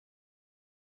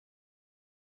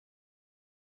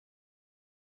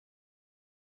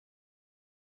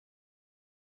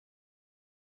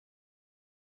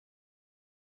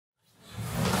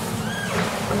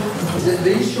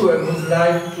The issue I would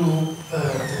like to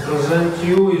present to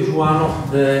you is one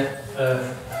of the...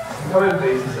 Come in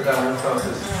please, sit down and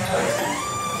Francis.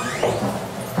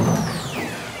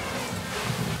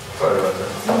 Sorry about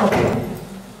that.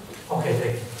 Okay,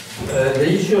 thank you. The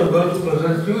issue I'm going to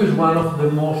present to you is one of the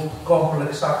most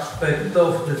complex aspects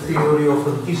of the theory of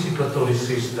anticipatory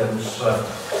systems.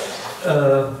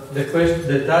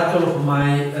 The title of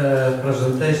my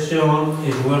presentation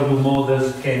is Where Do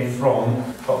Models Came From?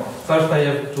 First I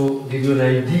have to give you an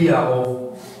idea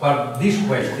of where this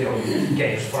question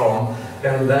came from,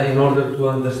 and in order to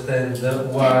understand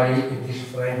why it is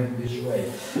framed this way.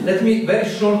 Let me very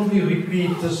shortly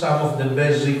repeat some of the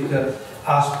basic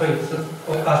aspects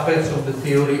of the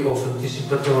theory of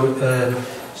anticipatory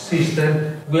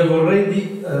system. We have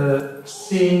already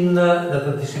seen that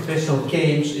anticipation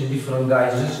comes in different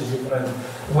guises, in different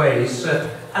ways.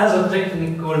 As a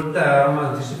technical term,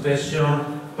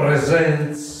 anticipation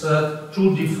presents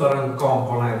two different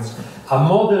components. A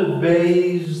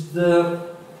model-based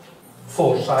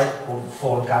foresight or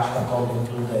forecast according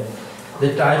to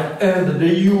the type, and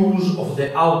the use of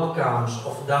the outcomes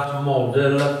of that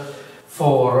model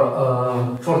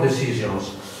for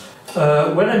decisions.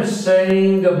 When I'm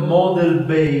saying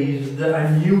model-based,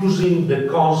 I'm using the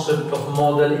concept of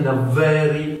model in a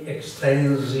very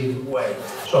extensive way.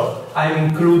 So I'm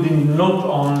including not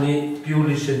only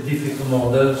purely scientific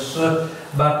models,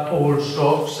 but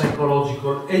also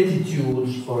psychological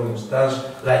attitudes, for instance,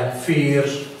 like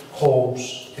fears,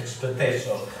 hopes,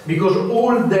 expectations, because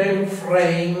all them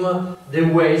frame the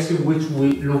ways in which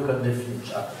we look at the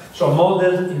future. So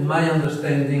model, in my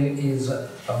understanding, is a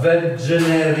very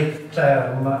generic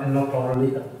term and not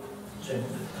only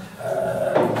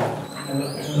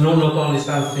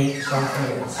something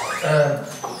else.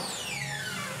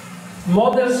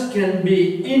 Models can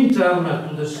be internal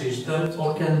to the system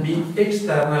or can be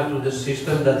external to the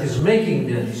system that is making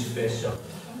the anticipation.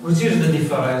 Which is the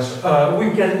difference?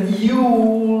 We can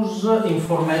use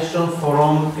information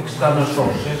from external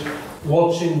sources,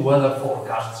 watching weather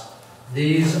forecasts.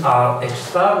 These are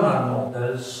external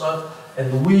models,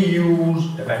 and we use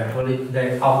eventually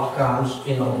the outcomes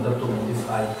in order to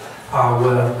modify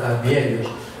our behaviors.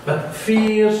 But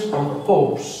fears and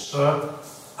hopes are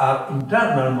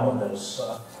internal models.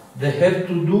 They have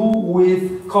to do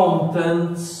with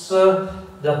contents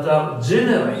that are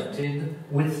generated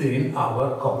within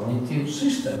our cognitive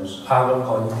systems, our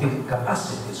cognitive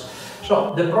capacities.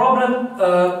 So the problem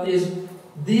is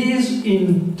these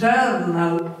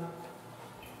internal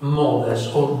models,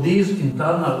 or these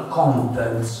internal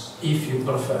contents, if you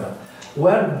prefer,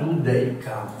 where do they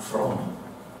come from?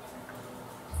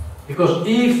 Because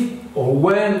if or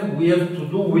when we have to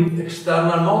do with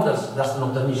external models, that's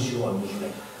not an issue,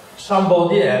 obviously.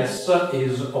 Somebody else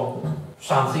is, or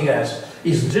something else,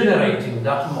 is generating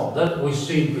that model. We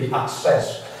simply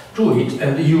access to it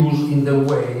and use in the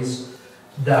ways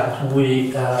that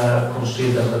we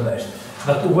consider the best.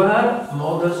 But where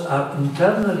models are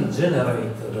internally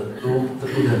generated to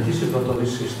the anticipatory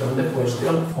system, the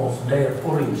question of their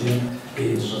origin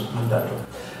is mandatory.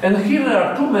 And here there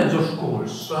are two major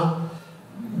schools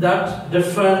that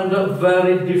defend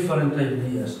very different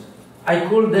ideas. I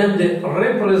call them the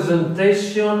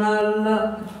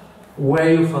representational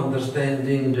way of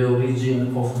understanding the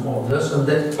origin of models and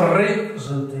the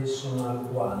presentational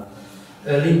one.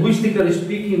 Linguistically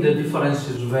speaking, the difference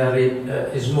is very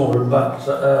small, but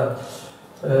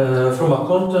from a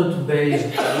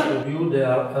content-based point of view, they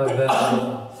are very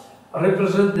similar.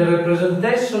 The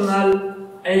representational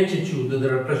attitude, the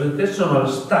representational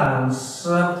stance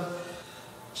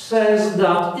says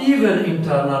that even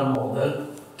internal model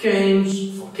came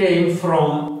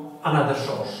from another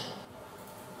source.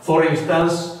 For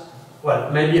instance,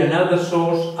 well, maybe another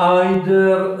source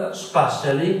either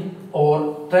spatially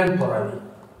or temporally.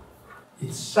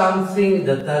 It's something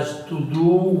that has to do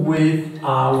with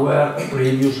our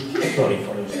previous history,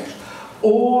 for instance.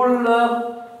 All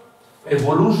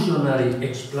evolutionary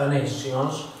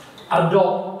explanations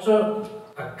adopt a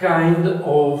kind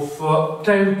of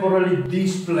temporally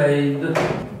displayed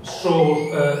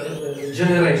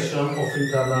generation of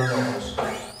internal models.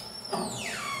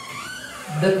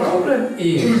 The problem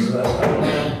is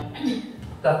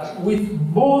that with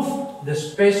both the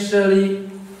spatial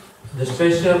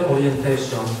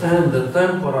orientation and the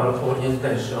temporal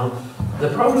orientation, the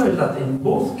problem is that in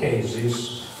both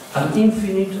cases an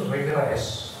infinite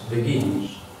regress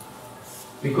begins.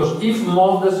 Because if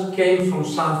models came from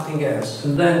something else,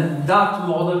 and then that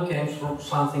model came from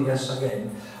something else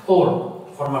again, or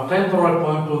from a temporal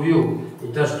point of view,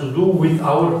 it has to do with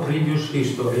our previous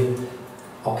history,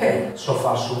 okay, so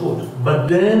far so good. But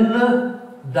then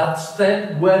that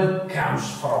step where it comes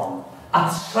from. At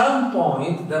some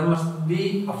point, there must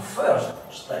be a first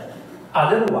step.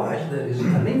 Otherwise, there is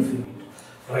an infinite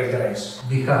regress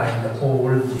behind all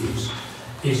these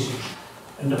issues.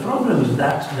 And the problem is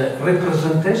that the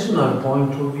representational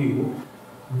point of view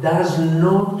does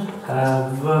not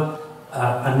have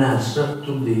an answer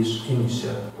to this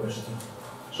initial question.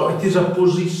 So it is a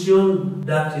position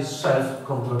that is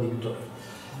self-contradictory.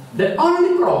 The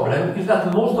only problem is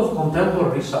that most of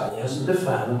contemporary science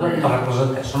defend a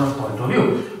representational point of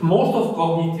view. Most of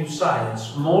cognitive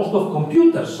science, most of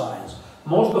computer science,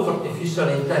 most of artificial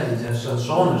intelligence, and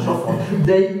so on and so forth,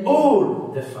 they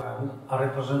all defend a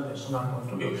representational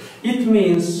point of view. It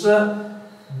means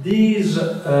these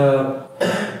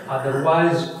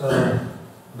otherwise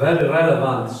very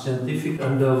relevant scientific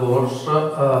endeavors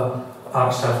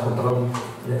are self-contradictory.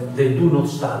 They do not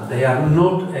stand. They are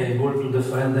not able to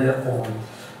defend their own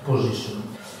position.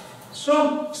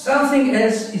 So something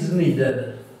else is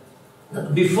needed.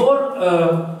 Before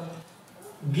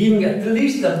giving at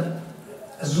least a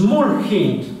small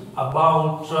hint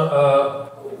about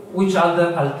which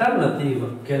other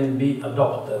alternative can be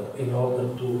adopted in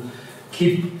order to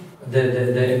keep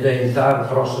the entire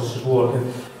process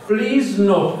working, please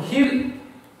note here.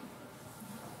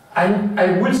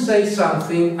 I will say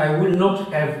something. I will not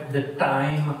have the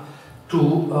time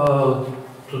to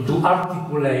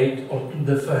articulate or to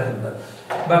defend.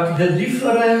 But the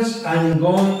difference I am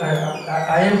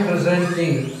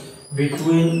presenting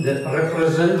between the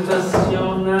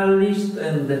representationalist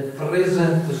and the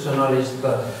presentationalist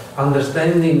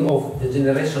understanding of the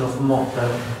generation of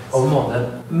modern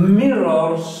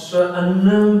mirrors a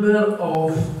number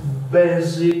of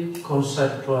basic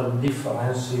conceptual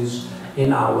differences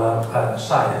in our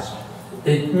science.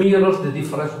 It mirrors the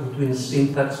difference between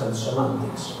syntax and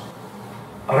semantics.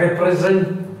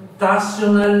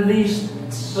 Representationalist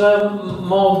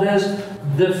models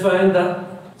defend a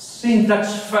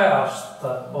syntax-first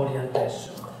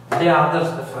orientation. The others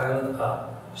defend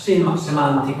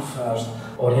semantic first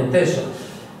orientation.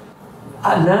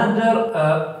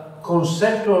 Another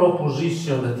conceptual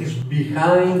opposition that is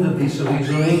behind this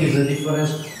reasoning is the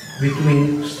difference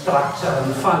between structure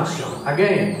and function.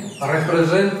 Again,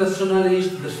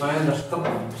 representationalists defend a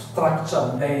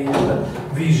structure-based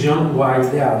vision, while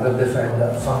the other defend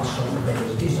a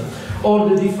function-based vision. Or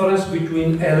the difference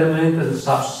between element and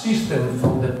subsystem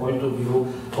from the point of view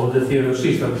of the theory of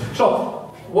system.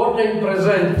 So, what I'm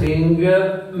presenting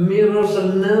mirrors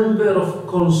a number of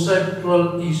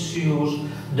conceptual issues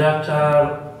that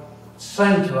are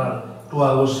central to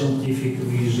our scientific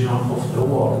vision of the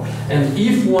world. And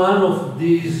if one of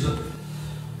these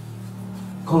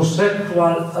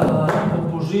conceptual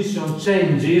opposition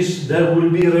changes, there will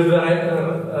be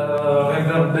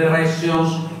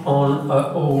reverberations on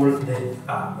all the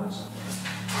others.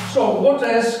 So what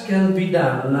else can be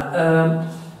done?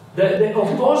 The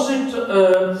opposite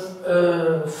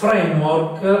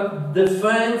framework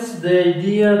defends the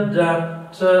idea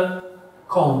that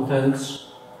contents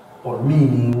or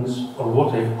meanings, or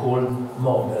what I call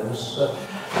models,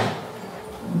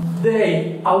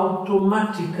 they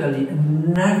automatically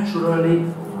and naturally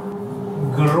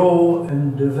grow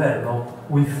and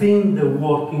develop within the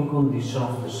working condition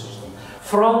of the system,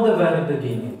 from the very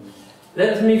beginning.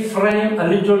 Let me frame a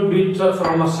little bit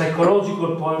from a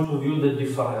psychological point of view the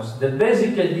difference. The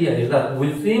basic idea is that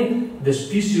within the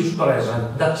species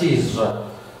present, that is,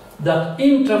 that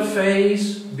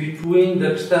interface between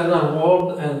the external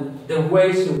world and the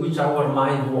ways in which our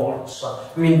mind works.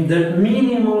 I mean, the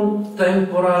minimum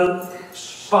temporal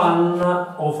span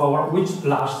of our, which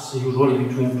lasts usually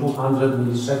between 200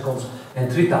 milliseconds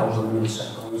and 3000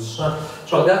 milliseconds.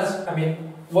 So that's, I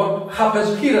mean, what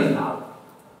happens here and now.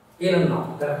 Here and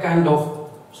now, there are kind of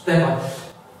step.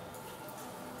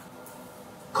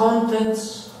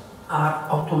 Contents are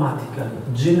automatically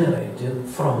generated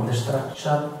from the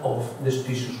structure of the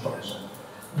species present.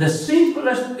 The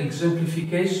simplest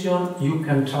exemplification you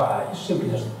can try is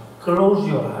simply just close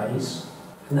your eyes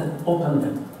and then open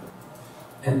them.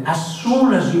 And as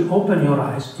soon as you open your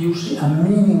eyes, you see a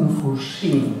meaningful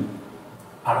scene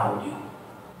around you.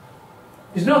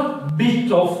 It's not bit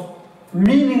of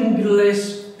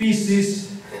meaningless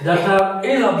pieces that are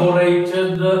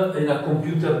elaborated in a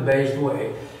computer-based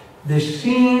way. The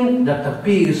scene that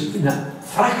appears in a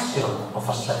fraction of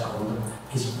a second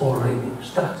is already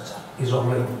structured, is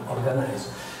already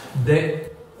organized.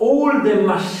 All the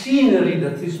machinery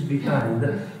that is behind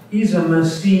is a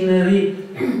machinery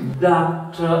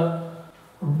that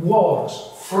works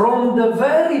from the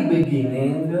very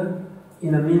beginning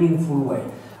in a meaningful way.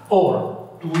 Or,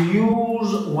 to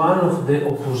use one of the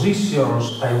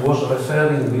oppositions I was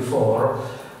referring before,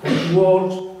 which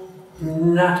was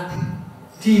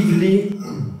natively,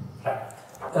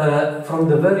 from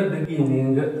the very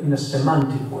beginning, in a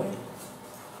semantic way.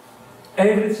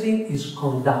 Everything is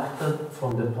conducted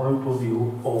from the point of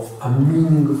view of a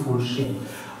meaningful thing.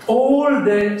 All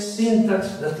the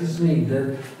syntax that is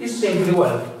needed is simply,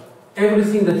 well,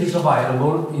 everything that is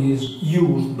available is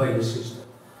used by the system.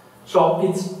 So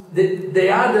it's the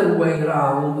other way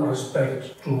around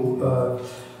respect to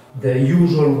the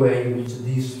usual way in which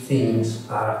these things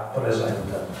are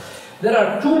presented. There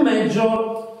are two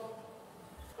major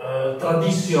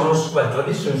traditions, well,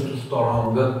 traditions too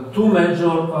strong, two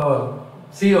major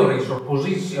theories or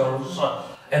positions,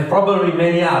 and probably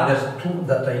many others too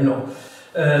that I know,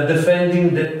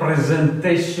 defending the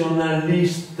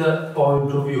presentationalist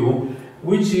point of view,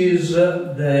 which is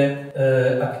the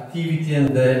activity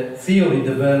and the theory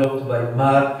developed by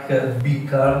Mark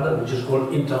Bickard, which is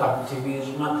called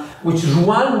interactivism, which is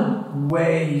one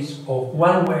way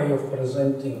of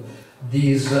presenting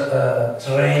this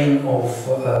train of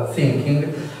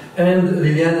thinking, and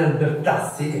Liliana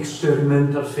Albertazzi,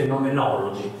 experimental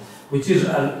phenomenology, which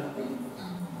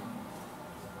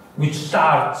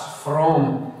starts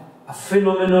from a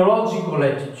phenomenological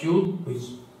attitude, which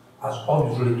has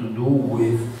obviously to do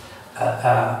with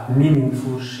a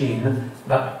meaningful thing,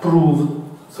 but proved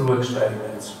through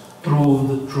experiments,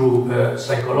 proved through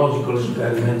psychological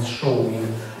experiments showing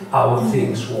how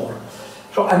things work.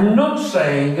 So I'm not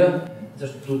saying,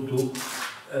 just to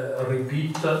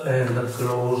repeat and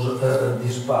close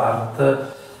this part,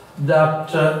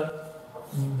 that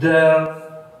there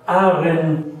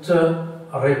aren't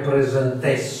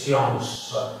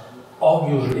representations.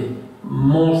 Obviously,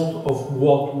 most of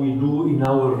what we do in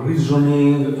our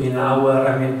reasoning, in our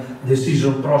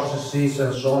decision processes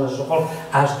and so on and so forth,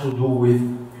 has to do with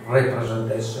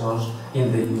representations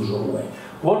in the usual way.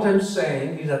 What I'm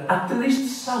saying is that at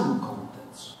least some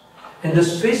contents, and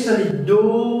especially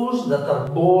those that are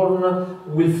born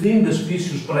within the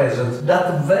species present,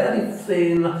 that very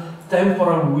thin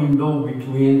temporal window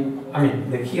between,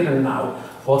 the here and now,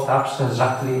 what happens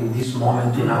exactly in this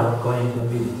moment in our cognitive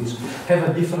abilities, have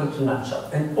a different nature.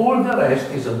 And all the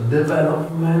rest is a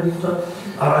development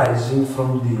arising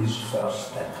from this first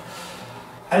step.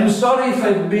 I'm sorry if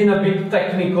I've been a bit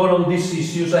technical on these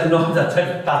issues. I know that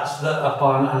I've touched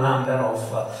upon a number of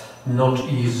not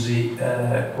easy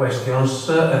questions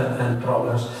and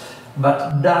problems,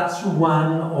 but that's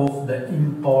one of the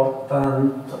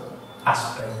important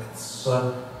aspects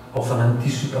of an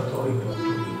anticipatory point of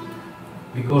view.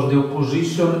 Because the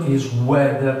opposition is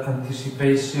whether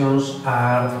anticipations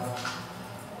are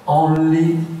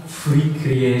only free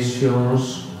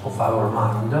creations of our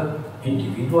mind,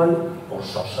 individually or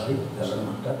socially, doesn't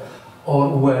matter,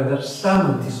 or whether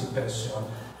some anticipation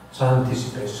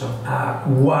are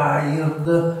wired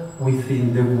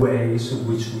within the ways in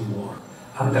which we work.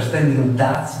 Understanding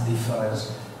that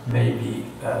difference may be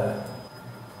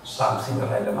something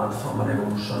relevant from an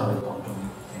evolutionary point of view.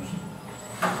 Thank you.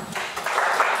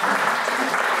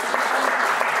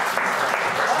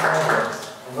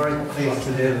 I'm very pleased to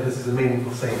hear that this is a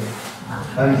meaningful thing.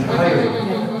 Haley,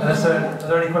 are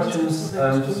there any questions,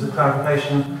 just for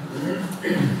clarification?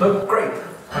 Oh, great.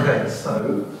 Okay,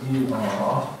 so you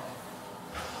are...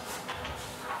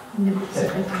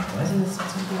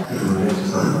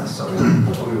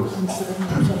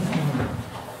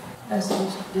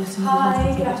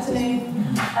 Hi, good afternoon.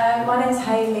 My name's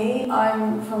Hayley.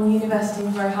 I'm from the University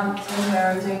of Roehampton, where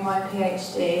I'm doing my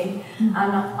PhD, and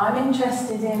I'm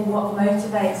interested in what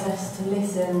motivates us to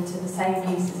listen to the same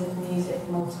pieces of music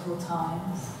multiple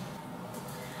times.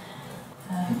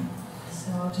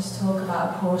 So I'll just talk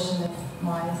about a portion of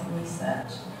my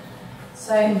research.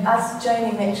 So, as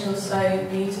Joni Mitchell so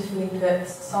beautifully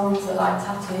puts, songs are like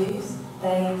tattoos.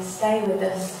 They stay with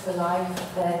us for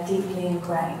life, they're deeply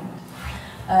ingrained.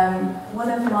 One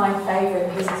of my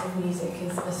favourite pieces of music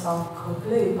is a song called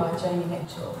Blue by Joni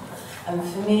Mitchell. And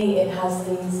for me, it has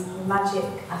these magic,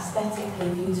 aesthetically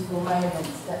beautiful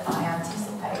moments that I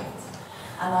anticipate.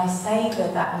 And I savour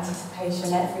that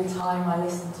anticipation every time I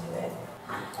listen to it.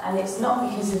 And it's not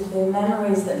because of the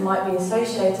memories that might be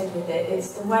associated with it,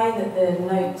 it's the way that the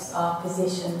notes are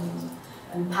positioned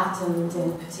and patterned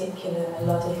in a particular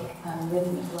melodic and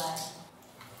rhythmic way.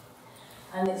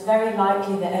 And it's very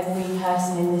likely that every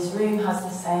person in this room has the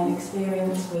same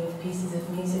experience with pieces of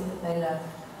music that they love.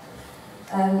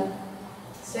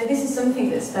 So this is something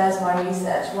that spurs my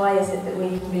research. Why is it that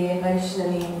we can be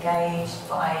emotionally engaged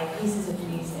by pieces of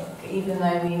music, even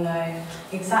though we know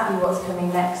exactly what's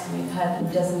coming next and we've heard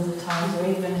them dozens of times or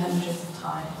even hundreds of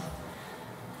times?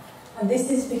 And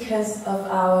this is because of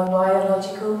our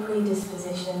biological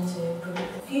predisposition to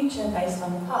predict the future based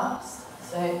on the past.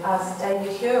 So as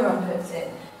David Huron puts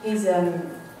it, he's a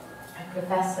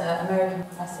professor, American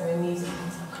professor in music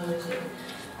and psychology.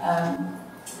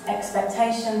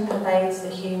 Expectation pervades the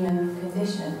human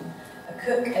condition. A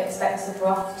cook expects the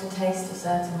broth to taste a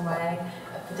certain way.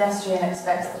 A pedestrian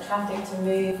expects the traffic to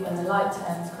move when the light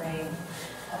turns green.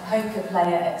 A poker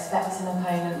player expects an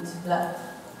opponent to bluff.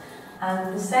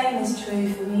 And the same is true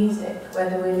for music,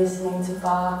 whether we're listening to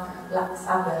Bach, Black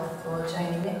Sabbath or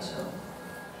Joni Mitchell.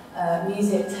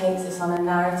 Music takes us on a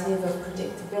narrative of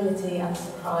predictability and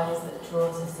surprise that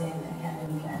draws us in again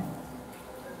and again.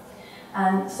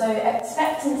 And so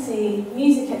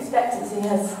music expectancy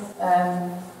has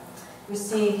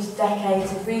received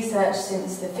decades of research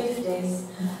since the 50s.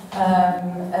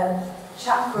 A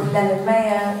chap called Leonard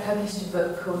Mayer published a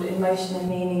book called Emotion and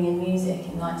Meaning in Music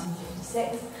in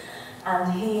 1956.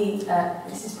 And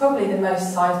this is probably the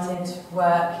most cited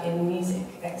work in music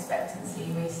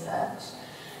expectancy research.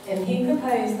 And he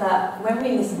proposed that when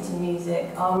we listen to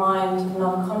music, our mind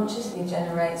non-consciously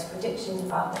generates predictions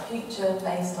about the future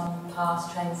based on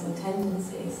past trends and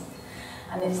tendencies.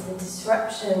 And it's the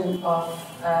disruption of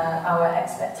our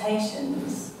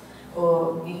expectations,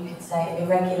 or you could say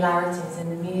irregularities in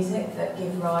the music, that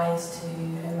give rise to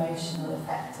emotional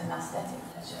effect and aesthetic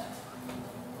pleasure.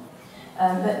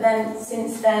 But then,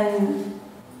 since then,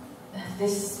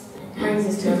 this brings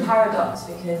us to a paradox,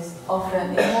 because more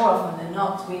often than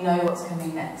not, we know what's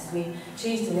coming next. We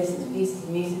choose to listen to pieces of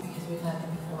music because we've heard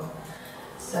them before.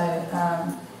 So,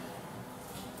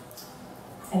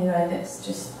 anyway,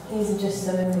 these are just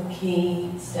some of the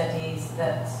key studies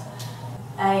that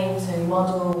aim to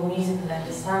model musical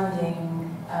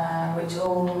understanding, which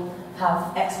all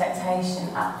have expectation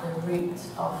at the root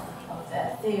of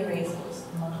their theories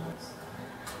or models.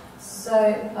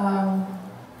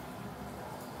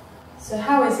 So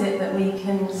how is it that we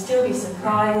can still be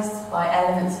surprised by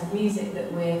elements of music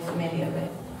that we're familiar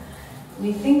with?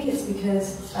 We think it's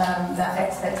because that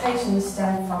expectations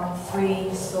stem from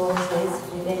three sources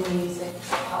within music's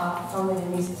past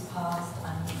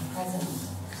and present.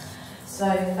 So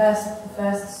the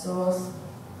first source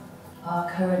are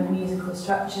current musical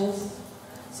structures.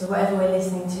 So whatever we're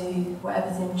listening to,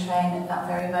 whatever's in train at that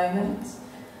very moment.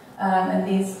 And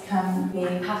these can be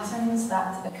patterns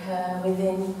that occur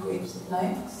within groups of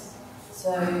notes.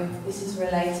 So this is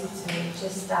related to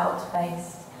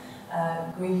Gestalt-based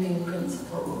grouping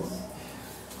principles.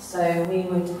 So we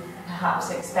would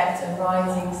perhaps expect a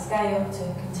rising scale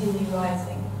to continue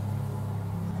rising.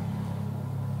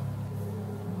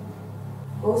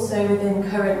 Also within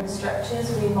current structures,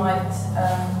 we might,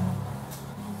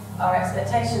 our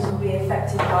expectations will be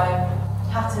affected by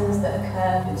patterns that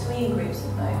occur between groups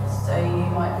of notes. So you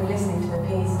might be listening to a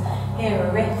piece, hear a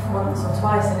riff once or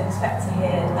twice and expect to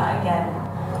hear that again.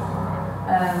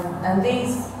 And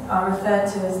these are referred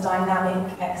to as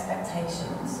dynamic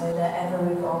expectations. So they're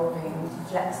ever-evolving,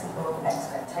 flexible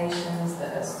expectations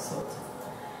that are sort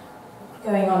of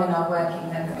going on in our working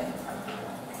memory.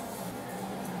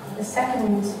 The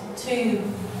second two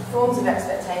forms of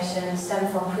expectation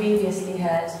stem from previously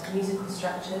heard musical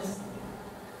structures.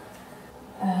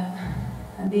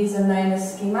 And these are known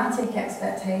as schematic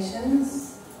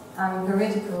expectations and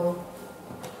veridical.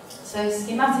 So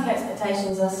schematic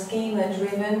expectations are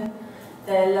schema-driven.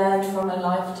 They're learned from a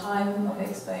lifetime of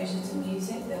exposure to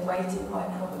music. They're weighted by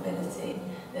probability.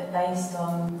 They're based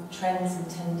on trends and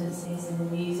tendencies in the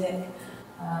music.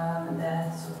 And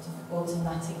they're sort of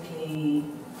automatically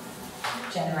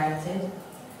generated.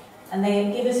 And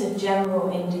they give us a general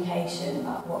indication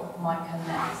about what might come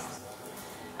next.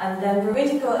 And then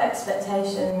veridical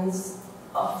expectations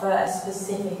offer a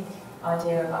specific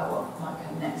idea about what might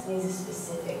come next. These are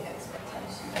specific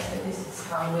expectations. So this is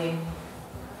how we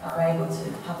are able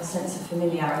to have a sense of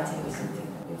familiarity with something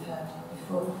that we've heard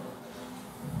before.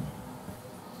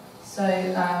 So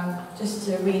just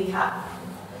to recap,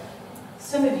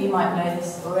 some of you might know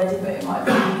this already, but it might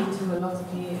be new to a lot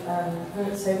of you.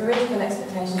 So veridical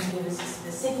expectations give us a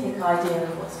specific idea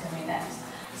of what's coming next.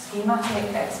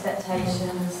 Schematic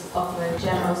expectations offer a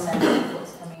general sense of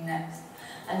what's coming next.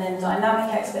 And then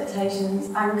dynamic expectations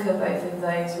anchor both of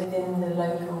those within the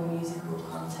local musical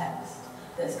context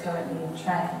that's currently in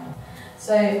train.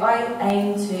 So I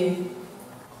aim to,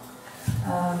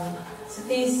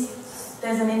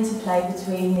 there's an interplay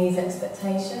between these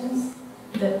expectations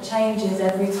that changes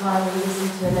every time we listen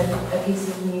to a piece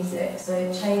of music. So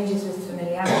it changes with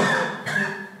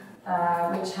familiarity,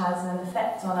 which has an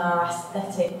effect on our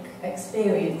aesthetic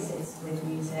experiences with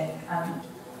music. And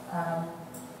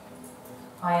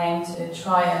I aim to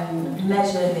try and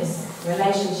measure this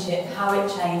relationship, how it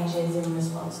changes in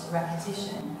response to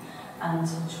repetition, and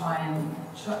to try and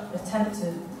attempt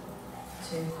to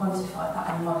quantify that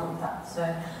and model that.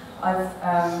 So I've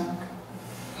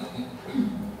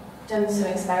done some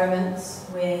experiments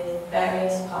with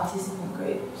various participant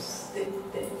groups,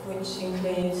 which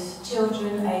includes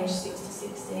children aged 6 to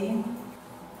 16,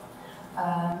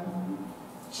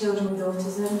 children with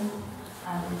autism,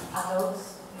 and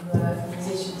adults who are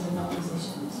musicians and not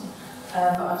musicians.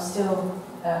 But I'm still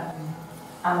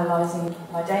analysing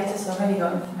my data, so I've only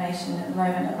got information at the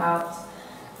moment about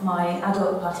my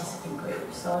adult participant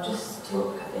group. So I'll just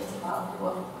talk a bit about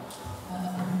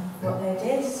what they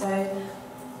did. So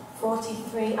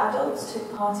 43 adults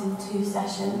took part in 2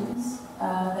 sessions.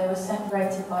 They were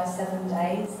separated by 7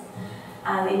 days.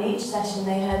 And in each session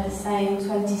they heard the same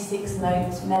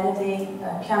 26-note melody,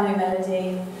 piano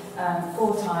melody,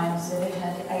 4 times, so they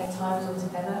heard it 8 times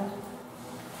altogether.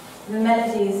 The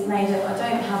melody is made up, I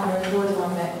don't have a recording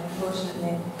of it,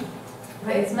 unfortunately,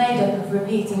 but it's made up of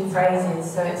repeating phrases,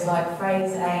 so it's like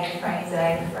phrase A,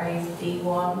 phrase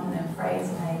B1, and then phrase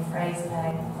A, phrase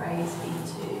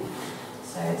B2.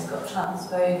 So it's got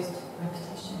transposed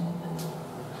repetition.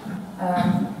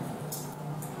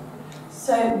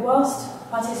 So whilst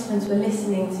participants were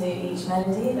listening to each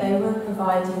melody, they were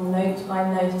providing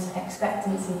note-by-note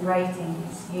expectancy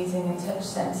ratings using a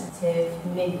touch-sensitive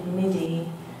MIDI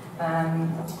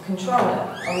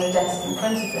controller on the desk in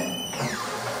front of them,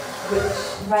 which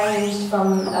ranged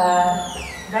from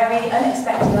very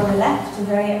unexpected on the left to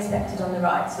very expected on the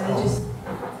right. So they just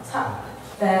tap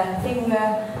their finger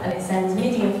and it sends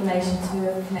MIDI information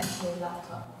to a connected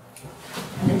laptop.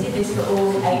 And they did this for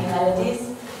all 8 melodies.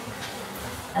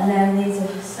 And then these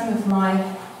are some of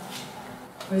my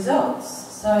results.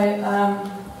 So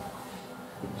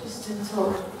just to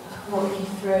walk you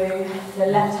through, the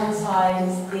left-hand side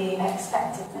is the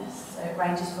expectedness. So it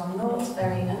ranges from 0,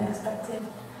 very unexpected,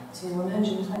 to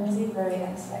 120, very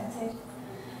expected.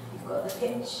 You've got the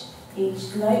pitch,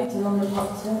 each note along the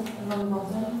bottom.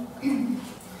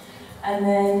 And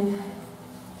then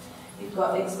you've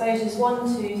got exposures 1,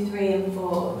 2, 3, and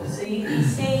 4. So you can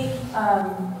see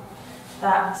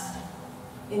that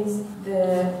in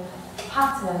the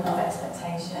pattern of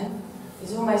expectation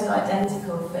is almost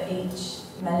identical for each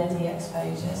melody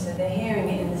exposure, so they're hearing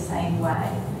it in the same way.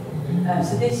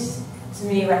 So this, to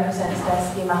me, represents their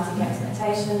schematic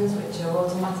expectations, which are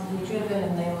automatically driven,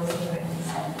 and they always hear it in the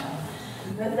same way.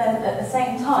 But then, at the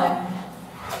same time,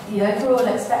 the overall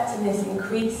expectedness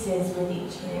increases with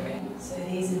each hearing. So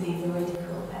these are the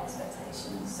veridical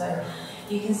expectations. So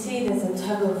you can see there's a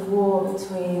tug of war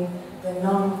between the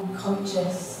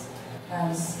non-conscious,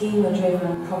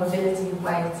 schema-driven,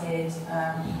 probability-weighted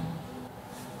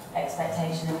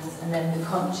expectations, and then the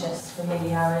conscious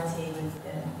familiarity with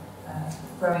the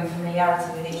growing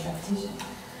familiarity with each repetition.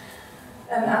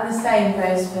 And the same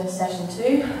goes for session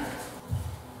 2,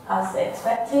 as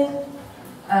expected.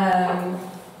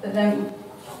 But then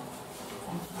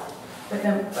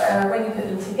when you put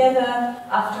them together,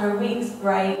 after a week's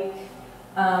break,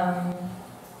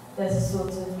 there's a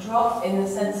sort of drop in the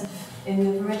sense of in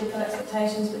the veridical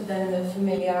expectations, but then the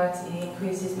familiarity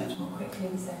increases much more quickly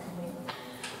the second week.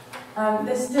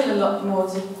 There's still a lot more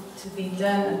to be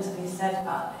done and to be said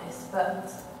about this,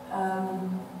 but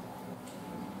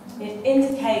it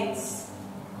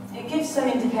gives some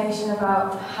indication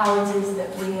about how it is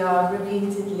that we are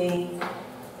repeatedly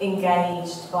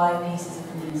engaged by pieces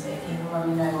of music, even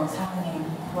when we know what's happening,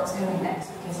 what's coming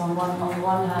next, because on the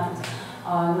one hand,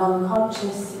 our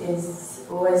non-conscious is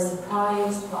always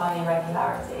surprised by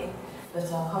irregularity,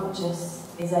 but our conscious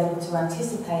is able to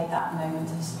anticipate that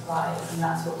moment of surprise, and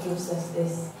that's what gives us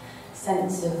this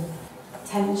sense of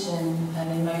tension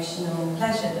and emotional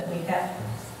pleasure that we get.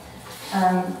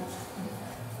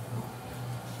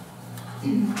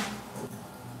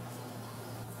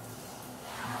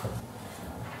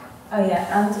 Oh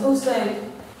yeah, and also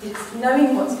it's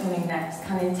knowing what's coming next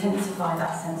can intensify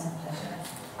that sense of pleasure.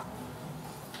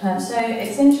 So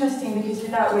it's interesting because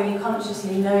without really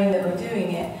consciously knowing that we're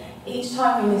doing it, each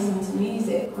time we listen to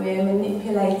music, we're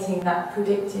manipulating that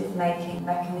predictive making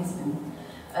mechanism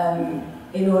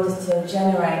in order to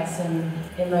generate some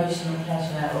emotional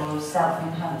pleasure or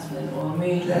self-enhancement or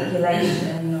mood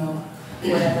regulation or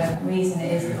whatever reason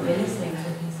it is that we're listening to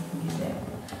a piece of music.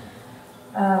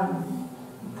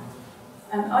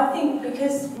 And I think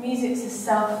because music's a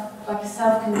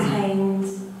self-contained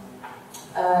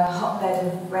hotbed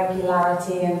of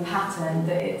regularity and pattern,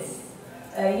 that it's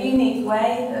a unique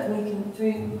way that we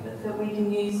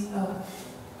can use.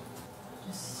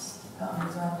 that on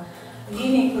as well. A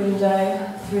unique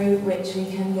window through which we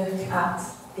can look at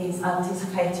these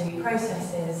anticipatory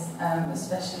processes,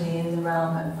 especially in the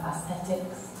realm of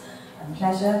aesthetics and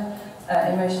pleasure,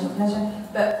 emotional pleasure.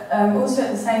 But also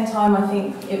at the same time, I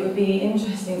think it would be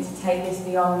interesting to take this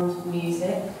beyond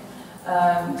music.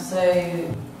 So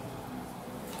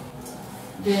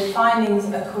the findings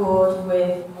accord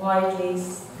with widely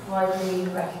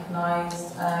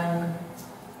recognised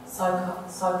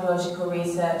psychological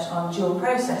research on dual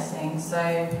processing. So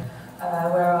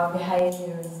where our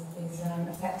behaviour is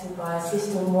affected by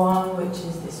system 1, which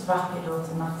is this rapid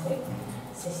automatic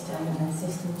system, and then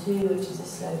system 2, which is a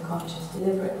slow, conscious,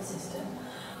 deliberate system.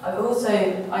 I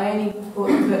only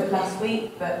bought the book last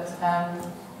week, but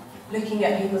looking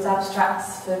at people's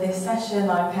abstracts for this session,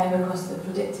 I came across the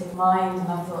predictive mind, and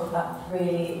I thought that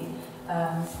really,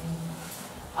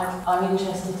 I'm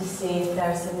interested to see if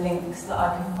there are some links that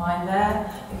I can find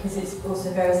there, because it's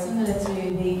also very similar to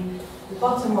the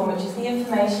bottom one, which is the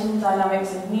information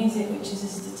dynamics of music, which is a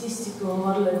statistical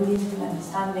model of musical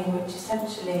understanding, which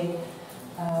essentially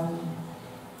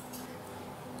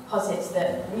posits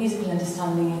that musical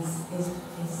understanding it's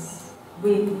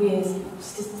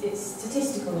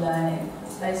statistical learning.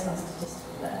 It's based on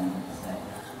statistical learning.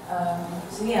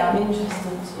 So yeah, I'm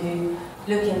interested to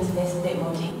look into this a bit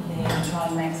more deeply and try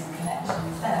and make some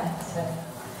connections there. So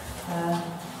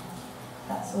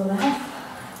that's all I have.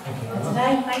 Thank you for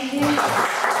today. Thank you.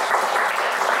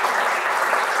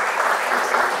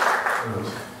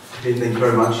 Okay, thank you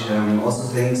very much. Also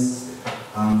thanks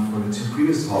for the 2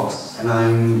 previous talks, and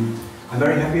I'm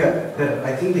very happy that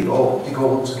I think they go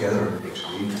together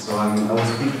actually. So I will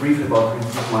speak briefly about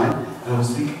predictive mind, and I will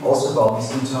speak also about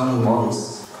these internal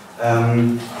models.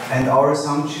 And our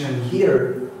assumption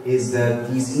here is that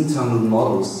these internal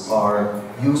models are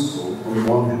useful on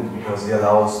the one hand because they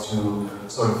allow us to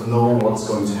sort of know what's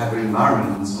going to happen in the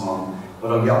environment and so on.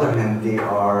 But on the other hand, they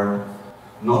are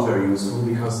not very useful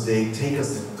because they take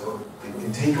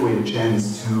away the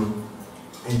chance to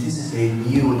anticipate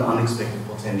new and unexpected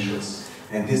potentials.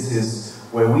 And this is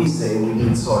where we say we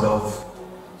need sort of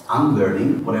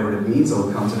unlearning, whatever that means, I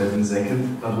will come to that in a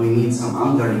second, but we need some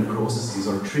unlearning processes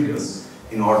or triggers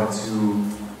in order to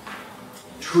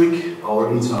trick our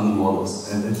internal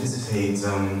models and anticipate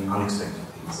unexpected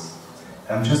things.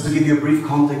 Just to give you a brief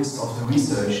context of the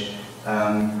research,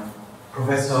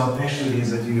 Professor Peschel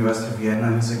is at the University of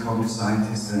Vienna. He's a cognitive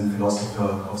scientist and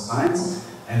philosopher of science,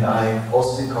 and I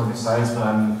also did cognitive science, but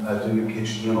I'm doing a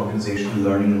PhD in organizational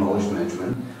learning and knowledge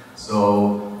management.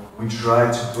 So we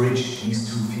try to bridge these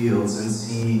 2 fields and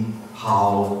see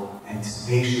how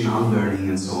anticipation, unlearning,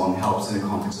 and so on helps in the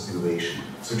context of innovation.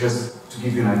 So just to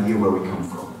give you an idea where we come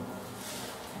from.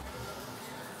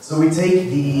 So we take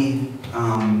the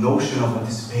notion of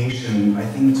anticipation, I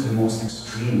think, to the most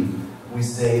extreme. We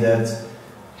say that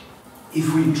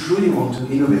if we truly want to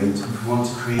innovate, if we want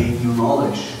to create new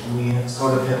knowledge, we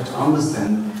sort of have to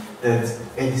understand that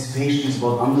anticipation is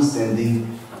about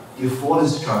understanding the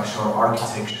affordance structure or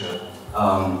architecture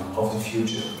of the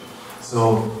future.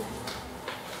 So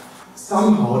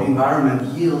somehow the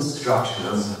environment yields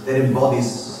structures that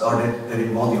embodies or that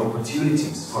embody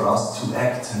opportunities for us to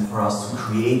act and for us to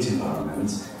create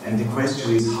environments. And the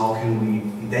question is, how can we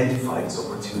identify these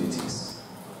opportunities?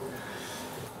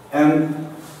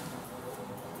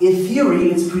 In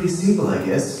theory, it's pretty simple, I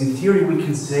guess. In theory, we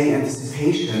can say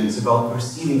anticipation is about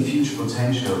perceiving future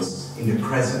potentials in the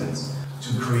present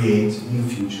to create new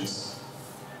futures.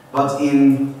 But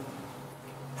in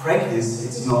practice,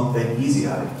 it's not that easy,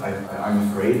 I'm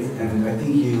afraid, and I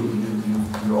think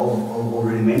you all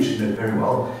already mentioned it very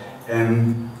well.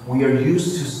 We are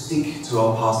used to stick to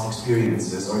our past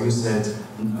experiences, or you said,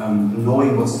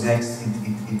 knowing what's next, it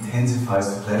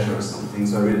intensifies the pleasure or something,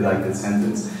 so I really like that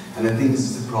sentence. And I think this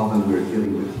is the problem we're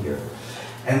dealing with here.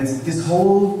 And this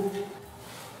whole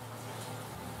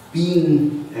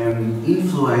being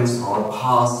influenced our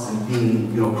past and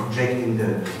being, projecting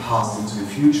the past into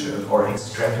the future or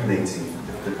extrapolating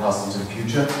the past into the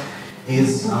future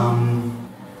is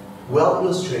well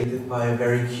illustrated by a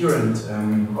very current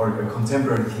or a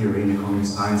contemporary theory in the cognitive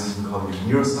sciences and cognitive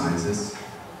neurosciences,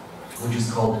 which is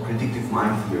called the predictive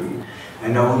mind theory.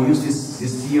 And I will use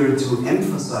this theory to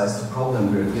emphasize the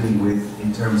problem we're dealing with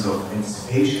in terms of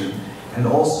anticipation, and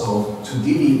also to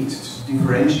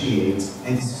differentiate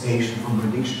anticipation from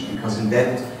prediction, because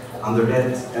under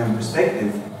that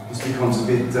perspective, this becomes a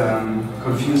bit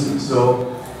confusing. So,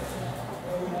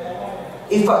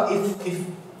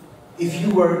 if you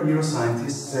were a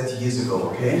neuroscientist 30 years ago,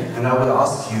 okay, and I would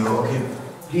ask you, okay,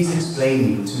 please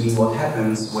explain to me what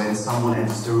happens when someone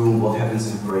enters the room, what happens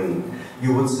in the brain.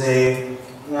 You would say,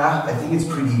 yeah, I think it's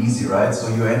pretty easy, right? So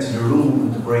you enter the room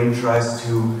and the brain tries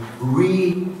to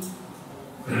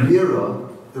mirror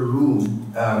the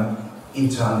room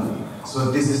internally.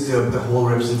 So this is the whole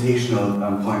representational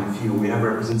point of view. We have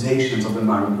representations of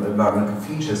environmental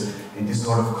features, and this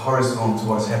sort of corresponds to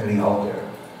what's happening out there.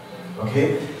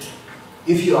 Okay?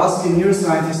 If you ask a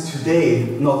neuroscientist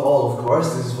today, not all of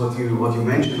course, this is what you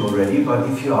mentioned already, but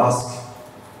if you ask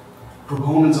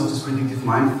proponents of this predictive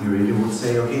mind theory, they would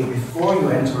say, okay, before you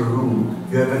enter a room,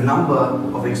 you have a number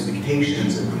of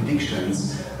expectations and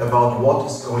predictions about what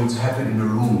is going to happen in a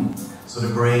room. So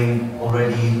the brain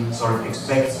already sort of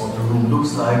expects what the room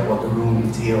looks like, what the room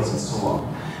entails, and so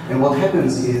on. And what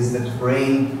happens is that the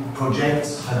brain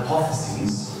projects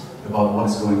hypotheses about what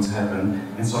is going to happen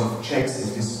and sort of checks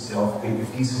if these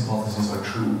hypotheses are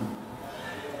true.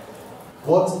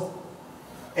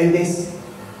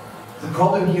 The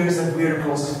problem here is that we're in the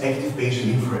process of active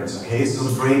Bayesian inference, okay? So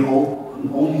the brain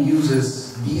only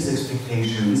uses these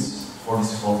expectations for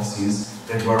these hypotheses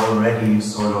that were already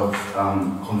sort of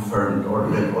confirmed or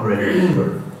that already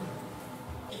occurred.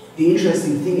 The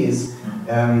interesting thing is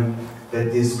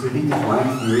that this predictive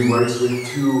mind theory works with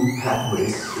two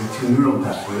neural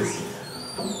pathways,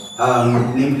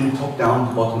 namely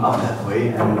top-down, bottom-up pathway,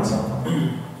 and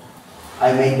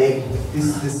I made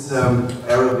this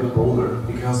arrow a bit bolder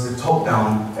because the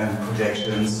top-down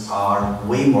projections are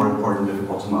way more important than the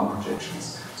bottom-up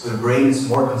projections. So the brain is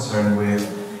more concerned with,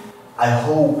 I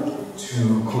hope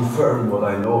to confirm what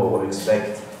I know or what I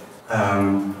expect,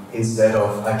 instead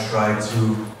of I try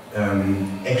to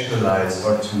actualize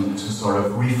or to sort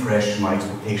of refresh my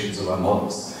expectations of my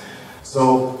models.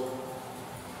 So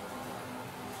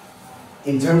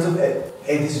in terms of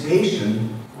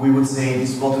anticipation, we would say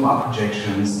these bottom-up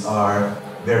projections are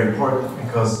very important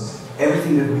because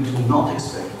everything that we do not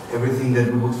expect, everything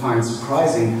that we would find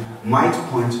surprising, might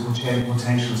point to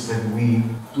potentials that we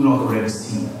do not already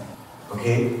see.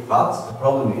 Okay? But the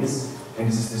problem is, and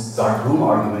this is this dark room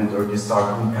argument or this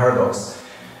dark room paradox,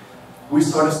 we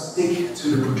sort of stick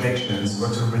to the projections or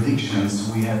to the predictions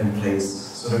we have in place.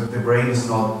 So that the brain is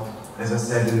not, as I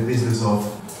said, in the business of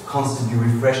constantly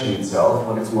refreshing itself,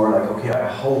 but it's more like, okay, I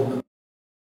hope.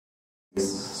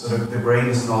 So that the brain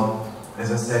is not,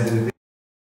 as I said, in the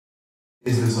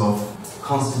business of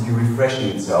constantly refreshing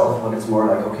itself, but it's more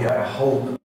like, okay, I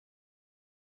hope.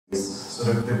 So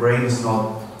that the brain is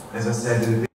not, as I said,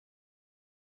 in the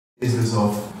business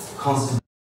of constantly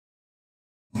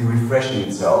refreshing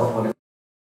itself, but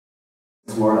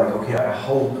it's more like, okay, I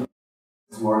hope.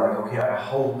 It's more like, okay, I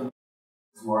hope.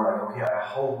 It's more like, okay, I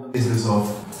hope. Business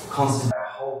of constant, I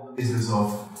hope. Business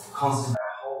of constant, I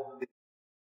hope.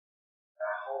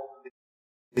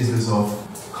 Business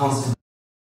of constant,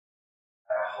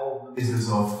 I hope. Business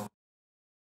of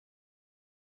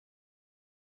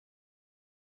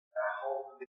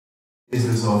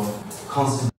business of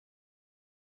constant,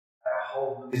 I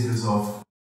hope. Business of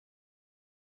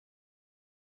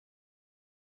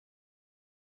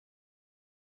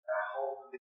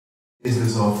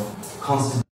business of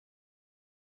constant,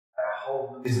 I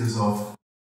hope. Business of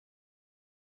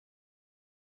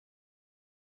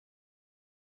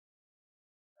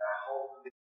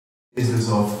business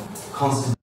of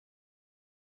constant,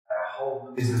 I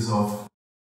hope. Business of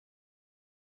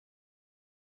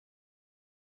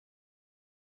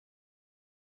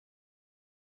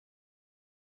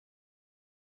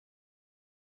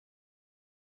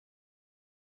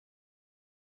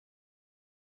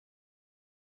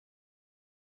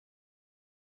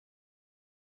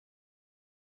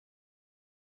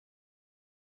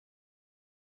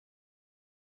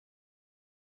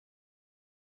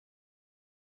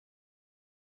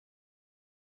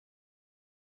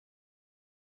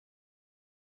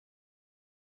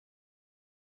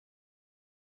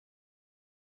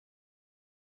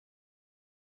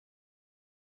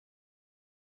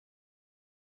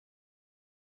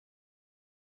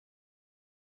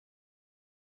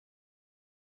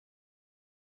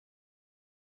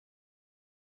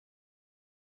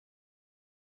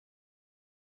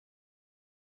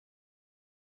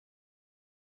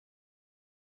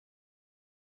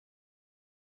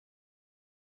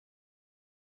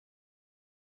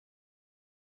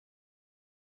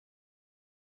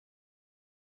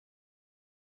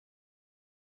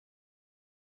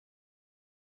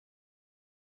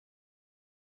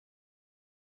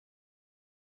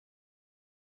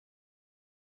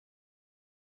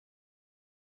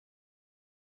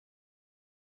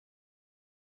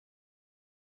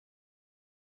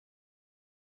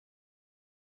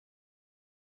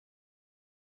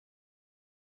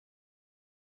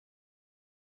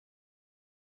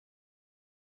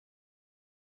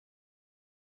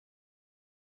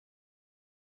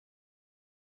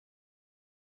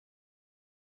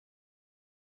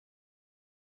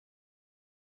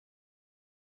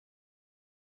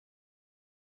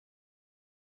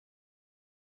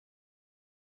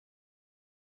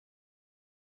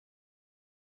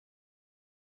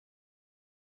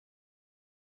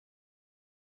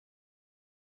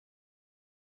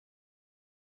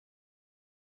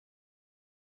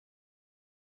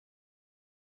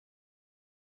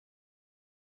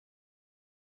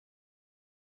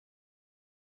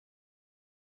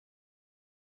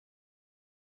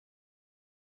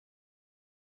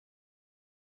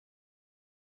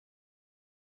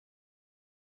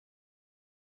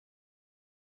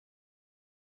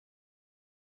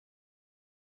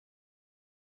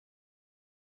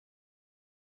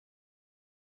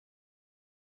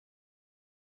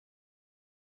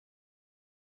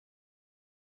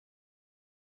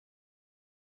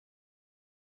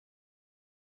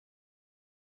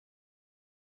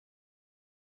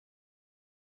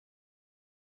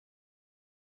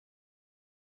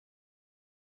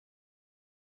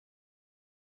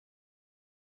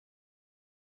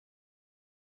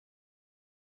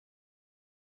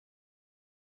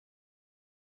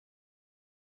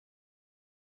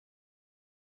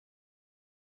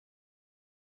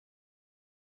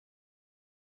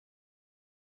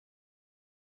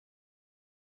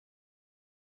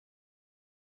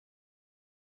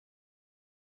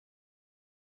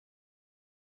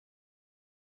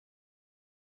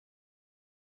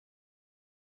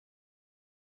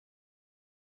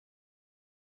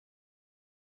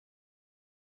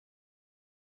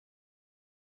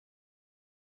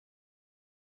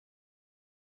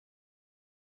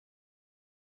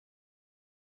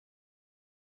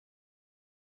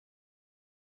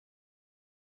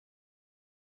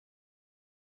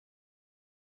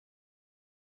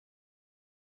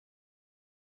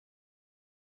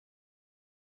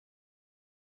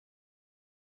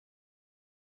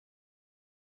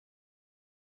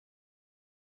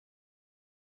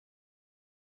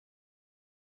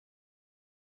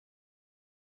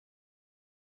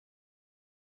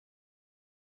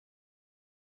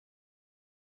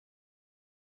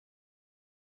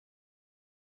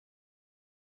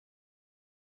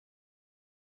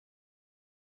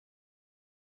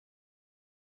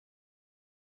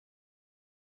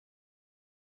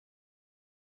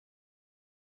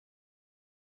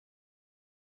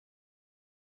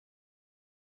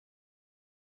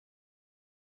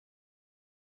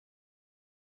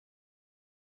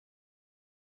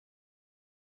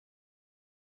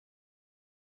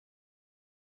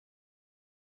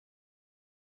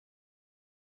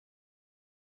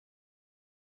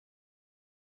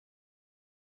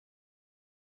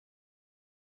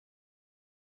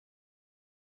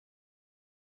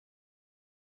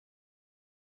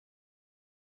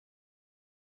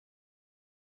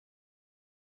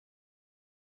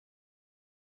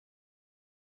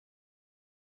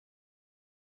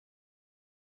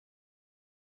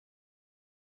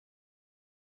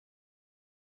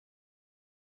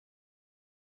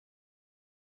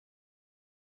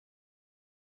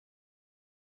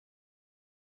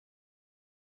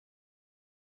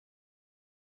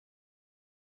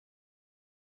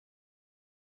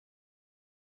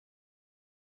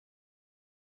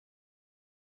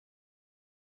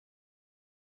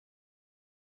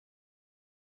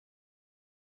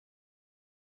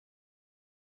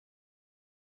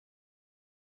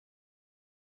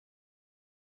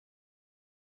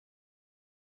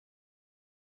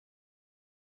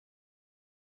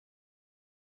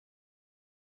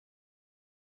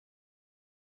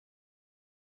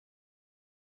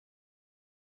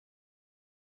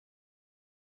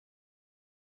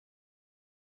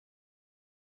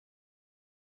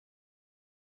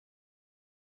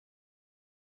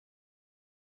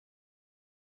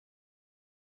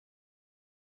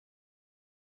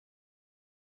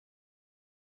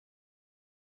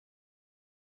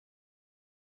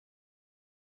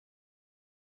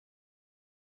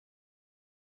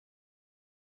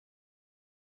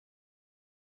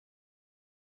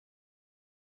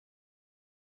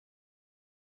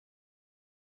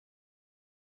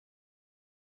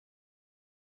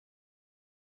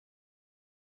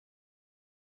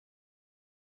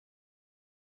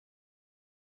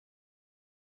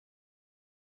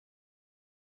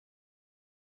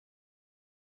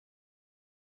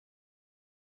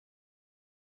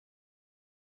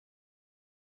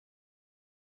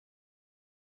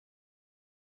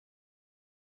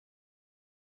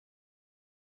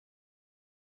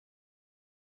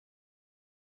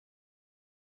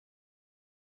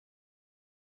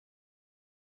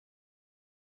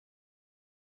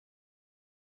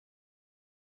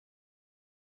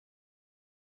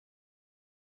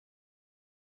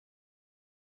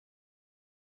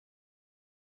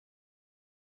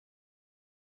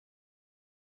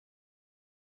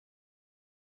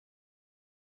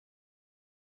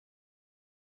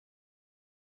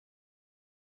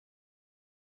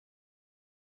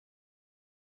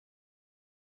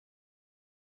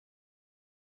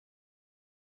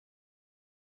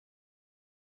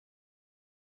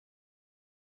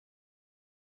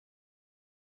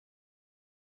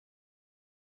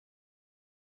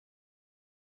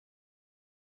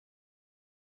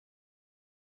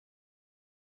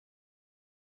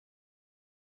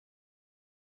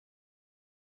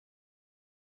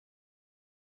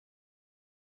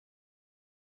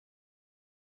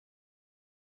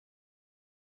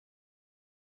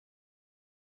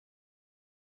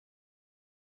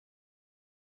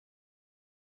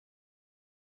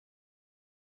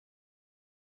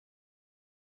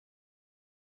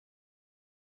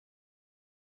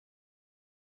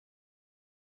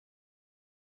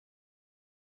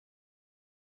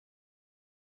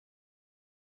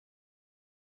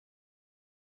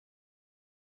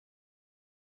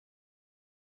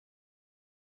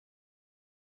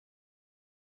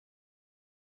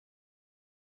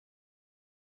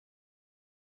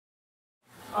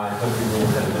I hope you all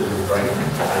had a bit of a break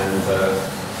and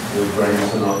your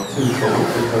brains are not too full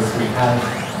because we have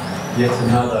yet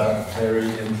another very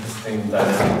interesting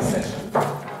dynamic session.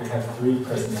 We have 3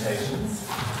 presentations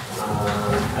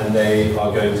and they are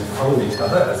going to follow each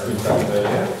other as we've done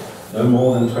earlier. No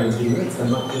more than 20 minutes, there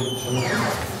might be a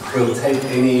chance. We'll take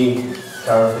any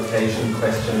clarification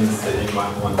questions that you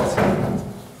might want to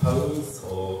pose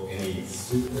or any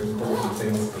super important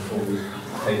things before we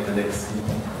take the next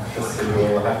speaker. Just so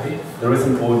you're all happy. There is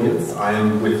an audience. I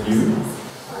am with you.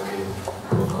 I mean,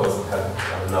 of course,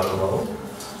 have another role.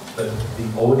 But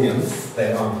the audience,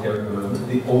 they aren't here at the moment,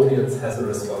 the audience has a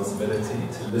responsibility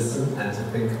to listen and to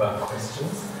think about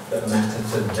questions that matter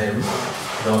to them,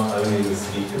 not only the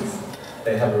speakers.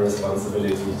 They have a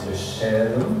responsibility to share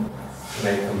them, to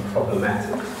make them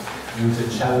problematic, and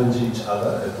to challenge each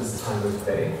other at this time of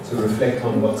day, to reflect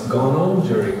on what's gone on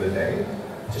during the day,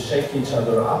 to shake each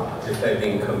other up if they're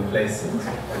being complacent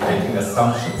and making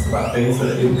assumptions about things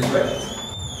that are incorrect.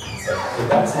 So if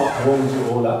that's not warmed you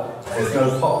all up, there's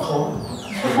no popcorn,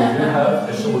 but we do have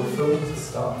a short film to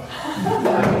start.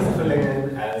 I'm just filling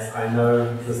in as I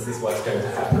know this is what's going to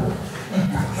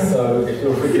happen. So if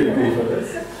you'll forgive me for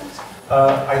this.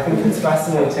 I think it's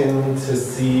fascinating to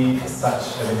see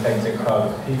such an eclectic crowd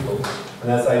of people.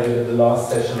 And as I did at the last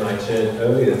session I chaired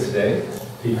earlier today,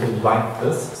 people like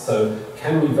this. So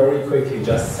can we very quickly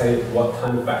just say what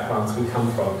kind of backgrounds we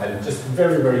come from? And just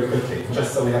very, very quickly,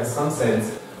 just so we have some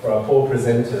sense for our poor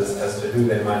presenters as to who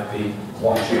they might be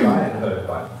watched by and heard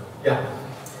by. Yeah?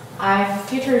 I have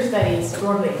future studies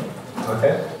broadly.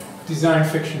 Okay. Design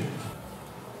fiction.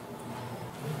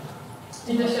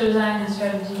 Industrial design and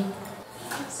strategy.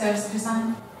 Service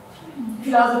design.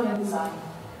 Philosophy and design.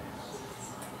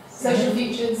 Social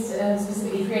futures,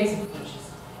 specifically creative futures.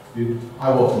 I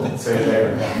will say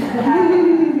there.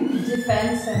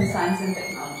 Defense and science and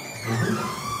technology.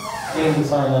 Game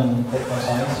design and techno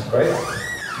science. Great.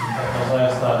 Techno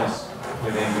science studies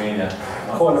within media.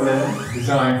 Corner man.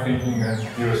 Design thinking and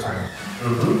neuroscience.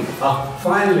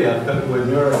 Finally, I've got the word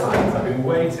neuroscience. I've been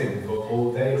waiting for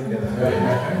all day to get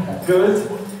that. Good.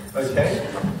 Okay.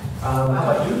 How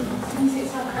about you?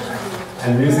 Music psychology.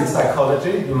 And music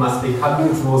psychology. There must be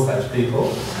hundreds more such people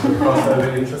with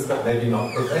crossover interests, but maybe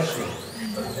not professional.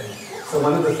 Okay. So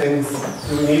one of the things,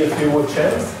 do we need a few more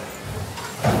chairs?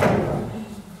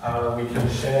 We can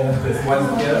share. There's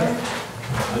one here.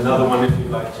 Another one if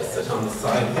you'd like to sit on the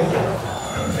side here.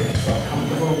 Make yourself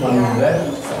comfortable. One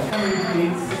there. So come in,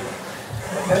 please.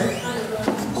 Okay.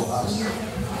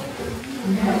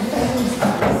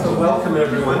 So welcome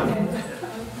everyone.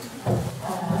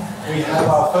 We have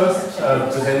our first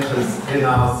presenters in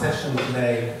our session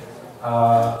today that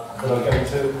are going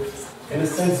to, in a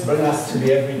sense, bring us to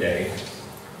the everyday.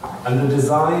 And the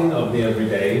design of the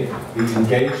everyday, the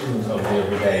engagement of the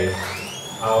everyday,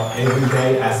 our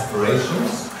everyday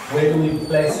aspirations. Where do we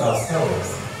place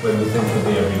ourselves when we think of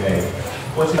the everyday?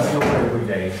 What is your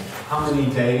everyday? How many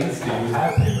days do you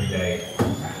have every day?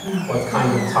 What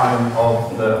kind of time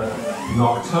of the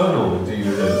nocturnal do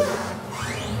you live?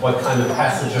 What kind of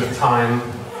passage of time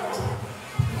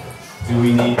do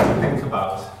we need to think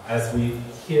about as we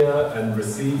hear and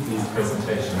receive these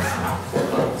presentations now?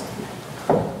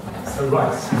 So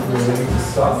right, we're ready to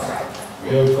start.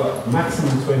 We've got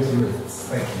maximum 20 minutes.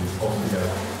 Thank you. Off we go.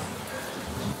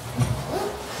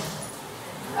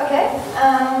 Okay,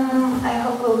 I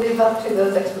hope we'll live up to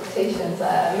those expectations.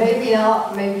 Maybe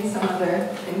not, maybe some other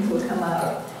things will come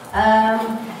out.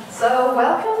 So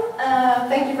welcome.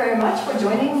 Thank you very much for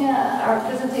joining our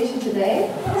presentation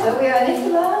today. So we are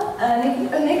Nicola.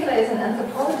 Nicola is an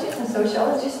anthropologist and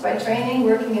sociologist by training,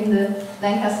 working in the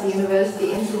Lancaster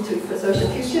University Institute for Social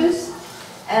Futures.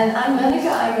 And I'm Monica.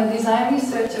 I'm a design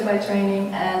researcher by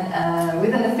training and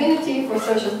with an affinity for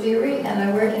social theory, and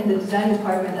I work in the design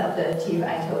department at the TU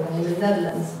Eindhoven in the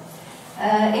Netherlands.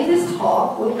 In this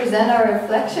talk, we'll present our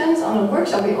reflections on a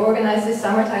workshop we organized this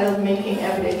summer titled Making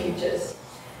Everyday Futures.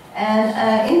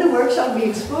 And in the workshop, we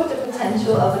explored the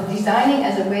potential of designing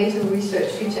as a way to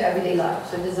research future everyday life,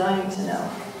 so designing to know.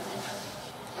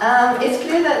 It's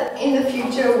clear that in the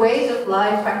future, ways of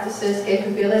life, practices,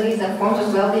 capabilities, and forms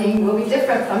of well-being will be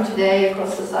different from today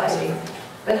across society.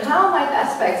 But how might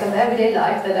aspects of everyday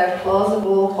life that are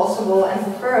plausible, possible, and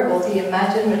preferable be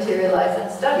imagined, materialized,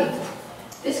 and studied?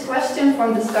 This question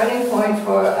formed the starting point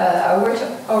for our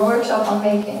workshop on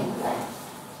making.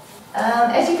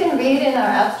 As you can read in our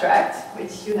abstract,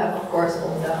 which you have of course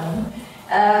all done,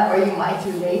 or you might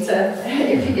do later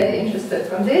if you get interested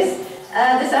from this,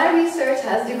 design research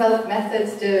has developed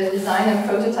methods to design and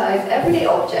prototype everyday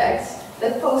objects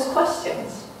that pose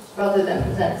questions. rather than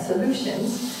present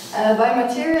solutions, by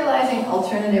materializing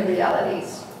alternative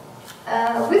realities.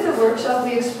 With the workshop,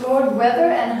 we explored whether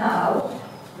and how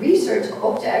research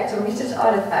objects or research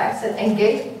artifacts that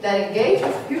engage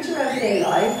with future everyday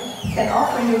life can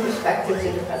offer new perspectives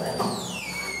in the present.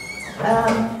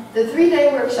 The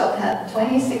 3-day workshop had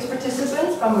 26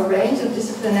 participants from a range of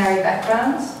disciplinary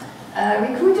backgrounds,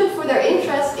 recruited for their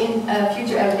interest in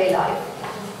future everyday life.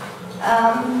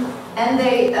 And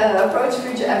they approach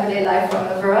future everyday life from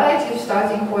a variety of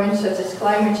starting points such as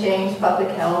climate change, public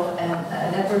health, and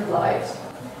network lives.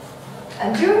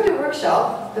 And during the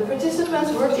workshop, the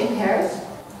participants worked in pairs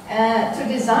to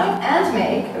design and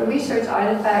make a research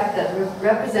artifact that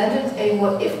represented a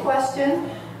what-if question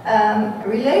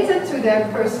related to their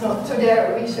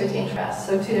research interests,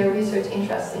 so to their research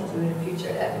interests into the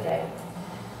future everyday.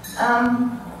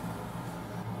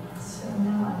 So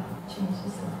now I've changed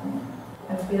something.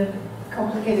 I feel a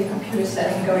complicated computer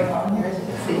setting going on here, as you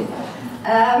can see.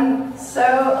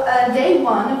 Day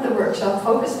 1 of the workshop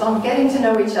focused on getting to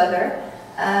know each other,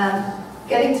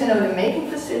 getting to know the making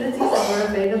facilities that were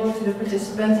available to the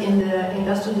participants in the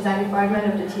industrial design department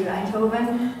of the TU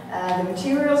Eindhoven, the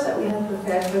materials that we had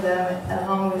prepared for them,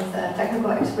 along with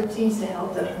technical expertise to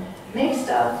help them make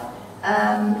stuff,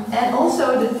 and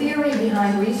also the theory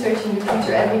behind researching the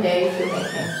future everyday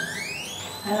filmmaking.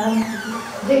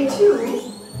 Day 2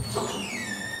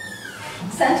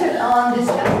 centered on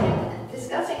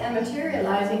discussing and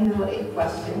materializing the what-if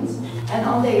questions, and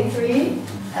on day 3,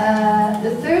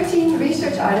 the 13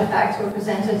 research artifacts were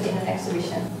presented in an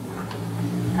exhibition.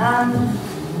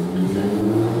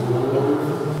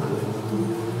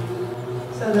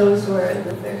 So those were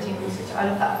the 13 research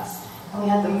artifacts. And we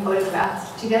had them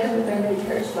photographed together with their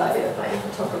makers by a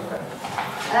photographer.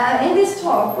 In this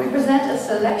talk, we present a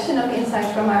selection of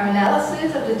insights from our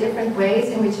analysis of the different ways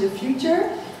in which the future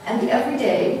and the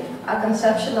everyday are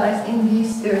conceptualized in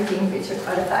these 13 research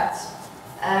artifacts.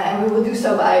 And we will do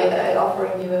so by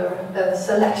offering you a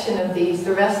selection of these.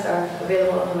 The rest are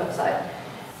available on the website.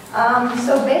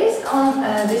 So based on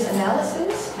this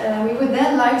analysis, we would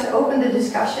then like to open the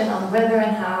discussion on whether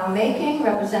and how making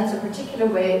represents a particular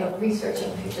way of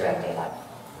researching future everyday life.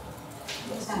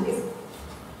 Yes,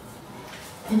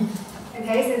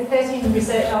 Okay, so 13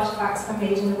 research artifacts are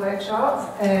made in the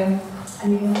workshop, and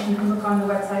you can look on the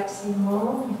website to see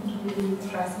more. You can give you the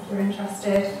address if you're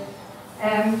interested.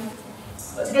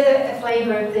 But to get a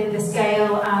flavour of the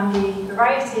scale and the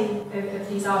variety of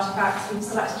these artifacts, we've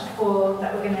selected 4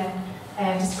 that we're going to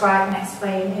describe and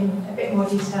explain in a bit more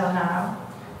detail now.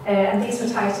 And these were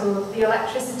titled The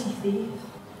Electricity Thief,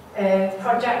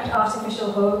 Project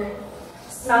Artificial Hug,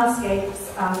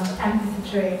 Smellscapes, and Empathy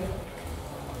Tree.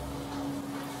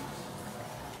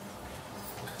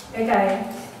 Okay,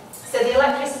 so the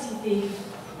electricity thief.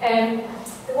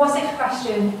 The what-if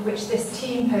question which this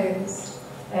team posed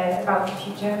about the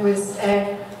future was,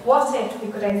 what if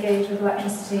we could engage with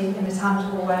electricity in a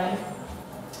tangible way?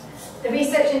 The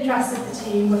research interests of the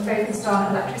team were focused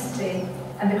on electricity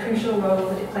and the crucial role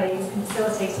that it plays in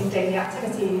facilitating daily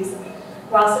activities,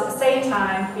 whilst at the same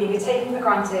time being a taken for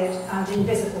granted and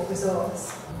invisible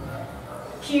resource.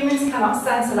 Humans cannot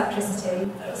sense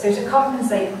electricity, so to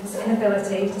compensate for this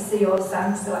inability to see or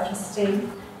sense electricity,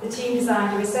 the team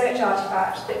designed a research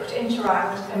artifact that could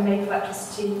interact and make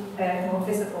electricity more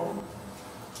visible.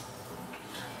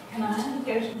 Can I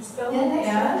go to this building?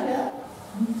 Yeah.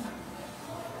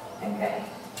 Okay.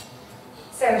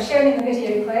 So, shown in the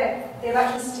video clip, the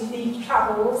electricity thief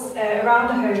travels around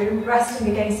a home,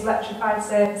 resting against electrified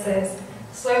surfaces,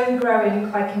 slowly growing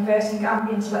by converting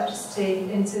ambient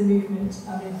electricity into movement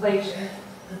and inflation.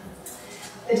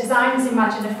 The designers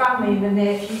imagine a family in the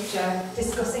near future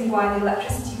discussing why the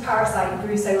electricity parasite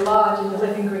grew so large in the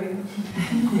living room.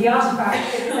 The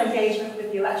artifact is engagement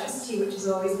with the electricity which is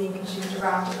always being consumed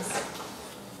around us.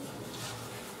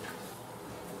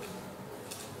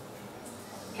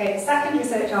 Okay, the second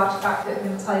research artifact that we're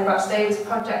going to tell you about today was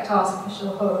Project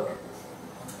Artificial Hug.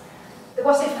 The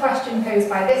what-if question posed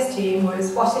by this team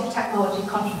was, what if technology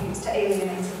contributes to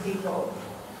alienating people?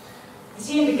 The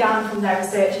team began from their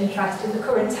research interest in the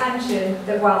current tension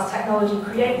that whilst technology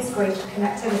creates greater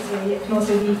connectivity, it can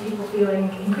also leave people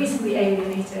feeling increasingly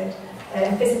alienated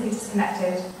and physically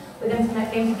disconnected, with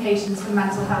implications for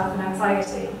mental health and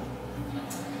anxiety.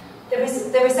 The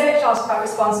research artifact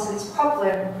responds to this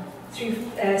problem through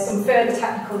some further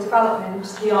technical development,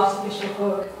 the artificial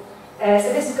hug.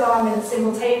 So this garment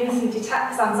simultaneously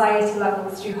detects anxiety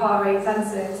levels through heart rate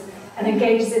sensors and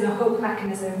engages in a hug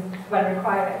mechanism when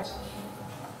required.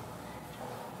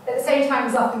 At the same time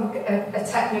as offering a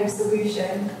techno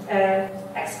solution,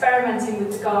 experimenting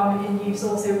with the garment in use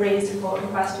also raised important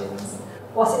questions.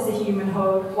 What is a human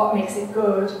hug? What makes it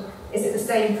good? Is it the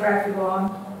same for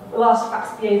everyone? Will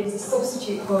artefacts be able to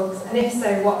substitute hugs? And if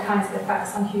so, what kinds of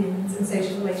effects on humans and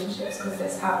social relationships does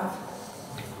this have?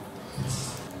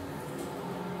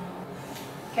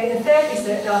 Okay, the third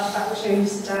research artefact we're showing you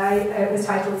today was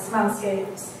titled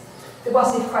Smellscapes. The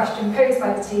what if question posed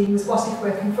by the team was what if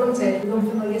we're confronted with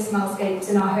unfamiliar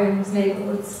smellscapes in our homes,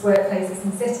 neighbourhoods, workplaces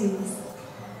and cities.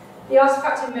 The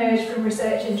artefact emerged from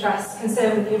research interests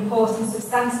concerned with the importance of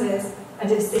senses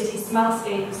and of city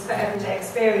smellscapes for everyday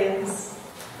experience.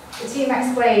 The team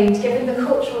explained, given the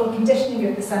cultural conditioning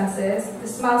of the senses, the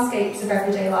smellscapes of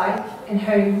everyday life in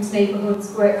homes,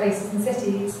 neighbourhoods, workplaces and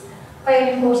cities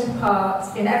play an important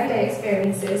part in everyday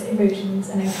experiences, emotions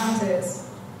and encounters.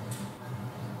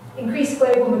 Increased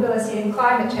global mobility and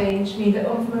climate change mean that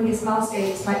unfamiliar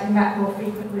smellscapes might be met more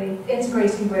frequently,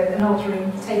 integrating with and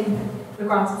altering taken for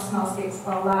granted smellscapes of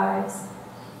our lives.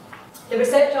 The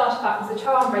research artefact was a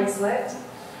charm bracelet,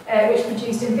 which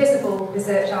produced invisible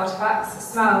research artefacts,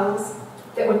 smells,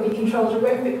 that would be controlled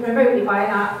remotely by an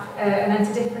app and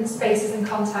enter different spaces and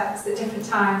contexts at different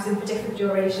times and for different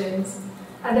durations.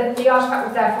 And that the artefact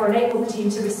would therefore enable the team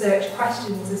to research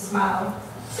questions of smell,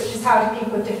 such as how do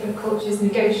people of different cultures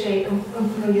negotiate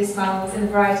unfamiliar smells in a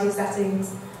variety of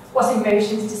settings, what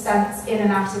emotions do scents in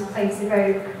and out of place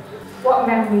evoke, what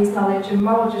memories, knowledge and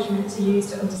moral judgments are used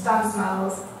to understand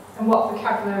smells, and what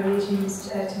vocabulary is used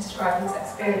to describe these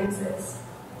experiences.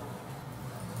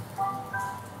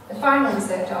 The final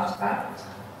research artefact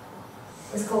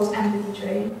was called Empathy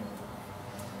Tree.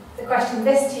 The question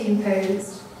this team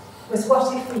posed was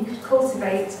what if we could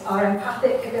cultivate our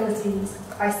empathic abilities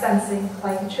by sensing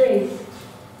like a tree?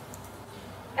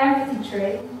 Empathy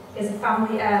Tree is a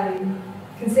family heirloom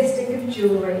consisting of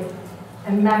jewellery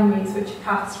and memories which are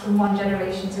passed from one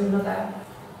generation to another.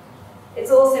 It's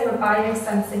also a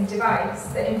biosensing device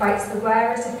that invites the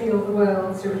wearer to feel the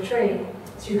world through a tree,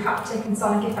 through haptic and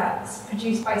sonic effects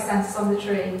produced by sensors on the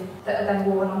tree that are then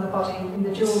worn on the body in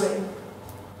the jewellery.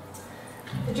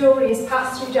 The jewellery is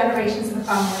passed through generations of the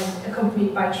family,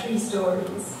 accompanied by tree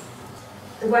stories.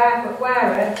 The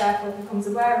wearer therefore becomes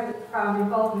aware of the profound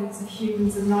involvements of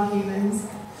humans and non-humans,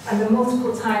 and the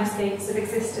multiple timescapes of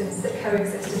existence that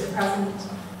coexist in the present.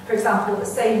 For example, the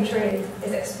same tree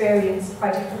is experienced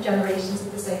by different generations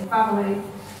of the same family,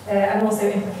 and also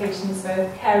implications for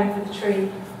caring for the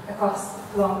tree across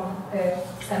long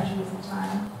centuries of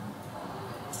time.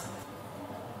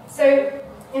 So,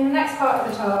 in the next part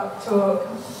of the talk,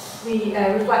 we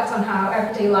reflect on how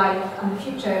everyday life and the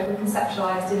future were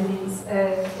conceptualised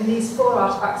in these 4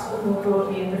 artefacts, but more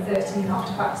broadly in the 13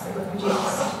 artefacts that were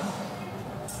produced.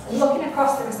 And looking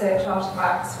across the research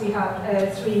artefacts, we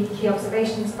have 3 key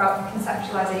observations about the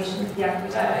conceptualisation of the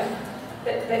everyday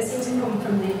that seem to come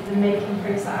from the making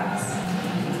process.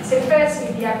 So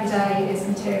firstly, the everyday is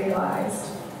materialised.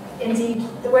 Indeed,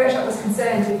 the workshop was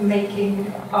concerned with making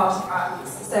artefacts,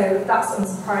 so that's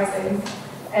unsurprising.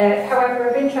 However,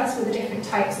 of interest were the different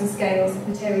types and scales of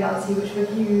materiality which were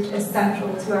viewed as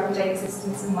central to everyday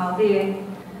existence and well-being.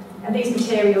 And these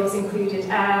materials included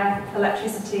air,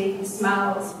 electricity,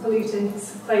 smells,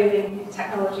 pollutants, clothing,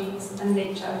 technologies, and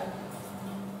nature.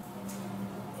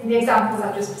 In the examples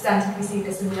I've just presented, we see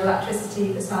this in the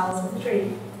electricity, the smells, and the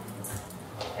tree.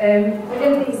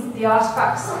 Within the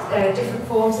artefacts, different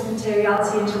forms of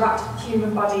materiality interact with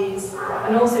human bodies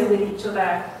and also with each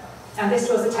other. And this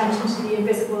draws attention to the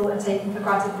invisible and taken for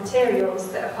granted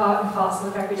materials that are part and parcel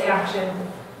of everyday action,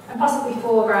 and possibly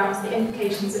foregrounds the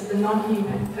implications of the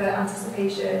non-human for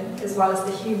anticipation as well as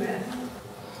the human.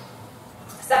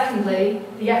 Secondly,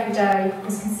 the everyday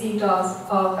is conceived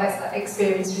of as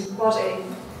experience through the body.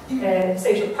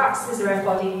 Social practices are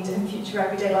embodied and future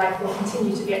everyday life will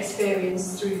continue to be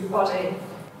experienced through the body.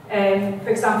 For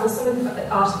example, some of the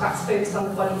artefacts focused on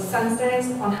the body's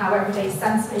senses, on how everyday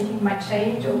sense-making might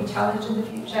change or be challenged in the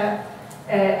future,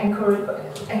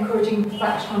 encouraging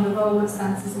reflection on the role of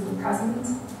senses in the present.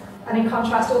 And in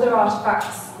contrast, other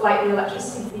artefacts, like the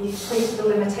electricity thief, point to the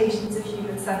limitations of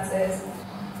human senses,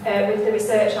 with the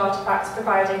research artefacts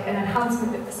providing an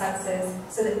enhancement of the senses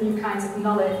so that new kinds of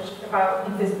knowledge about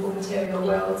invisible material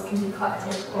worlds can be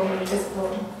collected or made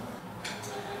visible.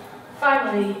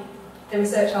 Finally, the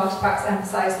research artefacts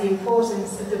emphasise the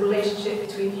importance of the relationship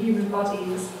between human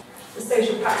bodies, the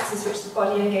social practices which the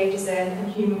body engages in,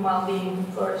 and human well-being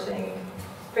and flourishing.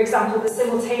 For example, the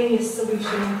simultaneous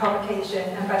solution and provocation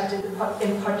embedded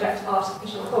in Project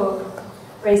Artificial Hug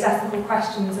raised ethical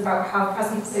questions about how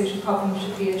present social problems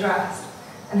should be addressed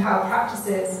and how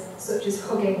practices such as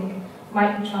hugging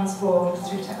might be transformed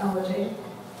through technology.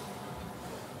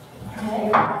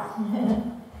 Okay.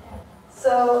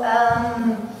 So,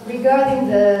 regarding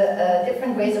the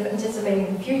different ways of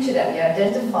anticipating the future that we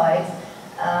identified,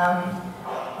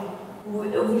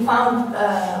 we found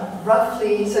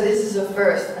roughly, so this is a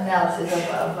first analysis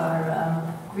of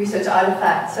our research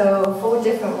artifact, so 4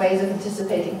 different ways of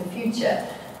anticipating the future.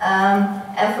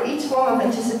 And for each form of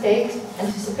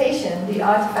anticipation, the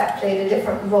artifact played a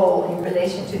different role in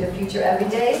relation to the future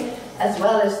everyday, as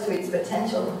well as to its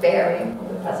potential bearing on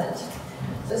the present.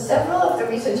 So several of the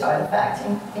research artifacts,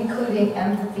 including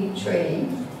empathy tree,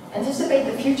 anticipate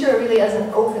the future really as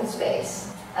an open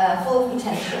space, full of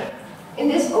potential. In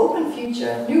this open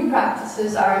future, new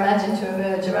practices are imagined to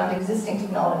emerge around existing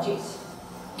technologies.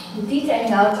 The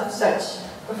detailing out of such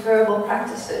preferable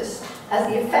practices has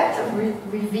the effect of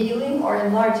revealing or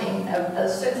enlarging a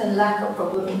certain lack of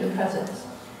problem in the present,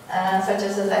 such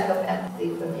as a lack of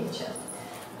empathy for nature.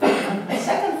 A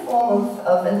second form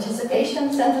of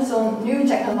anticipation centers on new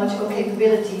technological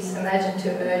capabilities imagined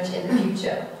to emerge in the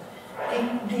future.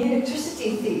 The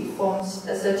electricity thief forms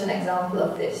a certain example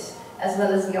of this, as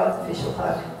well as the artificial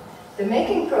hug. The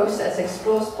making process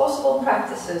explores possible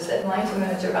practices that might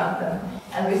emerge around them,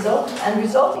 and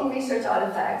resulting research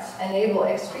artifacts enable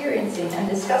experiencing and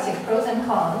discussing pros and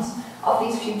cons of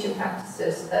these future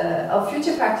practices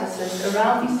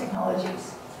around these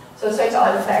technologies. So such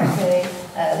artifacts may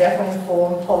therefore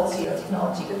inform policy or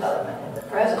technology development in the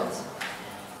present.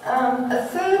 A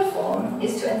third form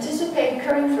is to anticipate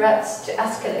current threats to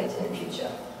escalate in the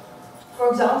future. For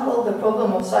example, the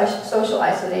problem of social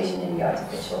isolation in the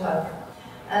artificial hub.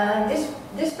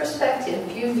 This perspective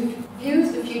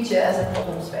views the future as a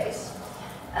problem space.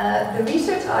 The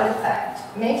research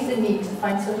artifact makes the need to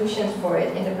find solutions for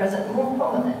it in the present more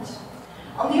prominent.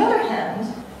 On the other hand,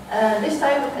 this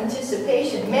type of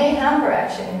anticipation may hamper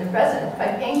action in the present by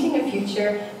painting a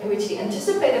future in which the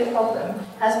anticipated problem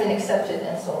has been accepted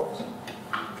and solved.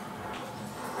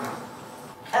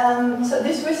 So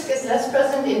this risk is less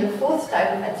present in the fourth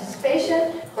type of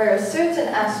anticipation, where a certain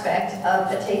aspect of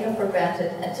the taken for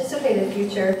granted anticipated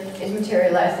future is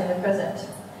materialized in the present.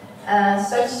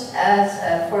 Such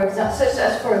as,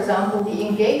 for example, the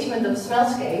engagement of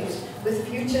smellscapes with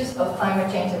futures of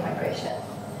climate change and migration.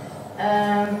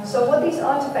 So what these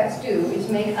artifacts do is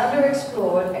make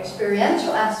underexplored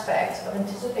experiential aspects of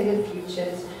anticipated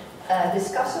futures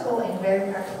discussable in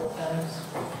very practical terms.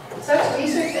 Such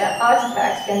research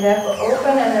artifacts can therefore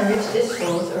open and enrich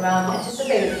discourse around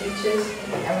anticipated futures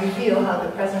and reveal how the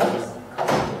present is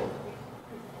constituted.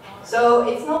 So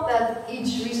it's not that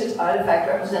each research artifact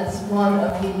represents one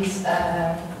of these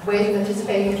ways of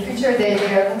anticipating the future. They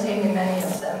are contained in many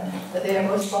of them, but they are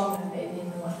most prominent maybe in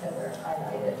the ones that were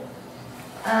highlighted.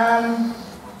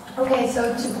 Okay,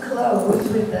 so to close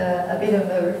with a bit of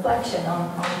a reflection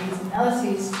on these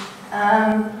analyses,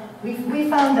 we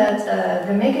found that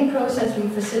the making process we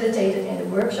facilitated in the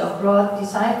workshop brought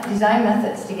design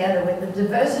methods together with the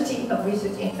diversity of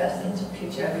research interest into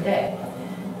future every day.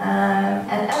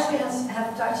 And as we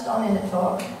have touched on in the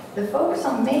talk, the focus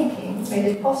on making made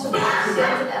it possible for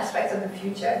certain aspects of the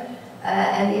future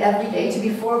and the everyday to be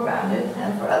foregrounded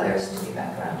and for others to be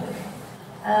backgrounded,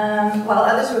 while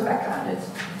others were backgrounded.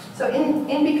 So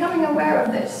in becoming aware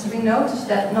of this, we noticed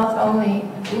not only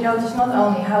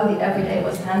how the everyday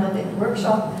was handled in the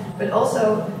workshop, but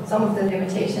also some of the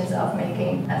limitations of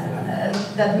making as a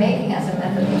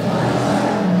method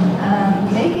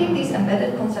implies. Making these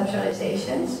embedded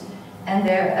conceptualizations and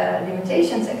their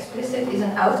limitations explicit is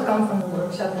an outcome from the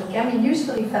workshop that can be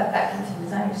usefully fed back into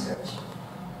design research,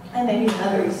 and maybe in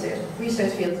other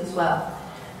research fields as well.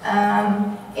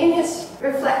 In his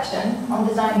reflection on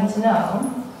designing to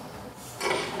know,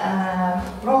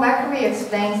 Ron Wackery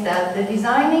explains that the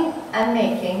designing and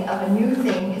making of a new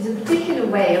thing is a particular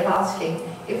way of asking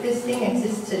if this thing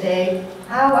exists today,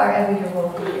 how our everyday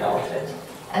world will be altered.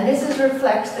 And this is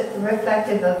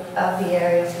reflective of the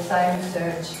area of design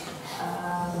research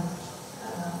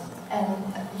and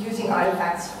using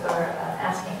artifacts for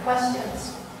asking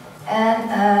questions.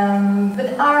 And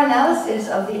but our analysis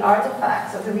of the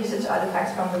artifacts, of the research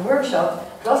artifacts from the workshop,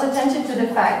 draws attention to the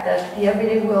fact that the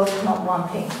everyday world is not one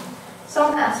thing.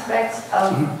 Some aspects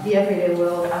of the everyday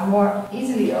world are more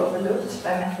easily overlooked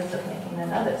by methods of making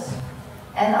than others.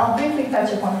 And I'll briefly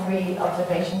touch upon 3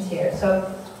 observations here,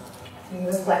 so 3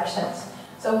 reflections.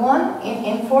 So one,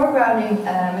 in foregrounding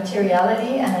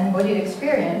materiality and embodied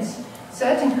experience,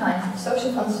 certain kinds of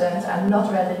social concerns are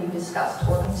not readily discussed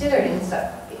or considered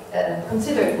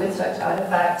with such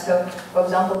artifacts. So, for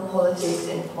example, politics,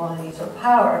 inequalities, or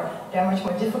power, they're much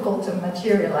more difficult to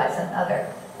materialize than other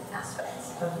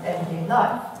aspects of everyday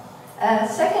life.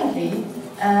 Secondly,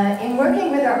 in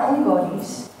working with our own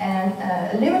bodies and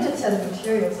a limited set of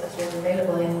materials that was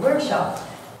available in the workshop,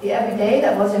 the everyday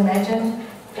that was imagined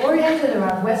oriented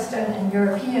around Western and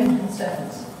European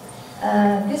concerns.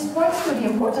 This points to the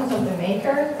importance of the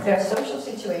maker, their social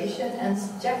situation, and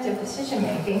subjective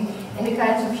decision-making in the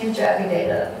kinds of future everyday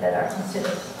that are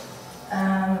considered.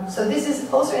 So this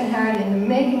is also inherent in the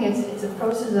making. It's a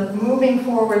process of moving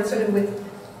forward sort of with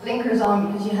blinkers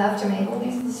on, because you have to make all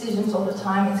these decisions all the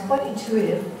time. It's quite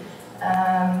intuitive.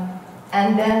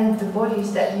 And then the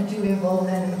bodies that you do involve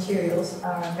in the materials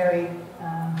are very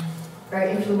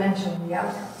influential in the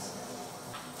outcomes.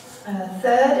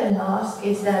 Third and last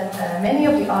is that many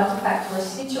of the artifacts were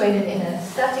situated in a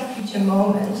static future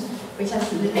moment, which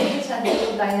has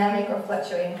little dynamic or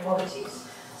fluctuating qualities.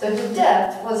 So the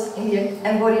depth was in the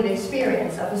embodied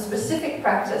experience of a specific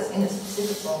practice in a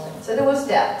specific moment. So there was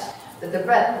depth, but the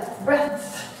breadth,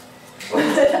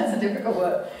 that's a difficult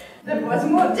word, that was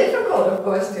more difficult, of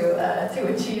course,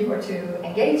 to achieve or to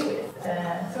engage with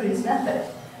through this method.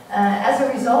 As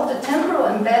a result, the temporal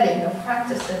embedding of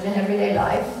practices in everyday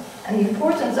life and the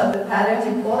importance of the patterns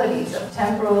and qualities of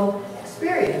temporal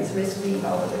experience risk being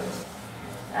overlooked.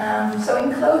 So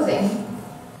in closing,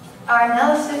 our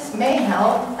analysis may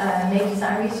help make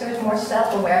design research more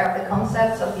self-aware of the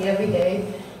concepts of the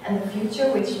everyday and the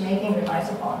future which making relies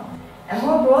upon. And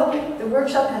more broadly, the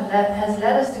workshop has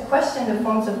led us to question the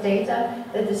forms of data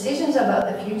that decisions about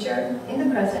the future in the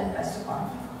present rest upon.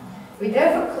 We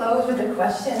therefore close with the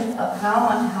question of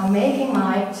how making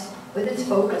might, with its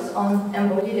focus on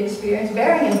embodied experience,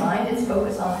 bearing in mind its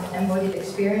focus on embodied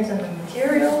experience and the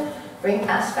material, bring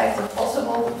aspects of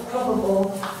possible,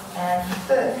 probable, and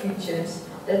preferred futures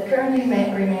that currently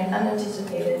may remain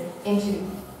unanticipated into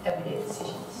everyday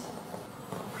decisions.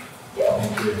 Yeah.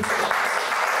 Thank you.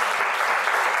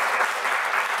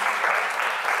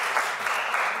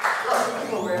 Lots of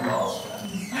people were involved.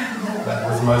 That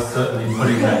was most certainly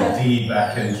putting that D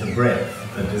back into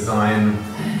breadth, the design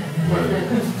word.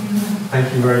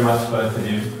 Thank you very much, both of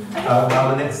you.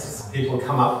 Now the next people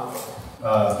come up,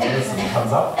 Alison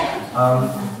comes up.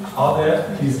 Are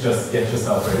there, please just get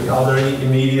yourself ready, are there any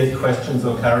immediate questions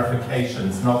or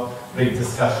clarifications, not big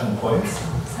discussion points?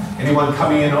 Anyone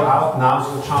coming in or out, now's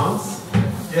your chance.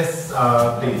 Yes,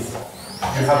 please.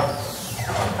 You have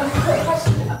A quick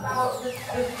question about the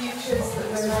futures that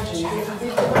we're imagining.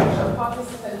 Did the workshop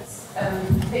participants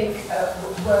think,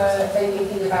 were they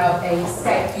thinking about a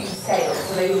future scale?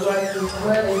 So were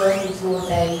they working towards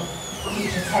a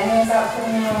future 10 years out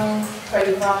from now,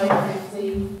 25, 50?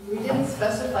 We didn't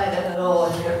specify that at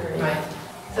all in the agreement. Right.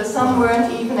 So some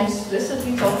weren't even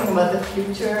explicitly talking about the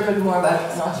future, but more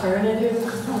about an alternative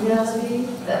reality,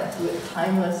 that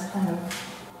timeless kind of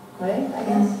way, I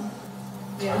guess.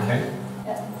 Yeah. Okay.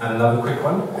 Yeah. And another quick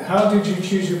one. How did you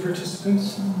choose your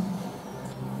participants?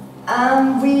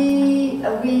 We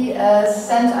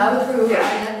sent out through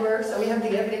our network, so we have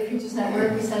the Everyday Futures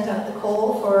Network, we sent out the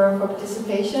call for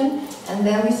participation, and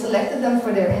then we selected them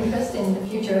for their interest in the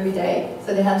future every day,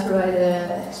 so they had to write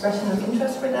an expression of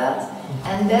interest for that,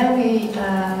 and then we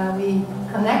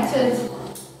connected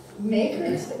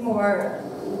makers, more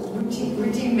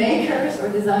routine makers or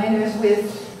designers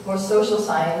with more social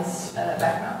science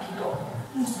background people.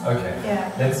 Okay, Yeah.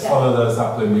 let's follow those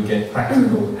up when we get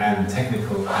practical and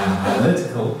technical and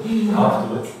analytical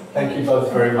afterwards. Thank you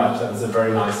both very much. That was a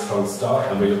very nice, strong start,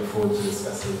 and we look forward to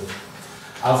discussing it.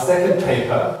 Our second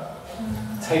paper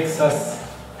takes us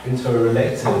into a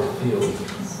related field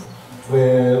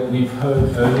where we've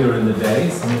heard earlier in the day,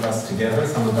 some of us together,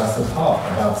 some of us apart,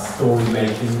 about story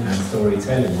making and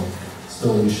storytelling,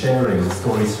 story sharing,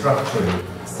 story structuring,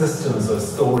 systems of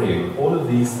storying. All of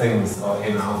these things are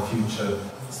in our future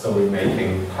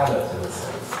story-making palette, in a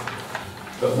sense.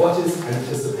 But what is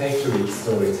anticipatory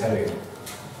storytelling?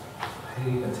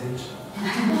 Pay attention.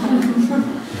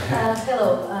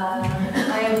 Hello,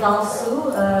 I am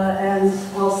Dalsu, and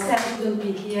well, Sam couldn't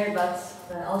be here, but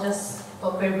I'll just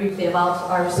talk very briefly about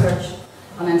our research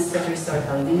on anticipatory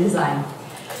storytelling in design.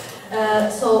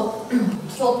 So,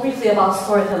 talk briefly about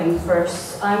storytelling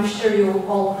first. I'm sure you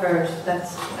all heard that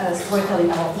storytelling,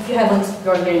 if you haven't,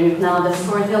 you're hearing it now, that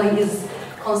storytelling is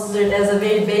considered as a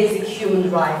very basic human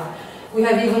drive. We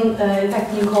have even, in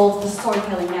fact, been called the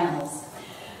storytelling animals.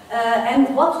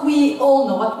 And what we all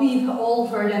know, what we've all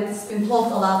heard, and it's been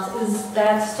talked a lot, is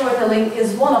that storytelling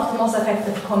is one of the most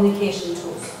effective communication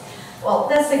tools. Well,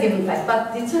 that's a given fact,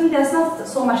 but the thing that's not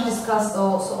so much discussed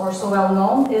or so well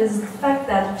known is the fact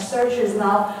that researchers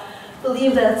now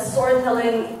believe that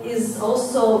storytelling is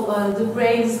also the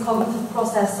brain's cognitive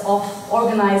process of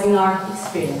organizing our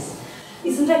experience.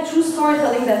 It's in fact through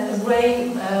storytelling that the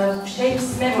brain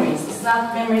shapes memories.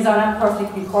 Memories are not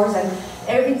perfect records, and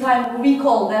every time we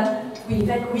recall them, we in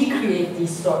fact recreate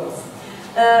these stories.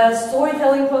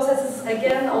 Storytelling processes,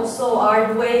 again, also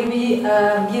are the way we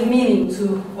give meaning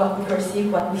to what we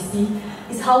perceive, what we see,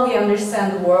 is how we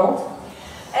understand the world.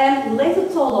 And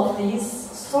related to all of these,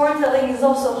 storytelling is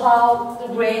also how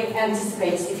the brain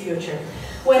anticipates the future.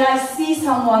 When I see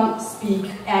someone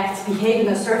speak, act, behave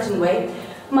in a certain way,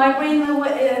 my brain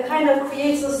kind of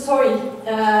creates a story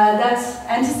that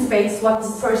anticipates what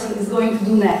this person is going to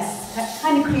do next. That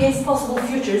kind of creates possible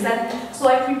futures, and so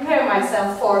I prepare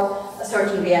myself for a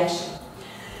certain reaction.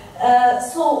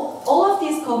 So all of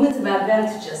these cognitive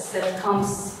advantages that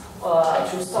comes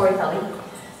through storytelling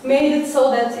made it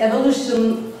so that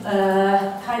evolution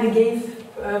kind of gave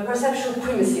perceptual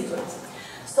primacy to it.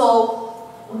 So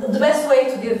the best way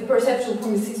to give perceptual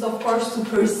primacy is, of course, to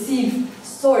perceive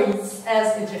stories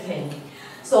as entertaining.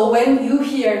 So when you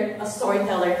hear a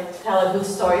storyteller tell a good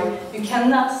story, you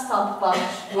cannot stop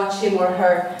watch him or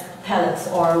her tell it,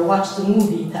 or watch the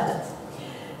movie tell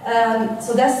it.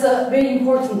 So that's a very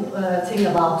important thing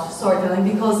about storytelling,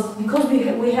 because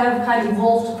we have kind of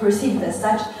evolved to perceive it as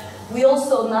such. We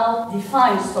also now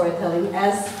define storytelling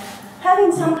as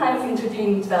having some kind of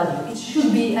entertainment value. It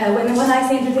should be, when I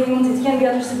say entertainment, it can be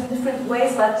understood in different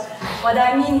ways, but what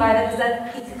I mean by that is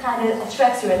that it kind of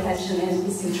attracts your attention and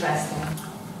is interesting.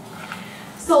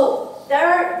 So there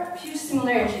are a few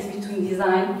similarities between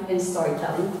design and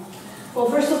storytelling. Well,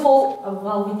 first of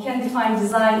all, we can define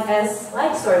design as,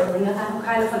 like storytelling, a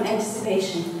kind of an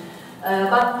anticipation.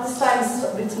 But this time it's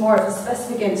a bit more of a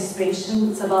specific anticipation.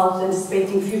 It's about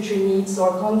anticipating future needs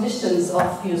or conditions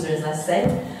of users, let's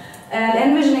say, and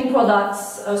envisioning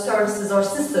products, services, or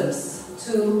systems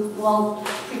to, well,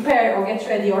 prepare or get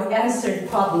ready or answer the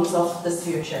problems of this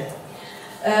future.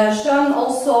 Schoen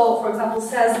also, for example,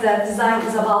 says that design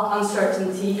is about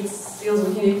uncertainty, it deals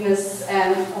with uniqueness,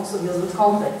 and also deals with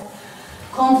conflict.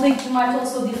 Conflict, you might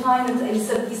also define it,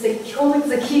 conflict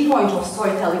is a key point of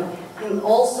storytelling. In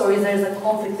all stories, there is a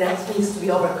conflict that needs to be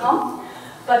overcome.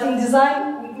 But in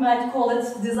design, we might call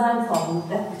it design problem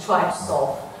that we try to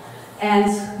solve.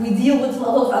 And we deal with a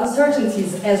lot of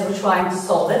uncertainties as we're trying to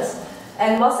solve it.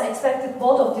 And what's expected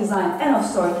both of design and of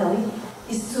storytelling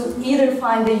is to either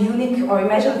find a unique or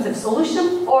imaginative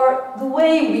solution, or the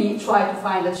way we try to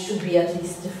find it should be at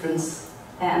least different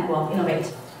and, well,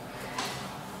 innovative.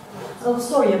 So a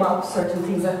story about certain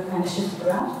things that kind of shifted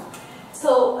around.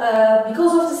 So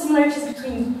because of the similarities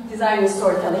between design and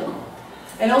storytelling,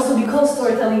 and also because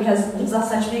storytelling gives us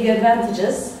such big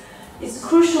advantages, it's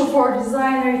crucial for a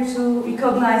designer to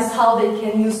recognize how they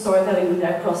can use storytelling in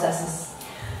their processes.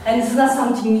 And this is not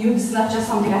something new, this is not just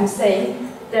something I'm saying.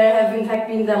 There have in fact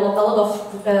been developed a lot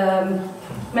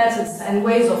of methods and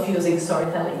ways of using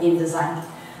storytelling in design.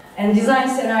 And design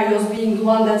scenarios being the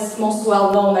one that's most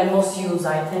well known and most used,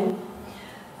 I think.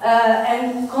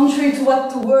 And contrary to what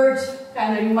the word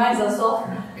kind of reminds us of,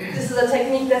 this is a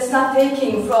technique that's not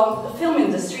taken from the film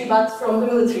industry, but from the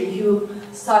military, who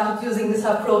started using this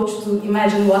approach to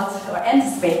imagine what, or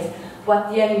anticipate what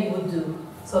the enemy would do,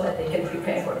 so that they can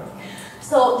prepare for it.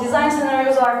 So design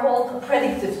scenarios are called a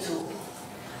predictive tool.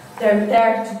 They're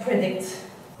there to predict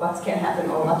what can happen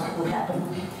or what will happen.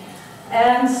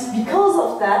 And because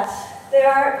of that, they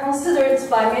are considered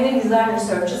by many design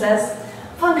researchers as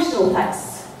functional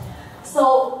texts.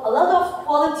 So a lot of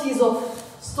qualities of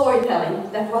storytelling,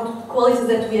 qualities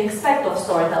that we expect of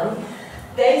storytelling,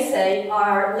 they say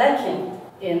are lacking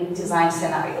in design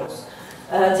scenarios.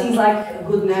 Things like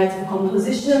good narrative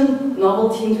composition,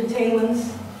 novelty entertainment,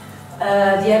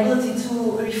 the ability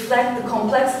to reflect the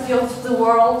complexity of the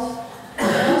world,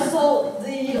 and also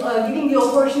giving the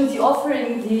opportunity,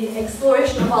 offering the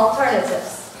exploration of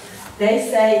alternatives.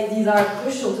 They say these are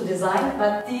crucial to design,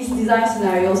 but these design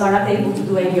scenarios are not able to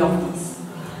do any of these.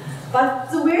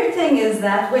 But the weird thing is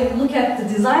that when you look at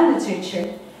the design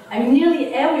literature, I mean,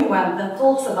 nearly everyone that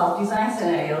talks about design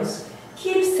scenarios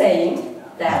keeps saying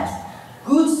that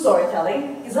good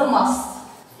storytelling is a must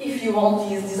if you want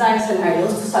these design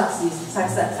scenarios to succeed.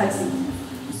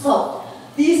 So,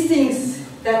 these things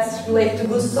that relate to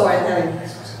good storytelling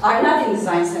are not in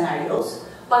design scenarios,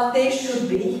 but they should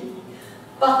be.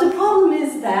 But the problem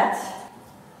is that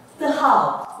the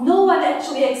how. No one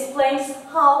actually explains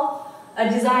how a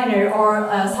designer or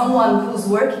someone who's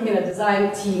working in a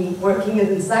design team, working in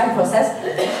the design process,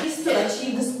 is to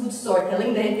achieve this good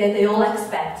storytelling that they all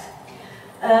expect.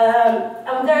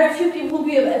 I mean, there are a few people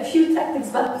who have a few tactics,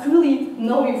 but really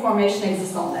no information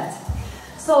exists on that.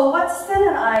 So what Stan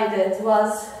and I did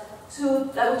was to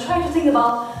try to think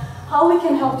about how we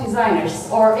can help designers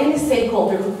or any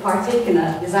stakeholder who partake in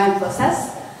a design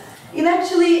process in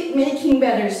actually making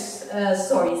better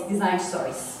stories, design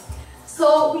stories.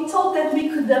 So we thought that we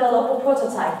could develop a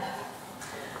prototype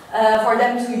for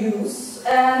them to use,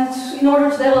 and in order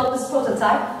to develop this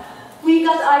prototype, we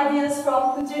got ideas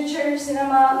from literature,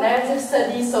 cinema, narrative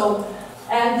study, so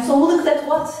we looked at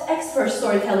what expert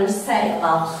storytellers say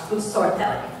about good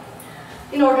storytelling,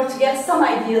 in order to get some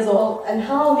ideas of and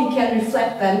how we can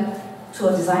reflect them to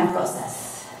a design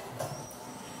process.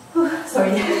 Whew,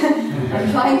 sorry,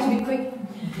 I'm trying to be quick.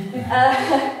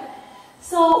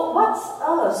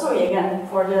 Sorry again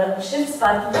for the shifts,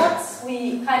 but what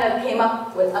we kind of came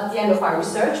up with at the end of our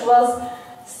research was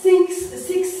six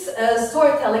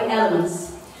storytelling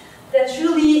elements that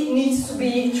really needs to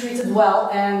be treated well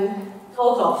and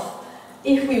thought of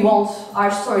if we want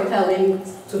our storytelling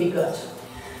to be good.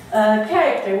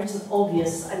 Character, which is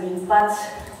obvious, but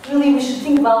really we should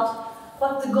think about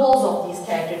what the goals of these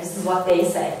characters. This is what they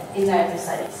say in narrative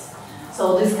studies.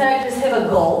 So these characters have a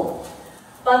goal,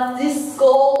 but this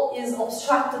goal is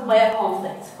obstructed by a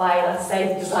conflict, by, let's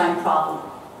say, the design problem.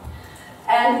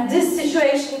 And this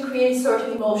situation creates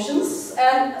certain emotions,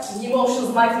 and the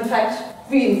emotions might in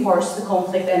fact reinforce the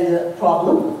conflict and the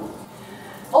problem.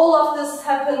 All of this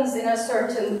happens in a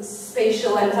certain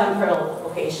spatial and temporal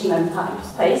location and time,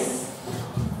 space.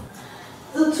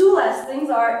 The two last things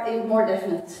are more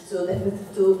definite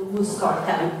to boost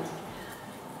storytelling.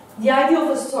 The idea of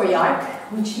a story arc,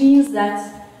 which means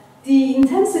that the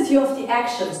intensity of the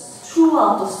actions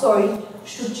throughout the story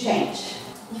should change.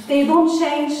 If they don't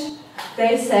change,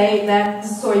 they say that the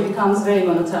story becomes very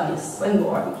monotonous and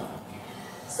boring.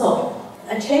 So,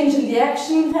 a change in the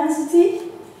action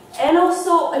intensity, and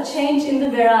also a change in the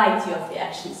variety of the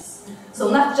actions. So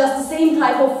not just the same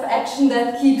type of action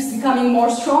that keeps becoming more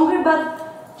stronger,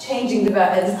 but changing the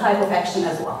type of action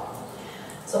as well.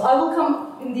 So I will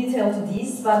come in detail to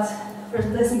these, but first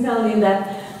let me tell you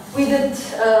that we did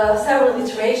several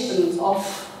iterations of,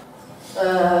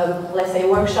 let's say,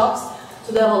 workshops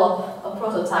to develop a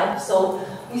prototype. So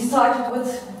we started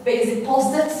with basic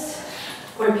post-its,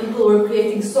 where people were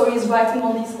creating stories, writing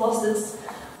on these post-its.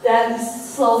 Then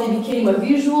this slowly became a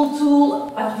visual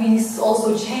tool, but we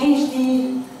also changed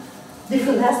the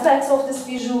different aspects of this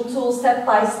visual tool step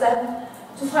by step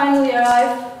to finally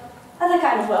arrive at a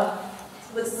kind of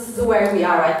this is where we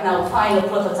are right now, final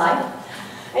prototype.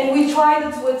 And we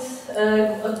tried it with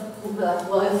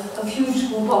a huge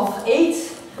group of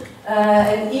 8,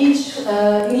 and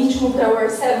in each group there were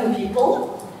 7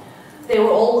 people. They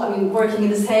were all, working in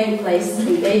the same place.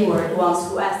 They were the ones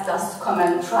who asked us to come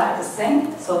and try this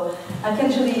thing. So I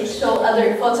can't really show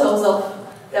other photos of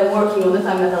them working on it.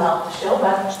 I'm not allowed to show,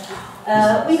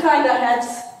 but we kind of had,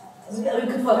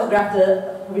 we could photograph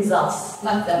the results,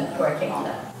 not them working on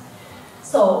them.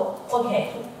 So,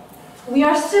 okay, we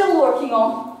are still working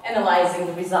on analyzing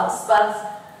the results,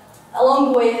 but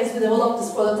along the way, as we developed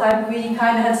this prototype, we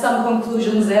kind of had some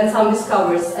conclusions and some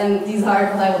discoveries, and these are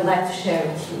what I would like to share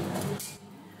with you.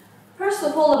 First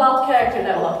of all, about character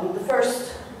development, the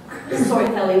first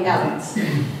storytelling element.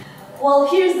 Well,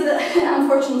 here's the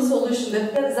unfortunate solution,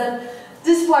 that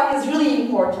this part is really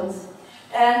important.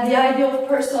 And the idea of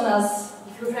personas,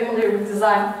 if you're familiar with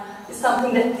design, is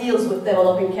something that deals with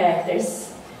developing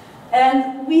characters.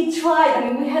 And we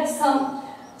tried, we had some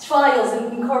trials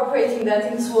in incorporating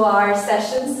that into our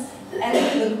sessions, and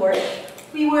it didn't work.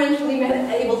 We weren't really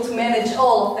able to manage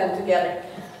all of them together.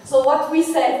 So what we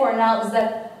say for now is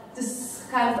that this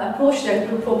kind of approach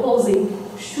that we're proposing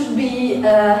should be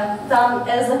done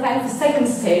as a kind of second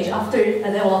stage after the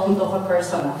development of a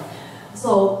persona.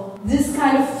 So this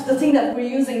kind of, the thing that we're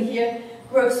using here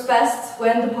works best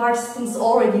when the participants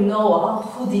already know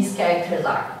about who these characters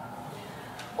are.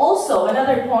 Also,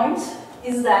 another point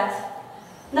is that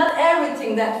not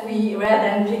everything that we read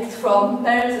and picked from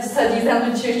narrative studies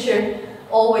and literature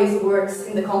always works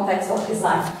in the context of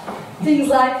design. Things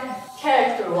like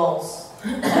character roles.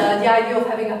 The idea of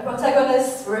having a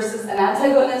protagonist versus an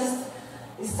antagonist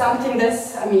is something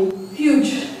that's,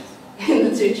 huge in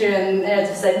literature and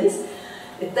narrative studies.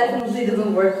 It definitely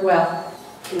didn't work well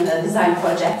in a design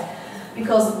project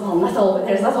because, well,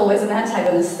 there's not always an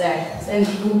antagonist there, and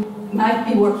people might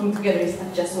be working together, it's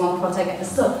not just one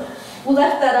protagonist. So we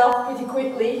left that out pretty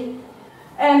quickly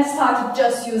and started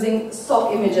just using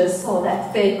stock images so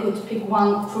that they could pick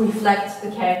one to reflect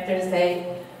the characters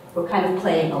they were kind of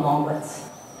playing along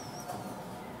with.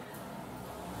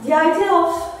 The idea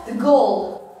of the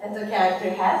goal that the character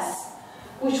has,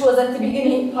 which was at the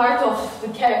beginning part of the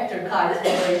character guide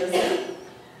that we were using,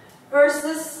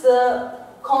 versus the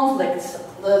conflict,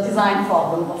 the design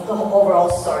problem of the overall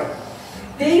story.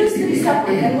 They used to be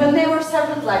separate, and when they were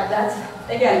separate like that,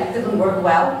 again, it didn't work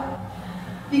well.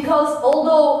 Because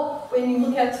although when you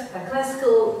look at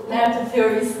classical narrative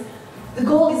theories, the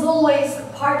goal is always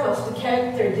part of the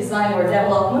character design or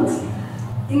development.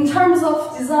 In terms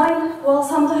of design, well,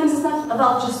 sometimes it's not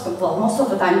about just, well, most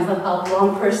of the time it's not about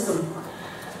one person.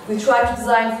 We try to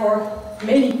design for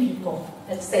many people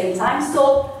at the same time.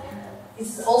 So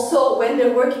it's also when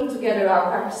they're working together, our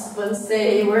participants,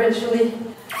 they were actually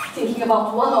thinking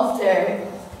about one of their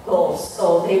goals.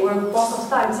 So they were most of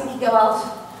the time thinking about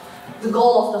the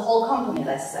goal of the whole company,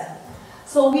 let's say.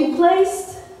 So we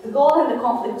placed the goal and the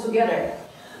conflict together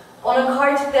on a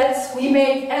card that we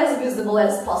made as visible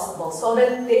as possible, so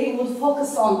that they would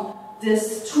focus on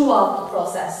this throughout the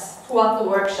process, throughout the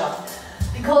workshop.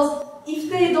 Because if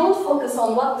they don't focus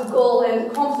on what the goal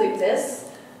and conflict is,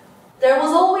 there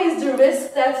was always the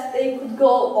risk that they could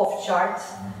go off chart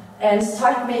and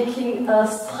start making a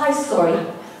spy story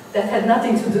that had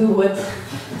nothing to do with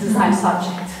the design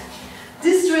subject.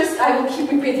 This risk, I will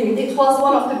keep repeating, it was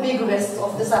one of the big risks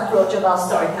of this approach about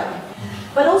storytelling.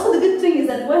 But also the good thing is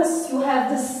that once you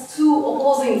have these two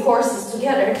opposing forces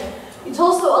together, it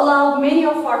also allowed many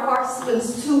of our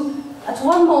participants to, at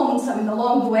one moment, I mean,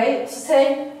 along the way, to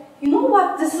say, you know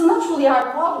what, this is not really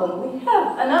our problem. We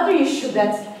have another issue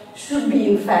that should be,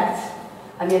 in fact,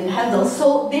 handled.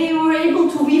 So they were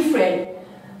able to reframe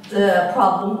the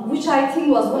problem, which I think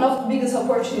was one of the biggest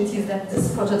opportunities that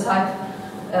this prototype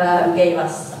gave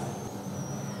us.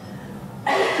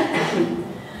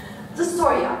 The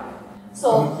story arc.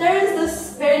 So there is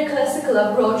this very classical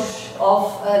approach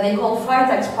of, they call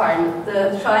Freitagspaaren,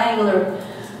 the triangular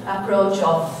approach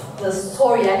of the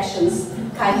story actions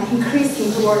kind of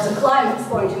increasing towards a climax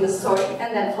point in the story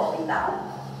and then falling down.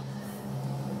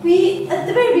 At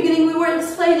the very beginning, we were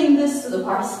explaining this to the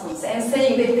participants and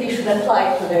saying that they should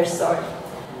apply it to their story.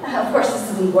 Of course,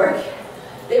 this didn't work.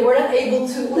 They were not able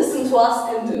to listen to us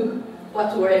and do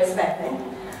what we were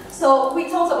expecting. So we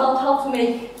thought about how to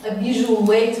make a visual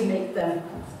way to make them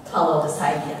follow this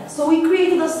idea. So we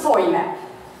created a story map.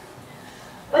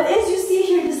 But as you see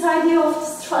here, this idea of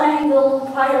this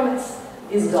triangle pyramid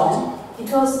is gone.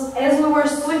 Because as we were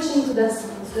switching to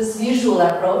this visual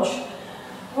approach,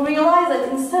 we realized that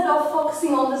instead of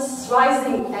focusing on this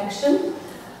rising action,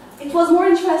 it was more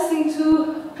interesting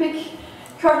to pick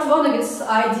Kurt Vonnegut's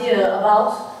idea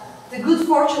about the good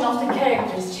fortune of the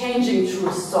characters changing through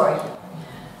the story.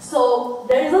 So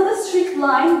there is not a strict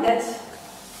line that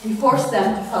we force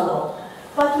them to follow,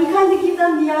 but we kind of give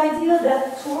them the idea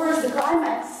that towards the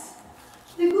climax,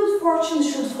 the good fortune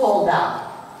should fall down.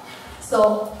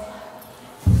 So,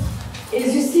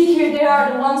 as you see here, they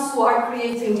are the ones who are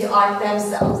creating the art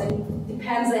themselves, and it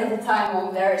depends every time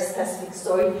on their specific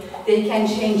story. They can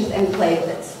change it and play with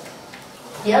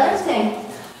it. The other thing,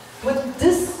 with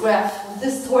this graph,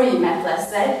 this story map, let's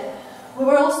say, we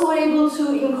were also able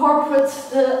to incorporate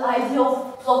the idea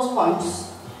of plot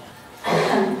points.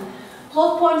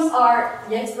 Plot points are,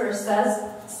 the expert says,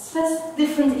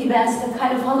 different events that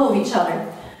kind of follow each other.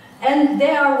 And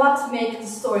they are what make the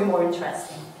story more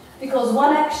interesting. Because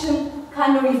one action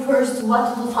kind of refers to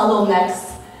what will follow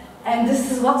next. And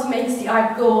this is what makes the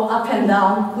art go up and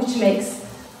down, which makes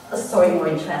a story more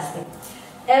interesting.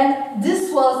 And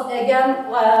this was, again,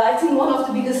 I think one of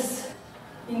the biggest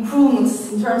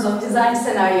improvements in terms of design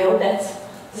scenario that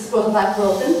this prototype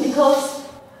brought in, because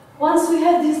once we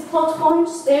had these plot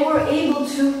points, they were able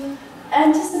to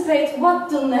anticipate what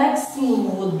the next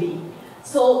move would be.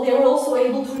 So they were also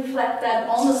able to reflect that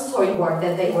on the storyboard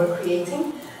that they were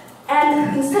creating.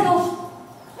 And instead of,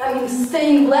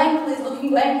 staying blankly, looking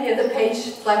blankly at the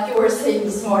page, like you were saying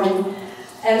this morning,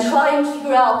 and trying to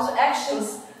figure out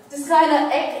actions, this kind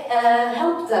of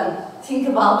helped them think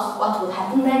about what will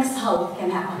happen next, how it can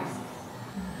happen.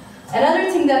 Another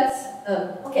thing that,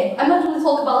 I'm not going to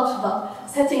talk about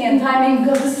setting and timing,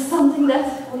 because this is something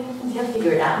that we have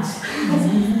figured out.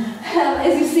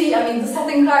 As you see, the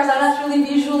setting cards are not really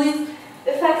visually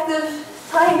effective.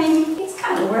 Timing, it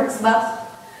kind of works, but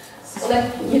so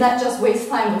let me not just waste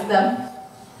time with them.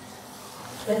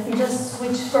 Let me just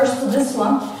switch first to this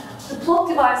one. The plot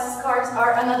devices cards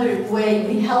are another way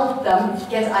we help them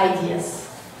get ideas.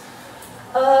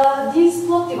 These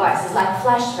plot devices, like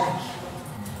flashback,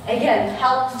 again,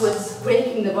 helped with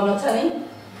breaking the monotony.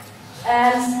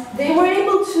 And they were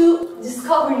able to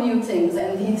discover new things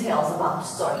and details about the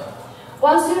story.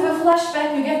 Once you have a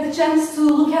flashback, you get the chance to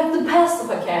look at the past of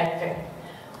a character.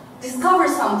 Discover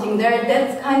something there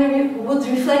that kind of would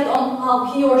reflect on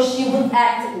how he or she would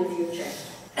act in the future.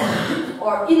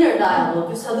 Or inner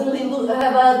dialogue, you suddenly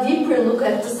have a deeper look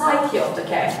at the psyche of the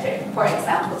character, for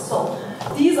example. So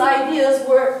these ideas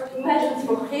were imaginative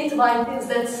or creative ideas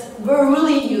that were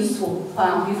really useful,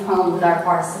 we found with our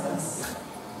participants.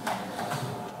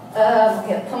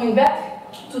 Okay, coming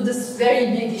back to this very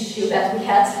big issue that we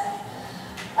had.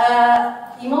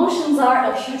 Emotions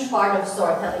are a huge part of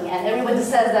storytelling, and everybody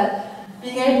says that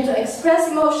being able to express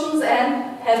emotions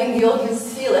and having the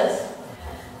audience feel it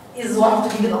is one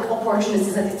of the big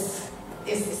opportunities that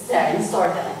is there in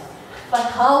storytelling. But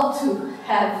how to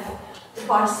have the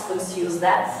participants use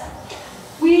that?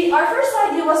 Our first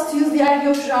idea was to use the idea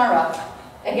of genre.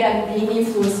 Again, being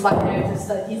influenced by narrative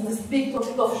studies, this big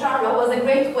topic of genre was a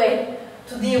great way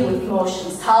to deal with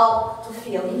emotions, how to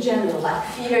feel in general, like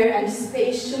fear,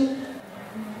 anticipation,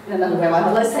 in another way,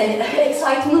 let's say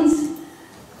excitement.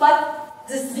 But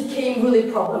this became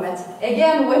really problematic.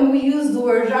 Again, when we use the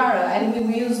word genre and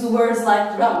we use the words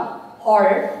like drama,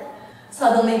 horror,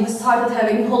 suddenly we started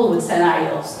having Hollywood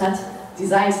scenarios, not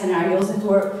design scenarios that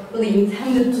were really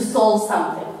intended to solve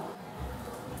something.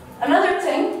 Another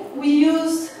thing, we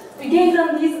gave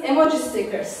them these emoji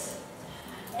stickers.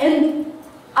 And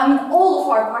I mean, all of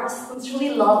our participants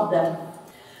really loved them.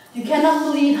 You cannot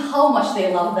believe how much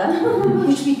they loved them,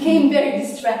 which became very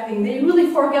distracting. They really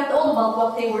forgot all about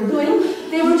what they were doing.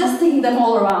 They were just taking them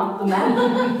all around the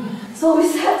map. So we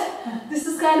said, this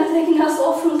is kind of taking us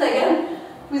off route again.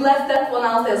 We left that one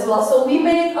out as well. So we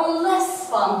made a less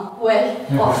fun way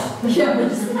of the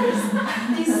emoji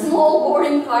stickers. These small,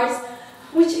 boring cards,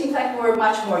 which in fact were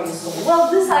much more useful. Well,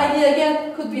 this idea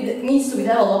again needs to be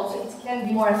developed. It can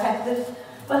be more effective.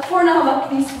 But for now,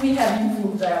 at least, we have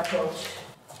improved our approach.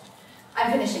 I'm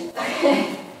finishing.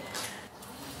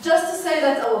 Just to say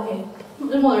that,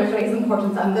 the moderator is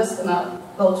important. I'm just gonna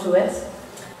go through it.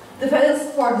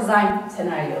 Defense for design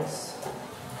scenarios.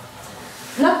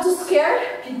 Not to scare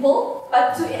people,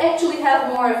 but to actually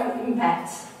have more of an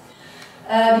impact.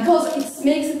 Because it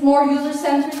makes it more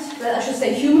user-centered, I should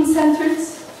say human-centered.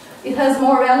 It has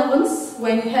more relevance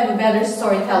when you have a better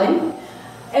storytelling.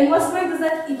 And what's great is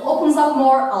that it opens up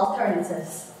more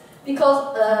alternatives.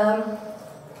 Because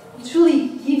it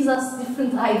really gives us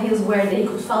different ideas where they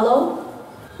could follow.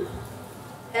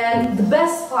 And the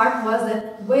best part was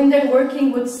that when they're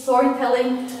working with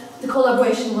storytelling, the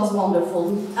collaboration was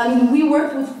wonderful. I mean, we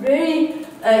worked with very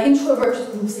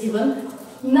introverted groups even.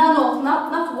 Not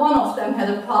one of them had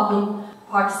a problem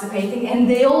participating, and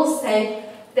they all say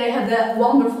they had a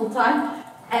wonderful time,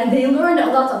 and they learned a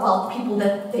lot about people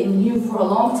that they knew for a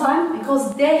long time,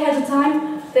 because they had the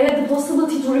time, they had the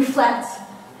possibility to reflect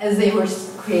as they were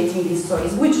creating these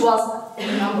stories, which was the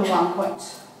 #1 point.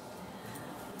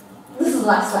 This is the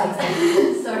last slide.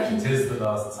 Sorry. It is the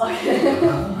last slide. Okay.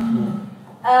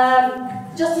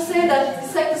 Just to say that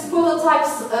this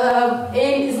prototype's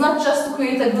aim is not just to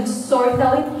create a good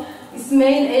storytelling. Its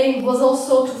main aim was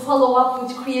also to follow up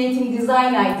with creating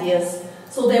design ideas.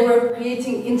 So they were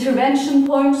creating intervention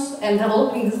points and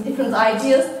developing these different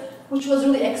ideas, which was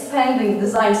really expanding the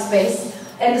design space.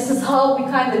 And this is how we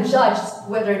kind of judged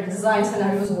whether the design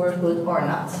scenarios were good or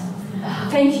not.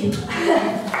 Thank you.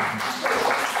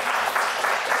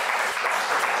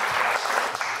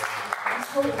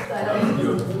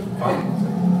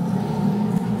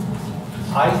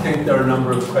 I think there are a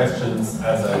number of questions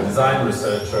as a design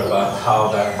researcher about how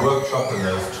that workshop and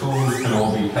those tools can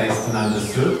all be placed and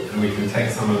understood, and we can take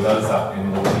some of those up in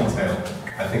more detail,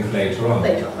 I think, later on.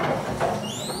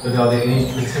 But are there any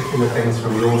particular things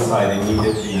from your side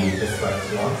immediately you'd just like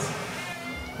to ask?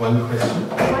 One question?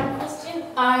 One question.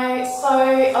 So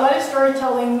a lot of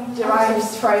storytelling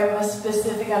derives from a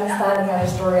specific understanding of a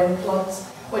story and plot,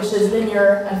 which is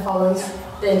linear and follows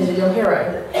the individual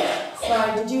hero. So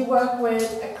did you work with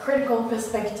a critical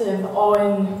perspective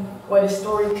on what a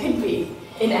story could be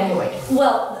in any way?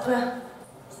 Well,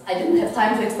 I didn't have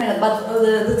time to explain it, but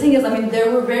the thing is, I mean,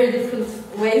 there were very different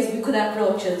ways we could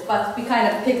approach it, but we kind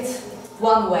of picked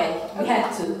one way. We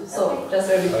had to, so that's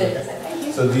where we picked. Thank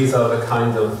you. So these are the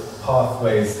kind of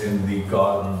pathways in the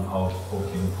garden of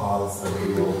talking paths that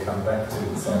we will come back to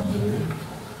this afternoon.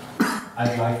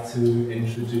 I'd like to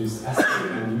introduce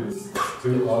Astrid and Luz,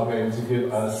 who are going to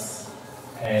give us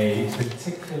a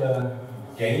particular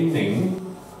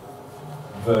gaming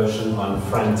version on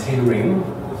frontiering.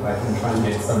 If I can try and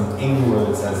get some ing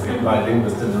words as the applied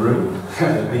linguist in the room.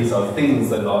 These are things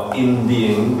that are in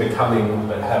being, becoming,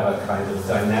 but have a kind of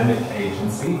dynamic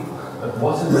agency. But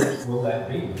what will that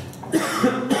be?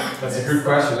 That's a good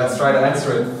question. Let's try to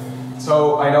answer it.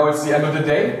 So I know it's the end of the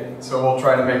day, so we'll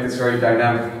try to make this very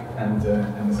dynamic and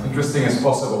as interesting as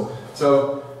possible.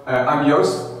 So I'm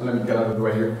Joost. Let me get out of the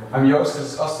way here. I'm Joost,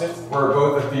 this is Astrid. We're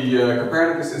both at the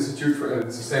Copernicus Institute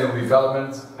for Sustainable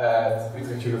Development at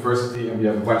Utrecht University, and we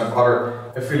have a bunch of other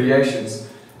affiliations.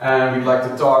 and we'd like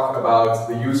to talk about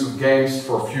the use of games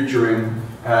for futuring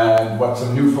and what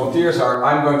some new frontiers are.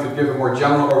 I'm going to give a more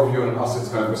general overview, and Astrid's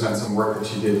going to present some work that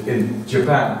she did in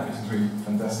Japan, which is really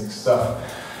fantastic stuff.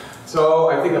 So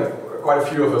I think that quite a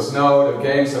few of us know that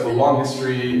games have a long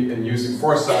history in using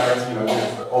foresight, you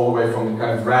know, all the way from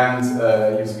kind of Rand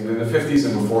using it in the 50s,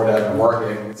 and before that,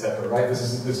 wargaming, etc. Right? This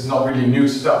is not really new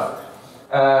stuff.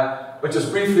 But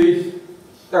just briefly,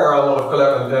 there are a lot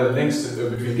of links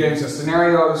between games and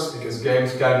scenarios, because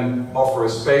games can offer a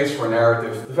space for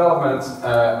narrative development,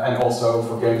 and also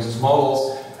for games as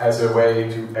models, as a way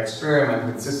to experiment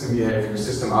with system behavior,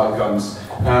 system outcomes.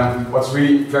 What's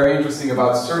really very interesting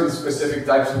about certain specific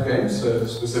types of games,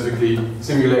 specifically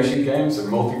simulation games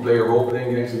and multiplayer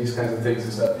role-playing games and these kinds of things,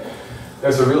 is that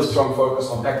there's a real strong focus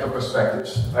on actor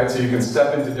perspectives, right? So you can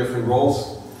step into different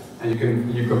roles, and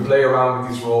you can play around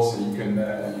with these roles, and you can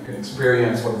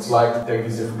experience what it's like to take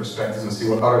these different perspectives and see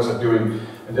what others are doing.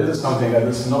 And this is something that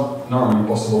is not normally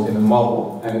possible in a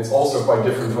model, and it's also quite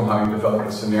different from how you develop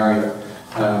a scenario.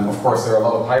 Of course, there are a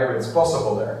lot of hybrids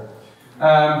possible there.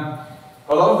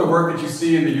 A lot of the work that you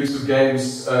see in the use of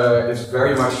games is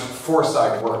very much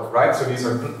foresight work, right? So these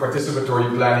are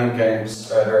participatory planning games,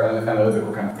 they're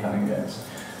analytical kind of planning games.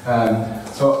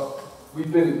 So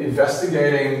we've been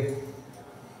investigating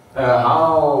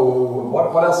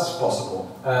what else is possible.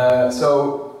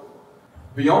 So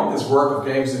beyond this work of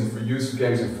games and for use of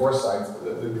games in foresight,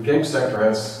 the game sector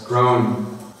has grown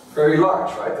very large,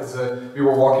 right? We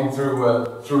were walking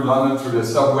through London, through the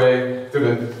subway,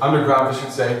 through the underground, I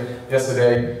should say,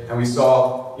 yesterday, and we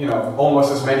saw, you know,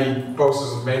 almost as many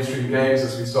posters of mainstream games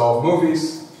as we saw of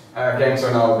movies. Games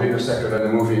are now a bigger sector than the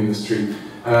movie industry.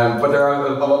 But there are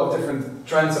a lot of different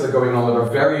trends that are going on that are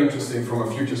very interesting from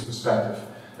a futures perspective.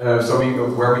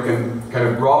 Where we can kind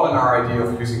of broaden our idea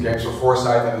of using games for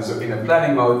foresight and in a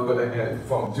planning mode, but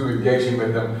to engaging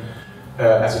with them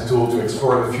as a tool to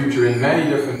explore the future in many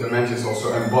different dimensions,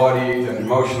 also embodied and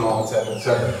emotional, etc.,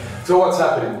 etc. So what's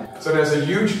happening? So there's a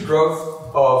huge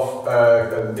growth of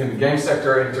in the game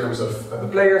sector in terms of the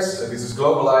players. This is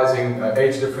globalizing.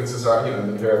 Age differences are, you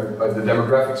know, the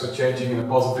demographics are changing in a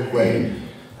positive way.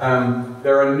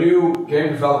 There are new game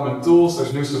development tools.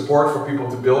 There's new support for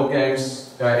people to build games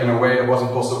in a way that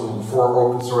wasn't possible before.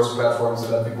 Open source platforms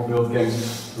that let people build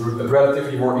games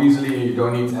relatively more easily, and you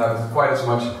don't need to have quite as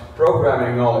much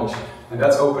programming knowledge, and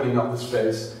that's opening up the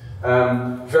space.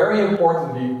 Very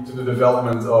importantly to the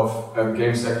development of the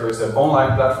game sector is that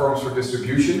online platforms for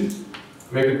distribution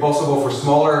make it possible for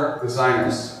smaller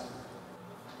designers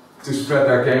to spread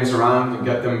their games around and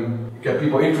get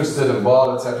people interested and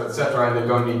bought, etc., and they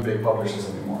don't need big publishers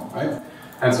anymore, right?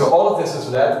 And so all of this has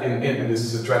led, and this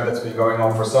is a trend that's been going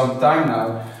on for some time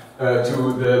now,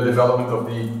 to the development of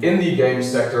the indie game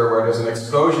sector, where there's an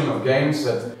explosion of games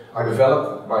that are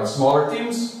developed by smaller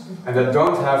teams and that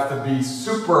don't have to be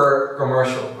super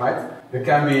commercial, right? They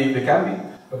can be,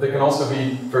 but they can also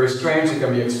be very strange, they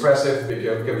can be expressive, they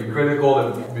can be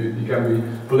critical, they can be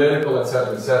political,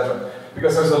 etc., etc.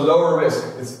 Because there's a lower risk.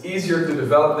 It's easier to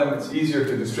develop them, it's easier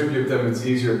to distribute them, it's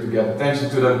easier to get attention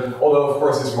to them, although of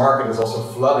course this market is also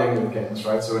flooding with games,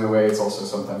 right? So in a way it's also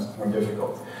sometimes more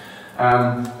difficult.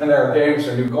 And there are games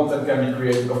where new content can be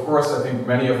created. Of course, I think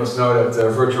many of us know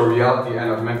that virtual reality and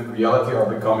augmented reality are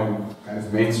becoming kind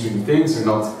of mainstream things.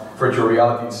 Virtual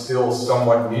reality is still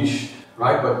somewhat niche,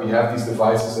 right? But we have these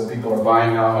devices that people are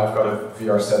buying now. I've got a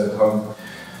VR set at home.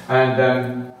 And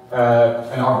then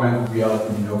and augmented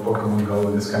reality, you know, Pokemon Go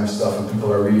and this kind of stuff, and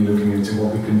people are really looking into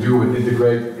what we can do with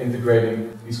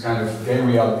integrating these kind of game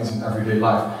realities in everyday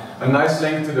life. A nice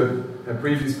link to the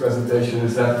previous presentation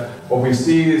is that what we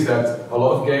see is that a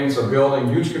lot of games are building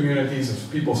huge communities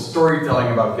of people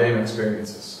storytelling about game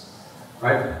experiences,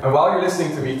 right? And while you're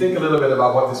listening to me, think a little bit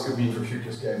about what this could mean for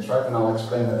futures games, right? And I'll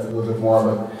explain that a little bit more.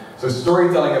 But so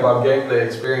storytelling about gameplay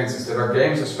experiences, that are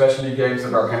games, especially games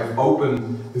that are kind of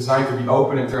open, designed to be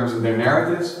open in terms of their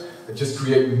narratives, that just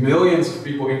create millions of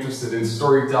people interested in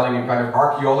storytelling and kind of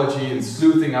archaeology and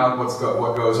sleuthing out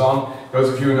what goes on. Those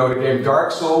of you who know the game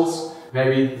Dark Souls,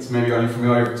 it's maybe only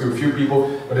familiar to a few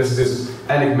people, but this is this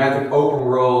enigmatic open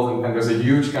world, and there's a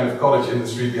huge kind of cottage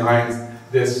industry behind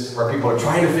this, where people are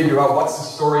trying to figure out what's the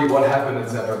story, what happened,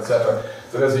 etc., etc.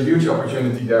 So there's a huge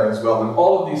opportunity there as well. And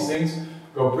all of these things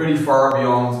go pretty far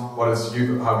beyond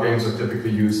how games are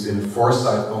typically used in a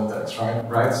foresight context,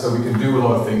 right? So we can do a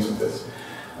lot of things with this.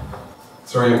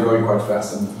 Sorry, I'm going quite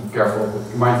fast, and be careful,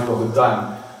 mindful of the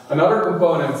time. Another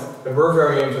component that we're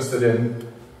very interested in,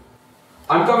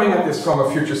 I'm coming at this from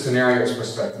a future scenarios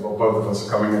perspective, or both of us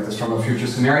are coming at this from a future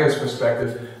scenarios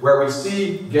perspective, where we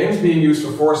see games being used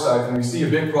for foresight, and we see a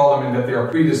big problem in that they are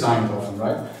pre-designed often,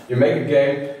 right? You make a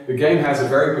game, The game has a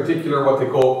very particular, what they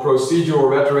call procedural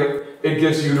rhetoric. It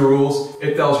gives you the rules,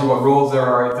 it tells you what rules there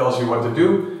are, it tells you what to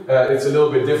do. It's a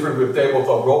little bit different with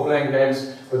tabletop role-playing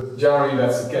games, but generally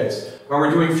that's the case. When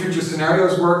we're doing future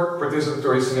scenarios work,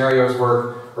 participatory scenarios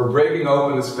work, we're breaking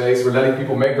open the space, we're letting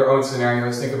people make their own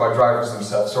scenarios, think about drivers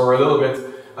themselves. So we're a little bit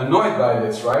annoyed by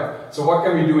this, right? So what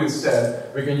can we do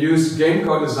instead? We can use game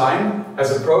co-design as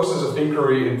a process of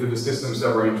inquiry into the systems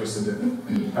that we're interested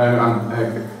in. And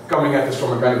I'm coming at this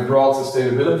from a kind of broad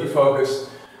sustainability focus.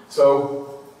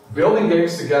 So building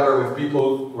games together with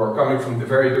people who are coming from the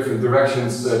very different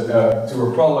directions to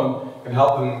a problem can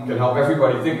help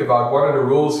everybody think about what are the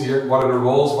rules here, what are the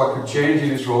roles, what could change in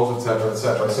these roles, etc.,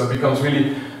 etc. So it becomes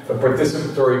really a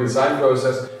participatory design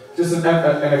process. Just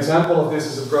an example of this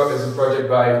is a project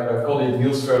by a colleague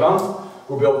Niels Verland,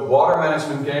 who built water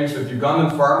management games with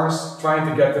Ugandan farmers, trying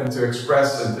to get them to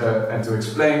express and to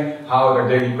explain how their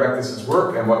daily practices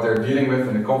work and what they're dealing with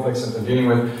and the conflicts that they're dealing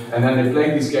with. And then they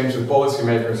played these games with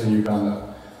policymakers in Uganda.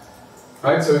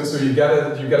 Right, so you get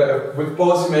with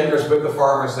policymakers, with the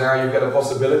farmers there, you get a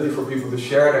possibility for people to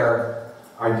share their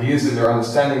ideas and their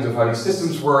understandings of how these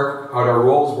systems work, how their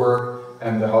roles work,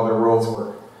 and how their worlds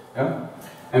work. Yeah?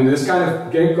 And this kind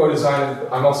of game co-design,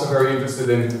 I'm also very interested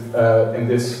in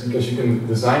this, because you can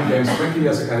design games quickly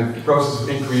as a kind of process of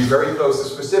inquiry, very close to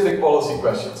specific policy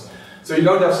questions. So you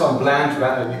don't have some bland,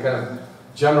 kind of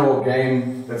general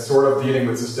game that's sort of dealing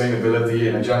with sustainability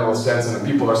in a general sense, and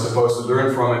people are supposed to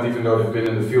learn from it even though they've been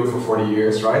in the field for 40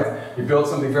 years, right? You build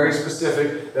something very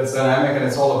specific that's dynamic, and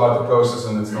it's all about the process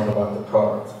and it's not about the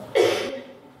product.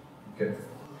 Okay.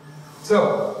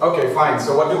 So, okay, fine.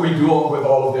 So what do we do with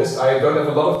all of this? I don't have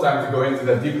a lot of time to go into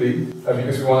that deeply,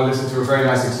 because we want to listen to a very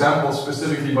nice example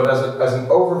specifically, but as an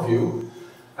overview.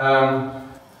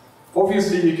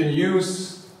 Obviously you can use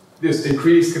this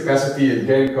increased capacity in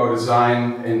game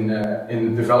co-design,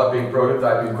 in developing,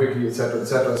 prototyping quickly, etc.,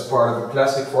 as part of a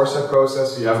classic foresight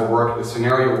process. You have a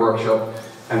scenario workshop,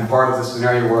 and part of the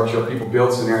scenario workshop, people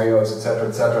build scenarios,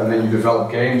 etc., and then you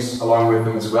develop games along with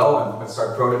them as well, and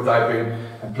start prototyping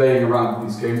and playing around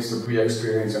with these games to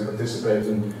pre-experience and participate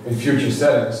in future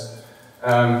settings.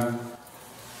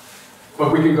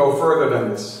 But we can go further than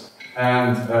this.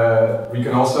 And we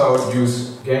can also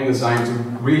use game design to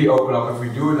really open up. If we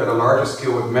do it at a larger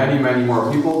scale with many, many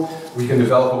more people, we can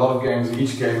develop a lot of games.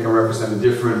 Each game can represent a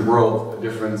different world, a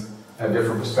different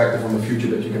perspective on the future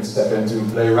that you can step into and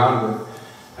play around with.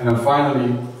 And then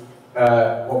finally,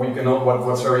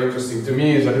 what's very interesting to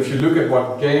me is that if you look at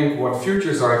what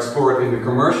futures are explored in the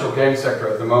commercial game sector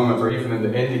at the moment, or even in the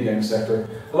indie game sector,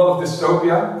 a lot of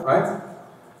dystopia, right?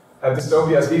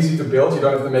 Dystopia is easy to build. You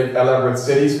don't have to make elaborate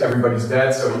cities. Everybody's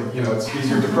dead, so it's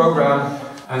easier to program,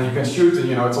 and you can shoot, and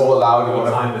it's all allowed.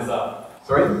 Your time is up.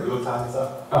 Sorry? Your time is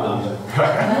up. Oh.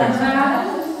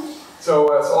 So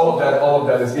all of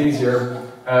that is easier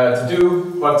to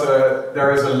do, but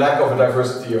there is a lack of a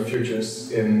diversity of futures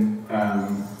in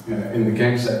the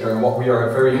game sector. And what we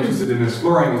are very interested in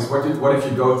exploring is what if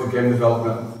you go to game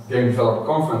developer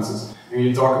conferences and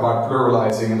you talk about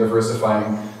pluralizing and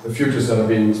diversifying the futures that are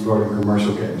being explored in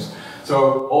commercial games.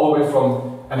 So all the way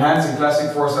from enhancing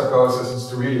classic foresight processes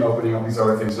to really opening up these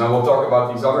other things. Now we'll talk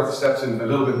about these other steps in a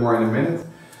little bit more in a minute.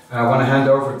 I want to hand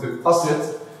over to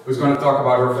Astrid, who's going to talk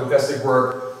about her fantastic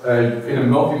work in a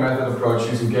multi-method approach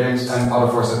using games and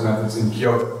other foresight methods in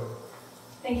Kyoto.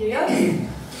 Thank you, Joost.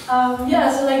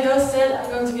 So like Joost said, I'm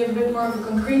going to give a bit more of a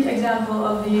concrete example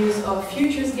of the use of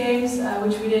futures games,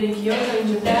 which we did in Kyoto in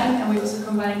Japan, and we also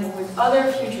combined them with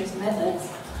other futures methods.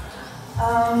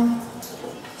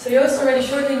 So Joost already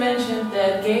shortly mentioned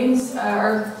that games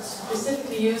are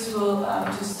specifically useful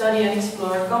to study and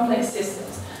explore complex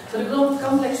systems. So the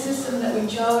complex system that we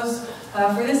chose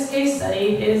for this case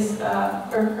study is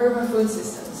urban food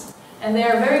systems. And they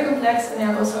are very complex, and they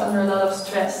are also under a lot of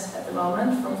stress at the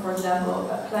moment, from, for example,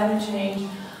 climate change,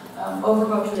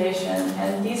 overpopulation,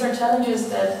 and these are challenges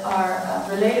that are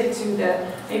related to the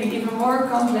maybe even more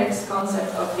complex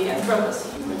concept of the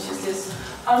Anthropocene, which is this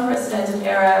unprecedented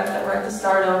era that we're at the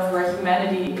start of, where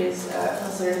humanity is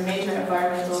considered a major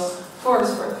environmental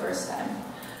force for the first time.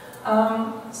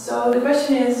 So the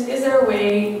question is there a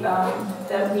way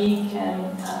that we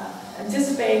can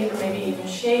anticipate or maybe even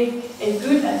shape a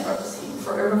good Anthropocene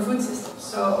for urban food systems,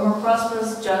 so a more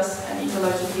prosperous, just, and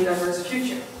ecologically diverse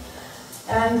future?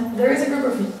 And there is a group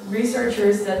of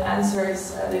researchers that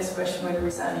answers this question with a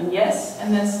resounding yes,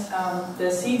 and that's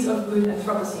the Seeds of Good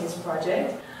Anthropocenes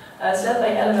project. It's led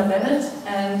by Eleanor Bennett,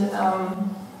 and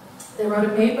they wrote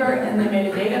a paper and they made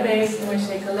a database in which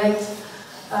they collect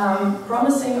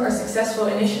promising or successful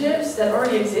initiatives that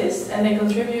already exist, and they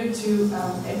contribute to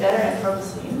a better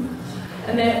Anthropocene.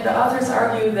 And the authors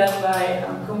argue that by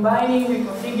combining,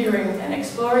 reconfiguring, and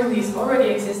exploring these already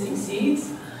existing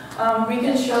seeds, we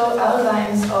can show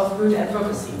outlines of good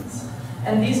Anthropocenes.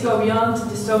 And these go beyond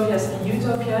dystopias and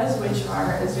utopias, which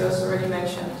are, as Joost already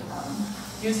mentioned,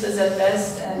 useless at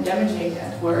best and damaging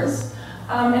at worst.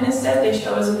 And instead they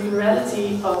show us a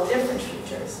plurality of different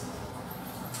futures.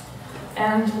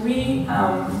 And we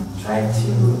tried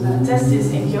to test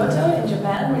this in Kyoto, in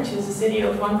Japan, which is a city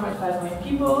of 1.5 million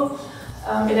people.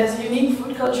 It has a unique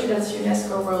food culture that's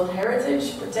UNESCO World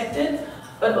Heritage protected,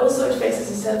 but also it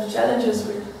faces a set of challenges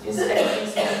which is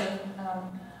actually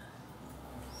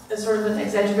sort of an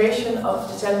exaggeration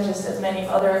of the challenges that many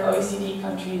other OECD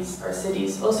countries or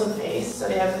cities also face. So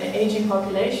they have an aging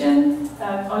population,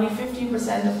 only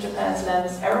 15% of Japan's land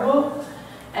is arable,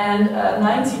 and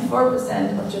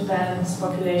 94% of Japan's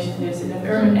population lives in an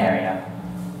urban area.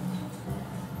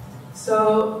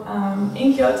 So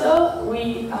in Kyoto,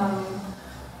 we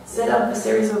set up a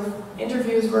series of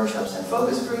interviews, workshops, and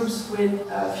focus groups with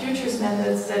futures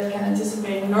methods that can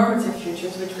anticipate normative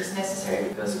futures, which was necessary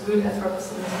because good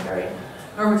Anthropocene is a very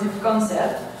normative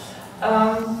concept.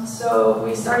 So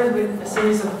we started with a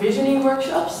series of visioning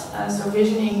workshops. So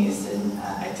visioning is an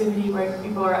activity where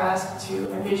people are asked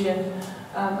to envision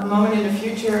a moment in the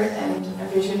future and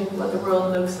envision what the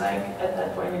world looks like at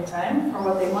that point in time, or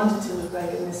what they want it to look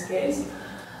like in this case.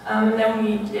 And then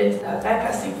we did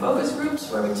backcasting focus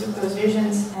groups where we took those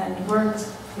visions and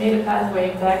made a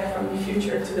pathway back from the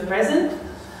future to the present.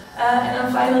 And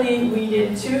then finally we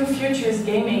did 2 futures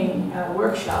gaming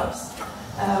workshops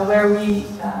where we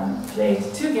played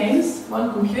 2 games.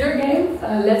 One computer game,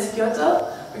 Let's Kyoto,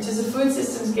 which is a food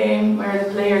systems game where the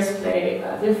players play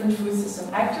different food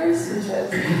system actors, such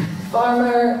as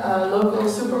farmer, local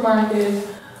supermarket,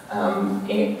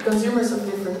 consumers of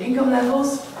different income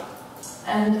levels.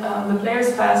 And the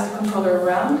players pass the controller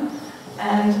around,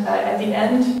 and at the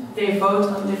end they vote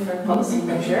on different policy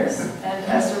measures, and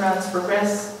as the rounds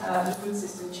progress, the food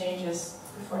system changes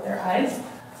before their eyes.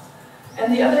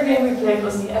 And the other game we played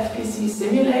was the FPC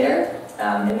Simulator,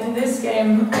 and in this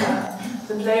game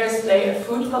the players play a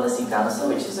food policy council,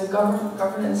 which is a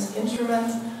governance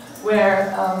instrument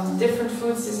where different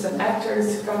food system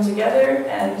actors come together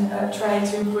and try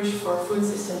to push for food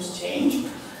systems change.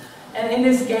 And in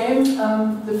this game,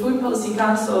 the Food Policy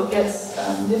Council gets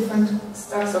different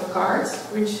stacks of cards,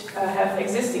 which have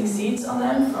existing seeds on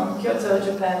them from Kyoto,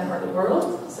 Japan, or the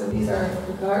world. So these are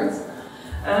the cards.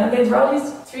 They draw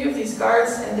 3 of these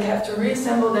cards, and they have to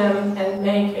reassemble them and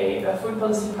make a Food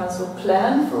Policy Council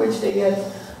plan, for which they get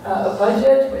a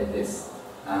budget with this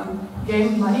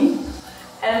game money.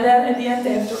 And then at the end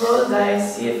they have to roll the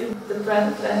dice, see if the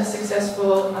plan is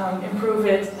successful, improve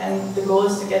it, and the goal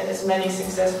is to get as many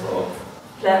successful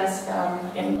plans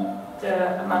in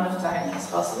the amount of time as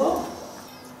possible.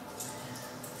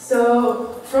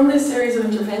 So from this series of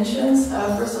interventions,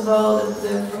 first of all,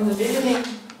 from the visioning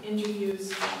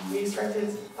interviews, we extracted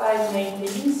 5 main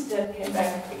themes that came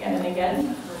back again and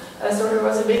again. So there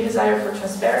was a big desire for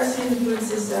transparency in the food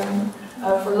system,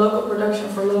 for local production,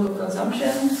 for local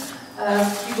consumption.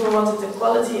 People wanted the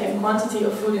quality and quantity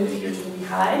of food in the future to be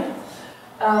high.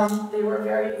 They were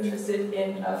very interested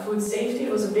in food safety.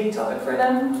 It was a big topic for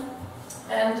them.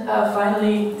 And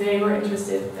finally, they were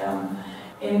interested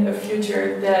in a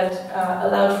future that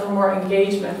allowed for more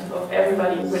engagement of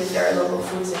everybody with their local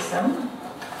food system.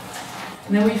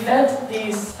 And then we fed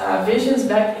these visions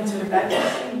back into the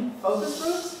backcasting focus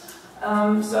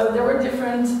groups. So there were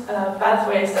different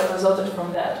pathways that resulted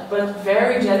from that. But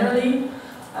very generally,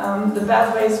 the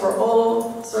pathways were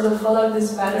all sort of followed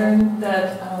this pattern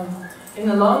that in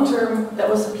the long term, that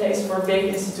was a place for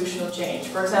big institutional change.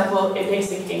 For example, a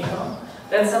basic income.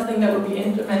 That's something that would be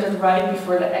implemented right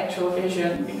before the actual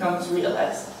vision becomes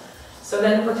realized. So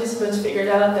then the participants figured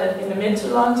out that in the mid to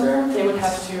long term, they would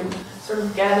have to sort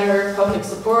of gather public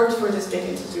support for this big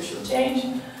institutional change.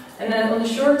 And then on the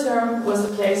short term was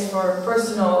the place for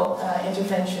personal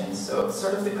interventions. So it's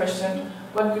sort of the question,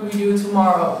 what could we do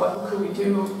tomorrow? What could we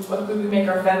do? What could we make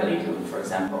our family do, for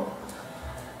example?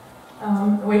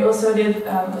 We also did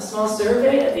a small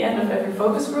survey at the end of every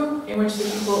focus group in which the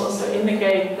people also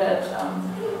indicate that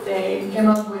they came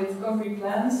up with concrete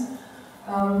plans,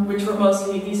 which were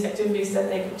mostly these activities that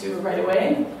they could do right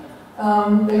away.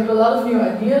 They had a lot of new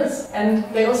ideas, and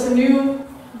they also knew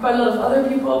quite a lot of other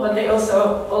people, but they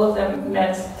also, all of them,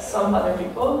 met some other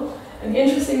people. And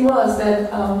interesting was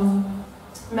that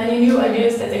many new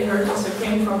ideas that they heard also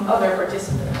came from other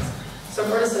participants. So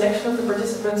for the selection of the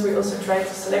participants, we also tried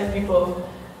to select people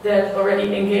that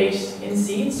already engaged in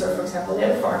seeds. So for example, they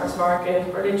had a farmer's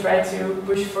market, or they tried to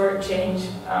push for change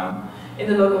in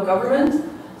the local government.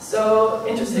 So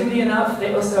interestingly enough,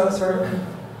 they also sort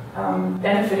of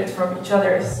benefited from each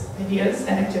other's ideas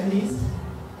and activities.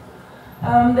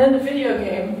 Then the video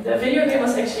game. The video game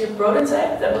was actually a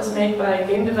prototype that was made by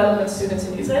game development students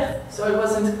in Utrecht, so it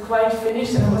wasn't quite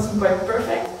finished and it wasn't quite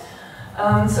perfect.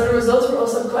 So the results were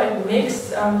also quite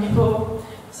mixed.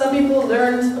 Some people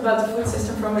learned about the food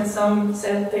system from it, some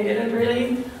said they didn't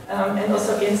really, and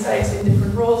also insights in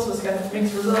different roles was kind of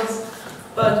mixed results.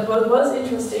 But what was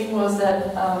interesting was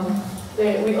that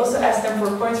we also asked them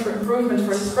for points for improvement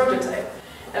for this prototype.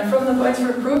 And from the points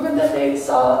for improvement that they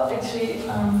saw, actually,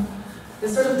 they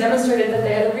sort of demonstrated that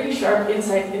they had a really sharp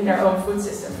insight in their own food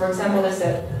system. For example, they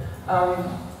said,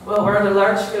 well, we're the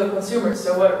large-scale consumers,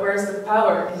 so where's the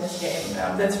power in this game?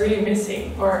 That's really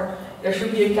missing. Or there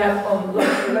should be a cap on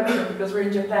local production because we're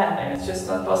in Japan and it's just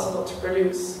not possible to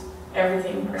produce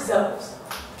everything ourselves.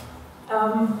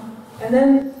 And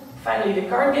then finally the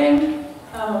card game.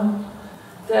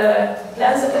 The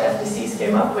plans that the FDCs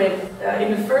came up with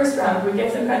in the first round, we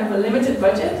gave them kind of a limited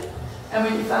budget, and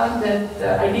we found that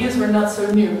the ideas were not so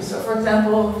new. So for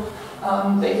example,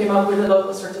 they came up with a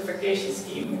local certification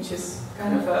scheme, which is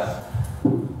kind of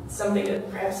something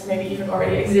that perhaps maybe even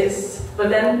already exists. But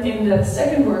then in the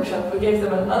second workshop, we gave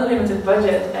them an unlimited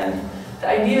budget, and the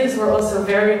ideas were also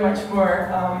very much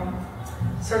more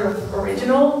sort of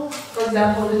original. For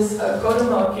example, this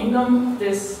Kodomo Kingdom,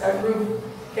 this group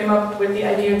came up with the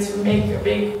idea to make a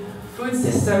big food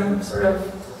system sort of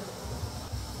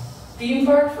theme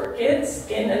park for kids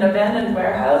in an abandoned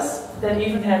warehouse that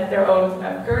even had their own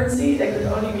currency that could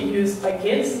only be used by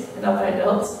kids and not by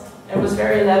adults. It was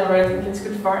very elaborate and kids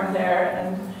could farm there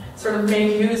and sort of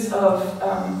make use of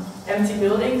empty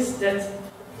buildings that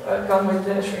come with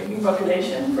the shrinking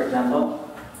population, for example.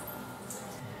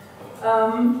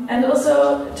 And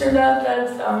also, it turned out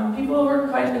that people were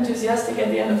quite enthusiastic at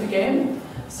the end of the game.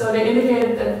 So they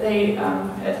indicated that they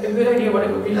had a good idea what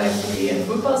it would be like to be in a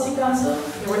food policy council.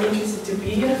 They were interested to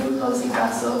be in a food policy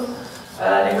council.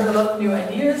 They heard a lot of new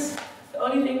ideas. The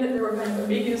only thing that they were kind of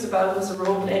ambiguous about was the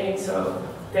role playing, so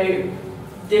they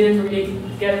didn't really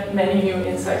get many new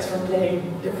insights from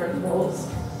playing different roles.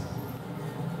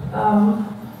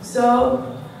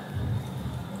 So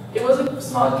it was a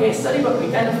small case study, but we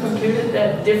kind of concluded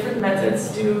that different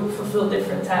methods do fulfill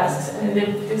different tasks. And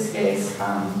in this case,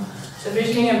 the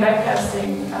visioning and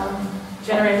backcasting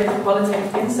generated the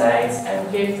qualitative insights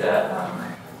and gave the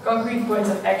concrete points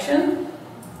of action.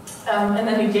 And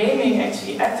then the gaming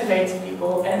actually activates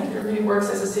people, and it really works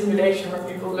as a simulation where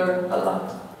people learn a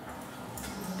lot.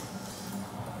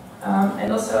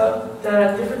 And also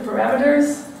the different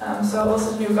parameters, so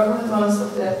also new government modes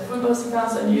of the food policy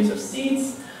council and use of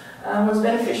seats was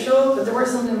beneficial, but there were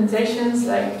some limitations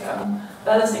like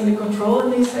balancing the control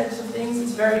in these types of things.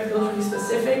 It's very culturally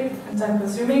specific and time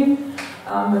consuming,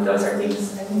 but those are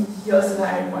things I think Joost and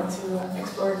I want to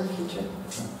explore in the future.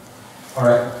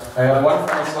 Alright, I have one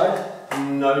final slide.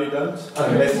 No, you don't.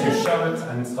 Unless you show it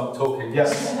and stop talking.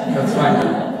 Yes, that's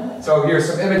fine. So here's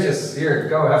some images. Here,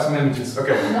 go, have some images.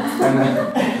 Okay. And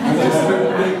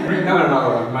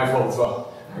no, my fault as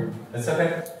well. It's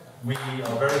okay. We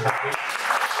are very happy.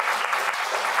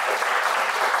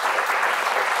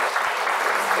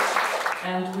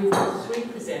 And we've got three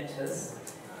presenters.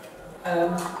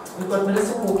 We've got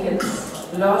Melissa Hawkins,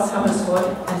 Lars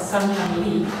Hammersholt, and Sun-Hyun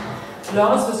Lee.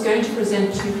 Lars was going to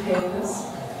present two papers,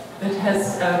 but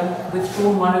has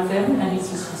withdrawn one of them, and he's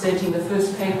just presenting the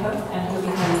first paper, and he'll be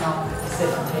handing out the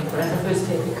second paper. And the first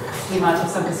paper, we might have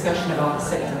some discussion about the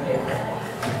second paper.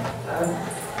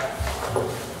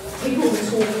 People will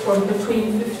talk from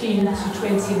between 15 to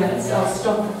 20 minutes. I'll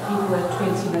stop people at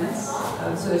 20 minutes,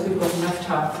 so that we've got enough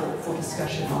time for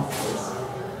discussion afterwards.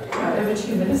 Over to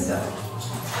you, Melissa.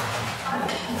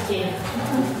 Thank you.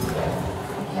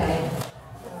 Okay.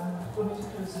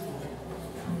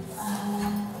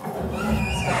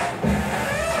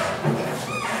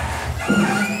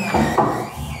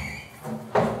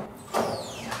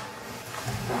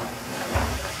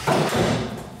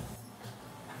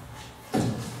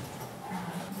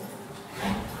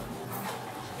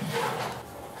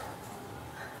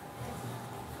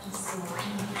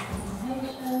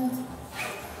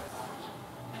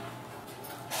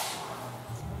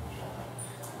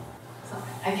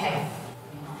 Okay.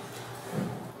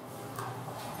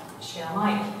 Share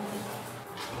mic.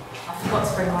 I forgot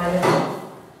to bring my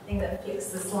little thing that flicks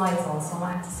the slides on, so I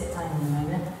might have to sit down in a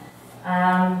moment.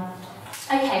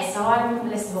 Okay, so I'm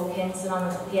Melissa Hawkins, and I'm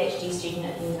a PhD student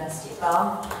at the University of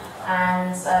Bath.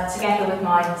 And together with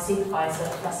my supervisor,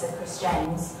 Professor Chris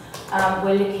James,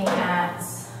 we're looking at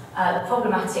the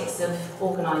problematics of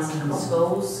organising in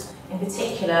schools in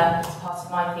particular, as part of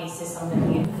my thesis, I'm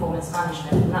looking at performance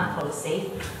management and that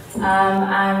policy,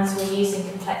 and we're using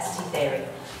complexity theory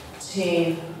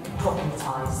to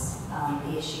problematise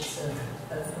the issues of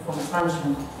performance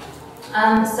management.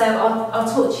 So I'll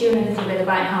talk to you in a little bit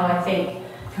about how I think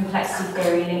complexity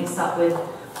theory links up with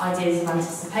ideas of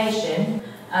anticipation.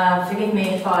 Forgive me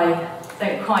if I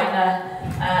don't quite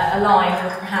align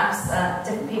with perhaps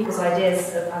different people's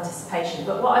ideas of anticipation,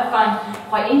 but what I find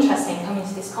quite interesting coming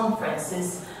to this conference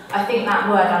is I think that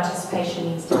word anticipation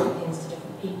means different things to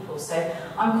different people. So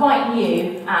I'm quite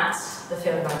new at the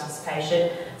field of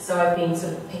anticipation, so I've been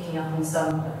sort of picking up on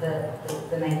some of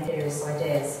the main theorist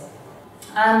ideas.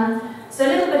 So a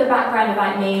little bit of background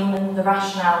about me and the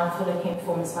rationale for looking at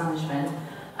performance management.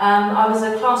 I was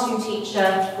a classroom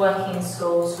teacher working in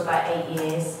schools for about 8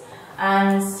 years,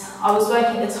 and I was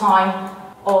working at the time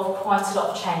of quite a lot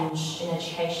of change in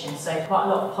education, so quite a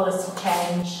lot of policy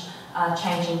change,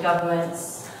 change in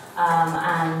governments,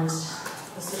 and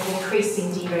the sort of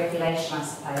increasing deregulation, I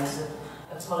suppose,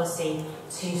 of policy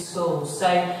to schools. So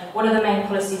one of the main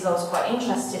policies I was quite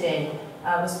interested in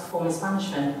was performance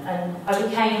management, and I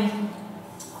became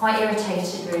quite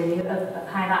irritated really of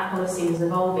how that policy was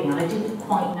evolving, and I didn't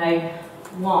quite know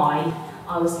why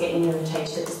I was getting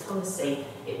irritated at this policy.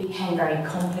 It became very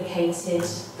complicated,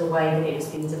 the way that it was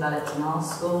being developed in our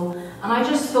school, and I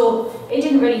just thought it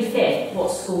didn't really fit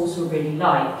what schools were really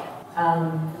like.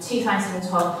 The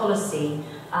 2012 policy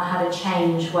had a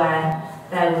change where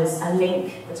there was a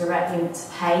link, a direct link to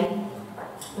pay,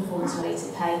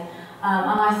 performance-related pay,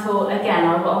 and I thought, again,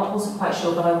 I wasn't quite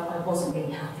sure, but I wasn't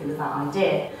really happy with that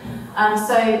idea.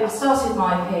 So I started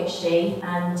my PhD,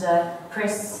 and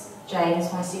Chris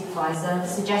James, my supervisor,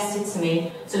 suggested to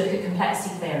me to look at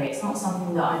complexity theory. It's not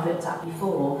something that I've looked at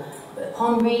before, but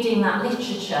upon reading that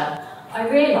literature, I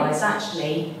realised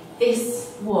actually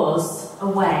this was a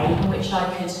way in which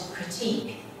I could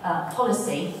critique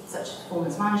policy, such as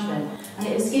performance management, and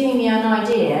it was giving me an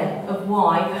idea of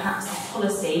why perhaps this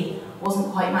policy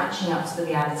wasn't quite matching up to the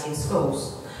reality of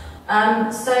schools.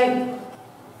 So,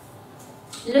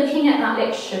 looking at that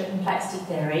literature of complexity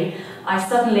theory, I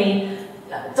suddenly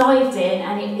dived in,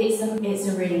 and it's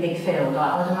a really big field.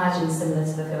 I would imagine similar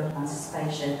to the field of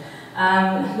anticipation.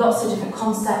 Lots of different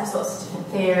concepts, lots of different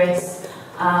theories.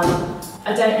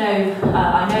 I don't know,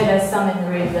 I know there's some in the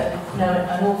room that know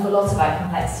an awful lot about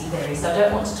complexity theory, so I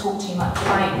don't want to talk too much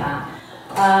about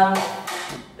that.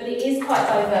 But it is quite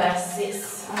diverse. It's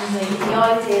the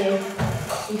idea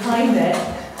behind it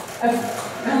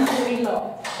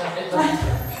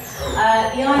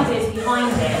the ideas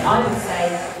behind it, I would say,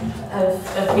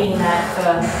 have been there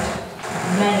for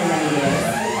many, many years.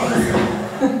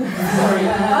 Sorry.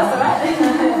 That's all right.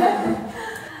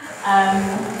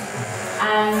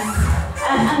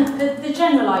 And the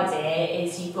general idea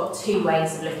is you've got two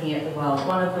ways of looking at the world.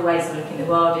 One of the ways of looking at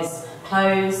the world is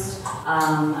closed,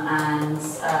 and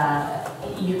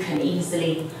you can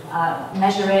easily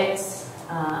measure it,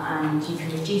 and you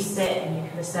can reduce it, and you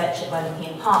can research it by looking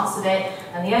at parts of it.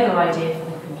 And the other idea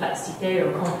from the complexity theory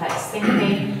or complex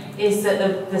thinking is that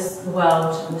the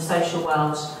world and the social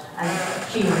world and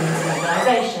humans and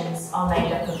organisations are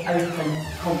made up of open,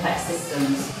 complex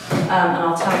systems. And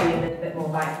I'll tell you a little bit more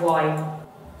about why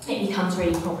it becomes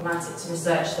really problematic to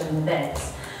research them in a bit.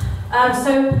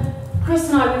 So Chris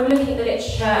and I, we were looking at the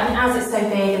literature, and as it's so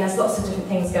big and there's lots of different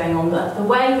things going on, the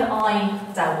way that I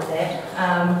dealt with it,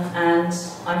 and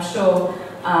I'm sure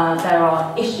there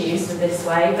are issues with this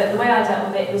way, but the way I dealt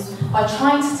with it was by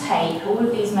trying to take all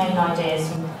of these main ideas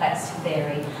from complexity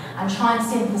theory and try and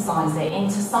synthesise it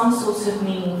into some sort of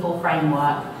meaningful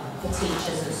framework for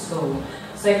teachers at school.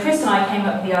 So Chris and I came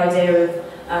up with the idea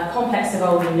of complex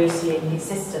evolving loosely linked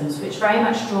systems, which very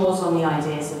much draws on the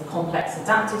ideas of complex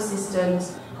adaptive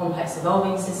systems, complex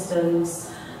evolving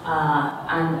systems,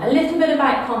 and a little bit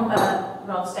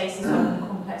about stasis and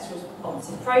complex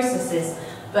responsive processes,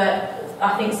 but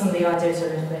I think some of the ideas are a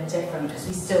little bit different because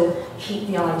we still keep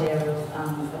the idea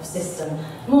of system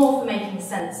more for making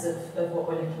sense of what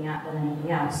we're looking at than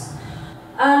anything else.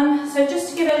 So just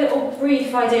to give a little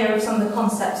brief idea of some of the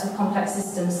concepts of complex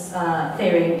systems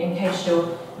theory, in case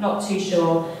you're not too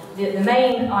sure, the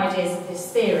main ideas of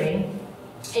this theory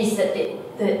is that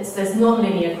there's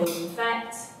non-linear cause and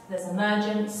effect, there's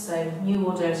emergence, so new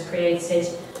order is created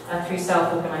through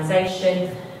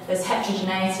self-organisation, there's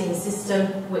heterogeneity in the system,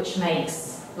 which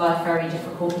makes life very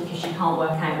difficult because you can't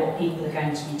work out what people are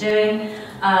going to be doing.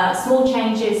 Small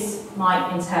changes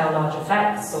might entail large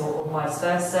effects, or vice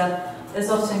versa. There's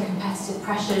often competitive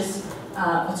pressures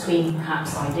between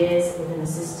perhaps ideas within the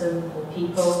system or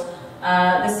people.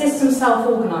 The system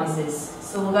self-organises,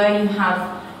 so although you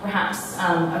have perhaps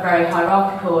a very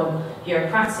hierarchical and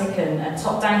bureaucratic and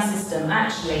top-down system,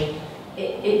 actually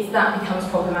that becomes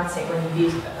problematic when you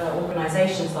view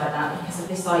organisations like that, because of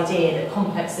this idea that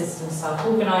complex systems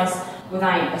self-organise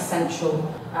without a central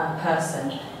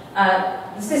person.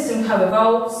 The system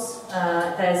co-evolves.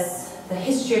 There's the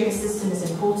history of the system is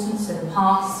important, so the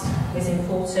past is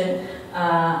important,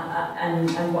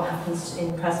 and what happens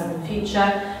in the present and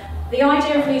future. The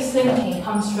idea of loose linking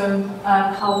comes from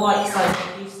Carl White's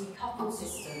idea of loosely coupled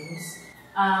systems,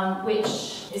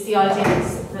 which is the idea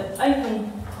that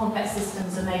open complex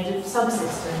systems are made of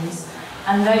subsystems,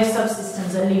 and those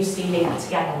subsystems are loosely linked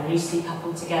together, loosely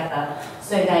coupled together,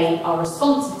 so they are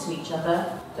responsive to each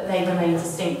other, but they remain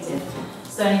distinctive.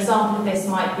 So an example of this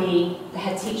might be the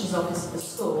head teacher's office at the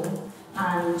school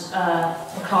and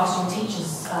the classroom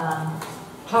teacher's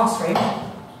classroom,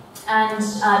 and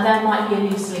there might be a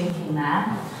loose link in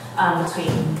there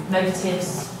between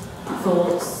motives,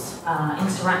 thoughts,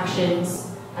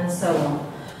 interactions, and so on.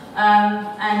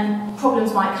 And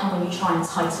problems might come when you try and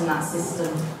tighten that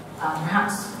system,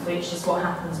 perhaps, which is what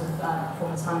happens with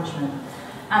performance management.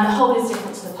 And the whole is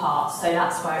different to the part, so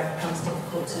that's where it becomes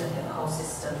difficult to look at the whole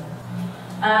system.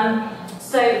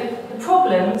 So the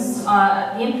problems,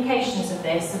 the implications of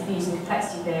this, of using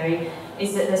complexity theory,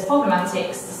 is that there's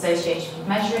problematics associated with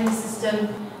measuring the system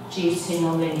due to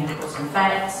nonlinear cause and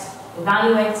effect,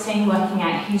 evaluating, working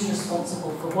out who's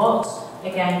responsible for what,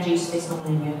 again due to this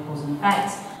nonlinear cause and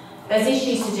effect. There's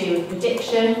issues to do with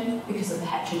prediction because of the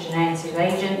heterogeneity of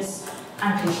agents,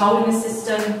 and controlling the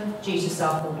system due to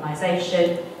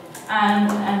self-organisation,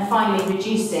 and finally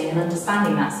reducing and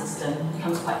understanding that system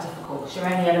becomes quite difficult because you're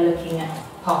only ever looking at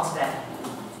part of it.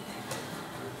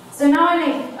 So now I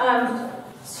link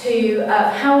to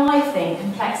how I think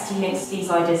complexity links to these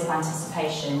ideas of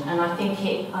anticipation, and I think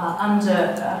it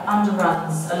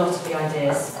underruns a lot of the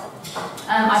ideas.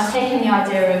 I've taken the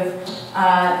idea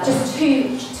of just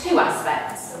two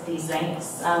aspects of these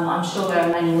links. I'm sure there are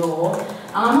many more,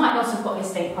 and I might not have got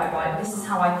this link quite right, but this is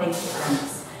how I think it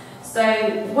links. So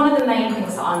one of the main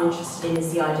things that I'm interested in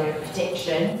is the idea of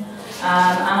prediction,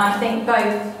 and I think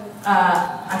both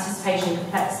anticipation and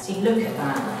complexity look at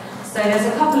that. So there's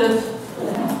a couple of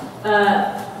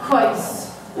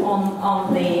quotes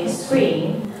on the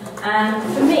screen, and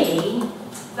for me,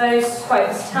 those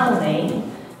quotes tell me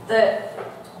that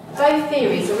both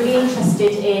theories are really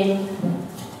interested in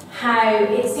how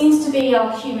it seems to be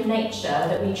our human nature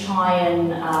that we try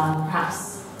and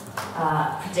perhaps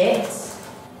predict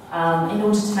in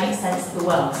order to make sense of the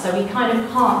world. So we kind of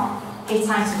can't get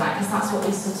out of that because that's what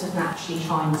we sort of naturally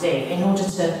try and do in order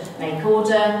to make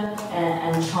order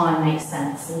and try and make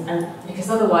sense. And because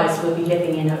otherwise we'll be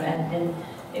living in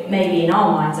maybe in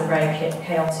our minds a very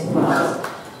chaotic world.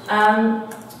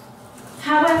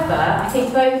 However, I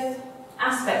think both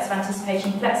aspects of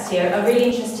anticipation and complexity are really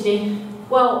interested in,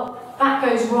 well, that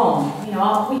goes wrong. You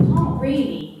know, we can't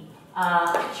really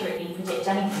accurately predict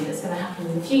anything that's going to happen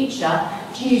in the future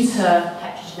due to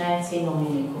heterogeneity,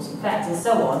 nonlinear cause and effect, and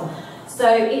so on. So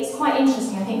it's quite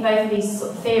interesting. I think both of these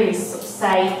sort of theories sort of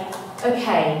say,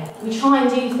 okay, we try and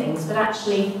do things, but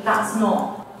actually that's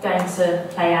not going to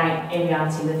play out in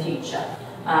reality in the future.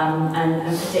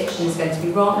 And prediction is going to be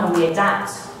wrong, and we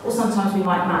adapt, or sometimes we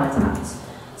might maladapt.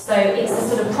 So it's the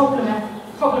sort of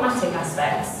problematic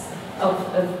aspects of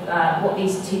what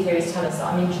these two theories tell us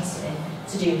that I'm interested in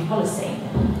to do with policy.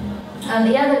 And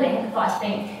the other link that I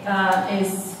think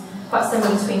is quite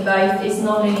similar between both is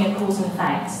nonlinear cause and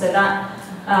effect. So that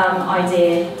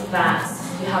idea that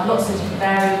you have lots of different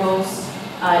variables,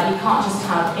 you can't just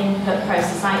have input,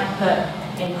 process,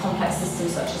 output in complex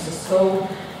systems such as a school,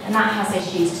 and that has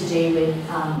issues to do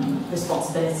with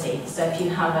responsibility. So if you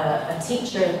have a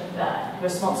teacher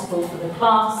responsible for the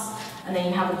class, and then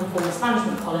you have a performance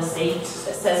management policy that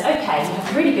says, okay, you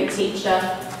have a really good teacher,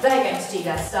 they're going to do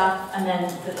their stuff, and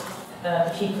then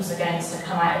the pupils are going to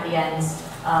come out at the end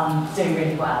doing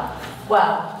really well.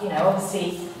 Well, you know,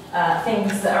 obviously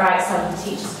things that are outside of the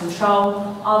teacher's control,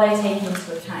 are they taken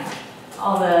into account?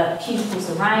 Are the pupils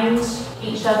around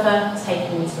each other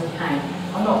taken into account?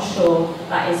 I'm not sure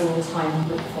that is all the time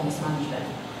with performance management.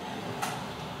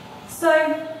 So,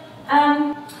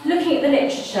 looking at the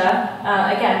literature,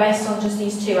 again, based on just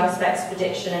these two aspects,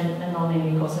 prediction and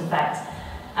nonlinear cause and effect.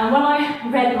 And when I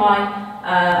read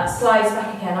my slides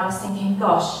back again, I was thinking,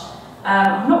 gosh,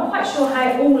 I'm not quite sure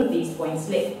how all of these points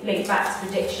link back to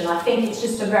prediction. I think it's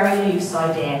just a very loose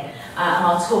idea. And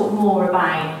I'll talk more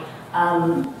about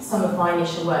some of my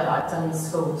initial work that I've done in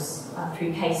schools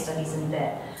through case studies in a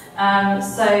bit.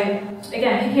 So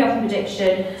again, picking up on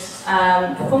prediction,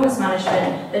 performance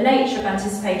management, the nature of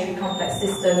anticipatory complex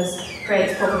systems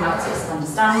creates problematics of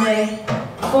understanding.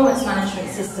 Performance management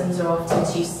systems are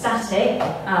often too static.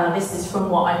 This is from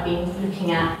what I've been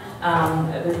looking at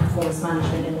with performance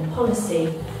management in the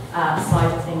policy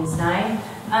side of things now.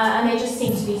 And they just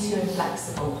seem to be too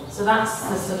inflexible. So that's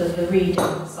the sort of the reading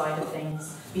side of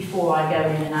things before I go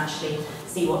in and actually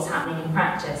see what's happening in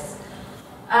practice.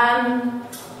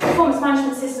 Performance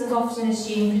management systems often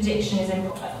assume prediction is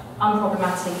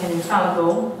unproblematic and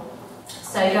infallible.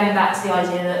 So going back to the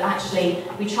idea that actually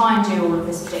we try and do all of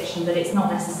this prediction, but it's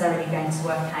not necessarily going to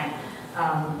work out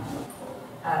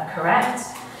correct.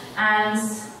 And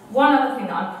one other thing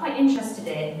that I'm quite interested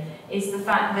in is the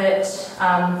fact that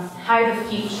how the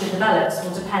future develops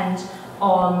will depend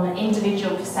on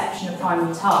individual perception of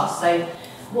primary tasks. So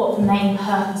what the main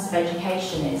purpose of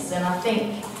education is. And I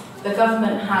think the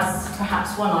government has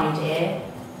perhaps one idea,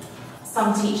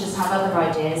 some teachers have other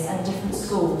ideas, and different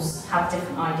schools have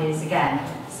different ideas again.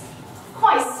 It's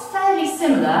quite fairly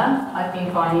similar, I've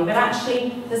been finding, but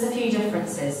actually there's a few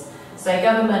differences. So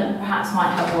government perhaps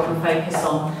might have more of a focus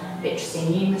on literacy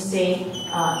and numeracy,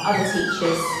 other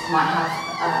teachers might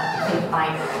have think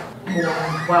about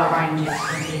more well-rounded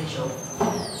individual.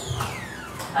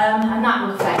 And that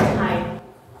will affect how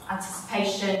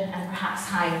anticipation and perhaps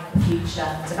how the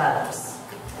future develops.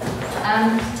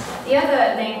 The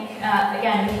other link,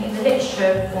 again, looking at the literature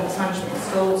of performance management in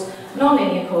schools,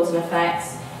 non-linear cause and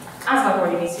effects, as I've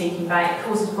already been speaking about, it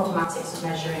causes problematics of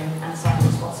measuring and assigning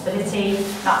responsibility.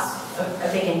 That's a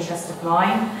big interest of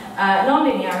mine.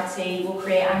 Non-linearity will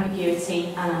create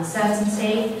ambiguity and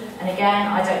uncertainty, and again,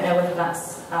 I don't know whether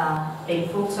that's being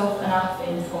thought of enough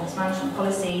in performance management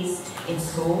policies in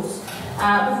schools.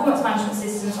 Performance management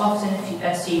systems often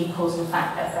assume cause and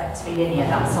effect to be linear.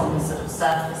 That's on the sort of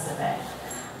surface of it.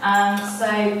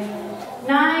 So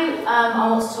now I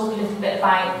want to talk a little bit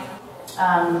about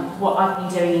what I've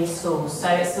been doing in schools. So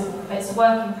it's a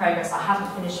work in progress. I haven't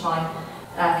finished my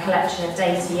collection of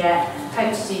data yet.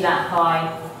 Hope to do that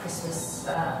by Christmas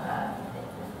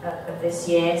of this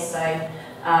year. So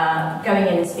going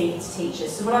in and speaking to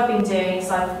teachers. So what I've been doing is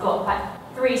I've got about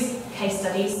 3 case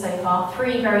studies so far,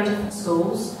 3 very different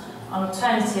schools, an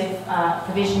alternative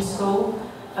provision school,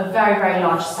 a very, very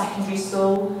large secondary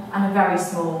school, and a very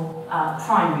small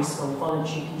primary school,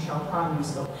 voluntary controlled primary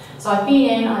school. So I've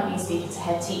been speaking to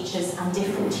head teachers and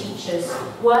different teachers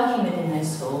working within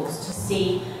those schools to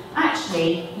see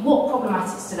actually what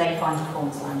problematics do they find in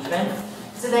performance management,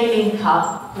 do they link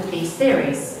up with these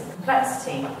theories of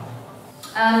complexity.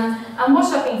 And what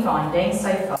I've been finding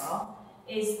so far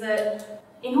is that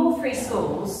in all 3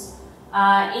 schools,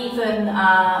 even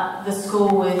the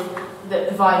school that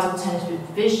provides alternative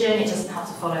provision, it doesn't have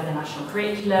to follow the national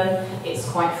curriculum, it's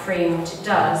quite free in what it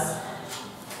does.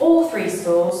 All 3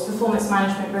 schools, performance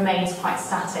management remains quite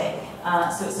static.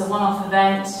 So it's a one-off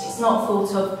event, it's not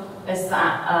thought of as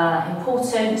that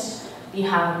important. You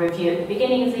have a review at the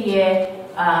beginning of the year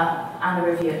and a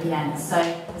review at the end. So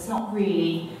there's not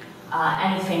really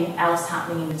anything else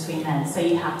happening in between then. So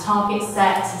you have targets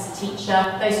set as a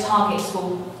teacher. Those targets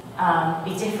will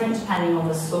be different depending on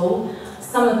the school.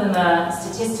 Some of them are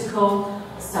statistical,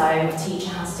 so a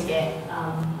teacher has to get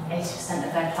 80%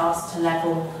 of their class to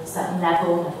a certain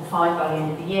level, level 5 by the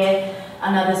end of the year,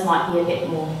 and others might be a bit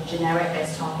more generic,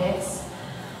 those targets.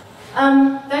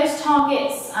 Those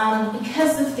targets,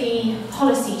 because of the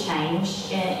policy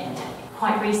change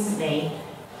quite recently,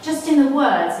 just in the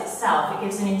words itself, it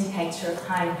gives an indicator of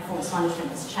how performance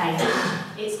management has changed.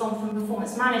 It's gone from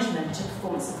performance management to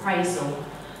performance appraisal.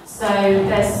 So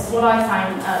there's what I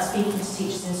found speaking to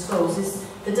teachers in schools is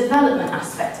the development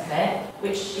aspect of it,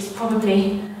 which is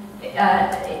probably,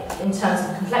 in terms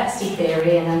of complexity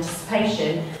theory and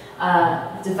anticipation,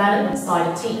 development side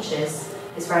of teachers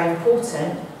is very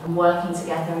important, and working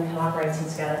together and collaborating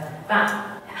together.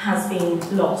 That has been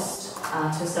lost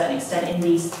to a certain extent in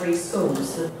these 3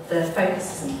 schools. The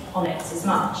focus isn't on it as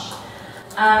much.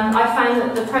 I found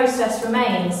that the process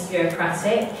remains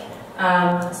bureaucratic.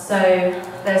 So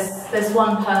there's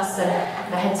one person,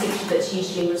 the head teacher, that's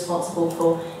usually responsible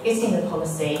for getting the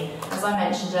policy. As I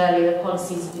mentioned earlier, the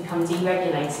policies have become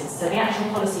deregulated, so the actual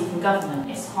policy from government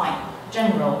is quite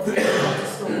general for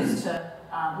schools to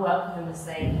work with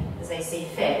them as they see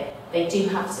fit. They do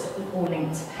have to all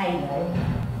link to pay though.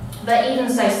 But even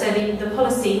so the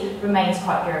policy remains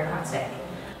quite bureaucratic.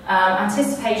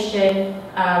 Anticipation,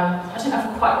 I don't know if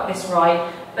I've quite got this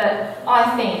right, but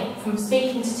I think from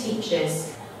speaking to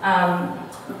teachers, some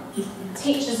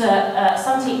teachers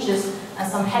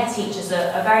and some head teachers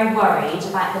are very worried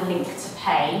about the link to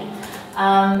pay,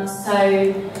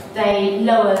 So they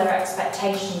lower their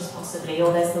expectations possibly,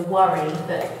 or there's the worry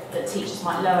that teachers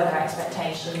might lower their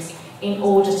expectations in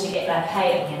order to get their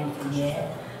pay at the end of the year.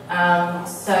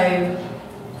 So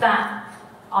that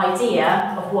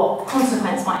idea of what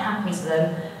consequence might happen to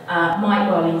them might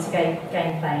well lead to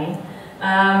game playing.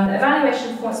 Evaluation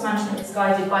of performance management is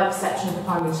guided by perception of the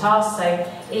primary task, so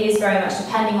it is very much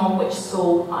depending on which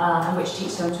school and which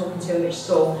teacher I'm talking to in which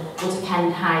school will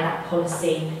depend how that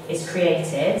policy is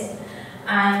created.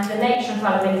 And the nature and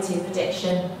fallibility of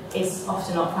prediction is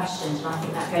often not questioned, and I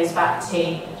think that goes back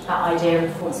to that idea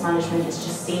of performance management is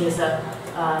just seen as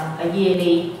a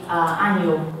yearly,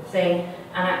 annual thing,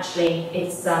 and actually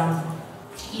it's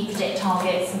you predict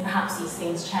targets and perhaps these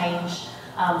things change,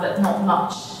 but not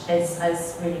much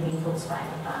has really been thought about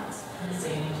with that. So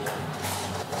you need to.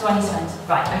 Do I need to end?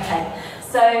 Right, okay.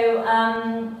 So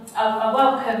I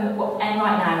welcome end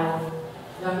right now.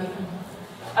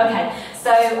 Okay,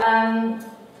 so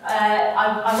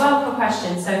I welcome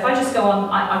questions. So if I just go on,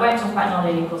 I won't talk about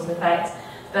non-linear cause and effect,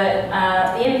 but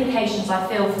the implications I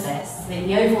feel for this,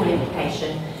 the overall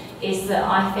implication, is that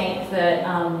I think that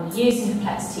using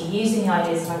complexity, using the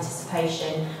ideas of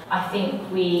anticipation, I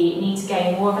think we need to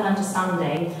gain more of an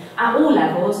understanding at all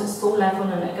levels, at school level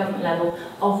and at government level,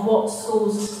 of what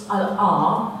schools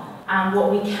are and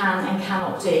what we can and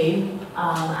cannot do,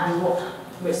 and what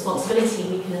responsibility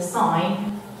we can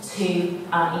assign to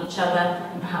each other,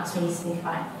 and perhaps we need to think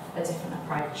about a different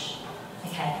approach.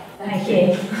 Okay, thank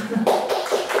you.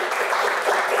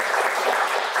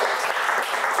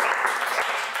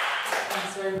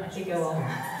 Very much. You go on.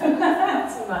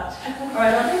 Too much.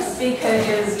 Alright, our next speaker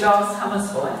is Lars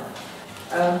Hammersholt.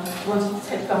 Wanted to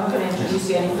take, I'm not going to introduce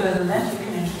you any further than that, you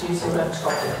can introduce your own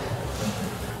topic.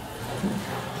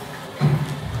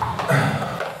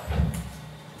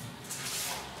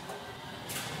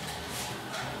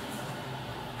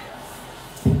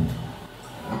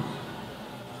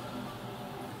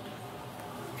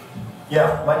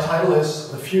 Yeah, my title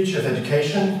is The Future of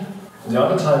Education. And the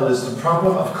undertitle is The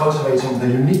Problem of Cultivating the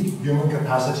Unique Human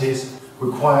Capacities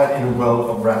Required in a World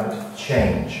of Rapid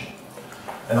Change.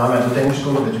 And I'm at the Danish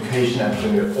School of Education at the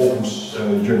Aarhus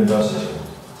University.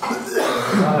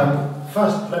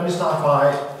 First, let me start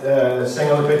by saying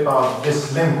a little bit about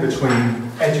this link between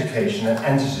education and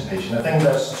anticipation. I think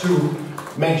there's two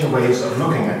major ways of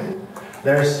looking at it.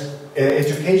 There's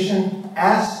education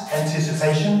as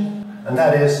anticipation, and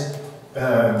that is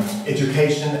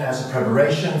education as a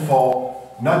preparation for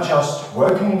not just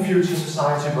working in future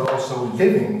society, but also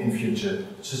living in future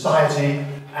society.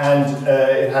 And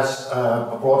it has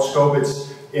a broad scope.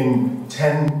 It's in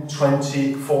 10,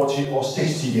 20, 40 or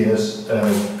 60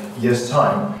 years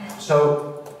time.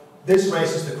 So this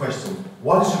raises the question,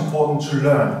 what is important to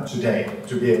learn today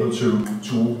to be able to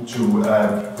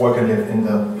work and live in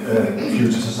the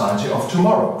future society of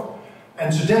tomorrow?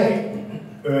 And today,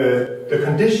 the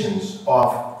conditions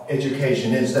of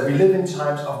education is that we live in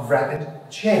times of rapid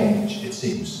change, it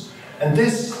seems. And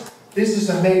this is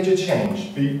a major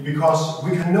change because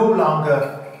we can no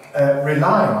longer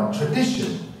rely on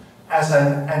tradition as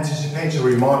an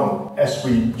anticipatory model as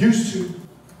we used to.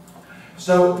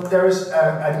 So there is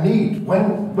a need,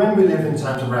 when we live in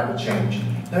times of rapid change,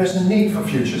 there is a need for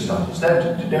future studies.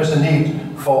 There's a need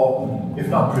for, if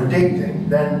not predicting,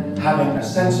 then having a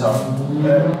sense of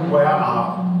where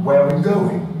we're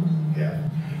going here.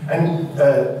 And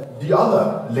the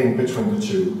other link between the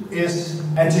two is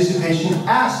anticipation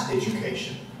as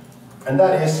education. And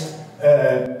that is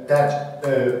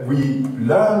that we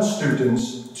learn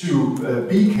students to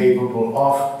be capable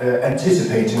of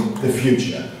anticipating the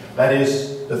future. That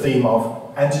is the theme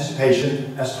of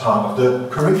anticipation as part of the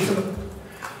curriculum.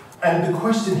 And the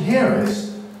question here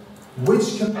is,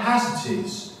 which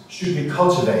capacities should we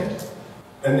cultivate?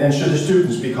 And should the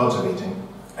students be cultivating?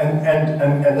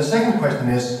 And the second question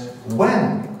is,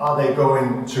 when are they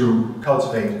going to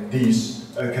cultivate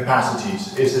these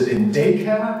capacities? Is it in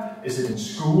daycare? Is it in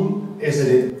school? Is it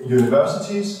in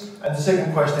universities? And the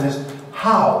second question is,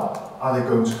 how are they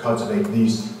going to cultivate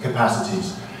these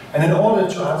capacities? And in order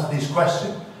to answer these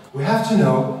questions, we have to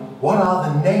know what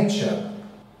are the nature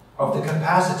of the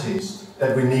capacities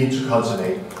that we need to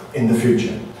cultivate in the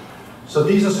future. So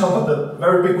these are some of the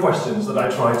very big questions that I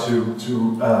try to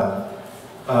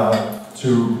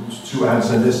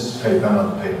answer in this paper and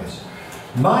other papers.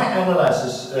 My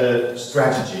analysis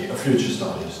strategy of future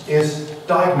studies is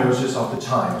diagnosis of the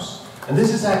times. And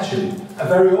this is actually a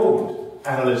very old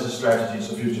analysis strategies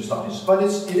of future studies, but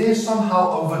it is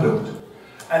somehow overlooked.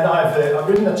 And I've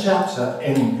written a chapter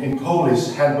in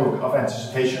Poli's Handbook of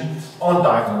Anticipation on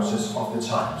diagnosis of the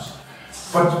times.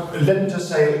 But let me just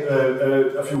say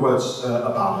a few words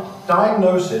about it.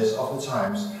 Diagnosis of the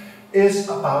times is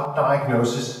about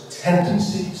diagnosis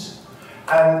tendencies.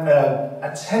 And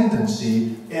a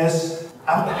tendency is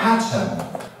a pattern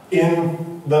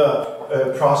in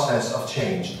the process of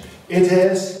change. It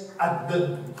is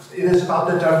about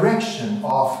the direction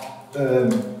of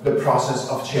the process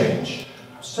of change.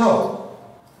 So,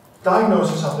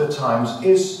 diagnosis of the times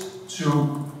is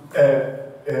to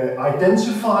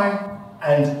identify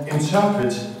and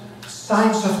interpret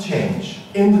signs of change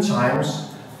in the times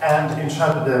and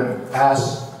interpret them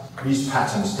as these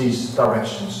patterns, these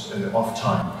directions of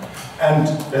time. And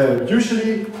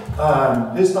usually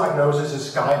this diagnosis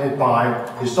is guided by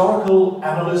historical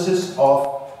analysis of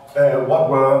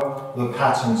what were the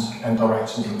patterns and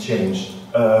directions of change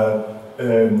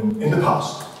in the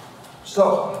past.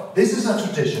 So this is a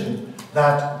tradition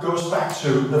that goes back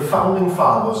to the founding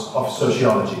fathers of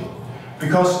sociology,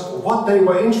 because what they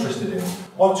were interested in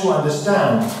was to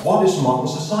understand what is modern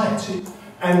society.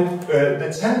 And the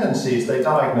tendencies they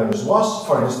diagnosed was,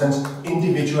 for instance,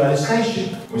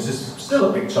 individualization, which is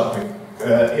still a big topic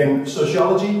in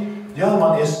sociology. The other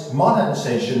one is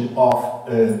modernization of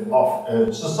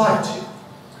society.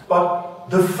 But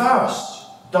the first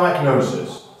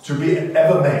diagnosis to be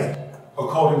ever made,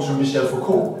 according to Michel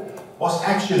Foucault, was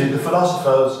actually the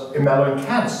philosopher Immanuel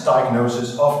Kant's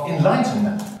diagnosis of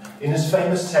enlightenment in his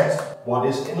famous text, What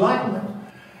is Enlightenment?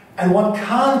 And what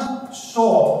Kant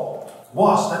saw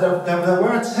was that there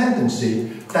were a tendency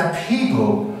that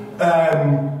people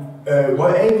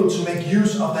were able to make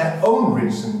use of their own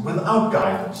reason without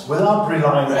guidance, without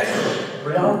relying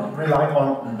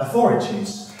on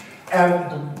authorities.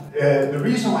 And the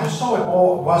reason why he saw it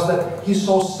was that he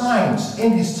saw signs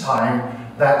in his time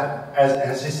that,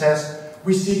 as he says,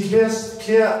 we see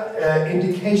clear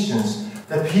indications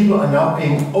that people are now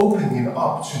opening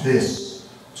up to this,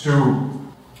 to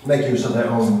make use of their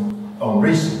own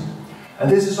reason. And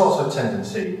this is also a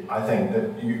tendency, I think,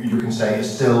 that you can say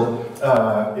is still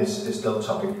a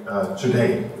topic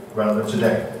today, relevant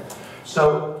today.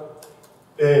 So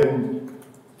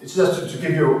it's just to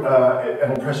give you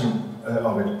an impression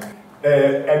of it.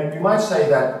 And you might say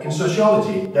that in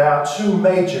sociology there are two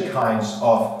major kinds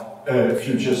of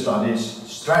future studies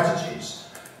strategies.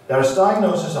 There is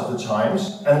diagnosis of the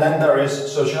times, and then there is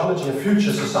sociology of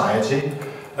future society.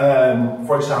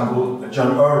 For example,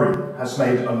 John Urey has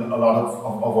made a lot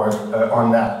of work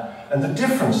on that. And the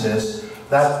difference is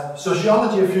that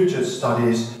sociology of future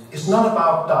studies is not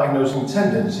about diagnosing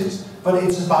tendencies, but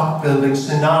it's about building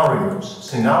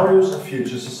scenarios of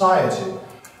future society.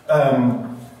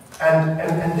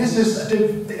 And this is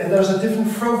there's a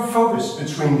different focus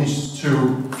between these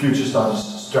two future studies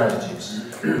strategies.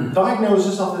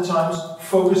 Diagnosis of the times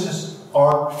focuses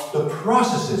on the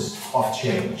processes of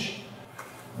change,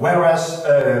 whereas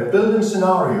building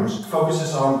scenarios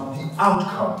focuses on the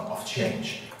outcome of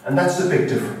change. And that's the big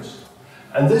difference.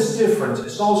 And this difference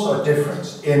is also a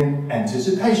difference in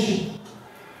anticipation.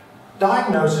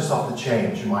 Diagnosis of the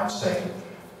change, you might say,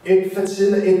 it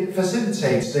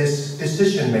facilitates this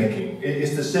decision-making.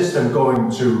 Is the system going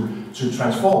to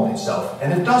transform itself?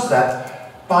 And it does that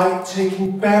by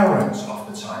taking bearings of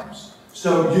the times.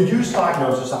 So you use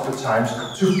diagnosis of the times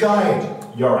to guide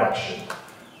your action.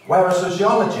 Whereas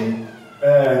sociology,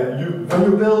 when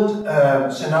you build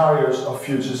scenarios of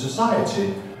future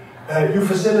society, you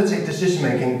facilitate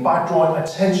decision-making by drawing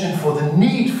attention for the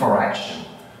need for action.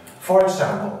 For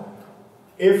example,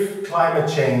 if climate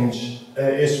change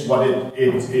is what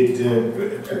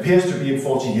it appears to be in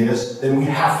 40 years, then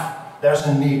there's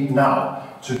a need now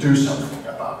to do something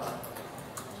about it.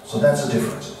 So that's the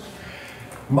difference.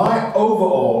 My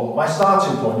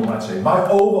starting point, you might say, my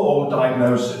overall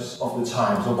diagnosis of the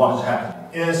times of what is happening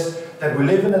is that we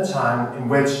live in a time in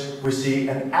which we see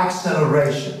an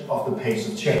acceleration of the pace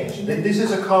of change. This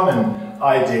is a common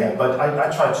idea, but I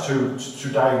tried to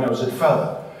diagnose it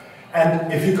further.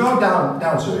 And if you go down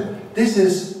to it, this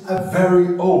is a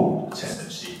very old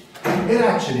tendency. It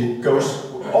actually goes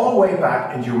all the way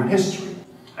back in human history.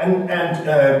 And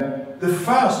the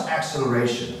first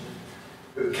acceleration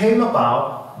came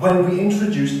about when we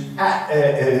introduced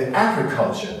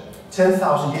agriculture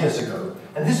 10,000 years ago.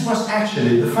 And this was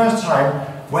actually the first time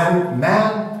when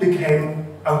man became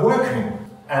a working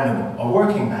animal, a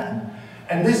working man.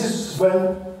 And this is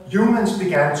when humans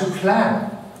began to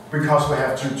plan, because we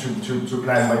have to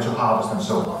plan when to harvest and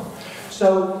so on.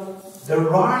 So the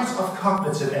rise of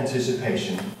cognitive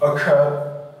anticipation occurred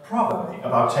probably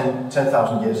about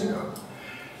 10,000 years ago.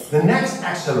 The next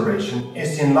acceleration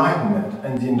is the Enlightenment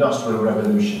and the Industrial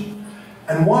Revolution.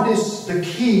 And what is the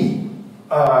key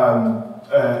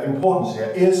importance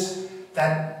here is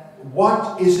that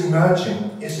what is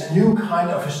emerging is a new kind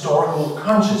of historical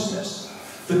consciousness.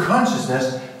 The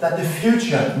consciousness that the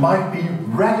future might be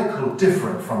radically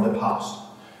different from the past.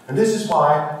 And this is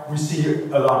why we see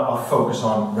a lot of focus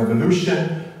on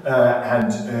revolution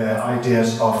and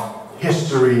ideas of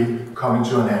history coming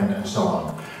to an end and so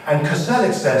on. And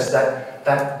Koselleck says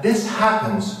that this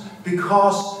happens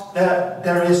because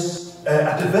there is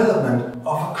a development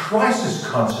of a crisis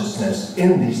consciousness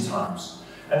in these times.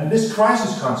 And this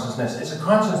crisis consciousness is a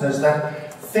consciousness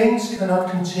that things cannot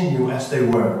continue as they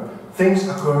were. Things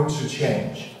are going to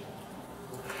change.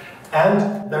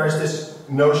 And there is this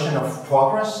notion of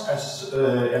progress as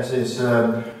is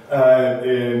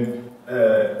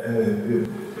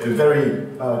very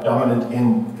dominant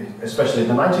in especially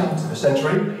the 19th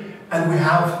century. And we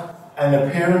have an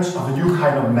appearance of a new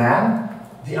kind of man,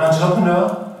 the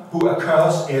entrepreneur, who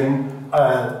occurs in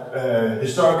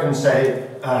historians say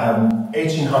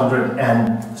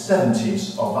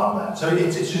 1870s or about that. So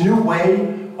it's a new way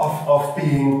of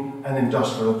being an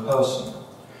industrial person.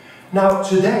 Now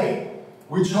today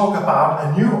we talk about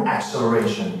a new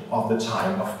acceleration of the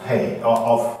time of pay,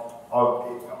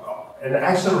 an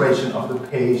acceleration of the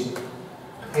pace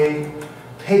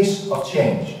of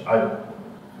change. I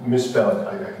misspelled it,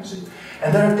 I can see.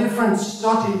 And there are different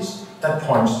studies that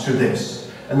point to this.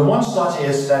 And the one study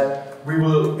is that we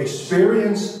will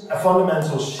experience a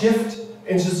fundamental shift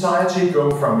in society,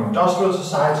 going from industrial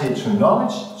society to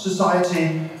knowledge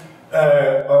society.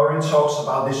 Oren talks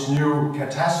about this new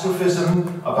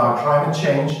catastrophism, about climate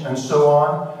change and so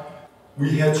on.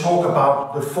 We here talk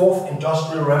about the fourth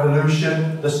industrial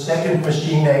revolution, the second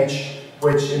machine age,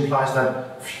 which implies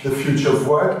that the future of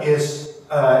work is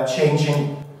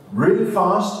changing really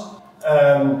fast.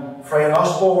 Frey and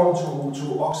Osborne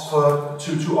to Oxford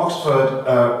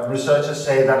researchers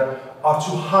say that up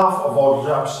to half of all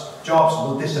jobs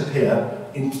will disappear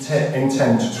in 10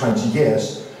 to 20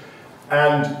 years.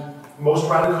 And most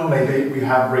radical, maybe, we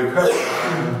have Ray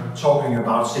Kurzweil talking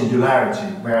about singularity,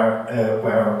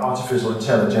 where artificial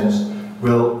intelligence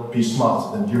will be smarter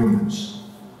than humans.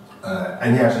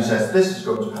 And he actually says this is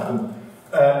going to happen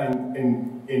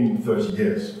in 30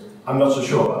 years. I'm not so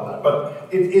sure about that, but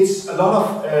it's a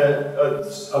lot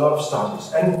of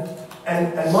studies.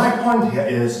 And my point here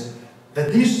is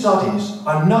that these studies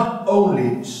are not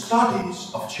only studies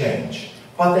of change,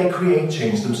 but they create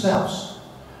change themselves.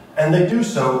 And they do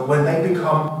so when they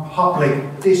become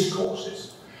public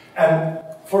discourses. And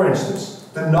for instance,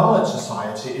 the knowledge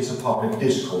society is a public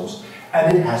discourse,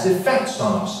 and it has effects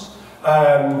on us.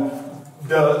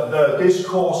 The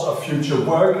discourse of future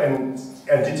work and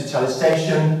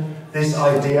digitalization, this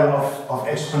idea of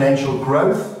exponential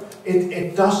growth,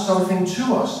 it does something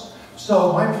to us.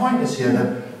 So my point is here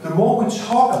that the more we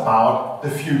talk about the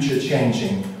future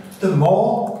changing, the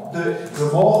more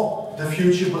the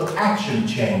future will actually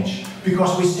change,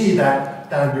 because we see that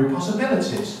there are new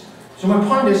possibilities. So my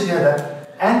point is here that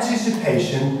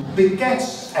anticipation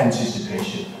begets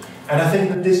anticipation. And I think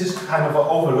that this is kind of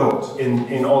overlooked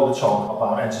in all the talk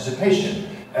about anticipation.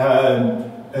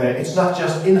 It's not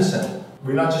just innocent.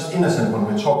 We're not just innocent when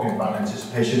we're talking about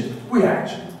anticipation, we're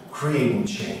actually creating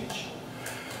change.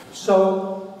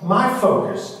 So my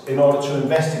focus, in order to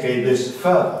investigate this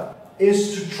further,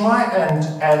 is to try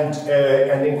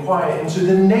and inquire into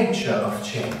the nature of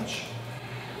change.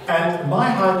 And my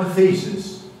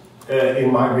hypothesis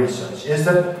in my research is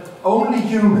that only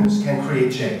humans can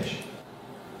create change.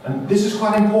 And this is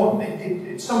quite important.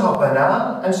 It's somehow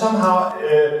banal, and somehow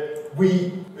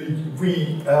we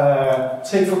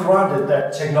take for granted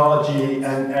that technology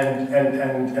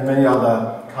and many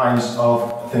other kinds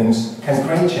of things can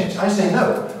create change. I say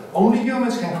no, only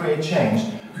humans can create change,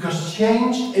 because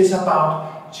change is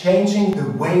about changing the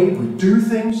way we do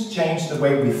things, change the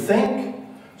way we think.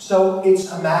 So it's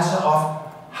a matter of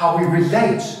how we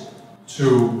relate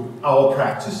to our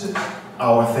practices,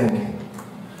 our thinking.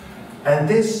 And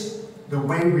this, the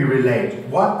way we relate,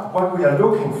 what we are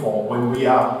looking for when we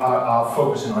are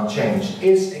focusing on change,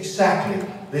 is exactly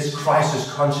this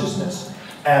crisis consciousness,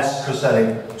 as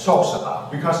Koselleck talks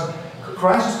about. Because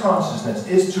crisis consciousness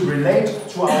is to relate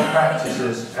to our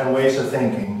practices and ways of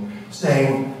thinking,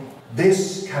 saying,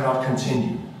 this cannot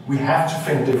continue. We have to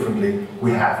think differently.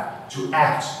 We have to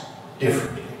act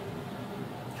differently.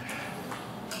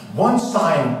 One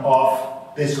sign of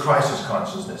this crisis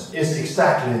consciousness is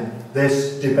exactly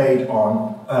this debate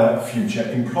on future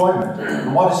employment.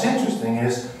 And what is interesting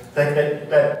is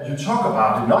that you talk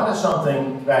about it not as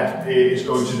something that is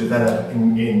going to develop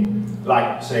in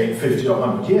like, say, 50 or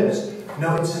 100 years.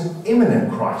 No, it's an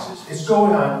imminent crisis. It's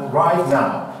going on right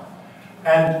now.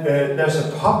 And there's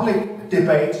a public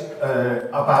debate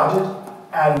about it.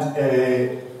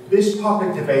 this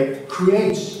public debate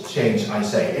creates change, I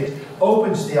say. It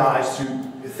opens the eyes to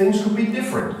things could be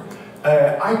different.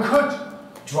 I could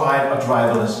drive a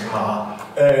driverless car.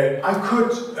 I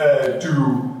could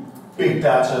do big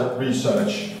data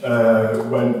research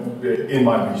in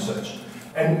my research.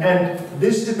 And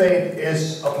this debate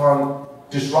is upon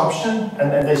disruption,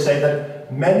 and they say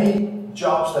that many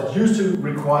jobs that used to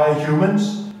require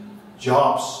humans,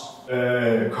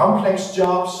 complex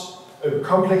jobs,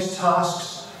 complex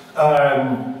tasks,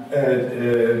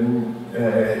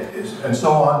 and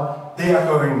so on, they are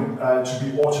going to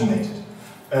be automated.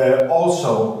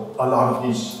 Also, a lot of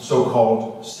these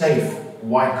so-called safe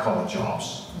white-collar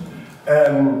jobs.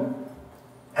 And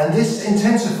this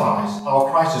intensifies our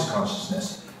crisis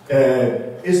consciousness.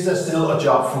 Is there still a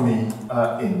job for me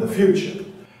in the future?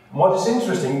 And what is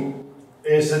interesting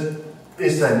is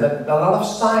that a lot of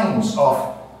signs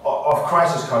of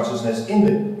crisis consciousness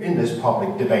in this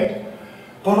public debate,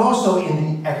 but also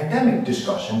in the academic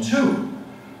discussion too.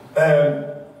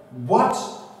 What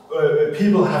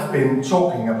people have been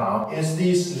talking about is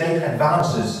these late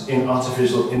advances in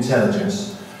artificial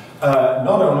intelligence.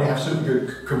 Not only have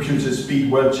supercomputers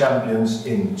beat world champions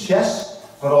in chess,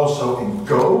 but also in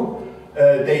Go.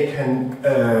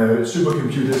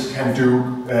 Supercomputers can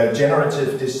do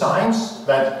generative designs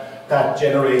that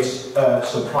generates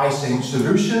surprising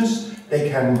solutions. They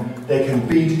can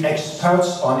beat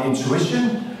experts on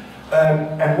intuition.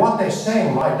 And what they're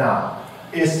saying right now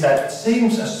is that it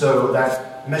seems as though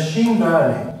that machine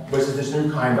learning, which is this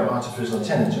new kind of artificial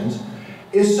intelligence,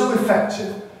 is so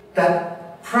effective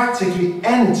that practically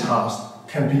any task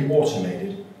can be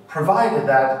automated, provided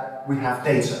that we have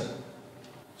data.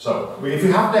 So, if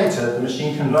you have data, the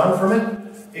machine can learn from it,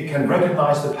 it can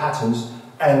recognize the patterns,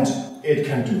 and it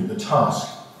can do the task.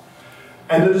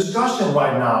 And the discussion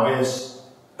right now is,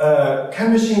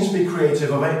 can machines be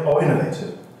creative or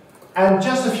innovative? And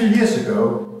just a few years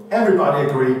ago, everybody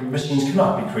agreed machines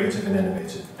cannot be creative and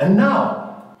innovative. And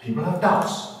now, people have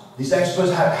doubts. These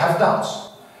experts have doubts.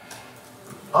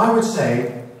 I would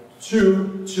say,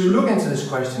 to look into this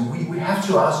question, we have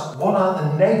to ask, what are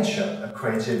the nature of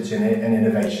creativity and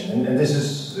innovation? And this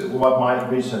is what my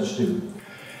research do.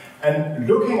 And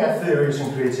looking at theories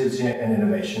in creativity and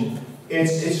innovation,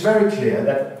 it's very clear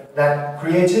that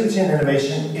creativity and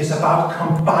innovation is about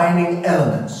combining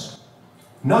elements,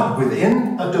 not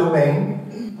within a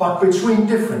domain, but between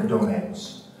different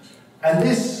domains. And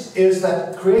this is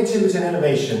that creativity and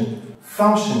innovation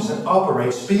functions and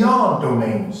operates beyond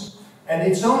domains. And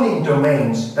it's only in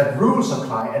domains that rules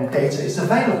apply and data is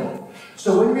available.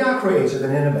 So when we are creative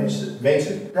and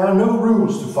innovative, there are no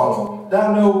rules to follow. There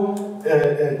are no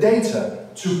data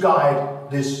to guide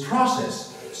this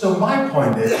process. So my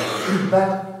point is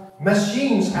that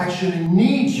machines actually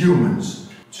need humans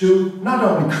to not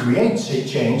only create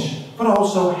change, but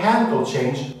also handle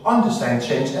change, understand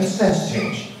change, and sense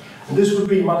change. And this would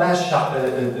be my last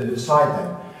slide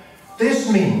then.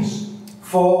 This means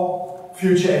for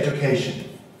future education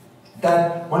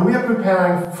that when we are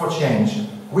preparing for change,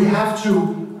 we have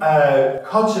to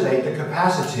cultivate the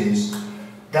capacities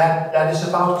that is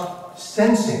about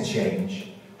sensing change.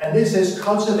 And this is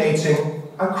cultivating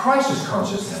a crisis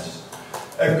consciousness,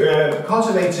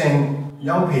 cultivating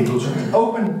young people to be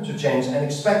open to change and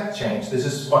expect change. This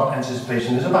is what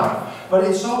anticipation is about. But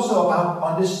it's also about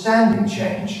understanding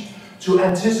change, to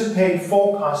anticipate,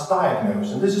 forecast,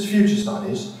 diagnose, and this is future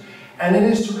studies. And it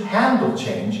is to handle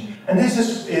change, and this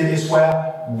is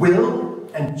where will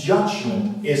and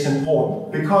judgment is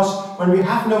important. Because when we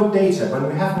have no data, when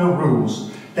we have no rules,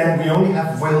 then we only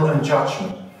have will and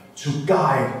judgment to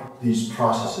guide these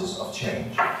processes of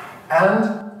change.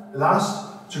 And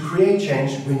last, to create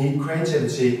change, we need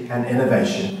creativity and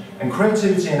innovation. And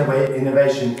creativity and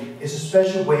innovation is a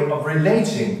special way of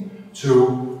relating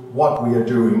to what we are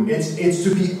doing. It's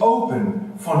to be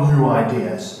open for new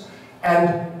ideas.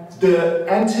 And the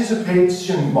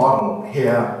anticipation model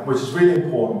here, which is really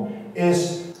important,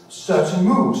 is certain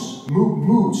moods.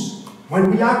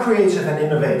 When we are creative and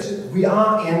innovative, we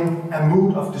are in a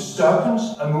mood of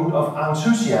disturbance, a mood of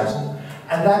enthusiasm,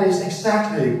 and that is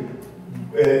exactly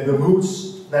the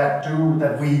moods that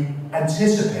we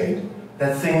anticipate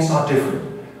that things are different.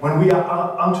 When we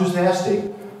are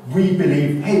enthusiastic, we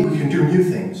believe, hey, we can do new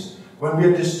things. When we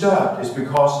are disturbed, it's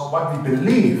because what we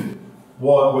believe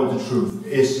were the truth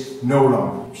is no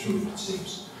longer the truth, it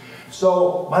seems.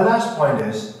 So my last point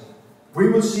is, we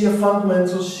will see a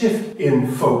fundamental shift in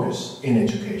focus in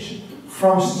education.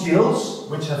 From skills,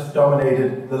 which have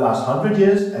dominated the last 100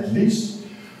 years at least,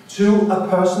 to a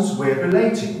person's way of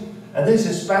relating. And this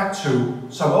is back to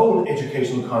some old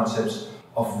educational concepts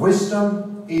of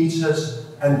wisdom, ethos,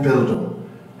 and build on.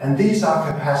 And these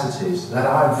are capacities that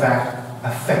are in fact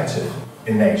effective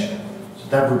in nature. So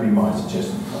that would be my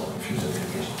suggestion for future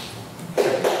education.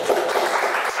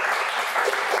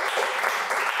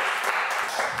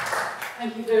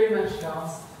 Thank you very much,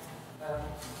 Lars.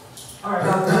 Our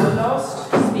last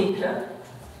speaker,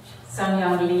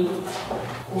 Sun-Young Lee,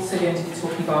 also going to be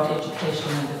talking about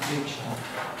education in the future.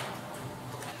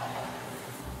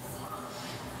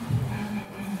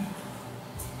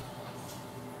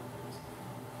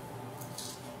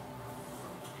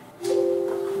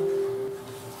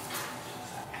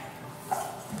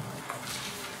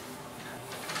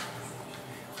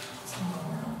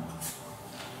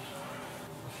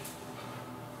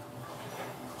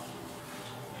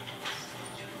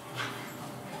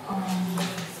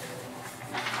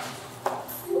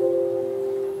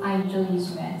 I usually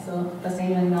use Mac, so does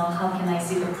anyone know how can I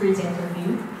see the presenter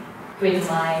view with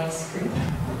my screen?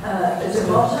 At the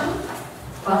bottom,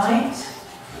 right,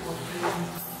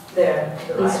 there,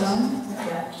 the This right. one?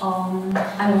 Yeah.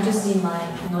 I want to see my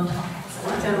note.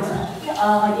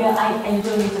 Yeah, I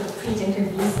usually do the presenter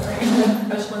view, sorry. I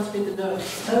just want to read the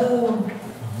notes. Oh.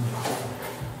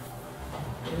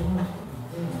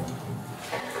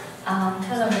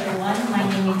 Hello everyone, my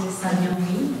name is Sun-Young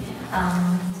Lee.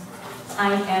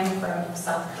 I am from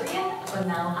South Korea, but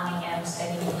now I am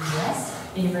studying in the US,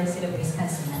 University of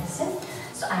Wisconsin-Madison.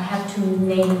 So I have to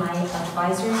name my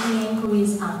advisor's name, who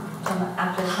is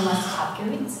Dr. Thomas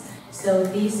Hopkins. So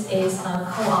this is a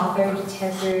co-authored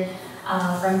chapter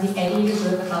from the edited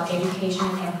book about education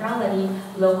temporality,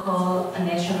 local,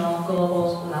 national,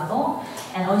 global level,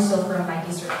 and also from my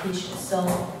dissertation. So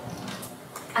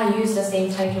I use the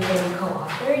same title that we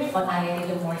co-authored, but I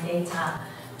added more data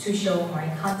to show more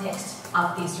context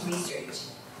of this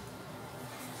research.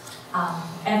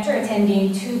 After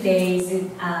attending 2 days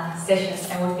sessions,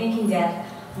 I was thinking that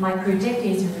my project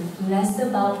is less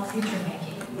about future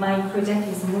making. My project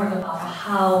is more about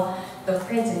how the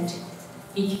present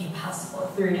became possible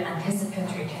through the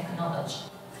anticipatory technology.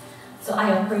 So I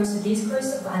approach the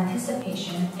discourse of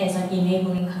anticipation as an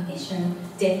enabling condition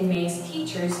that makes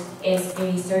teachers as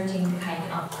a certain kind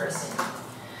of person.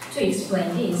 To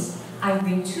explain this, I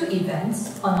bring 2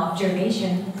 events on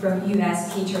observation from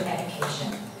US teacher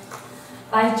education.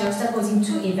 By juxtaposing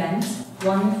 2 events,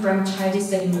 one from child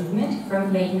study movement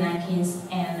from late 19th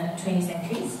and 20th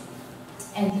centuries,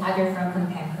 and the other from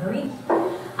contemporary,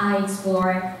 I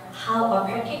explore how a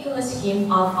particular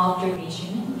scheme of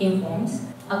observation informs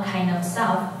a kind of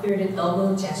self through the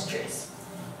double gestures.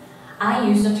 I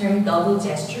use the term double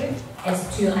gesture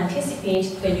as to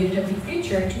anticipate the utopic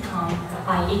future to come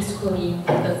by excluding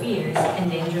the fears and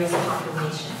dangerous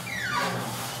population.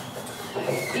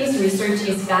 This research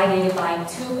is guided by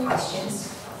 2 questions.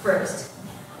 First,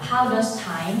 how does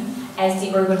time, as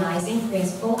the organizing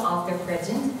principle of the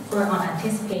present for an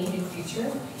anticipated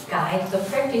future, guide the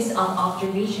practice of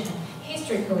observation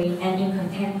historically and in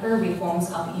contemporary forms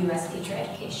of US teacher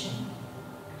education?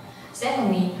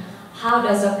 Secondly, how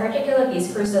does a particular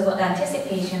discourse of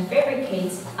anticipation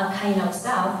fabricate a kind of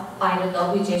self by the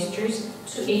double gestures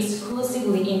to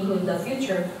exclusively include the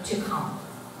future to come?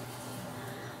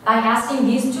 By asking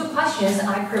these 2 questions,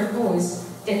 I propose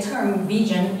the term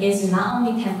vision is not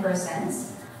only temporal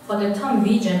sense, but the term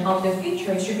vision of the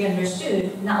future should be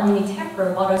understood not only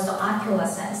temporal but also ocular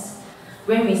sense.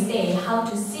 When we say how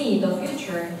to see the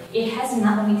future, it has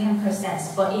not only temporal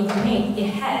sense, but it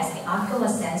has the ocular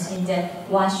sense in that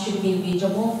what should be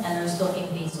visible and also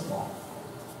invisible.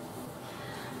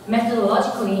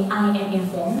 Methodologically, I am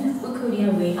informed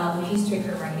Euclidean way of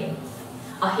historical writing,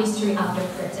 a history of the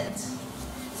present.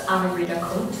 So I will read a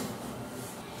quote.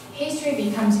 History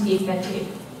becomes effective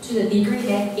to the degree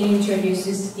that it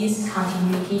introduces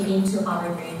discontinuity into our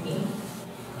very being.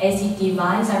 As it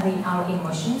divides our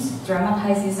emotions,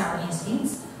 dramatizes our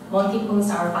instincts,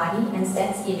 multiples our body, and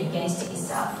sets it against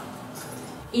itself.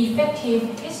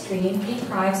 Effective history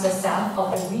deprives the self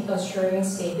of the reassuring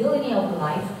stability of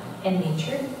life and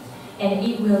nature, and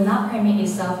it will not permit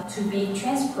itself to be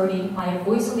transported by a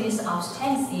voiceless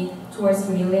obstinacy towards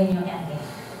millennial ending.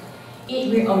 It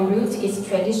will unroot its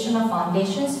traditional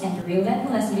foundations and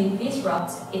relentlessly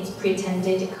disrupt its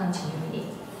pretended continuity.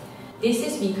 This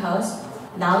is because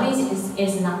knowledge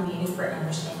is not made for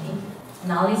understanding.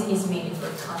 Knowledge is made for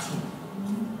cutting.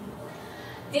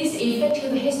 This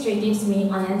effective history gives me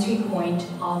an entry point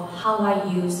of how I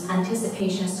use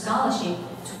anticipation scholarship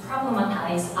to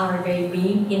problematize our very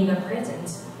being in the present,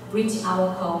 which I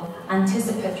will call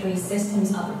anticipatory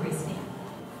systems of reasoning.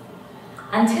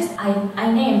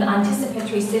 I named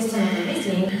anticipatory system of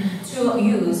reasoning to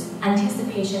use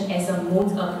anticipation as a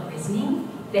mode of reasoning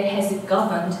that has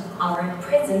governed our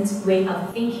present way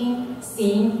of thinking,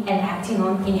 seeing, and acting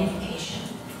on in education.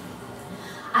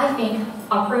 I think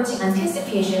approaching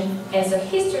anticipation as a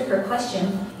historical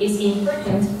question is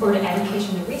important for the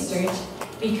educational research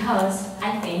because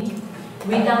I think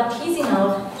without teasing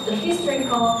out the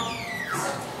historical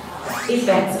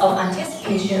effects of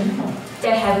anticipation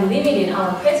that have limited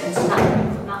our present,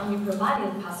 not only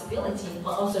provided the possibility,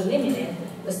 but also limited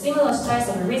the similar styles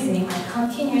of reasoning are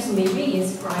continuously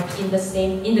re-inscribed in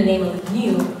the name of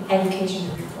new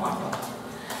educational reform.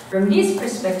 From this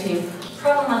perspective,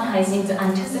 problematizing the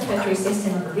anticipatory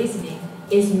system of reasoning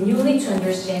is merely to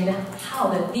understand how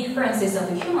the differences of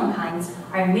the humankind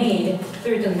are made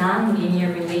through the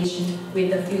non-linear relation with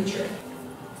the future.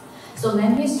 So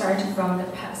let me start from the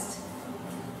past.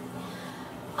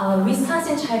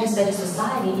 Wisconsin Child Study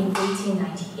Society in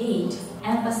 1898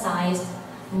 emphasized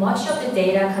much of the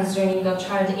data concerning the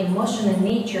child's emotional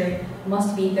nature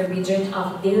must be the result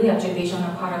of daily observation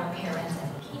on the part of parents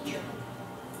and teacher.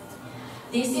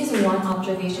 This is one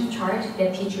observation chart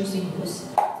that teachers use.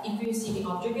 If you see the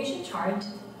observation chart,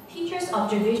 teachers'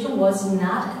 observation was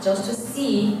not just to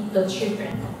see the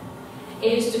children.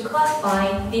 It is to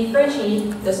classify,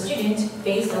 differentiate the student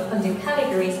based upon the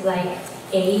categories like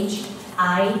age,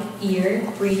 eye, ear,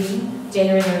 breathing,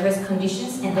 general nervous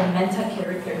conditions, and the mental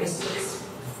characteristics.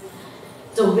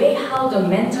 The way how the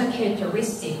mental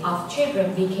characteristic of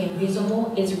children became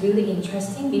visible is really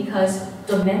interesting because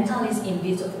the mental is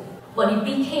invisible, but it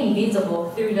became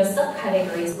visible through the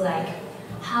subcategories like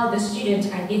how the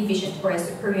students are deficient or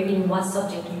superior in what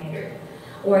subject matter,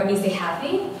 or is it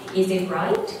happy, is it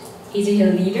bright, is it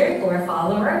a leader or a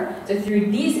follower? So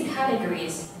through these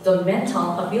categories, the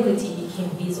mental ability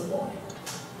became visible.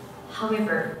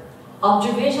 However,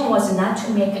 observation was not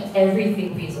to make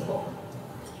everything visible.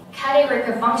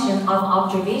 Categorical function of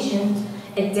observation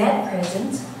at that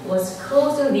present was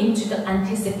closely linked to the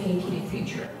anticipated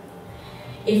future.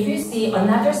 If you see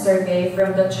another survey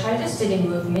from the child study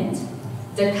movement,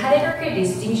 the categorical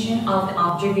distinction of the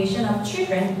observation of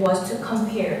children was to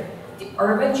compare the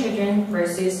urban children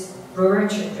versus rural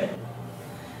children.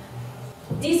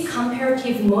 This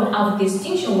comparative mode of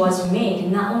distinction was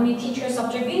made not only teachers'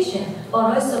 observation,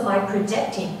 but also by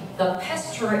projecting the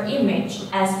pastoral image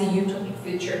as the utopic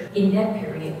future in that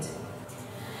period.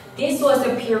 This was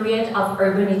a period of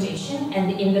urbanization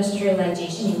and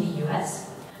industrialization in the US,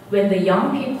 when the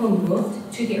young people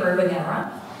moved to the urban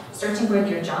era, searching for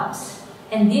their jobs,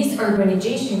 and this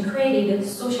urbanization created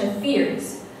social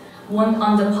fears, one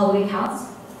on the public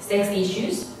health, sex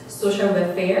issues, social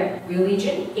welfare,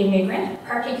 religion, immigrant,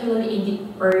 particularly in the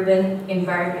urban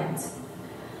environment.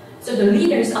 So the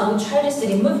leaders of the child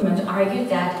study movement argued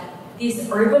that this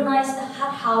urbanized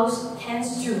hothouse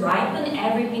tends to ripen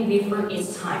everything before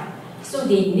its time. So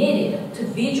they needed to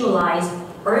visualize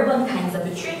urban kinds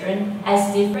of children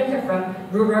as different from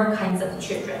rural kinds of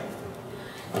children.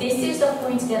 This is the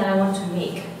point that I want to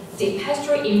make. The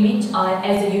pastoral image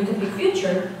as a utopic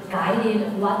future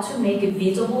guided what to make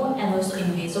visible and also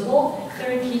invisible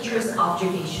through teachers'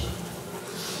 observation.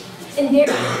 And there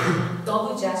is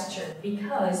double gesture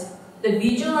because the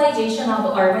visualization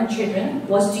of urban children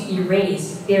was to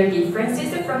erase their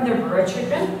differences from the rural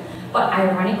children, but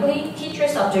ironically,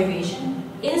 teachers' observation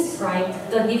inscribed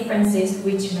the differences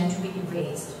which meant to be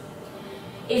erased.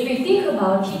 If we think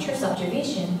about teachers'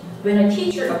 observation, when a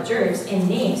teacher observes and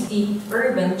names the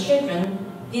urban children,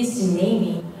 this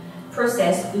naming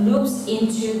process loops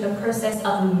into the process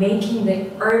of making the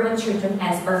urban children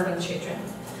as urban children.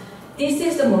 This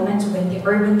is the moment when the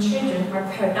urban children are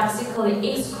paradoxically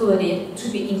excluded to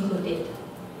be included.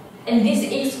 And this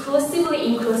exclusively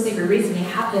inclusive reasoning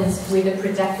happens with the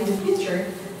projected future,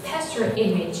 pastoral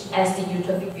image as the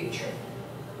utopic future.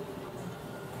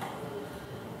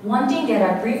 One thing that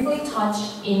I briefly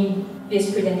touched in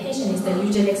this presentation is the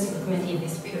eugenics movement in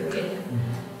this period.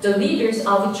 The leaders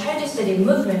of the child study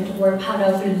movement were part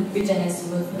of the eugenics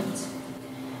movement.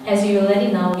 As you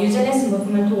already know, eugenics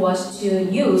movement was to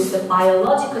use the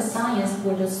biological science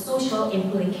for the social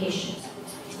implications.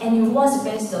 And it was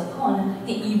based upon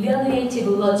the evaluative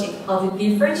logic of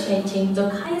differentiating the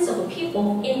kinds of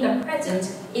people in the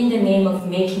present in the name of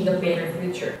making the better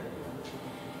future.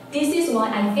 This is why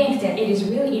I think that it is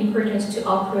really important to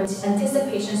approach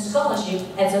anticipation scholarship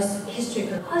as a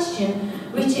historical question,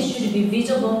 which should be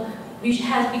visible,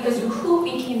 because who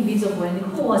became visible and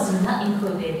who was not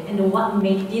included, and what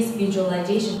made this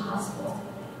visualization possible.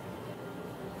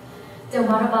 Then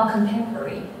what about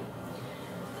contemporary?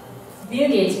 Bill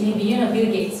Gates, maybe you know Bill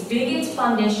Gates. Bill Gates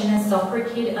Foundation has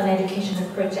supported an educational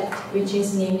project which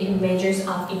is named Measures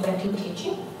of Effective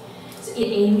Teaching. So it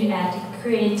aimed at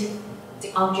create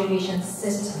the observation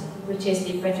system, which is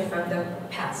different from the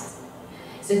past.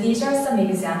 So these are some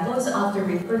examples of the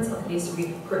reports of this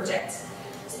project.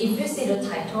 So if you see the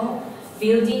title,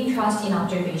 Building Trust in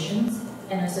Observations,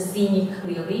 and also seeing it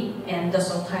clearly, and the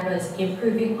subtitle is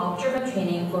Improving Observer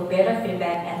Training for Better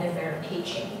Feedback and Better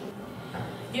Teaching.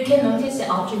 You can notice the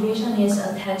observation is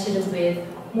attached with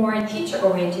more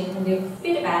teacher-oriented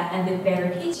feedback and the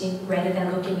better teaching rather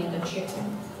than looking at the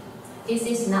children. This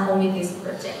is not only this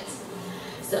project.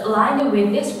 So aligned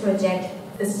with this project,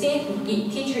 the state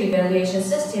teacher evaluation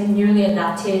system newly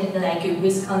adopted like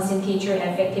Wisconsin Teacher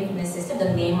Effectiveness System,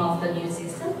 the name of the new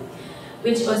system,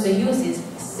 which also uses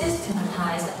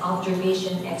systematized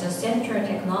observation as a central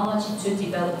technology to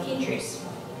develop teachers.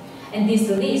 And this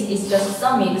list is just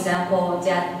some example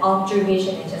that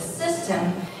observation as a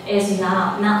system is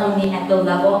not only at the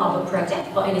level of a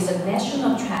project, but it is a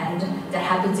national trend that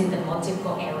happens in the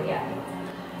multiple area.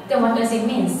 Then what does it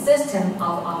mean, system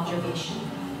of observation?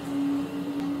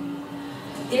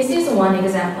 This is one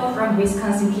example from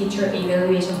Wisconsin Teacher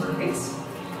Evaluation Rubrics.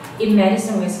 In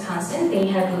Madison, Wisconsin, they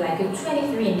have like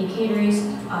 23 indicators.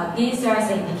 These are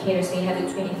the indicators, they have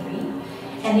 23.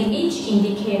 And each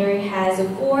indicator has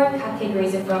 4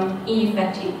 categories from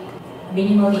ineffective,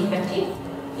 minimally effective,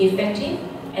 effective,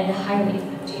 and highly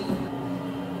effective.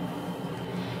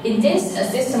 In this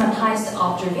systematized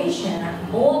observation,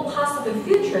 all possible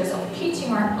futures of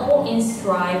teaching are all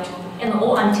inscribed and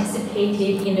all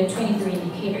anticipated in the 23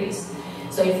 indicators.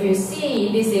 So if you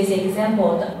see, this is an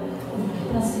example.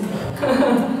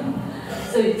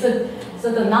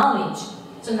 So the knowledge.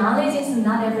 So knowledge is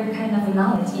not every kind of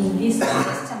knowledge in this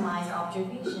systemized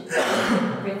observation.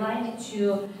 Related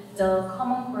to the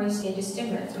Common Core State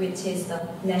Standards, which is the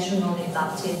nationally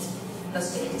adopted the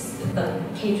status, the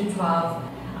K-12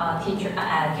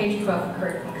 K-12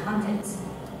 curriculum contents.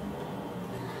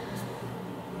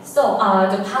 So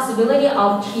the possibility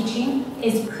of teaching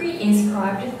is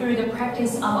pre-inscribed through the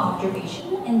practice of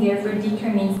observation and therefore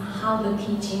determines how the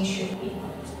teaching should be.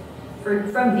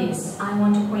 From this, I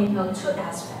want to point out 2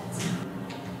 aspects.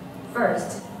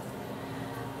 First,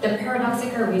 the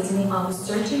paradoxical reasoning of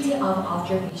certainty of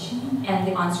observation and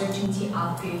the uncertainty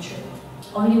of future.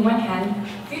 On the one hand,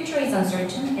 future is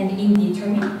uncertain and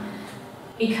indeterminate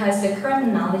because the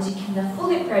current knowledge cannot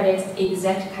fully predict the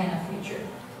exact kind of future.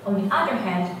 On the other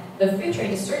hand, the future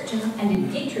is certain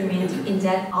and determined in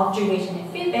that observation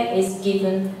and feedback is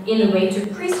given in a way to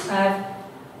prescribe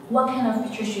what kind of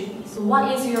future should be. So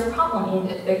what is your problem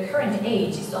in the current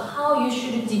age? So how you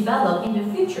should develop in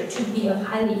the future to be a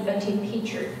highly effective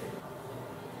teacher.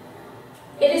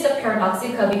 It is a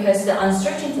paradoxical because the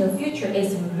uncertainty of future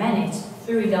is managed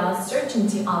through the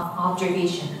certainty of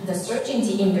observation, the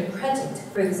certainty in the present,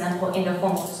 for example, in the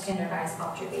form of standardized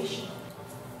observation.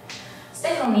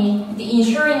 Secondly, the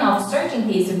ensuring of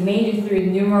certainty is made through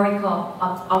numerical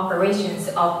operations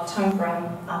obtained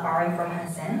from borrowing from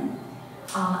Hansen.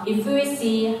 If we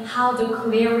see how the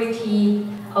clarity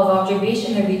of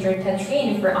observational result are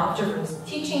trained for observers,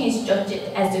 teaching is judged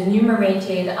as the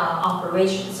numerated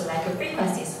operations, like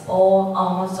frequencies, all,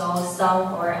 almost all,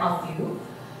 some, or a few.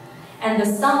 And the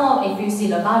sum of, if you see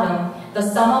the bottom, the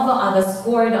sum of the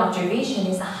scored observation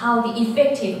is how the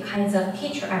effective kinds of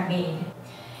teacher are made.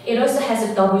 It also has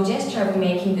a double gesture of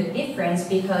making the difference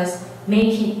because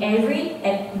making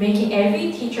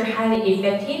every teacher highly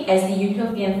effective as the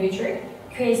utopian future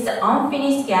creates the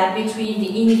unfinished gap between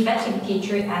the ineffective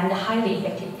teacher and the highly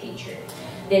effective teacher.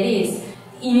 That is,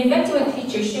 ineffective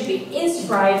teacher should be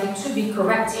inscribed to be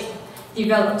corrected,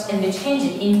 developed, and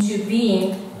changed into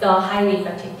being the highly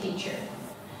effective teacher.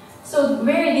 So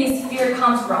where this fear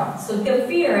comes from? So the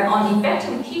fear on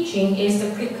effective teaching is the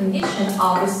precondition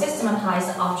of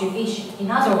systematized observation. In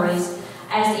other words,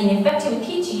 as ineffective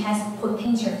teaching has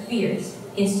potential fears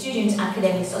in students'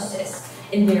 academic success,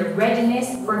 in their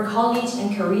readiness for college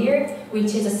and career,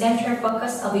 which is a central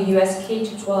focus of the US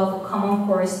K-12 Common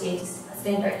Core State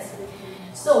Standards.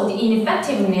 So the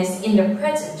ineffectiveness in the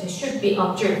present should be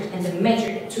observed and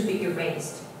measured to be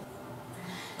erased.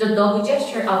 The double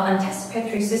gesture of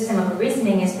anticipatory system of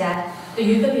reasoning is that the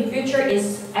utopic future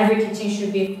is every teaching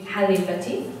should be highly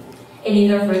effective. And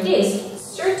in order for this,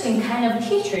 certain kind of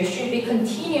teachers should be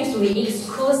continuously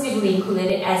exclusively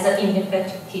included as an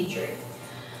ineffective teacher.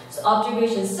 So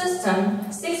observation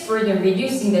system seeks further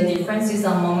reducing the differences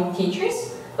among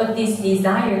teachers, but this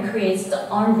desire creates the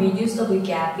unreducible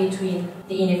gap between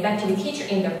the ineffective teacher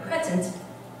in the present,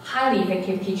 highly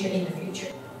effective teacher in the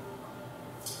future.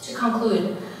 To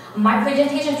conclude, my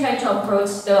presentation tried to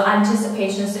approach the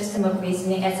anticipation system of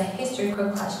reasoning as a historical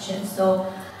question.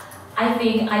 So I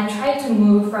think I try to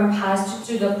move from past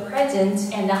to the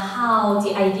present and how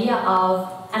the idea of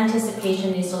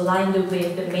anticipation is aligned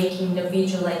with the making the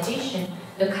visualization,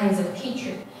 the kinds of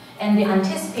picture. And the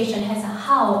anticipation has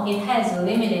how it has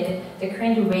limited the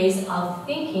current ways of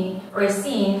thinking or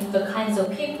seeing the kinds of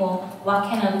people, what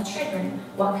kind of children,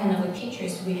 what kind of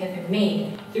pictures we have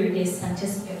made through this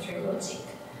anticipatory logic.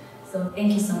 So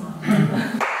thank you so much.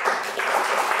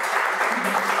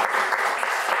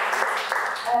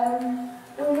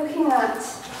 We're looking at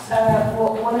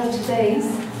what one of today's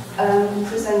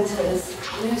presenters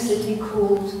lucidly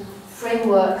called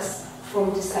frameworks for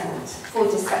dissent.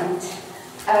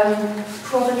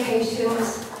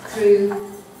 Provocations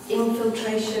through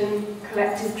infiltration,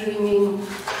 collective dreaming,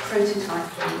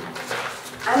 prototyping.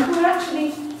 And we're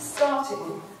actually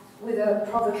starting with a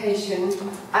provocation,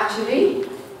 actually,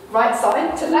 right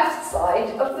side to left side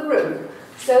of the room.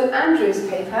 So Andrew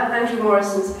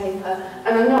Morrison's paper,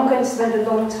 and I'm not going to spend a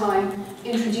long time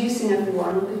introducing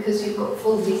everyone because you've got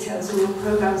full details in your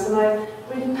programs, and I'm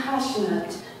really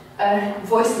passionate,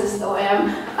 voiceless though I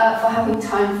am, for having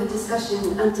time for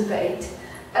discussion and debate.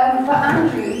 But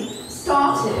Andrew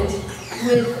started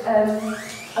with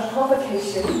a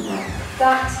provocation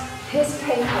that his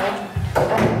paper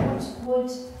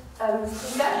would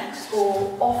select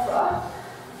or offer,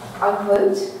 I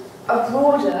quote, a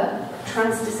broader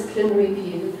transdisciplinary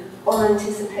view on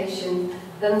anticipation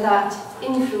than that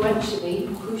crucially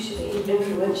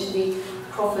influentially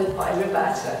proffered by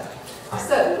Roberta.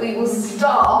 So we will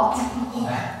start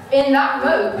in that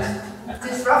mode.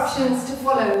 Disruptions to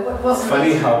follow. It's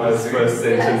funny how those first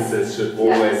sentences should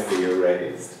always be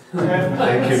erased.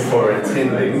 Thank you for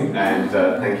attending, and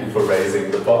thank you for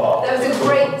raising the bar. There was a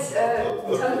great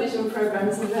television program,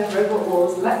 isn't there, Robot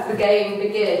Wars, Let the Game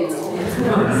Begin. So,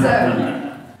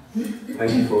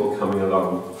 thank you for all coming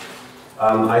along.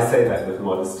 I say that with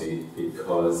modesty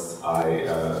because I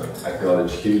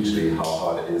acknowledge hugely how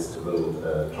hard it is to build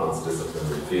a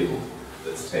transdisciplinary field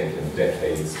that's taken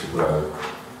decades to grow.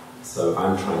 So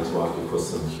I'm trying to argue for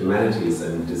some humanities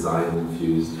and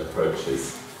design-infused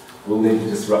approaches. Will they be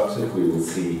disruptive? We will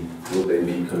see. Will they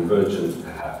be convergent,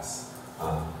 perhaps?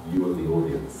 You are the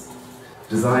audience.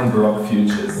 Design Baroque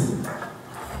futures.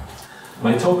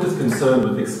 My talk is concerned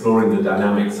with exploring the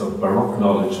dynamics of Baroque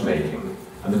knowledge-making,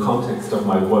 and the context of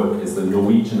my work is the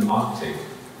Norwegian Arctic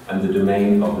and the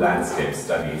domain of landscape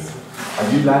studies. I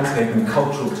view landscape in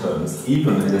cultural terms,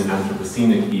 even in an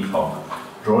Anthropocenic epoch,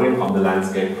 drawing on the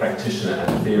landscape practitioner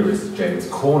and theorist James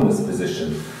Corner's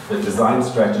position that design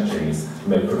strategies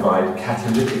may provide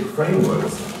catalytic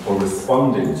frameworks for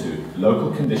responding to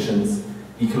local conditions,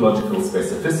 ecological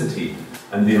specificity,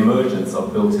 and the emergence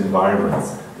of built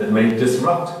environments that may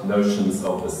disrupt notions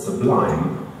of the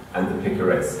sublime and the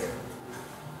picaresque.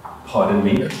 Pardon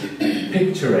me,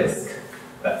 picturesque.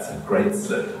 That's a great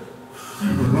slip.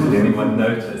 Did anyone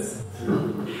notice?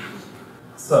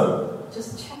 So,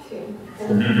 just checking.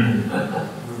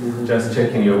 Just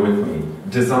checking you're with me.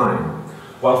 Design.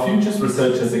 While futures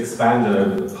research has expanded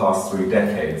over the past 3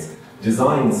 decades,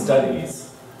 design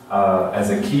studies as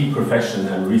a key profession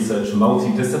and research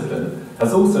multidiscipline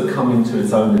has also come into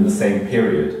its own in the same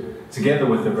period, together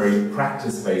with a very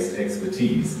practice-based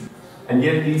expertise. And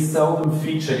yet these seldom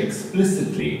feature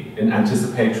explicitly in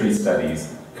anticipatory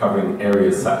studies covering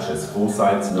areas such as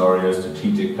foresight, scenario,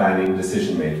 strategic planning,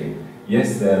 decision-making.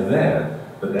 Yes, they're there,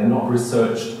 but they're not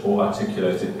researched or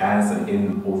articulated as and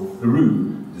in or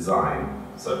through design.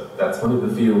 So that's one of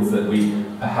the fields that we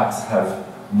perhaps have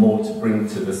more to bring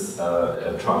to this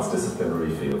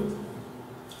transdisciplinary field.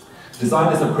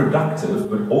 Design is a productive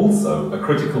but also a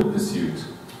critical pursuit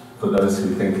for those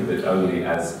who think of it only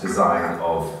as design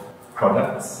of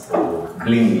products or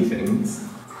blingy things.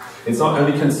 It's not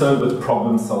only concerned with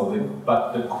problem solving,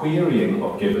 but the querying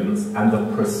of givens and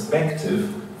the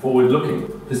prospective,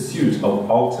 forward-looking pursuit of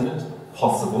alternate,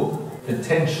 possible,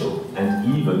 potential,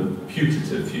 and even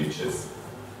putative futures.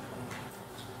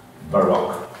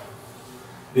 Baroque.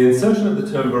 The insertion of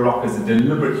the term Baroque is a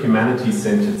deliberate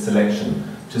humanity-centered selection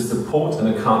to support and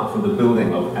account for the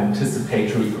building of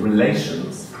anticipatory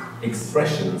relations,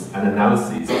 expressions, and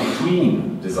analyses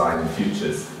between design and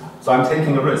futures. So I'm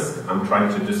taking a risk. I'm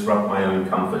trying to disrupt my own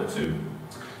comfort too.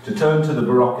 To turn to the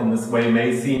Baroque in this way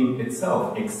may seem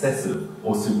itself excessive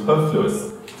or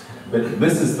superfluous, but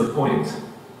this is the point.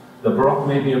 The Baroque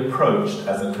may be approached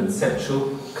as a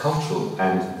conceptual, cultural,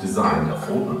 and design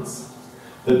affordance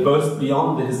that boasts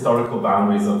beyond the historical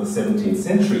boundaries of the 17th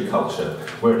century culture,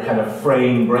 where it had a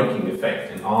frame-breaking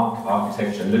effect in art,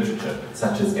 architecture, and literature,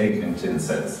 such as Eglinton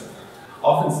says.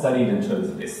 Often studied in terms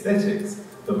of aesthetics,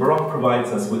 the Baroque provides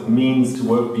us with means to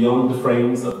work beyond the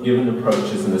frames of given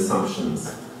approaches and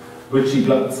assumptions. Richie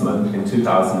Glucksmann, in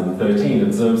 2013,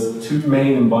 observes two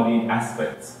main embodied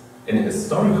aspects. In a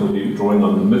historical view, drawing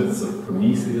on the myths of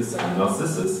Prometheus and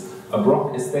Narcissus, a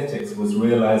Baroque aesthetics was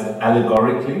realized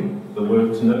allegorically, the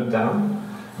word to note down,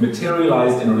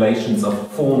 materialized in relations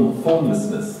of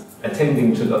formlessness,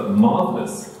 attending to the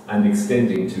marvelous and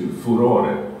extending to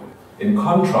furore. In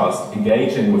contrast,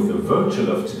 engaging with the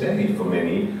virtual of today for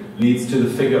many leads to the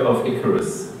figure of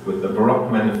Icarus, with the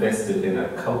Baroque manifested in a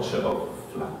culture of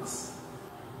flux.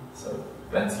 So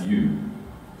that's you,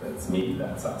 that's me,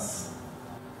 that's us.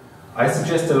 I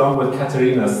suggest, along with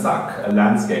Katerina Sack, a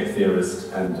landscape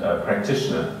theorist and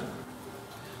practitioner,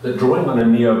 that drawing on a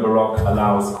neo-Baroque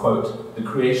allows, quote, the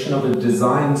creation of a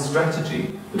design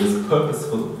strategy that is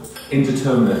purposeful,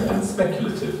 indeterminate and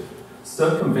speculative,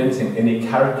 circumventing any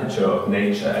caricature of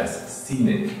nature as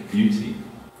scenic beauty.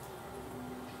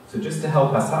 So just to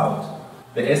help us out,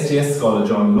 the STS scholar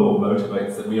John Law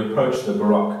motivates that we approach the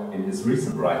Baroque in his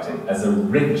recent writing as a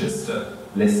register,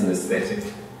 less an aesthetic.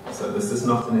 So this is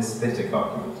not an aesthetic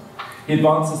argument. He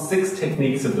advances 6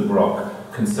 techniques of the Baroque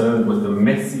concerned with the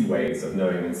messy ways of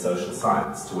knowing in social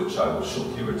science, to which I will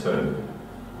shortly return.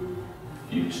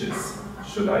 Futures.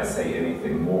 Should I say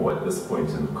anything more at this point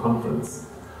in the conference?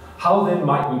 How then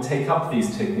might we take up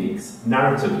these techniques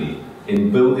narratively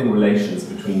in building relations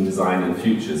between design and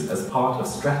futures as part of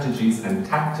strategies and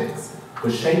tactics for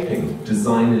shaping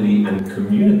designally and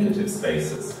communicative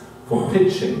spaces for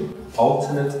pitching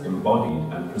alternate,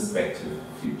 embodied and prospective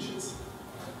futures?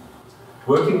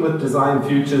 Working with design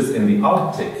futures in the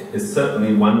Arctic is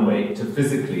certainly one way to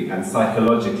physically and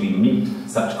psychologically meet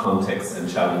such contexts and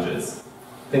challenges.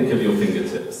 Think of your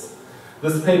fingertips.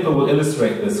 This paper will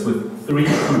illustrate this with 3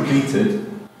 completed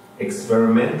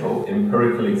experimental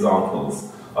empirical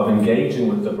examples of engaging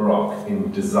with the Baroque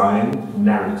in design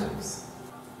narratives.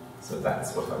 So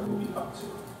that's what I will be up to.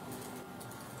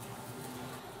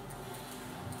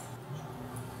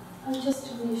 Just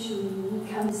to reassure you, we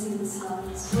can't see the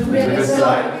slides. We're really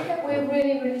sorry. We're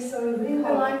really sorry.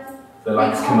 The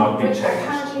lights cannot be changed.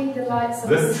 Apparently the lights are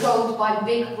controlled by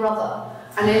Big Brother.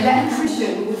 An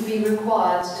electrician would be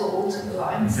required to alter the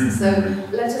lights. So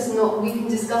let us not, we can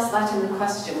discuss that in the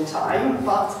question time,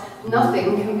 but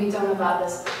nothing can be done about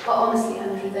this. But honestly,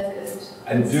 Andrew, they're good.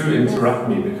 And do interrupt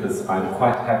me because I'm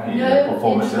quite happy in the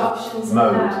performative interruptions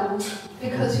mode. allowed,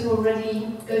 because you're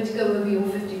already going to go over your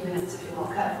 15 minutes if you're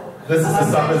not careful. This is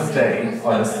a summer's day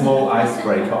on a small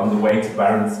icebreaker on the way to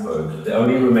Barentsburg, the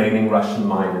only remaining Russian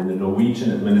mine in the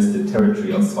Norwegian-administered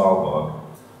territory of Svalbard.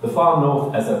 The far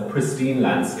north as a pristine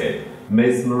landscape,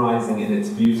 mesmerizing in its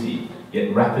beauty,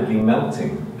 yet rapidly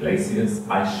melting, glaciers,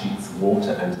 ice sheets,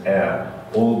 water and air,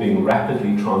 all being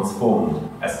rapidly transformed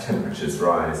as temperatures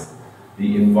rise.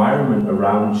 The environment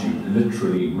around you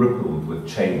literally rippled with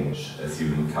change as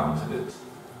you encountered it.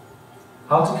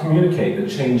 How to communicate the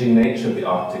changing nature of the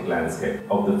Arctic landscape,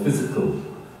 of the physical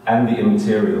and the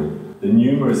immaterial, the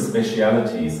numerous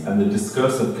specialities and the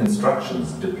discursive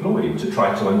constructions deployed to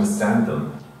try to understand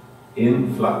them.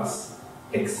 In flux,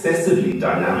 excessively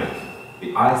dynamic,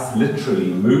 the ice literally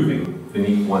moving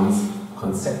beneath one's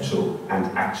conceptual and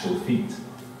actual feet.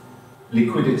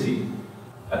 Liquidity,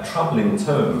 a troubling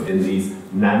term in these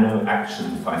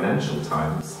nano-action financial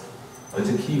times, but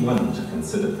a key one to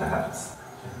consider perhaps.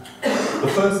 The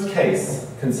first case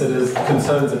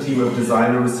concerns a team of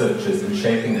designer researchers in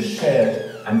shaping a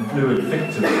shared and fluid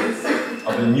fictories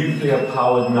of a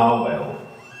nuclear-powered narwhale,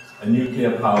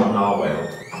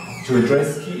 to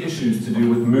address key issues to do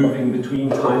with moving between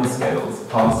timescales,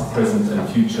 past, present and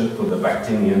future for the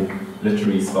Bakhtinian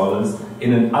literary scholars,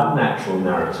 in an unnatural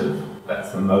narrative,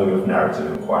 that's the mode of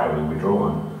narrative inquiry we draw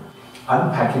on,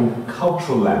 unpacking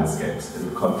cultural landscapes in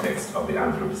the context of the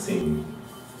Anthropocene.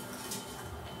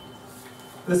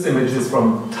 This image is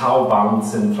from Taubaum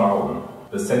Centralen,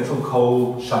 the central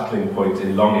coal shuttling point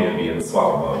in Longyearbyen in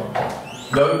Svalbard.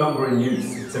 No longer in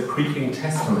use, it's a creaking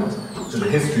testament to the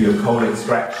history of coal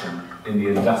extraction in the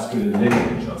industrial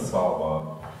lineage of Svalbard.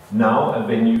 Now a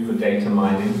venue for data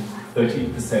mining,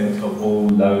 30% of all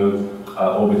low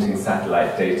orbiting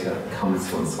satellite data comes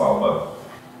from Svalbard.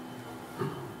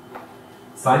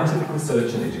 Scientific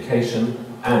research and education,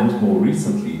 and more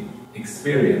recently,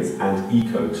 experience and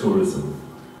eco-tourism.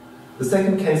 The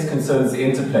second case concerns the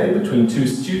interplay between 2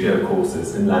 studio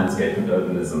courses in landscape and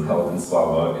urbanism held in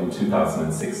Svalbard in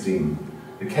 2016.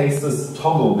 The cases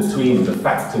toggle between the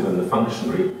factive and the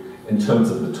functionary in terms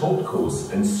of the taught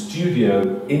course and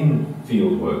studio in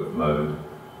fieldwork mode,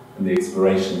 and the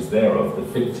explorations thereof, the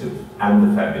fictive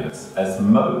and the fabulous, as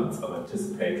modes of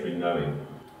anticipatory knowing.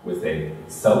 with a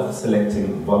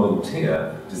self-selecting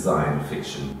volunteer design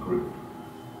fiction group.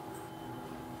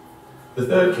 The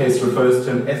third case refers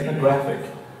to an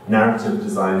ethnographic narrative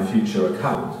design future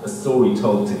account, a story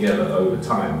told together over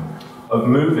time, of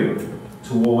moving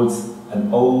towards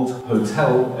an old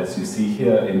hotel, as you see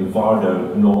here in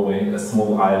Vardø, Norway, a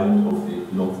small island off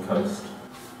the north coast,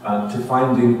 to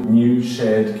finding new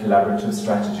shared collaborative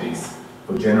strategies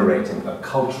for generating a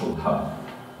cultural hub,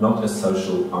 not a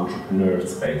social entrepreneur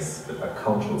space, but a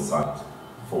cultural site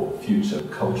for future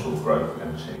cultural growth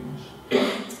and change.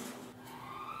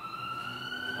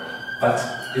 But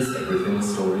is everything a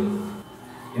story?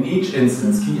 In each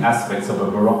instance, key aspects of a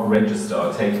Baroque register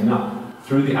are taken up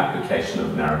through the application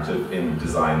of narrative in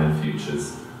design and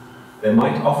futures. They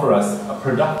might offer us a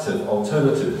productive,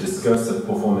 alternative, discursive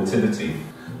performativity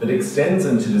that extends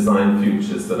into design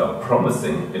futures that are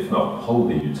promising, if not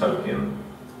wholly utopian.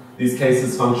 These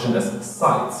cases function as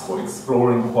sites for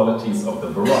exploring qualities of the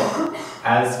Baroque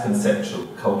as conceptual,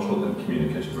 cultural, and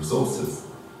communicative resources,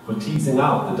 for teasing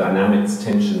out the dynamics,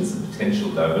 tensions, and potential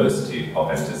diversity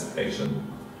of anticipation.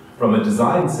 From a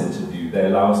design-centered view, they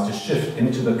allow us to shift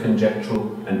into the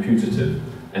conjectural and putative,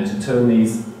 and to turn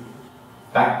these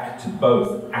back to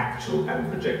both actual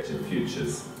and projected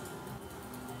futures.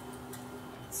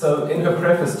 So, in her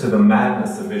preface to The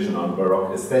Madness, a Vision on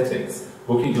Baroque Aesthetics,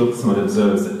 Buki Glucksmann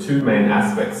observes that two main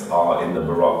aspects are, in the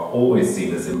Baroque, always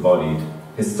seen as embodied.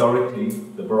 Historically,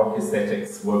 the Baroque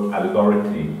aesthetics work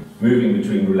allegorically, moving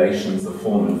between relations of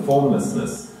form and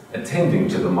formlessness, attending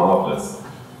to the marvelous.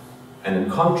 And in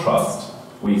contrast,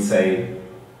 we say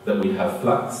that we have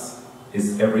flux.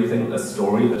 Is everything a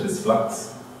story that is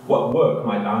flux? What work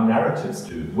might our narratives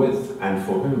do with and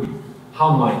for whom?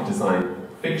 How might design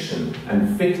fiction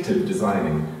and fictive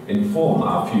designing inform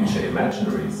our future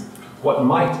imaginaries? What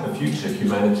might a future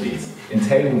humanities,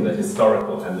 entailing the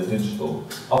historical and the digital,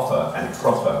 offer and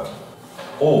proffer?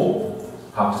 Or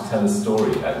how to tell a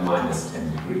story at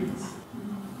 -10 degrees.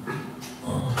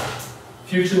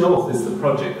 Future North is the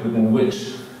project within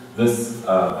which this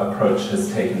approach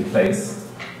has taken place.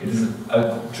 It is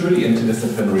a truly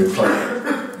interdisciplinary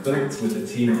project built with a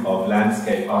team of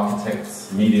landscape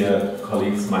architects, media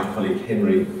colleagues. My colleague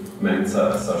Henry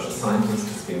Menzer, a social scientist,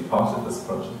 has been part of this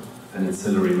project, an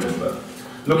ancillary member,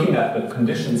 looking at the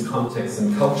conditions, contexts,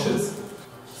 and cultures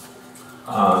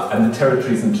and the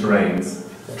territories and terrains,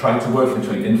 trying to work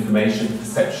between information,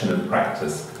 perception, and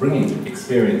practice, bringing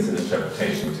experience and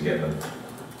interpretation together.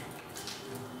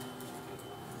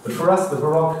 But for us, the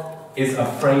Baroque is a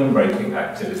frame-breaking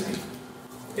activity.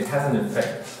 It has an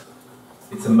effect.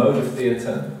 It's a mode of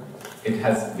theatre. It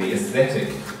has the aesthetic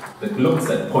that looks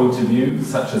at point of view,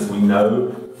 such as we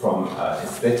know from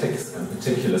aesthetics and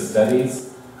particular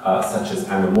studies, such as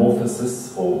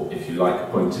anamorphosis, or, if you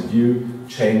like, point of view,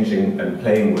 changing and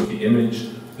playing with the image,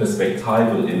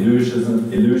 perspectival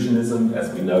illusionism,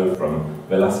 as we know from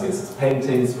Velázquez's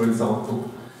paintings, for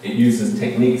example. It uses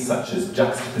techniques such as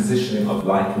juxtapositioning of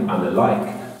like and unalike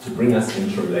to bring us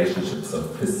into relationships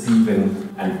of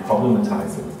perceiving and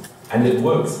problematizing. And it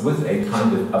works with a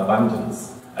kind of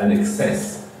abundance, an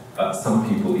excess, some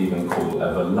people even call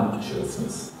a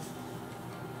voluptuousness.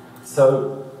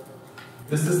 So,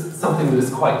 this is something that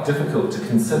is quite difficult to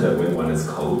consider when one is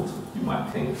cold, you might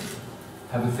think.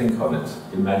 Have a think on it.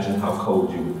 Imagine how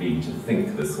cold you would be to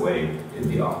think this way in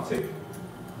the Arctic.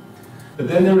 But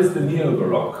then there is the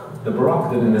Neo-Baroque, the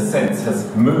Baroque that in a sense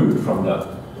has moved from the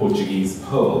Portuguese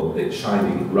pearl, the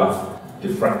shining, rough,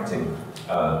 diffracting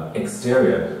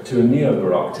exterior, to a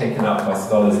Neo-Baroque taken up by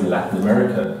scholars in Latin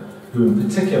America, who in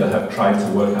particular have tried to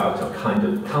work out a kind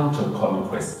of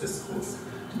counter-conquest discourse,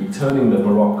 to be turning the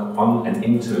Baroque on and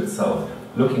into itself,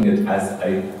 looking at it as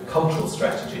a cultural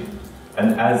strategy.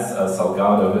 And as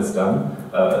Salgado has done,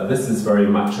 this is very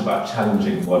much about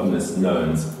challenging modernist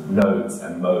nodes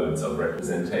and modes of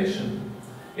representation.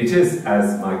 It is,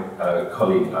 as my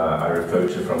colleague I refer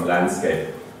to from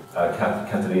Landscape,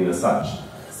 Katarina Sach,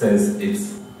 says,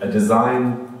 it's a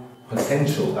design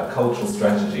potential, a cultural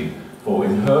strategy for,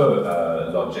 in her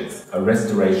logics, a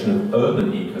restoration of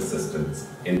urban ecosystems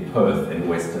in Perth, in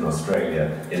Western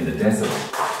Australia, in the desert,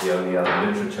 the only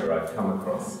other literature I've come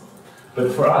across.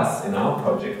 But for us, in our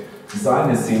project,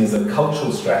 design is seen as a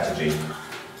cultural strategy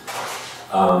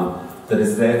that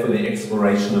is there for the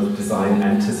exploration of design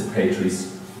anticipatory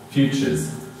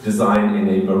futures, design in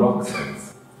a Baroque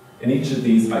sense. In each of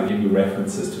these, I give you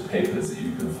references to papers that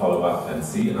you can follow up and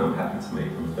see, and I'm happy to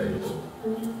make them available.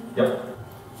 Yep.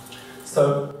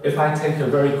 So, if I take a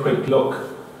very quick look,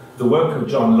 the work of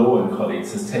John Law and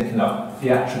colleagues has taken up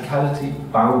theatricality,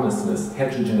 boundlessness,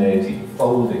 heterogeneity,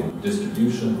 folding,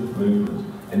 distribution with movement,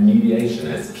 and mediation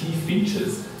as key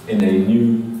features in a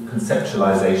new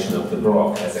conceptualization of the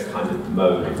Baroque as a kind of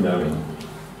mode of knowing.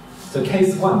 So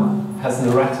case 1 has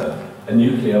Narata, a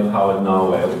nuclear-powered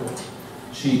narwhal.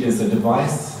 She is a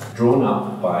device drawn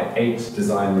up by 8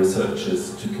 design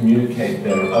researchers to communicate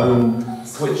their own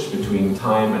switch between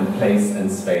time and place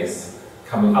and space,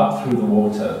 coming up through the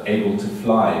water, able to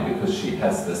fly because she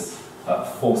has this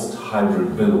forced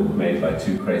hybrid bill made by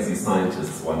 2 crazy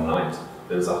scientists one night.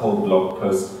 There's a whole blog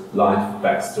post, life,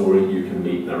 backstory, you can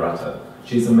meet Narata.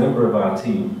 She's a member of our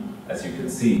team, as you can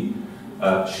see.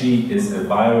 She is a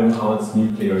bio-enhanced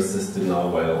nuclear-assisted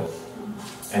narwhal,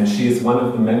 and she is one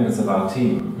of the members of our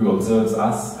team who observes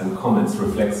us and comments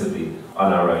reflexively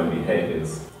on our own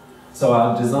behaviors. So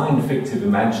our design fictive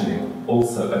imagining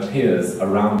also appears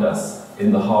around us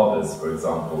in the harbors, for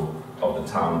example, of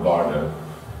the town Bardo.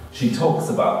 She talks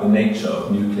about the nature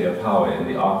of nuclear power in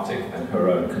the Arctic and her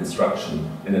own construction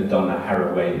in a Donna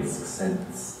Haraway-esque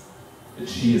sense. But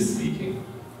she is speaking,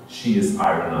 she is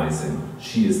ironizing,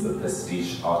 she is the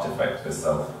pastiche artifact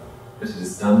herself. But it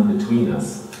is done between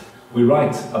us. We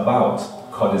write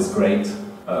about Cod is Great,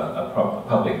 a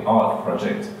public art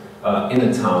project in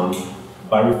a town,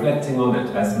 by reflecting on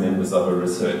it as members of a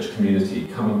research community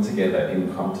coming together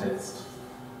in context.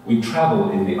 We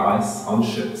travel in the ice on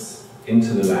ships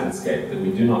into the landscape that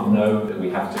we do not know that we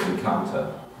have to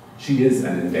encounter. She is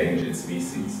an endangered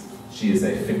species. She is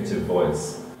a fictive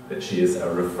voice, but she is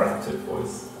a refractive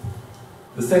voice.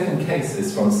 The second case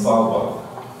is from Svalbard.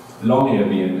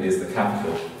 Longyearbyen is the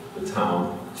capital, the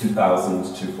town,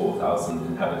 2,000 to 4,000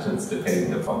 inhabitants,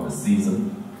 depending upon the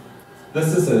season.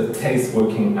 This is a case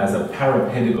working as a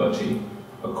parapedagogy,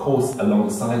 a course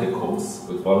alongside a course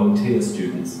with volunteer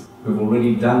students who've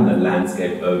already done the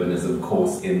landscape urbanism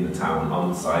course in the town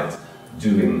on site,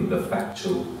 doing the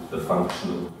factual, the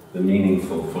functional, the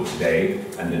meaningful for today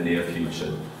and the near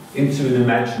future, into an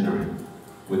imaginary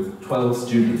with 12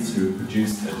 students who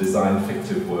produced a design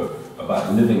fictive work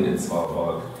about living in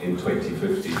Svalbard in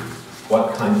 2050.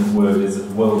 What kind of world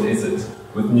is it?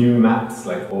 With new maps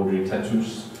like Audrey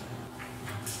Tautour's,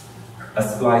 a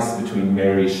splice between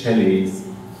Mary Shelley's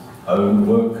own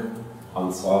work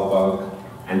on Svalbard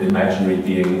and imaginary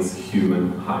beings,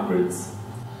 human hybrids,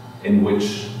 in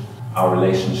which our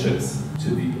relationships to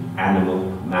the animal,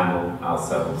 mammal,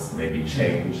 ourselves may be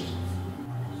changed,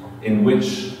 in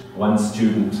which one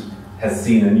student has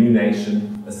seen a new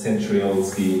nation, a century-old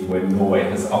scheme where Norway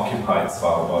has occupied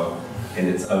Svalbard in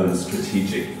its own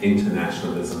strategic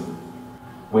internationalism,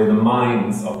 where the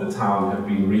minds of the town have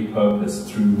been repurposed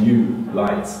through new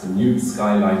lights, the new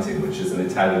skylighting, which is an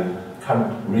Italian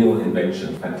current real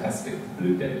invention, fantastic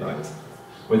blue daylight,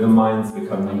 where the minds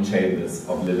become new chambers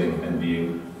of living and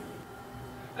being.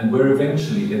 And where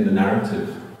eventually in the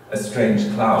narrative, a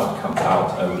strange cloud comes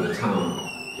out over the town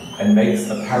and makes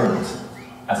apparent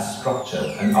a structure,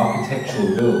 an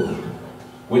architectural build,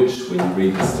 which, when you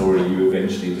read the story, you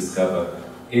eventually discover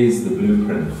is the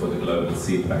blueprint for the global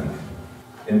seed bank.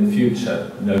 In the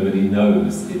future, nobody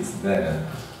knows it's there.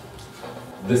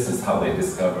 This is how they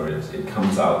discover it. It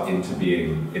comes out into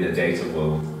being in a data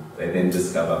world. They then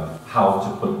discover how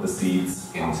to put the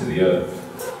seeds into the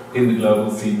earth. In the global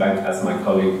seed bank, as my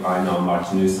colleague Einar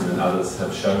Martinussen and others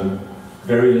have shown,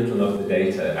 very little of the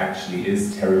data actually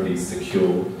is terribly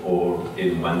secure or,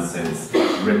 in one sense,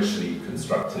 richly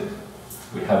constructed.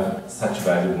 We have such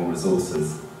valuable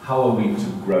resources. How are we to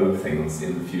grow things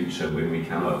in the future when we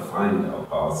cannot find our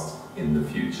past in the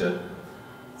future?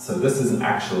 So this is an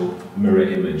actual mirror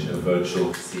image, a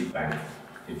virtual seed bank,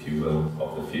 if you will,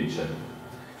 of the future.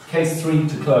 Case 3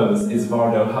 to close is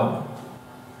Vardo Hub.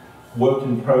 Work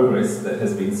in progress that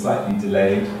has been slightly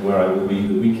delayed, where I will be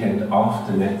the weekend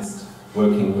after next,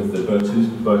 working with the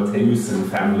Berteusen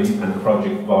family and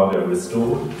Project Vardo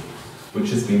Restored, which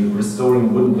has been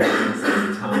restoring wooden buildings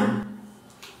in the town.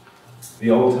 The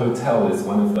old hotel is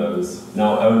one of those,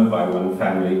 now owned by one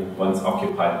family, once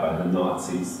occupied by the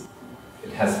Nazis.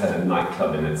 It has had a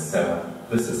nightclub in its cellar.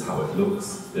 This is how it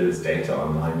looks. There is data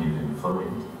online you can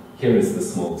find. Here is the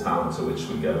small town to which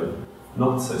we go.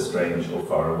 Not so strange or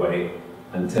far away,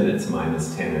 until it's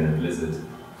 -10 in a blizzard.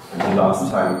 And the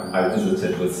last time I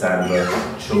visited with Sandra,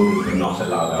 children were not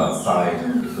allowed outside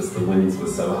because the winds were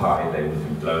so high they would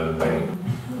be blown away.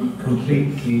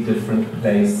 Completely different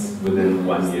place within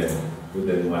 1 year,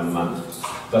 within 1 month.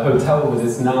 The hotel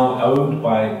is now owned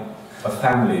by a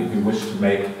family who wish to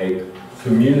make a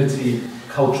community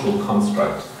cultural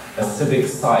construct, a civic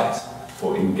site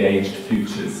for engaged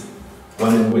futures,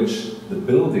 one in which the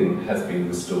building has been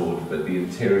restored, but the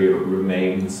interior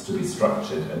remains to be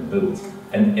structured and built.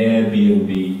 An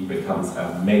Airbnb becomes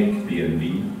a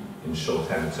make-B&B, in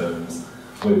shorthand terms,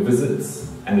 where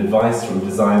visits and advice from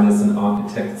designers and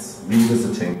architects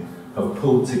revisiting have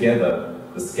pulled together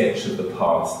the sketch of the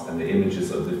past and the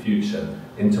images of the future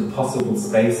into possible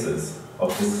spaces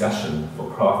of discussion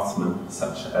for craftsmen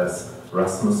such as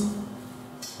Rasmus,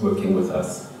 working with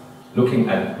us, looking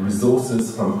at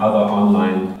resources from other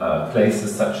online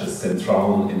places such as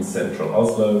Central in central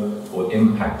Oslo or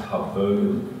Impact Hub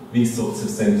Bergen, these sorts of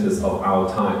centres of our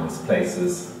times,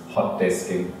 places, hot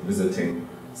desking, visiting,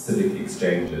 civic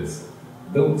exchanges,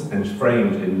 built and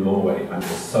framed in Norway under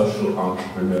social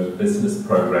entrepreneur business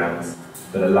programs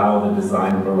that allow the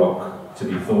design baroque to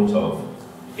be thought of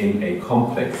in a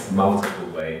complex, multiple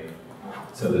way,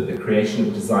 so that the creation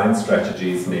of design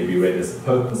strategies may be read as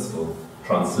purposeful,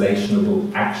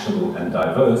 translationable, actionable, and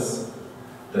diverse,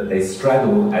 that they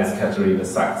straddle, as Katarina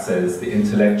Sachs says, the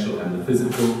intellectual and the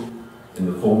physical, in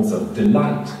the forms of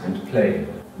delight and play.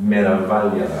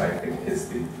 Meraviglia, I think, is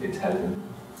the Italian.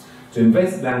 To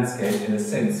invest landscape, in a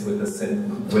sense, with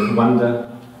wonder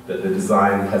that the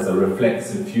design has a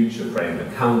reflexive future frame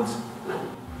account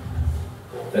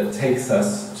that takes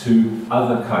us to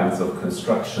other kinds of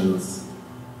constructions,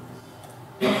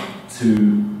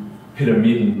 to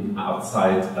Pyramiden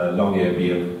outside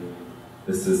Longyearbyen.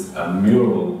 This is a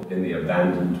mural in the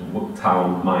abandoned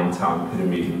mine town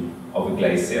Pyramiden of a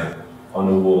glacier on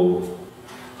a wall,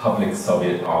 public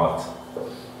Soviet art,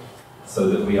 so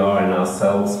that we are in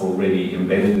ourselves already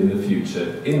embedded in the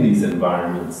future in these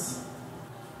environments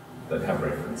that have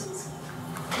references.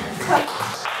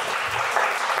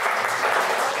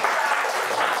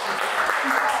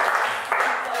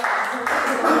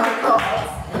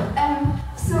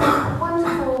 So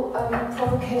wonderful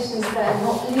provocations there,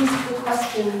 not least the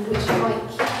question which might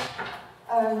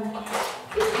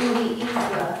keep in the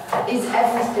ether, is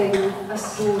everything a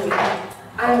story?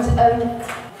 And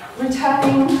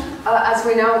returning, as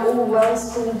we're now all well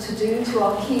schooled to do, to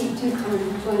our key,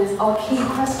 our key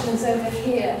questions over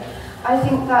here, I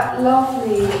think that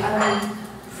lovely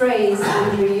phrase,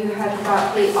 Andrew, you had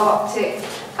about the Arctic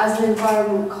as an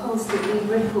environment constantly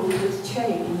rippled with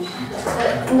change,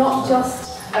 that not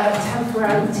just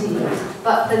temporality,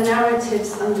 but the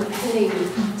narratives underpinning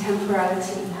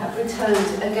temporality have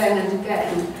returned again and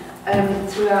again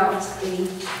throughout the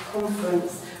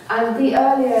conference. And the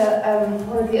earlier,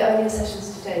 one of the earlier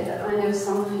sessions today that I know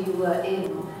some of you were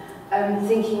in,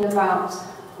 thinking about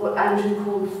what Andrew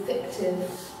called fictive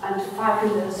and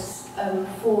fabulous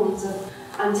forms of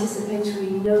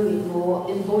anticipatory knowing or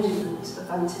embodiment of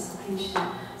anticipation.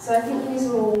 So I think these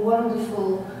are all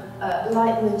wonderful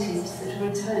leitmotifs that are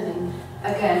returning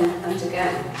again and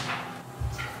again.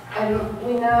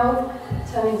 We're now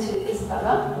turning to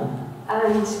Isabella,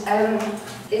 and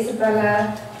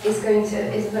Isabella's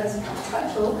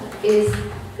title is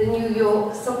the New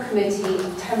York Subcommittee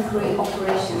of Temporary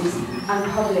Operations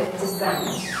and Public Dissent.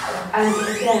 And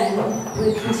again,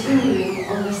 we're continuing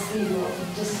on this theme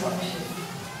of disruption.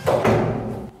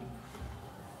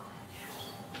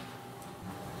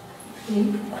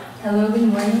 Hello, good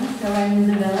morning. So I'm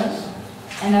Isabella,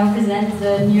 and I'll present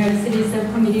the New York City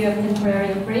Subcommittee of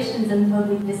Temporary Operations and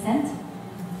Public Dissent,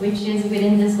 which is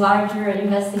within this larger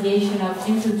investigation of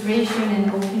infiltration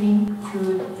and opening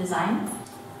through design.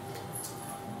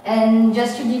 And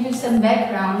just to give you some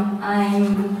background,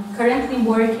 I'm currently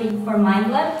working for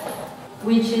MindLab,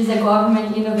 which is a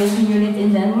government innovation unit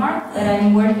in Denmark that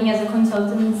I'm working as a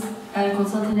consultant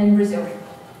in Brazil.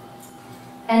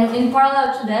 And in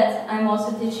parallel to that, I'm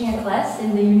also teaching a class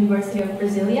in the University of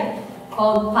Brasilia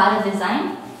called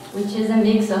Para-Design, which is a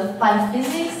mix of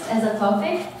paraphysics as a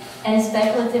topic and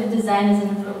speculative design as an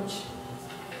approach.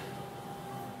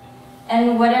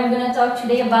 And what I'm going to talk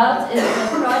today about is a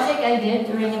project I did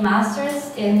during a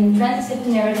master's in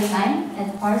transdisciplinary design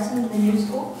at Parsons, the New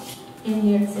School in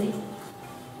New York City.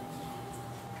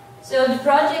 So the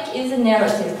project is a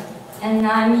narrative, and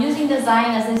I'm using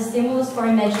design as a stimulus for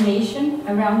imagination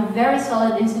around a very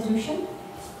solid institution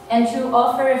and to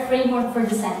offer a framework for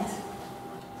dissent.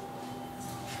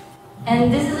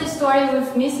 And this is a story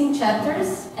with missing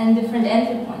chapters and different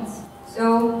entry points.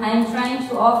 So I'm trying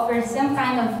to offer some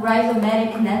kind of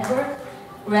rhizomatic network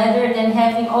rather than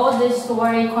having all this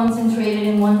story concentrated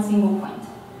in one single point.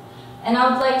 And I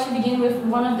would like to begin with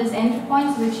one of these entry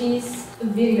points, which is a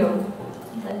video.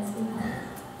 Let's see.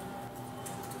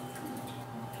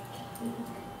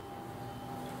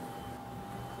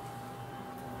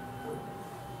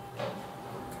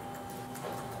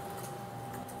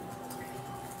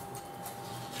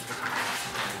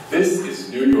 This is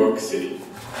New York City,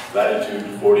 latitude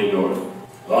 40 north,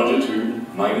 longitude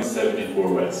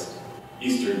 -74 west,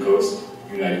 eastern coast,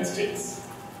 United States.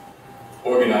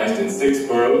 Organized in 6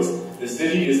 boroughs the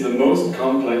city is the most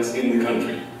complex in the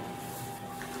country.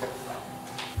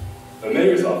 The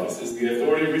mayor's office is the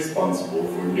authority responsible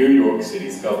for New York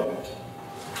City's government.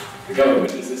 The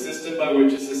government is a system by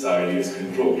which a society is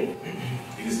controlled.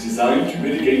 It is designed to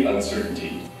mitigate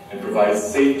uncertainty and provide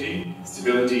safety,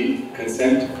 stability,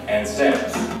 consent, and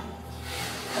stamps.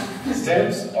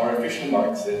 Stamps are official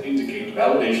marks that indicate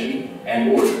validation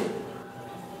and order.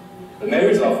 The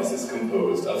mayor's office is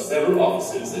composed of several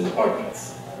offices and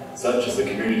departments, such as the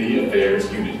Community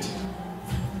Affairs Unit.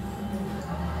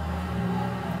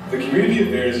 The Community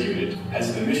Affairs Unit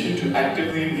has the mission to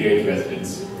actively engage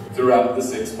residents throughout the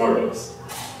 6 boroughs: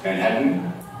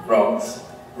 Manhattan, Bronx,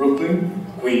 Brooklyn,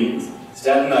 Queens,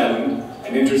 Staten Island,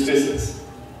 and Interstices.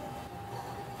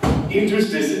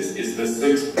 Interstices is the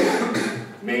 6th borough,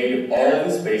 made of all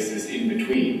the spaces in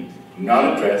between,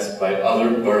 not addressed by other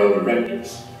borough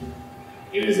directors.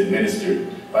 It is administered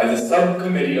by the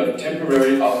Subcommittee of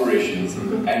Temporary Operations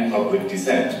and Public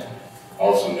Dissent,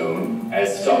 also known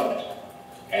as STOPT,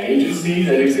 an agency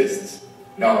that exists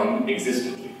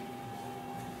non-existently.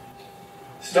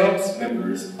 STOPT's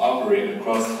members operate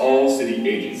across all city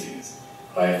agencies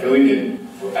by filling in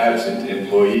for absent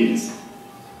employees.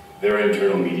 Their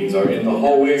internal meetings are in the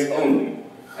hallways only,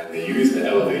 and they use the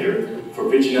elevator for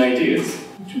pitching ideas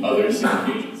to other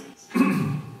city agencies.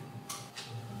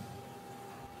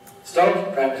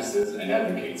 STOPT practices and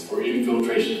advocates for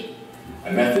infiltration,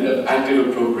 a method of active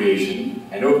appropriation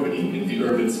and opening in the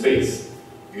urban space,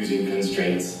 using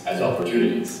constraints as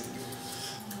opportunities.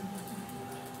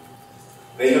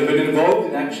 They have been involved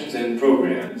in actions and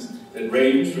programs that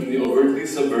range from the overtly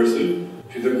subversive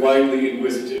to the quietly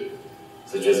inquisitive,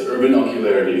 such as urban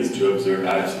ocularities to observe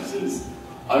absences,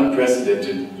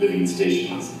 unprecedented living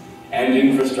stations, and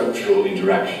infrastructural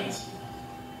interactions.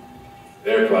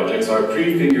 Their projects are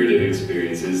prefigurative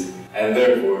experiences and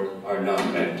therefore are not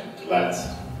meant to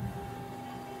last.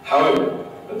 However,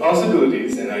 the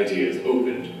possibilities and ideas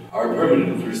opened are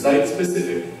permanent through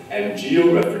site-specific and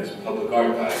geo-referenced public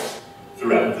archives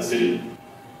throughout the city.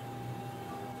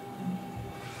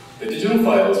 The digital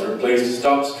files replaced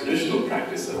STOPT's traditional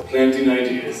practice of planting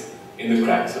ideas in the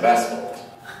cracks of asphalt.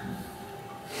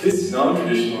 This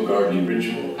non-traditional gardening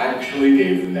ritual actually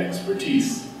gave them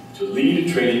expertise to lead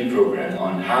a training program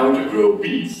on how to grow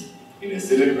beets in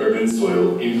acidic urban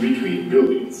soil in between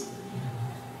buildings.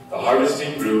 The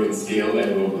harvesting grew in scale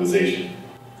and mobilization.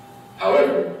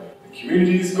 However, the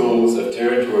community's goals of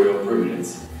territorial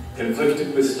permanence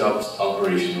conflicted with STOPT's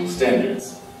operational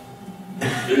standards.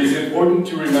 It is important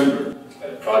to remember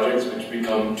that projects which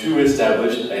become too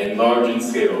established and large in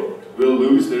scale will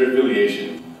lose their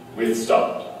affiliation with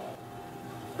STOPT.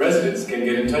 Residents can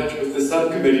get in touch with the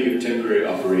Subcommittee of Temporary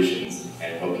Operations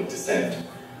and Public Dissent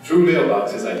through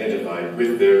mailboxes identified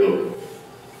with their logo.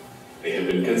 They have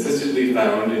been consistently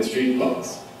found in street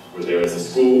blocks where there is a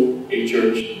school, a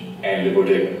church, and a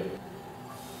bodega.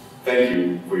 Thank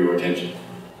you for your attention.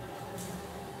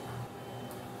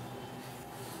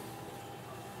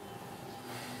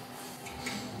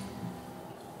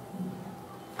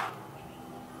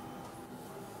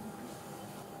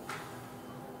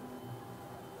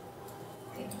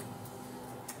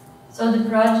 So the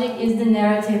project is the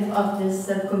narrative of this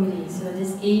subcommittee, so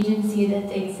this agency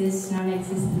that exists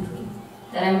non-existently,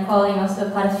 that I'm calling also a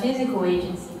paraphysical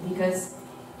agency because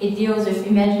it deals with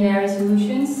imaginary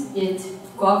solutions, it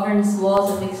governs laws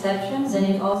of exceptions, and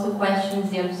it also questions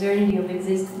the absurdity of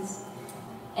existence.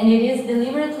 And it is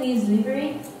deliberately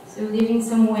slippery, so living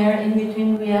somewhere in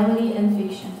between reality and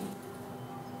fiction.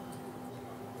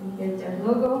 Here's their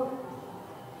logo,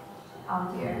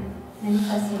 out there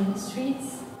manifesting in the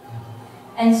streets.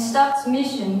 And STOPT's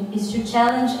mission is to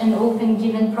challenge and open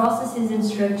given processes and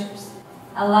structures,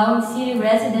 allowing city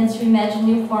residents to imagine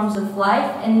new forms of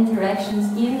life and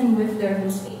interactions even with the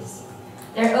urban space.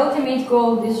 Their ultimate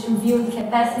goal is to build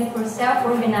capacity for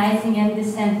self-organizing and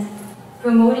dissent,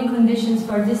 promoting conditions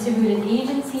for distributed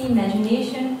agency,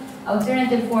 imagination,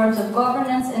 alternative forms of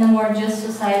governance, and a more just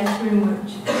society to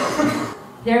emerge.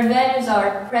 Their values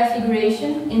are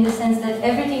prefiguration, in the sense that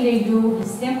everything they do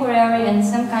is temporary and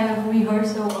some kind of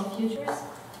rehearsal of futures.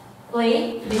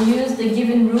 Play, they use the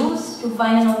given rules to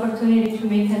find an opportunity to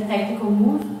make a tactical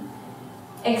move.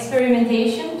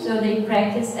 Experimentation, so they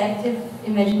practice active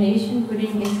imagination,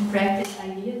 putting into practice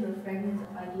ideas or fragments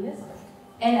of ideas.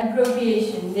 And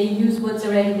appropriation, they use what's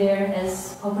already there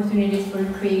as opportunities for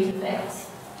creative acts.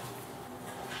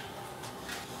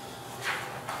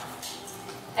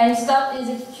 And STOPT is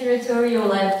a curatorial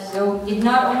lab, so it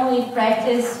not only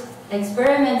practices,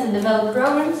 experiments, and develops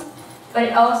programs, but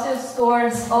it also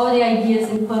stores all the ideas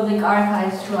in public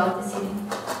archives throughout the city.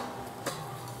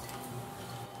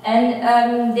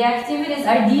 And the activities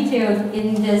are detailed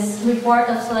in this report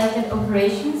of selected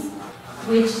operations,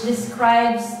 which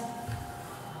describes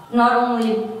not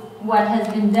only what has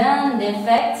been done, the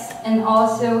effects, and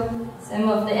also some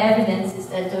of the evidences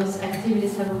that those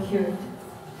activities have occurred.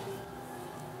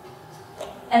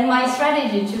 And my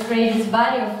strategy to create this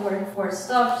body of work for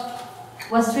STOPT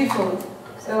was threefold.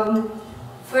 So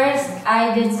first,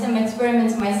 I did some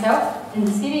experiments myself in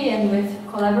the city and with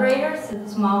collaborators,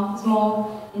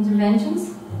 small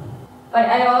interventions. But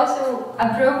I also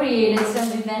appropriated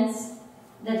some events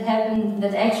that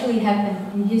actually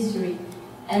happened in history,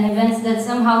 and events that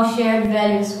somehow shared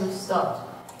values with STOPT,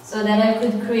 so that I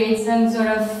could create some sort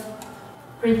of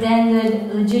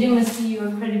pretended legitimacy or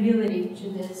credibility to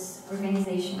this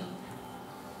organization.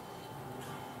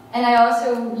 And I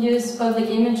also used public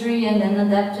imagery and then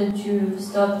adapted to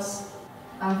STOPT's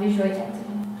visual identity.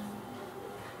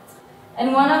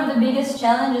 And one of the biggest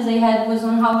challenges I had was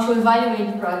on how to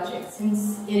evaluate the project,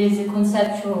 since it is a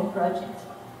conceptual project.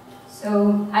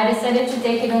 So I decided to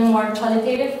take it on a more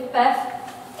qualitative path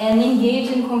and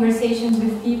engage in conversations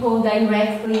with people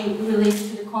directly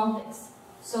related to the context.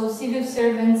 So civil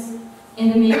servants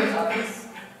in the mayor's office.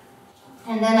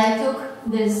 And then I took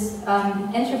this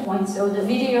entry point, so the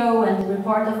video and the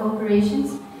report of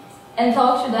operations, and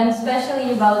talked to them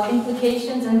especially about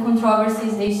implications and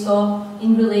controversies they saw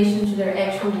in relation to their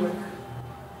actual work.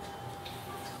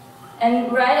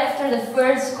 And right after the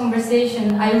first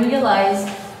conversation, I realized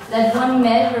that one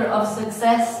measure of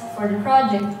success for the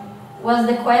project was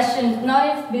the question,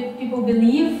 not if people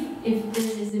believe if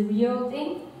this is a real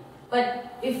thing, but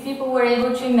if people were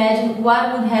able to imagine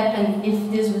what would happen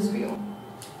if this was real.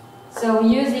 So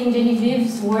using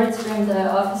Genevieve's words from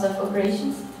the Office of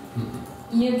Operations,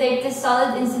 you take this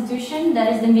solid institution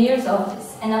that is the mayor's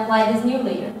office and apply this new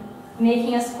layer,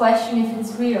 making us question if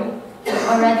it's real,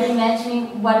 or rather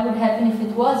imagining what would happen if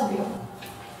it was real.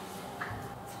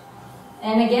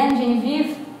 And again,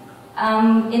 Genevieve,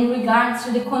 in regards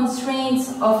to the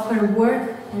constraints of her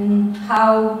work and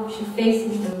how she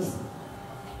faces those,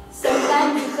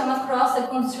 sometimes you come across a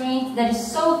constraint that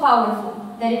is so powerful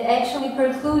that it actually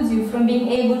precludes you from being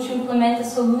able to implement a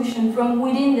solution from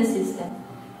within the system,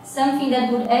 something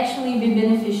that would actually be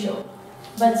beneficial.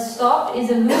 But STOPT is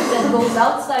a loop that goes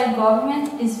outside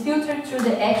government, is filtered through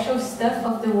the actual stuff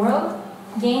of the world,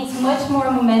 gains much more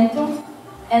momentum,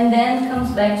 and then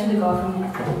comes back to the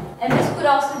government. And this could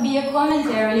also be a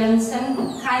commentary on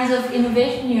some kinds of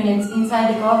innovation units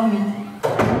inside the government.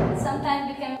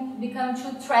 Sometimes become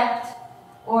too trapped,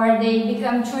 or they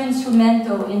become too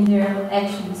instrumental in their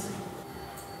actions.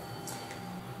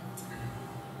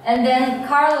 And then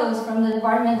Carlos from the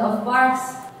Department of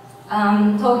Parks,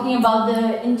 talking about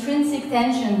the intrinsic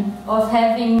tension of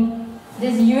having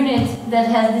this unit that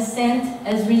has dissent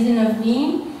as reason of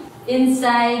being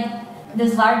inside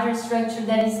this larger structure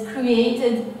that is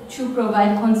created to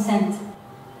provide consent.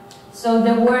 So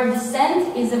the word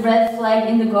dissent is a red flag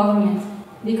in the government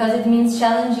because it means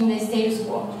challenging the status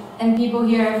quo, and people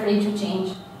here are afraid to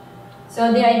change.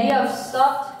 So the idea of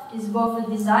STOPT is both a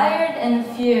desired and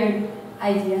a feared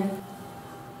idea.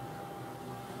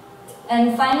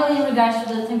 And finally, in regards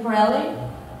to the temporality,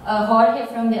 Jorge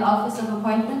from the Office of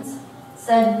Appointments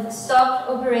said STOPT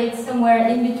operates somewhere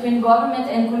in between government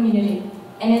and community,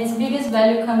 and its biggest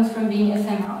value comes from being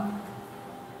ephemeral.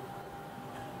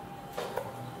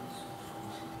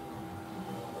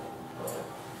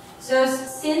 So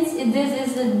since this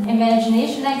is an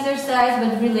imagination exercise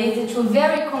but related to a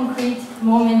very concrete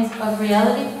moment of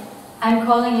reality, I'm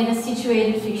calling it a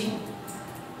situated fiction.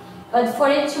 But for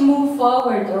it to move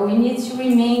forward, though, it needs to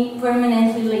remain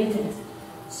permanently latent.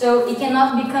 So it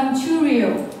cannot become too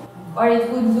real, or it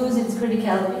would lose its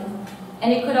criticality.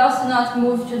 And it could also not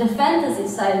move to the fantasy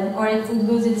side, or it would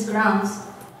lose its grounds.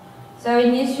 So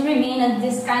it needs to remain at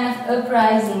this kind of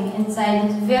uprising inside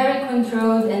this very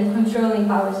controlled and controlling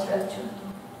power structure.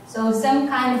 So some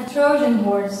kind of Trojan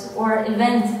horse or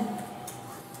event.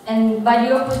 And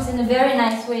Barrio puts in a very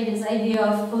nice way this idea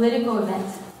of political event.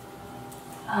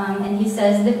 And he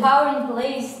says, the power in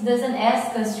place doesn't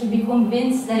ask us to be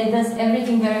convinced that it does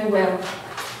everything very well,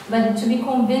 but to be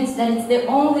convinced that it's the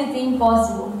only thing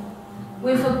possible.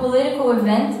 With a political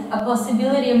event, a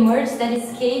possibility emerged that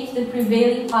escapes the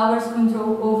prevailing power's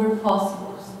control over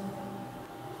possibles.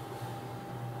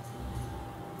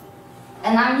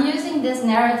 And I'm using this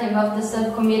narrative of the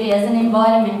subcommittee as an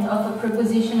embodiment of a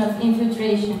proposition of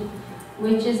infiltration,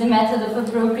 which is a method of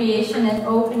appropriation and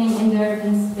opening in the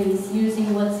urban space,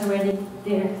 using what's already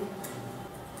there.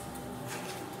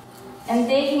 And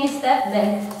taking a step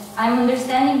back, I'm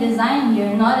understanding design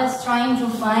here not as trying to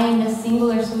find a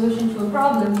singular solution to a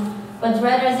problem, but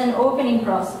rather as an opening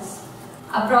process.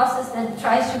 A process that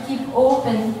tries to keep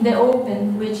open the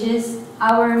open, which is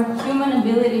our human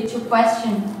ability to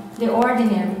question the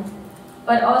ordinary,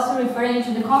 but also referring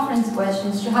to the conference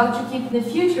questions, to how to keep the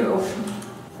future open,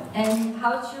 and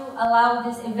how to allow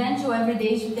this eventual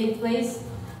everyday to take place,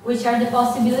 which are the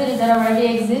possibilities that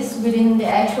already exist within the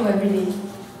actual everyday.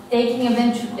 Taking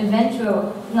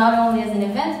eventual not only as an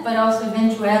event, but also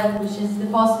eventuality, which is the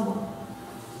possible.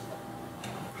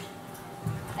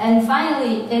 And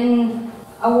finally, in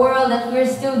a world that we're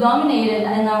still dominated,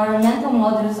 and our mental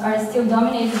models are still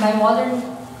dominated by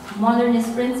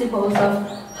modernist principles of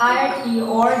hierarchy,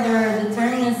 order,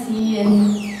 determinacy,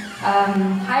 and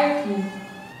hierarchy,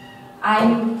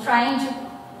 I'm trying to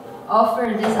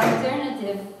offer this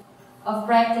alternative of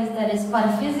practice that is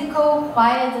pataphysical,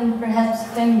 quiet, and perhaps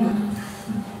feminine.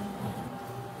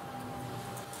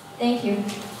 Thank you.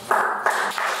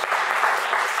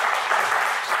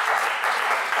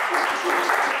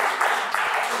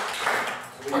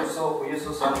 We just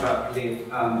saw Sandra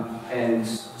leave, and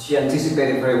she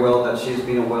anticipated very well that she's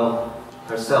been unwell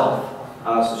herself,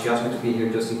 so she asked me to be here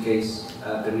just in case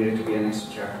there needed to be an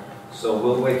extra chair. So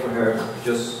we'll wait for her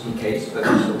just in case, but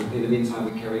so in the meantime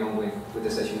we carry on with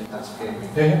the session if that's okay.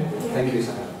 Yeah. Thank you,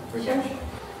 Sandra. Sure.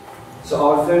 So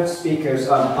our third speaker,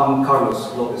 I'm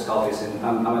Carlos Lopez Galvez, and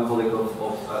I'm a colleague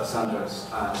of Sandra's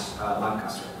at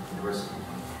Lancaster University.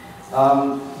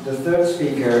 The third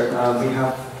speaker, we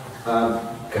have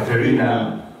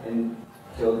Katerina and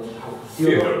Theodore.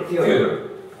 Katerina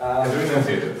and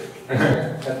Theodore.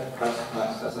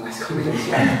 That's a nice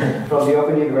combination. From the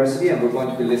Open University, and we're going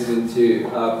to be listening to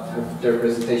their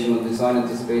presentation on design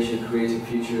anticipation, creating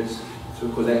futures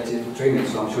through collective dreaming.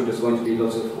 So I'm sure there's going to be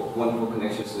lots of wonderful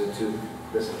connections to the two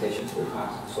presentations we've had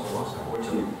so far.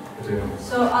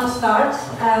 So I'll start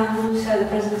so the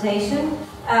presentation.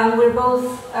 We're both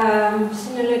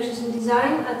senior lecturers in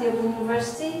design at the Open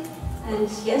University, and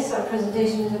yes, our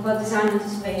presentation is about design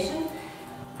anticipation.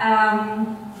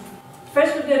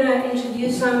 First, we're going to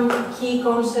introduce some key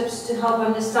concepts to help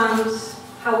understand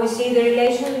how we see the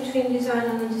relation between design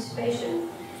and anticipation.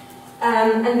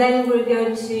 And then we're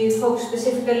going to focus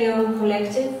specifically on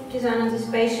collective design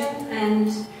anticipation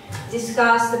and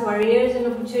discuss the barriers and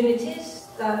opportunities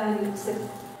and the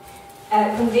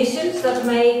conditions that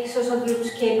make social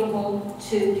groups capable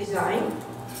to design.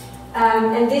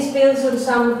 And this builds on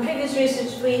some previous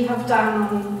research we have done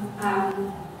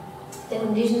on the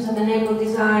conditions that enable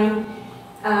design,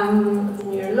 the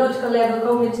neurological level,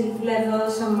 cognitive level,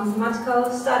 some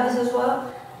mathematical studies as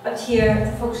well, but here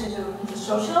the focus is on the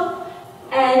social.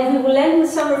 And we will end with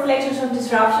some reflections on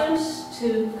disruptions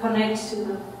to connect to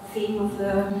the theme of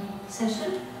the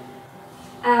session.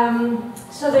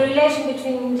 So the relation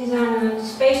between design and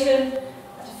anticipation,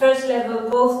 at the first level,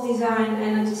 both design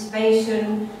and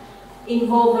anticipation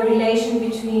involve a relation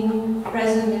between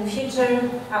present and future,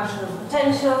 actual and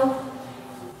potential.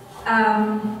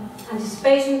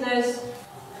 Anticipation, there's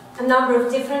a number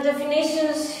of different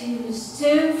definitions. Here's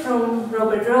two from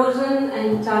Robert Rosen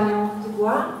and Daniel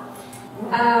Dubois.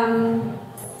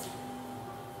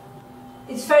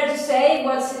 It's fair to say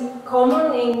what's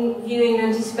common in viewing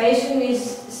anticipation is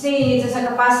seeing it as a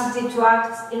capacity to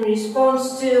act in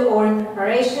response to or in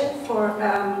preparation for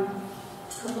a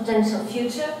potential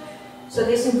future. So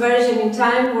this inversion in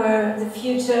time where the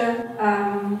future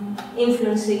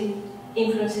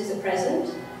influences the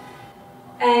present.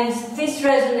 And this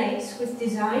resonates with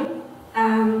design.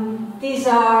 These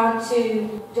are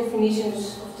two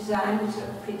definitions of design which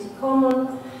are pretty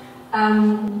common,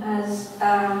 as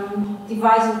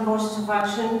devising courses of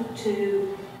action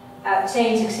to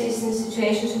change existing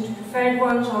situations into preferred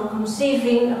ones, or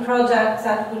conceiving a product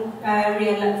that would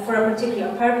for a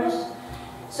particular purpose.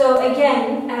 So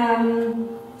again,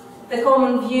 the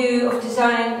common view of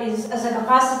design is as a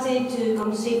capacity to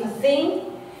conceive a thing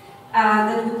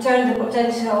that would turn the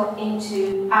potential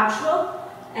into actual.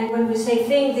 And when we say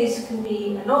thing, this can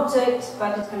be an object,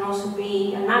 but it can also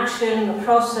be an action, a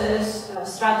process, a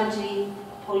strategy,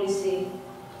 policy.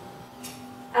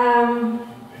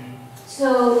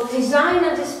 So design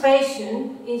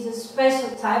anticipation is a special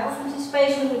type of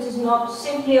anticipation which is not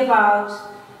simply about,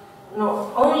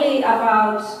 not only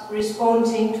about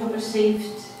responding to a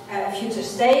perceived future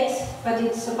state, but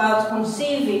it's about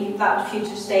conceiving that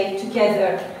future state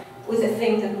together with a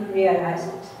thing that would realize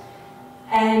it.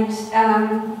 And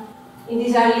in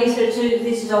design literature,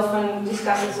 this is often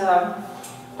discussed as a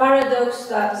paradox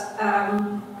that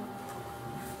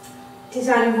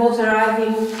design involves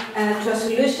arriving to a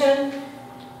solution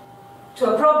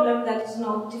to a problem that is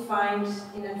not defined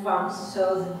in advance.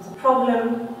 So the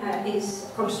problem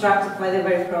is constructed by the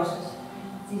very process.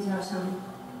 These are some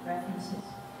references.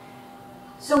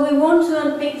 So we want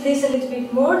to unpick this a little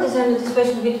bit more, design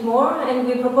anticipation a bit more, and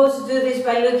we propose to do this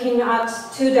by looking at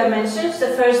two dimensions.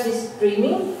 The first is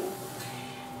dreaming,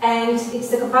 and it's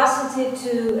the capacity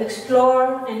to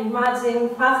explore and imagine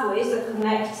pathways that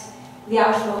connect the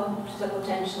actual to the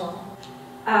potential.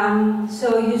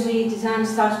 So usually design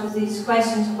starts with these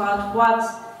questions about what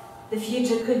the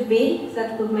future could be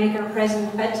that would make our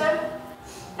present better,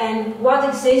 and what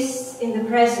exists in the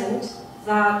present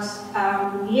that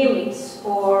limits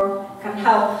or can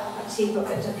help achieve a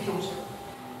better future.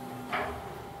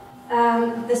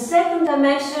 The second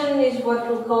dimension is what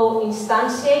we'll call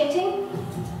instantiating,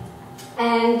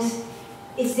 and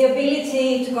it's the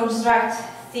ability to construct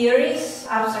theories,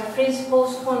 abstract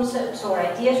principles, concepts or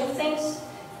ideas of things,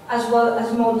 as well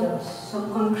as models, so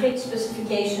concrete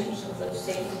specifications of those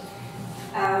things.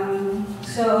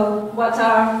 So what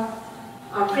are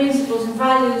our principles and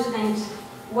values, and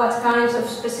what kinds of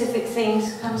specific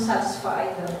things can satisfy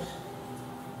those.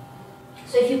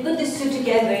 So if you put these two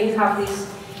together, you have this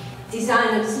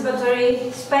design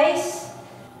anticipatory space.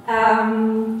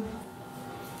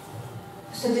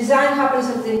 So design happens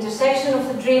at the intersection of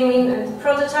the dreaming and the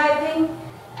prototyping,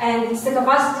 and it's the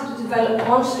capacity to develop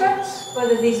constructs,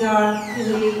 whether these are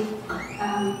usually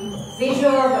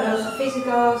visual but also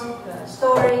physical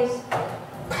stories,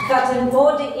 that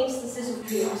embody instances of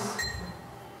dreams.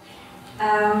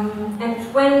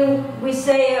 And when we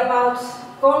say about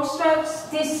constructs,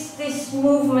 this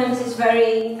movement is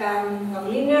very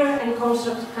non-linear, and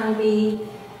constructs can be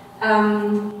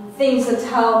things that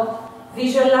help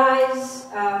visualize,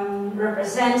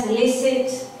 represent,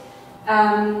 elicit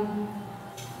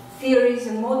theories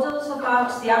and models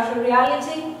about the actual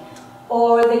reality,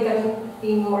 or they can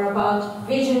be more about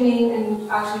visioning and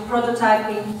actually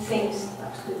prototyping things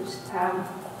that could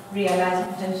realize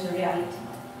a potential reality.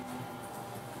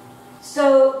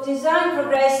 So design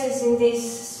progresses in this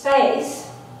space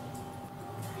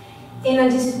in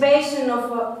anticipation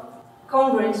of a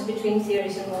congruence between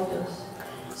theories and models.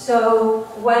 So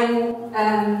when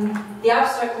the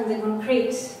abstract and the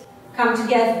concrete come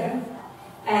together,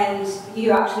 and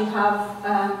you actually have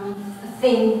a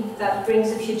thing that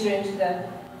brings the future into the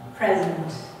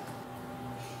present.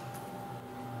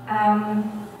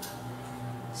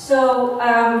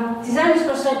 Design is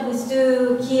concerned with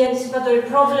two key anticipatory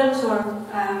problems or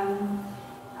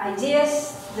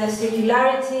ideas: the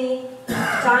circularity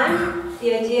of time,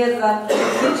 the idea that the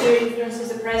future influences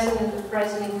the present and the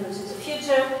present influences the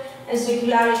future, and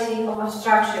circularity of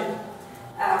abstraction.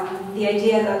 The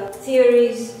idea that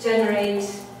theories generate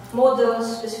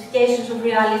models, specifications of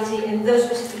reality, and those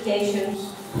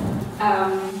specifications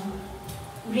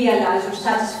realize or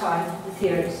satisfy the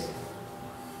theories.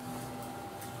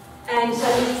 And so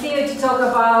I'm here to talk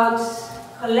about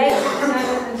collective design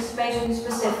and anticipation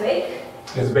specific.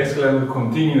 Yes, basically I will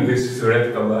continue this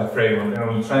theoretical framework, and I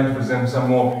will try to present some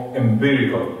more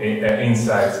empirical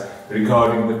insights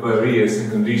regarding the barriers and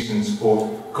conditions for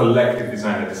collective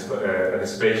design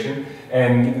anticipation.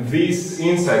 And these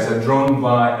insights are drawn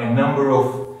by a number of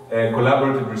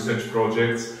collaborative research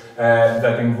projects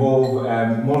that involve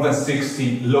more than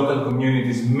 60 local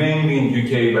communities, mainly in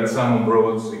UK, but some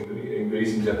abroad, in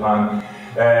Greece and Japan,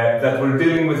 that were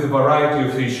dealing with a variety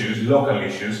of issues, local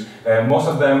issues. Most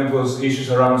of them it was issues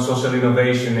around social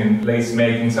innovation and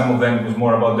placemaking. Some of them it was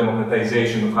more about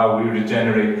democratization of how we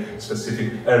regenerate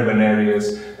specific urban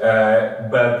areas.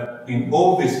 But in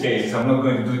all these cases, I'm not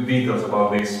going to do details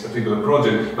about this particular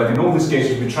project, but in all these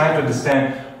cases we try to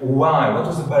understand why, what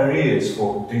was the barriers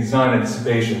for design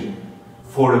anticipation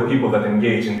for the people that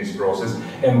engage in this process,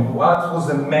 and what was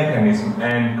the mechanism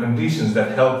and conditions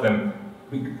that helped them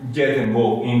get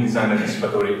involved in design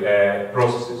anticipatory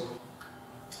processes.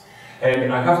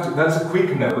 And I have to, that's a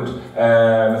quick note,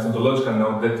 methodological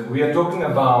note, that we are talking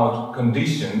about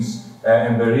conditions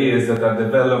and barriers that are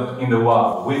developed in the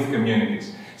wild with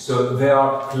communities. So they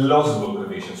are plausible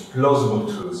conditions, plausible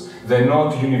truths. They're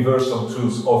not universal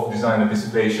truths of design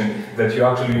anticipation that you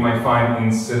actually might find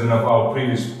in certain of our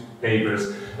previous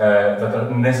papers that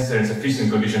are necessary and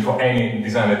sufficient condition for any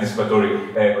design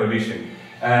anticipatory condition.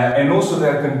 And also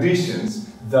there are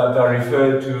conditions that are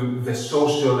referred to the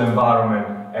social environment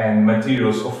and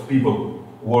materials of people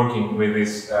working with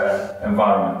this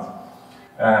environment,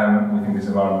 within this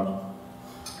environment.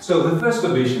 So the first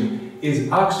condition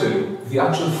is actually the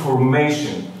actual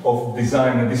formation of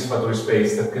design anticipatory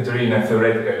space that Katerina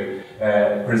theoretically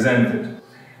presented.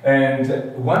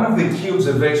 And one of the key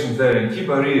observations there and key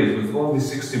barriers with all these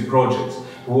 60 projects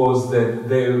was that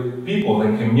the people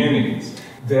and communities,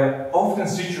 they're often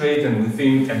situated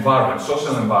within environment,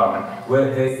 social environment,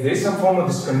 where there is some form of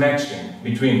disconnection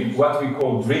between what we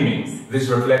call dreaming, this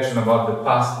reflection about the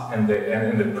past and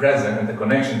the present, and the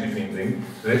connection between them,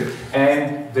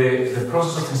 and the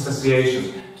process of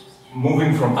instantiation,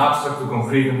 moving from abstract to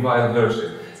concrete and vice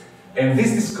versa. And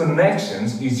these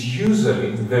disconnections is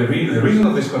usually, the reason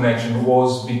of this connection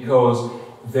was because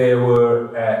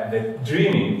the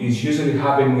dreaming is usually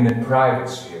happening in a private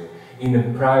sphere, in the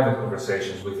private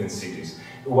conversations within cities,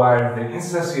 while the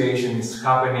instantiation is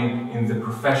happening in the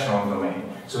professional domain,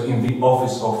 so in the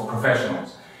office of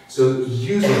professionals. So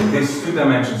usually these two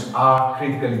dimensions are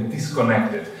critically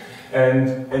disconnected.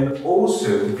 And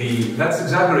also, that's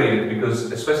exaggerated because,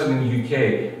 especially in the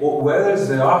UK, whereas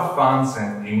there are funds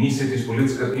and initiatives,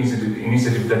 political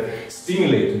initiatives that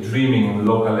stimulate dreaming in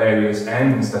local areas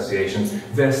and instantiations,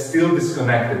 they're still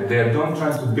disconnected. They don't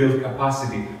try to build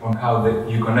capacity on how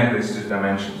you connect these two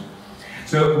dimensions.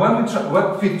 So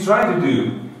what we try to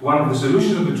do, one of the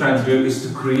solutions that we try to do is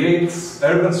to create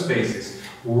urban spaces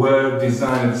where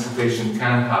design anticipation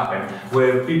can happen,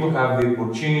 where people have the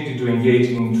opportunity to engage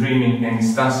in dreaming and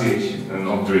instantiation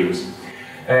of dreams.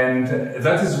 And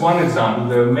that is one example.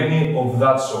 There are many of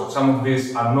that sort. Some of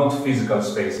these are not physical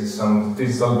spaces, some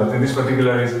digital, but in this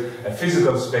particular is a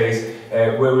physical space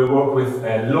where we work with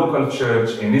a local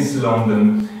church in East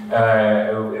London.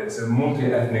 It's a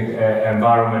multi-ethnic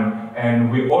environment,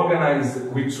 and we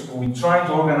try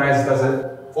to organize it as an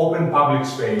open public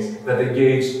space that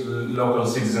engages local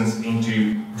citizens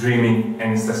into dreaming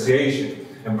and instantiation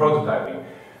and prototyping.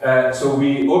 So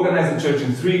we organize the church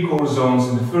in 3 core zones.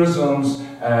 In the first zones,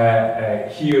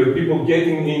 here, people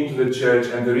getting into the church,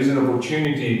 and there is an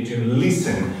opportunity to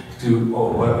listen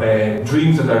to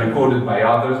dreams that are recorded by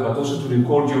others, but also to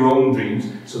record your own dreams.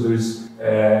 So there is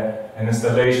an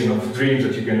installation of dreams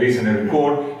that you can listen and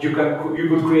record. You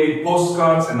could create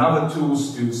postcards and other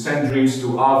tools to send dreams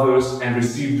to others and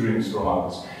receive dreams from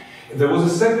others. There was a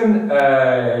second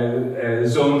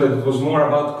zone that was more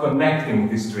about connecting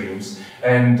these dreams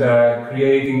and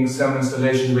creating some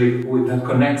installation that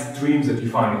connects dreams that you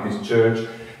find in this church.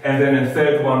 And then a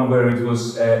third one where it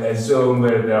was a zone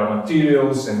where there are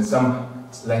materials and some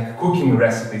like cooking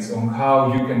recipes on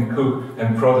how you can cook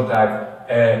and prototype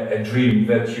a dream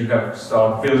that you have to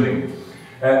start building.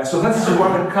 So that's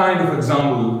one kind of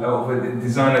example of a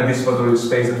design anticipatory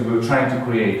space that we were trying to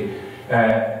create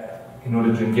in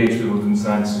order to engage people in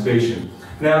design anticipation.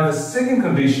 Now, the second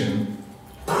condition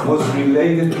was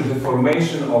related to the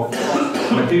formation of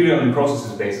material and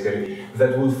processes, basically,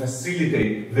 that will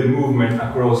facilitate the movement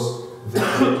across the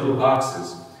two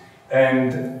axes.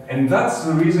 And that's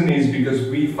the reason is because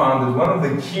we found that one of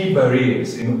the key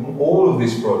barriers in all of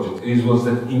this project was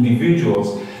that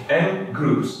individuals and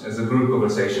groups, as a group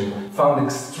conversation, found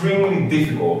extremely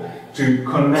difficult to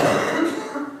connect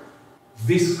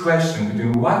this question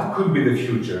between what could be the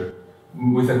future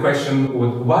with a question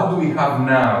with what do we have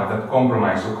now that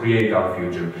compromise or create our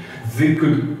future. They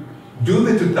could do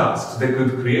the two tasks, they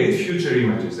could create future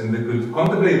images and they could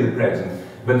contemplate the present,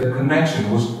 but the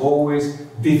connection was always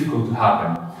difficult to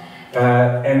happen.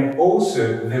 And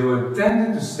also, they were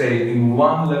tending to stay in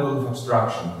one level of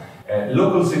abstraction.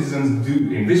 Local citizens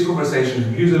in this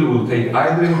conversation usually will take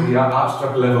either in the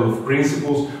abstract level of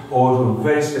principles or to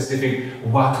very specific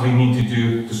what we need to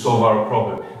do to solve our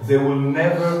problem. They will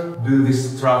never do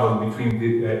this travel between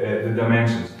the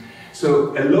dimensions.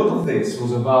 So a lot of this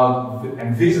was about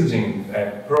envisaging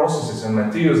processes and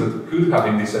materials that could have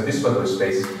in this anticipatory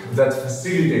spaces that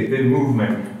facilitate the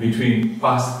movement between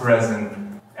past, present,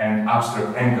 and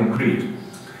abstract and concrete.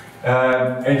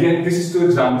 Again, this is 2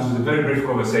 examples, it's a very brief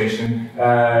conversation.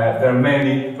 There are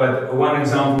many, but one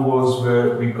example was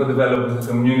where we co-developed with the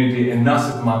community an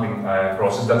asset mapping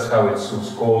process, that's how it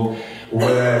was called,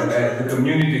 where the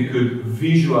community could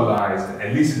visualize,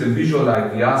 elicit and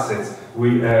visualize the assets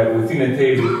within a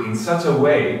table in such a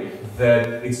way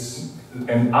that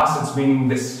and assets meaning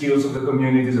the skills of the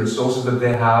communities, the resources that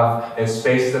they have, a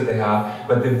space that they have,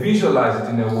 but they visualize it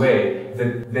in a way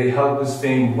that they help us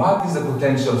think what is the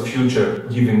potential future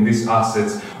given these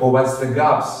assets, or what's the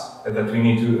gaps that we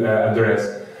need to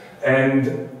address.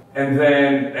 And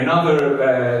then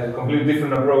another completely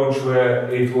different approach where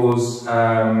it was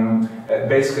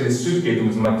basically suitcated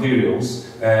with materials,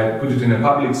 put it in a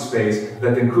public space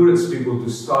that encouraged people to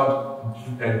start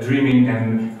dreaming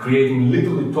and creating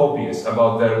little utopias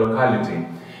about their locality.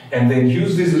 And then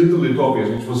use these little utopias,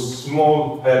 which was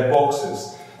small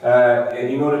boxes,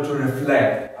 in order to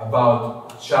reflect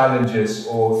about challenges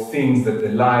or things that they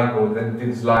like or that they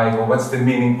dislike, or what's the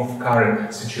meaning of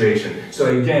current situation. So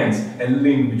again, a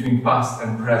link between past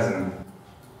and present.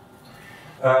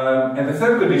 And the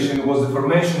third condition was the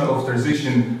formation of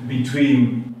transition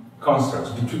between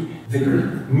constructs,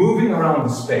 moving around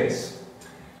the space.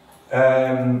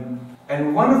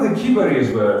 And one of the key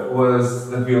barriers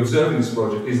that we observed in this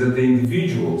project is that the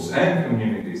individuals and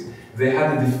communities, they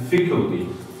had a difficulty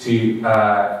to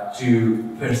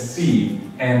perceive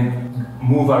and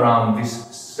move around this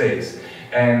space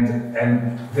and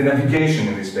the navigation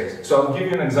in this space. So I'll give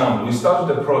you an example. We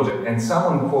started a project and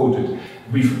someone quoted,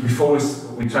 before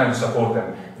we tried to support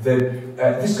them, that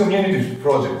this community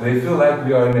project, they feel like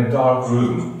we are in a dark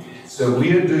room. So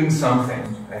we are doing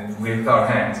something and with our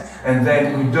hands, and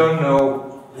then we don't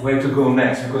know where to go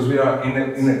next because we are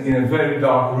in a very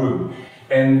dark room.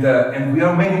 And we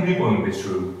are many people in this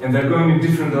room, and they're going in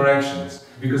different directions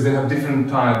because they have different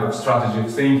type of strategy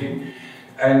of thinking.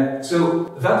 And so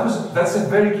that's a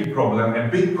very key problem, a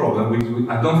big problem, which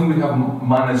I don't think we have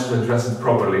managed to address it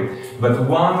properly. But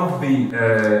one of the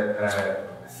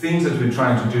things that we're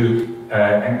trying to do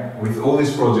with all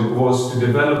this project was to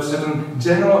develop certain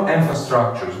general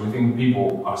infrastructures within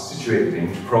people are situated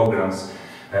in programs.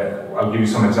 I'll give you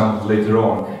some examples later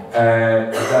on,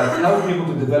 that help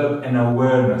people to develop an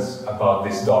awareness about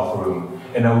this dark room,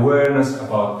 an awareness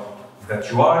about that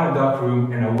you are in a dark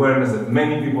room, an awareness that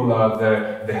many people are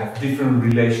there, they have different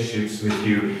relationships with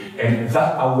you, and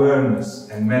that awareness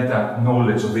and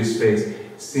meta-knowledge of this space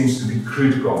seems to be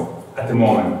critical at the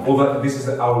moment. Although this is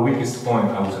our weakest point,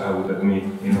 I would admit,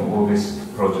 in all these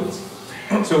projects.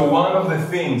 So one of the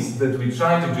things that we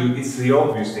try to do, it's the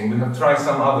obvious thing, we have tried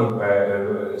some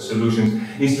other solutions,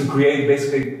 is to create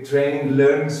basically training,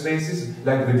 learning spaces,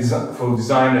 like for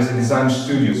designers, a design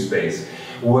studio space,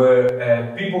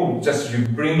 where people you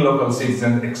bring local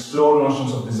citizens, explore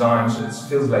notions of design, so it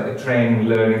feels like a training,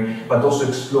 learning, but also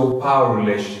explore power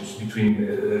relationships between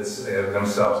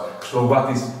themselves. So what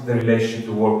is the relationship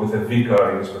to work with a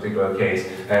vicar in this particular case,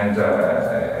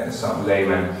 and some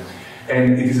laymen.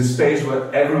 And it is a space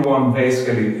where everyone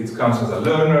basically, it comes as a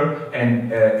learner,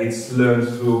 and it's learned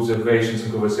through observations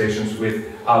and conversations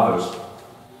with others.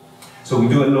 So we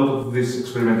do a lot of this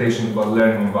experimentation about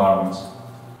learning environments.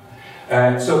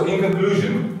 So in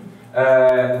conclusion,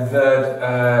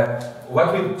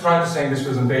 what we try to say in this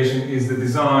presentation is that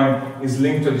design is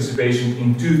linked to anticipation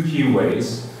in two key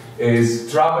ways.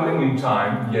 Is traveling in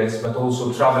time, yes, but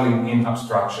also traveling in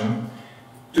abstraction,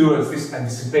 towards this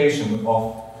anticipation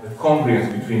of the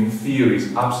congruence between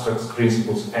theories, abstract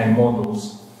principles, and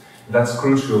models. That's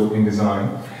crucial in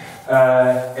design.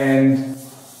 And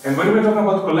when we're talking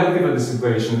about collective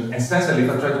anticipation, essentially,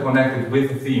 if I try to connect it with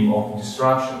the theme of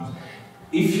disruptions,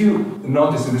 if you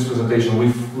notice in this presentation,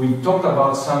 we talked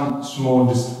about some small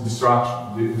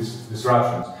disruptions.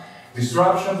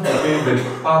 Disruptions between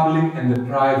the public and the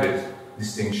private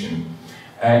distinction,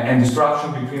 and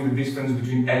disruption between the difference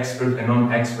between expert and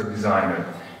non-expert designer.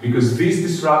 Because these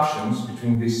disruptions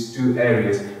between these two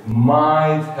areas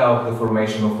might help the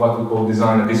formation of what we call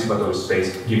design anticipatory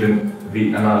space, given the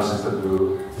analysis that we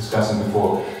were discussing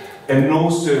before. And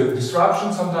also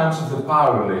disruption sometimes of the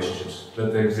power relationships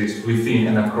that exist within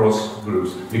and across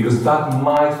groups, because that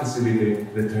might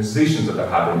facilitate the transitions that are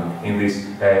happening in this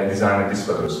design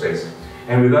anticipatory space.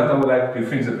 And with that, I would like to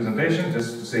finish the presentation,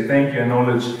 just to say thank you and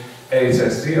acknowledge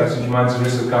AHSC, Arts and Humanities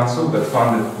Research Council, that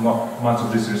funded much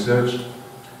of this research.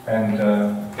 And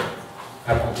have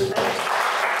a good day.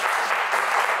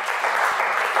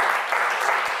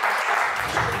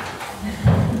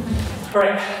 All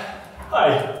right.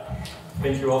 Hi.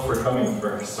 Thank you all for coming,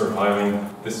 for surviving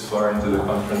this far into the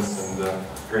conference and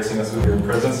gracing us with your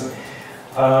presence.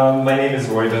 My name is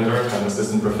Roy Bender. I'm an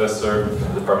assistant professor in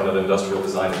the Department of Industrial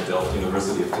Design at Delft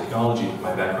University of Technology.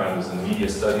 My background is in media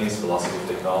studies, philosophy of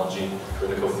technology,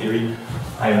 critical theory.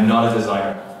 I am not a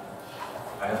designer.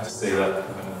 I have to say that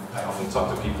I often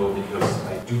talk to people because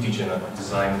I do teach in a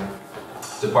design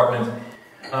department.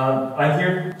 I'm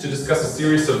here to discuss a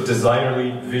series of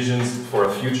designerly visions for a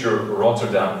future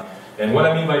Rotterdam. And what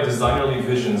I mean by designerly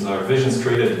visions are visions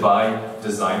created by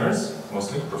designers,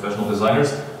 mostly professional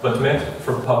designers, but meant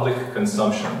for public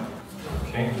consumption.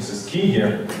 Okay, this is key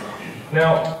here.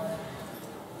 Now,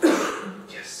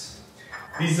 yes,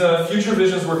 these future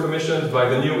visions were commissioned by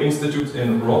the New Institute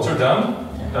in Rotterdam.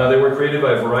 They were created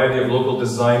by a variety of local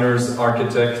designers,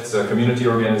 architects, community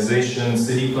organizations,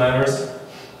 city planners,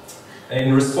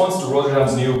 in response to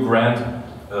Rotterdam's new grand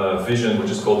vision, which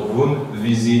is called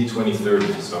Woonvisie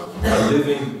 2030, so a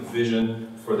living vision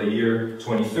for the year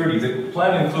 2030. The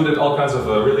plan included all kinds of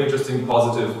really interesting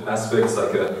positive aspects,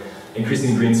 like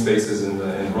increasing green spaces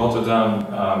in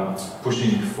Rotterdam,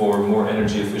 pushing for more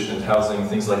energy efficient housing,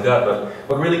 things like that. But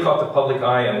what really caught the public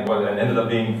eye and what ended up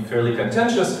being fairly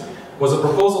contentious was a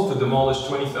proposal to demolish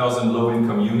 20,000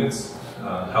 low-income units,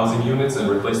 housing units, and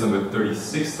replace them with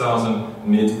 36,000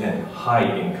 mid and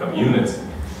high-income units.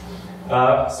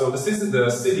 So the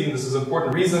city, and this is an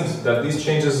important reason, that these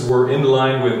changes were in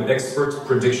line with expert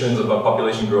predictions about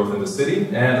population growth in the city,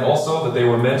 and also that they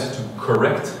were meant to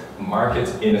correct market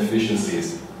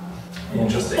inefficiencies.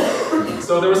 Interesting.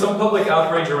 So there was some public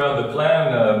outrage around the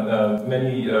plan.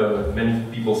 Many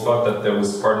people thought that there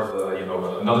was part of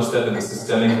another step in the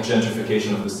systemic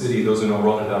gentrification of the city. Those who know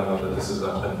Rotterdam know that this is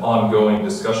an ongoing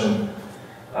discussion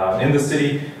in the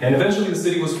city. And eventually the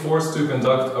city was forced to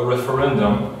conduct a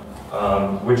referendum,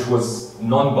 which was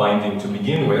non-binding to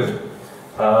begin with.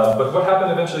 But what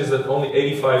happened eventually is that only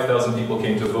 85,000 people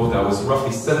came to vote. That was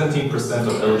roughly 17%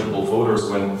 of eligible voters,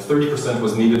 when 30%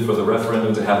 was needed for the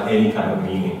referendum to have any kind of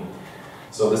meaning.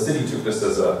 So the city took this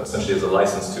as essentially as a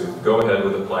license to go ahead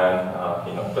with the plan,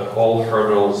 but all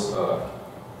hurdles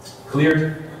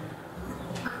cleared.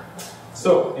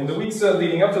 So in the weeks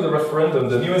leading up to the referendum,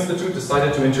 the new institute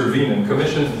decided to intervene and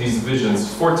commissioned these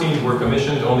visions. 14 were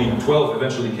commissioned, only 12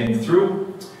 eventually came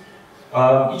through.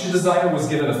 Each designer was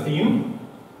given a theme,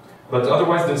 but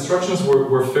otherwise the instructions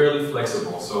were fairly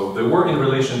flexible. So they were in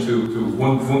relation to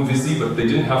Woonvisie, but they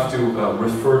didn't have to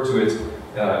refer to it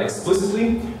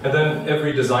explicitly. And then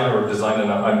every designer or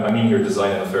designer, I mean here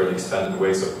design in a fairly expanded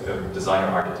way, so every designer,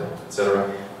 architect, etc.,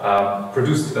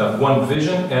 produced one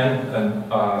vision and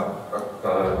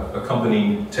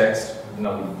accompanying text. And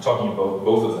I'll be talking about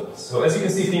both of them. So as you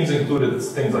can see, themes included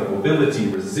things like mobility,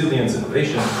 resilience,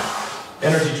 innovation,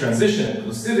 energy transition,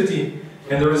 inclusivity,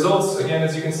 and the results, again,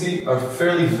 as you can see, are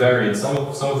fairly varied. Some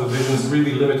of the visions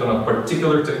really limit on a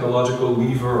particular technological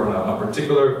lever, on a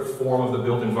particular form of the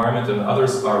built environment, and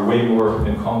others are way more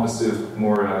encompassive,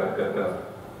 more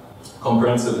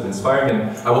comprehensive and inspiring,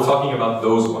 and I will be talking about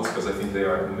those ones because I think they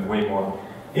are way more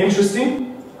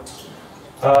interesting.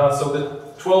 So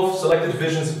the 12 selected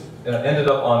visions ended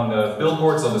up on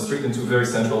billboards on the street in two very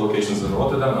central locations in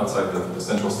Rotterdam, outside the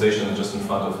central station and just in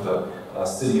front of the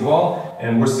City Hall,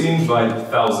 and were seen by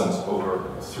thousands over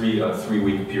a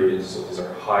three-week period, so these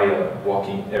are high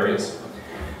walking areas.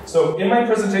 So in my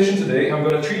presentation today, I'm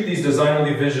going to treat these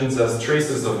designerly visions as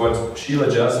traces of what Sheila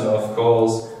Jasanoff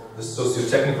calls the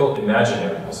socio-technical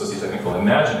imaginary, or socio-technical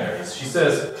imaginaries. She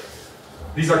says,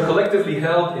 these are collectively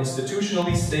held,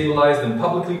 institutionally stabilized, and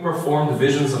publicly performed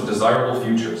visions of desirable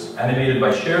futures, animated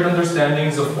by shared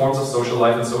understandings of forms of social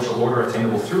life and social order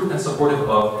attainable through and supportive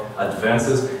of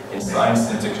advances in science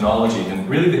and technology. And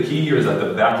really the key here is at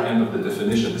the back end of the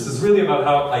definition. This is really about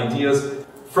how ideas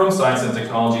from science and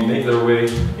technology make their way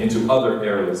into other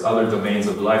areas, other domains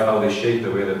of life, how they shape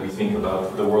the way that we think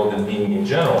about the world and being in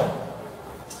general.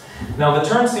 Now, the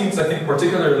term seems, I think,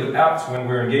 particularly apt when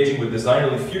we're engaging with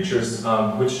designerly futures,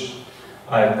 which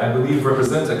I believe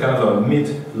represent a kind of a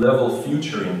mid-level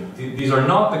futuring. These are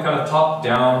not the kind of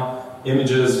top-down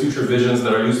images, future visions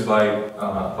that are used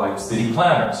by city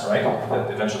planners, right?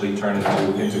 That eventually turn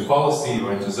into policy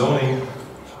or into zoning.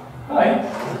 Hi.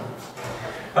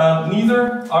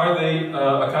 Neither are they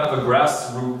a kind of a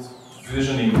grassroots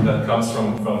visioning that comes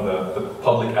from the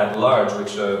public at large,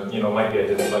 which might be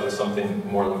identified with something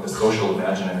more like the social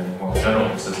imaginary, more general.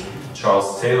 This is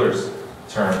Charles Taylor's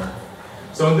term.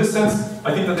 So in this sense,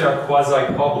 I think that they are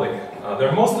quasi-public.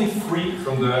 They're mostly free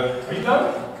from the... Are you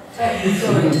done?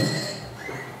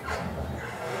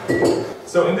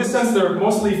 So in this sense, they're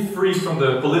mostly free from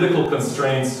the political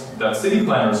constraints that city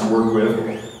planners work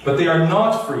with, but they are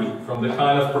not free from the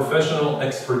kind of professional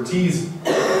expertise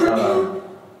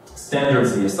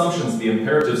standards, the assumptions, the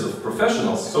imperatives of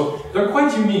professionals. So they're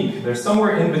quite unique. They're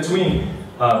somewhere in between.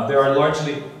 They are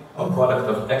largely a product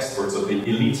of experts, of the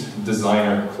elite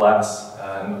designer class,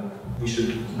 and we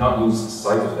should not lose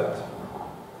sight of that.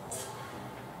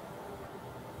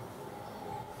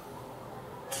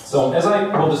 So as I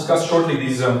will discuss shortly,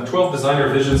 these 12 designer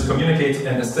visions communicate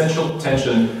an essential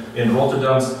tension in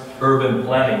Rotterdam's urban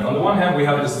planning. On the one hand, we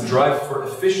have this drive for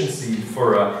efficiency,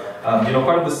 for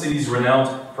part of the city's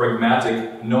renowned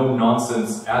pragmatic,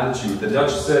 no-nonsense attitude. The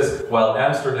Dutch says, while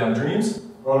Amsterdam dreams,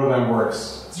 Rotterdam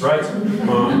works. That's right.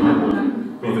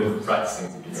 We've been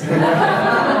practicing.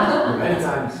 Many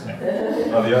times.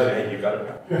 On the other hand, you got it.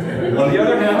 On the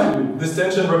other hand, this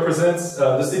tension represents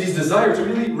the city's desire to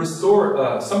really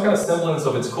restore some kind of semblance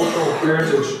of its cultural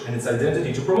heritage and its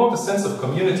identity, to promote a sense of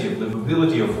community, of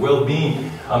livability, of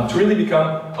well-being, to really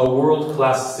become a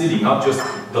world-class city, not just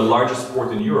the largest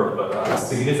port in Europe, but a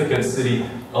significant city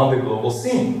on the global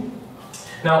scene.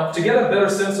 Now, to get a better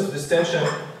sense of this tension,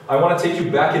 I want to take you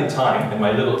back in time, in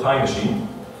my little time machine,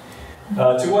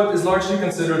 to what is largely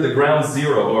considered the ground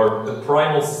zero, or the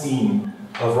primal scene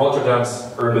of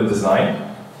Rotterdam's urban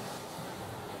design.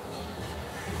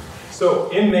 So,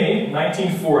 in May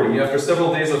 1940, after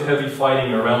several days of heavy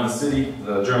fighting around the city,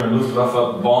 the German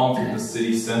Luftwaffe bombed the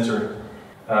city center,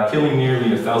 killing nearly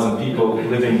 1,000 people,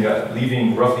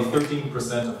 leaving roughly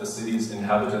 13% of the city's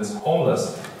inhabitants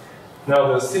homeless.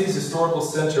 Now, the city's historical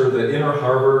center, the inner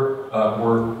harbor,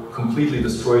 were completely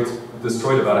destroyed.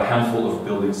 About a handful of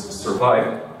buildings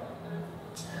survived.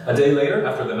 A day later,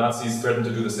 after the Nazis threatened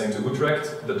to do the same to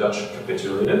Utrecht, the Dutch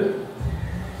capitulated.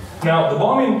 Now, the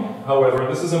bombing, however,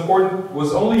 this is important,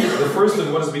 was only the first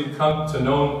in what has become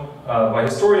known by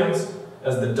historians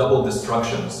as the double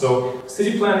destruction. So,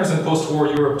 city planners in post-war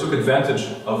Europe took advantage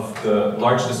of the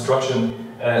large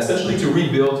destruction, essentially to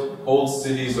rebuild old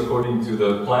cities according to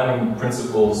the planning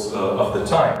principles of the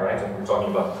time, right? And we're talking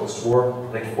about post-war,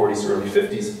 late 40s, early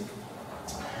 50s.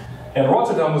 And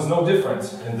Rotterdam was no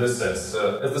different in this sense.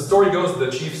 As the story goes,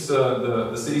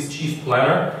 the city's chief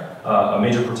planner, a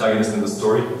major protagonist in the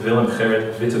story, Willem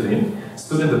Gerrit Witteveen,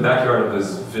 stood in the backyard of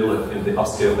his villa in the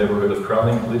upscale neighborhood of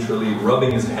Kralingen, literally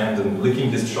rubbing his hand and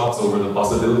licking his chops over the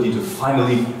possibility to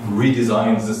finally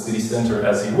redesign the city center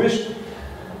as he wished.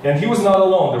 And he was not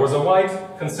alone. There was a wide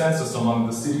consensus among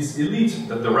the city's elite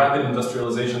that the rapid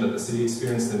industrialization that the city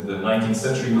experienced in the 19th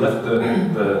century left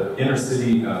the inner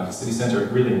city, city center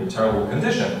really in terrible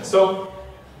condition. So,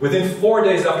 within 4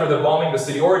 days after the bombing, the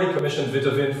city already commissioned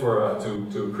Witteveen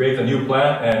to create a new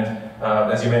plan,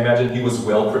 and as you may imagine, he was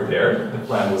well prepared. The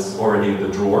plan was already in the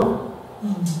drawer.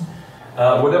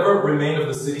 Whatever remained of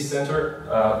the city center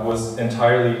was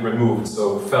entirely removed.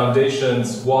 So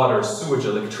foundations, water, sewage,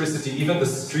 electricity, even the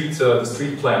street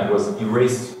plan was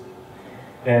erased.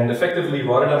 And effectively,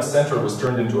 Rotterdam Center was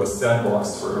turned into a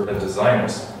sandbox for urban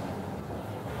designers.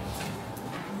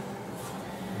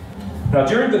 Now,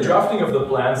 during the drafting of the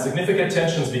plan, significant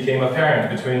tensions became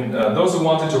apparent between those who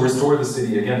wanted to restore the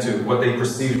city again to what they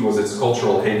perceived was its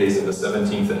cultural heydays in the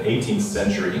 17th and 18th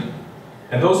century,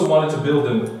 and those who wanted to build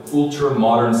an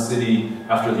ultra-modern city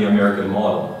after the American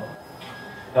model.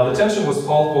 Now, the tension was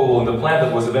palpable in the plan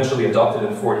that was eventually adopted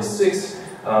in '46.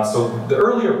 So the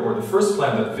earlier, or the first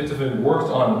plan that Witteveen worked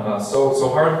on so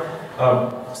hard,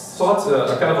 sought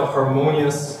a kind of a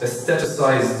harmonious,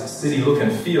 aestheticized city look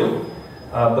and feel.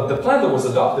 But the plan that was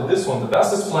adopted, this one, the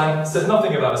Bassis plan, said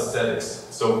nothing about aesthetics.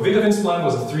 So Witteveen's plan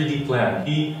was a 3D plan.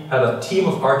 He had a team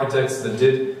of architects that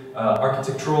did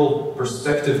architectural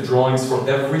perspective drawings for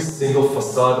every single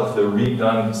facade of the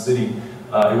redone city.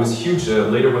 It was huge.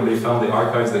 Later when they found the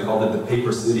archives, they called it the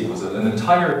paper city. It was an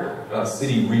entire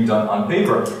city redone on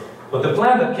paper. But the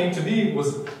plan that came to be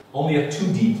was only a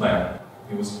 2D plan.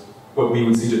 It was what we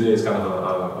would see today as kind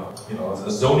of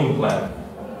a zoning plan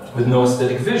with no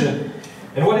aesthetic vision.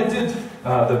 And what it did,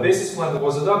 the basis plan that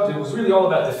was adopted, was really all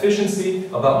about efficiency,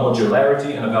 about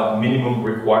modularity, and about minimum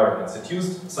requirements. It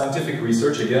used scientific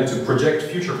research, again, to project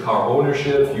future car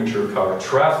ownership, future car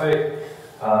traffic,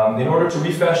 in order to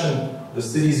refashion the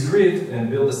city's grid and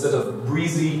build a set of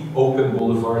breezy, open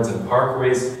boulevards and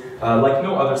parkways like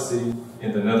no other city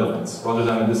in the Netherlands.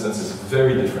 Rotterdam, in this sense, is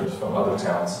very different from other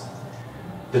towns.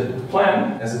 The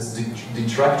plan, as its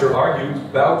detractor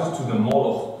argued, bowed to the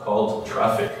moloch called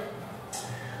traffic.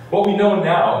 What we know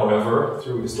now, however,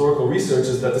 through historical research,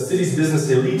 is that the city's business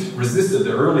elite resisted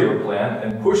the earlier plan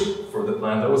and pushed for the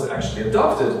plan that was actually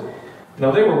adopted.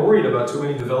 Now, they were worried about too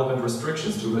many development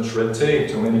restrictions, too much red tape,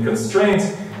 too many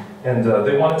constraints, and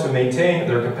they wanted to maintain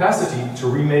their capacity to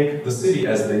remake the city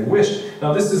as they wished.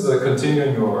 Now, this is a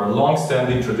continuing or a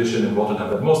long-standing tradition in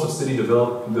Rotterdam, that most of city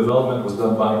development was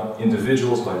done by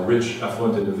individuals, by rich,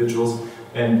 affluent individuals,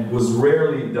 and was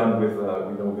rarely done with,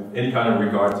 with any kind of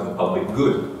regard to the public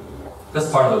good. That's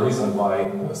part of the reason why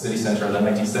the city center in the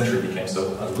 19th century became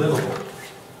so unlivable.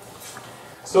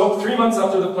 So, 3 months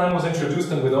after the plan was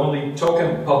introduced and with only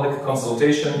token public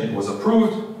consultation, it was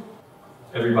approved.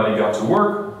 Everybody got to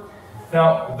work.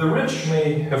 Now, the rich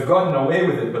may have gotten away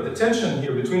with it, but the tension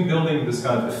here between building this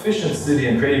kind of efficient city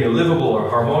and creating a livable or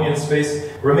harmonious space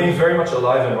remained very much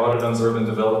alive in Rotterdam's urban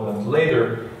development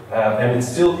later, and it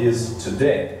still is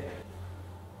today.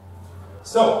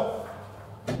 So,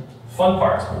 fun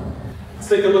part. Let's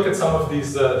take a look at some of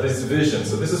these visions.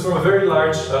 So this is from a very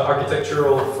large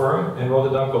architectural firm in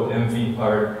Rotterdam called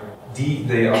MVRD.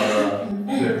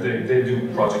 They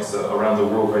do projects around the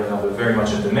world right now. They're very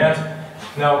much in demand.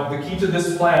 Now, the key to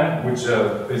this plan, which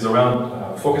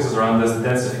focuses around this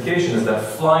densification, is that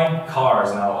flying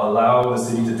cars now allow the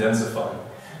city to densify.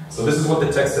 So this is what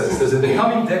the text says. It says, in the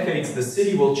coming decades, the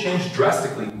city will change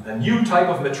drastically. A new type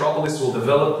of metropolis will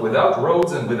develop without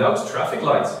roads and without traffic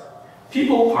lights.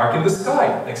 People park in the sky!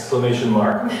 Exclamation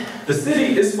mark. The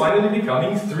city is finally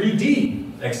becoming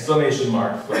 3D! Exclamation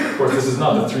mark. But of course, this is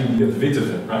not the 3D of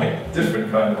Beethoven, right?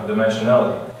 Different kind of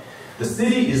dimensionality. The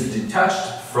city is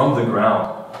detached from the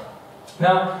ground.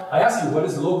 Now, I ask you, what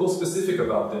is local specific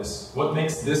about this? What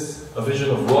makes this a vision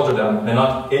of Rotterdam and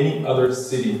not any other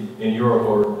city in Europe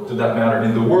or, to that matter,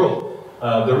 in the world?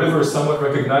 The river is somewhat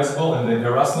recognizable and the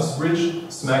Erasmus Bridge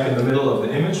smack in the middle of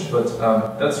the image, but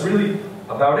that's really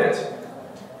about it.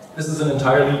 This is an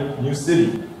entirely new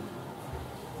city.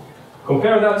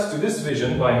 Compare that to this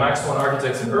vision by Max I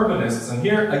architects and urbanists, and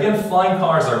here, again, flying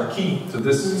cars are key to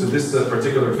this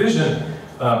particular vision.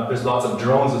 There's lots of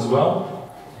drones as well.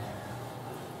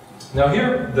 Now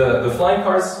here, the flying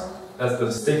cars, as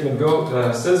the statement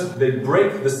says, they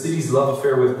break the city's love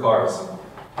affair with cars.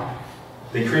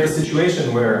 They create a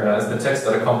situation where, as the text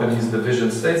that accompanies the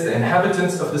vision states, the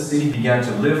inhabitants of the city began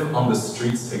to live on the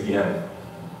streets again.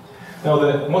 Now,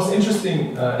 the most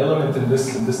interesting element in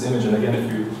this image, and again,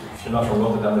 if you're not from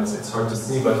Rotterdam, it's hard to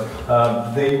see,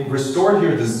 but they restored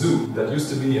here the zoo that used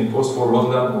to be in post-war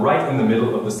Rotterdam right in the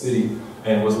middle of the city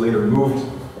and was later moved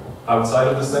outside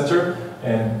of the center,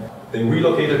 and they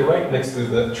relocated right next to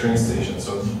the train station.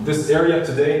 So this area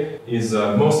today is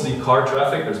mostly car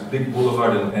traffic. There's a big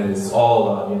boulevard and it's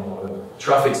all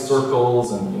traffic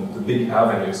circles and the big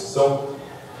avenues. So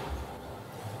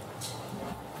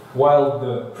while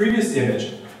the previous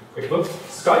image, quick look,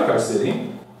 Skycar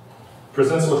City,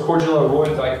 presents what Cordula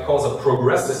Roendijk calls a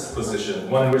progressist position,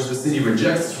 one in which the city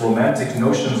rejects romantic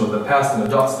notions of the past and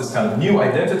adopts this kind of new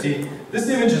identity. This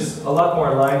image is a lot more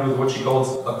aligned with what she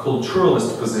calls a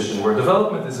culturalist position, where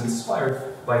development is inspired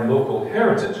by local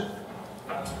heritage.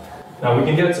 Now we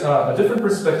can get a different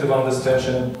perspective on this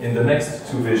tension in the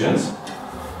next two visions.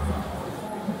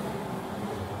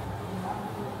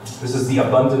 This is The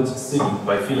Abundant City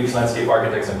by Felix Landscape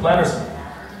Architects and Planners.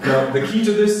 Now the key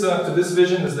to this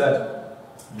vision is that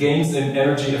gains in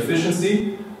energy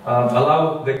efficiency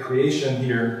allow the creation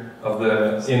here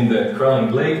in the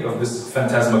Krelling Lake of this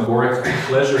phantasmagoric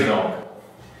pleasure dome.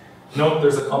 Note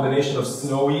there's a combination of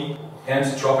snowy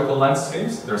and tropical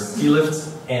landscapes. There's ski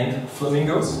lifts and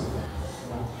flamingos.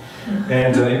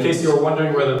 And in case you're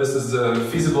wondering whether this is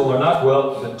feasible or not,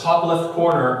 well, the top left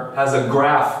corner has a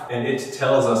graph and it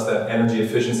tells us that energy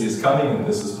efficiency is coming and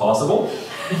this is possible.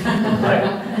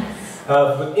 Right?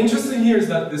 But interesting here is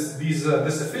that this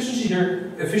efficiency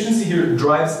here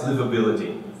drives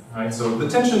livability. Right? So the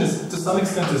tension is, to some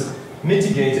extent, is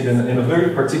mitigated in a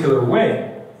very particular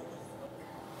way.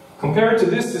 Compared to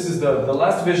this is the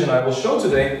last vision I will show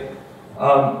today,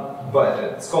 but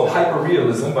it's called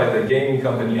Hyperrealism by the gaming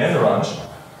company Enrange.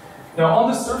 Now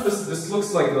on the surface, this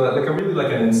looks like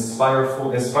an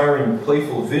inspiring,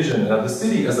 playful vision of the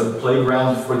city as a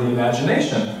playground for the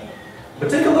imagination. But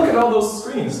take a look at all those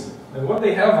screens and what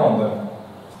they have on them.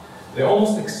 They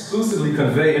almost exclusively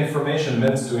convey information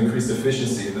meant to increase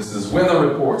efficiency. This is weather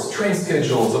reports, train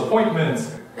schedules,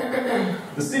 appointments.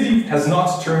 The city has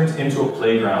not turned into a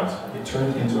playground. It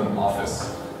turned into an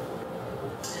office.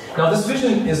 Now this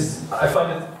vision I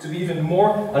find it to be even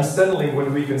more unsettling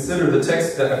when we consider the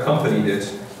text that accompanied it.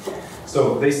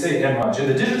 So they say, Enraj, in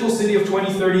the digital city of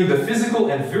 2030, the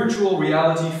physical and virtual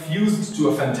reality fused to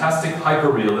a fantastic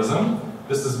hyperrealism.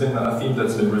 This has been a theme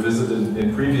that's been revisited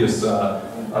in previous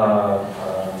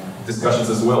discussions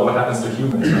as well. What happens to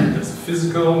humans? Right? There's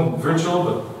physical, virtual,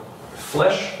 but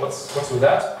flesh, what's with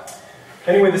that?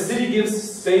 Anyway, the city gives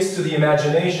space to the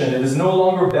imagination. It is no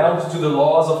longer bound to the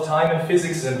laws of time and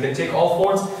physics and can take all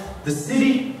forms. The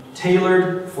city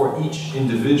tailored for each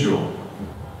individual.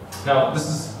 Now,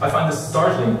 I find this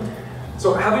startling.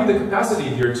 So having the capacity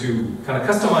here to kind of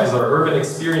customize our urban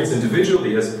experience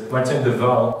individually, as Martin de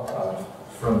Waal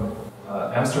from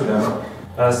Amsterdam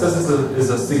says is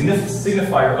a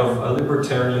signifier of a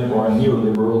libertarian or a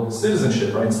neoliberal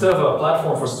citizenship, right? Instead of a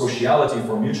platform for sociality,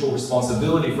 for mutual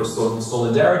responsibility, for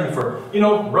solidarity, for,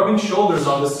 rubbing shoulders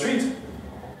on the street,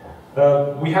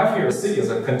 we have here a city as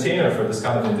a container for this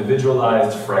kind of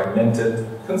individualized, fragmented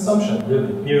consumption,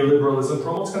 really. Neoliberalism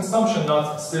promotes consumption,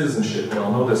 not citizenship. We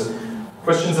all know this.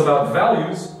 Questions about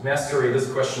values masquerade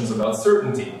as questions about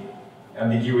certainty.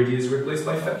 Ambiguity is replaced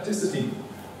by facticity.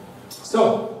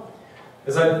 So,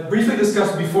 as I briefly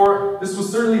discussed before, this was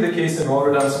certainly the case in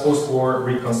Rotterdam's post-war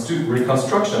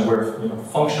reconstruction, where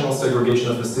functional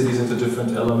segregation of the cities into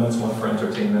different elements, one for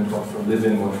entertainment, one for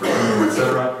living, one for eating,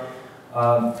 etc.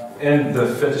 And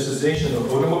the fetishization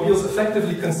of automobiles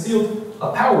effectively concealed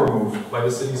a power move by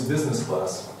the city's business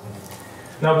class.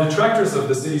 Now, detractors of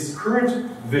the city's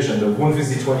current vision, the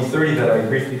Woonvisie 2030 that I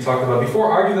briefly talked about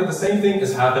before, argue that the same thing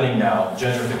is happening now.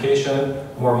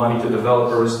 Gentrification, more money to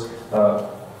developers,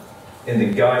 in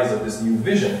the guise of this new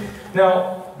vision.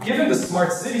 Now, given the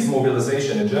smart cities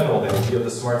mobilization in general, the idea of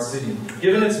the smart city,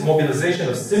 given its mobilization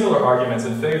of similar arguments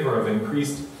in favor of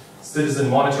increased citizen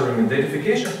monitoring and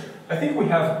datafication, I think we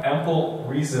have ample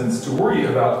reasons to worry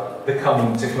about the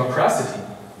coming technocracy.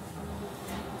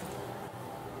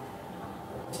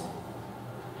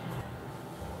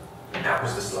 That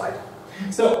was the slide.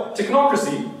 So,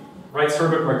 technocracy, writes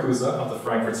Herbert Marcuse of the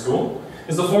Frankfurt School,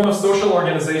 is a form of social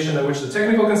organization in which the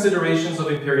technical considerations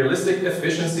of imperialistic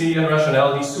efficiency and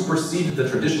rationality supersede the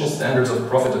traditional standards of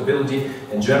profitability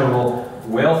and general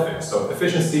welfare. So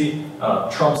efficiency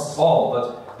trumps all,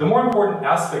 but the more important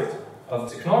aspect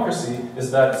of technocracy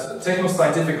is that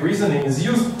techno-scientific reasoning is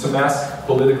used to mask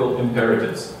political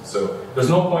imperatives. So there's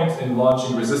no point in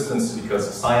launching resistance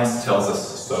because science tells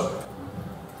us so.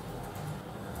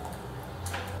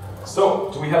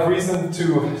 So, do we have reason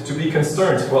to be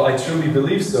concerned? Well, I truly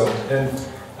believe so. And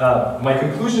my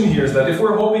conclusion here is that if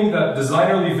we're hoping that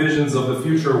designerly visions of the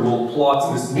future will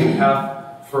plot this new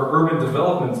path for urban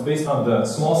development based on the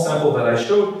small sample that I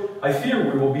showed, I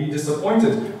fear we will be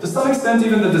disappointed. To some extent,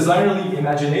 even the designerly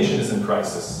imagination is in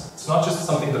crisis. It's not just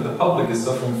something that the public is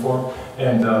suffering for.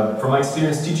 And from my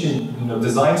experience teaching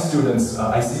design students,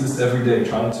 I see this every day.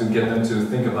 Trying to get them to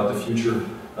think about the future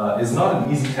is not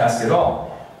an easy task at all.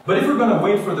 But if we're going to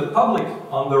wait for the public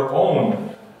on their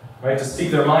own, right, to speak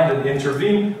their mind and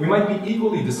intervene, we might be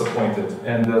equally disappointed.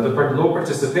 And the low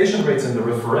participation rates in the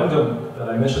referendum that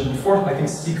I mentioned before, I think,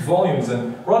 speak volumes.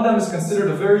 And Rotterdam is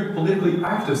considered a very politically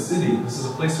active city. This is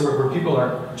a place where people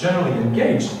are generally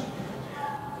engaged.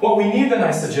 What we need, then,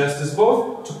 I suggest, is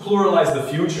both to pluralize the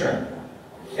future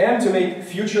and to make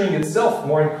futuring itself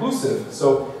more inclusive.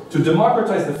 So, to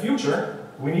democratize the future,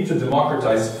 we need to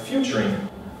democratize futuring.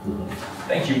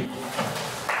 Thank you.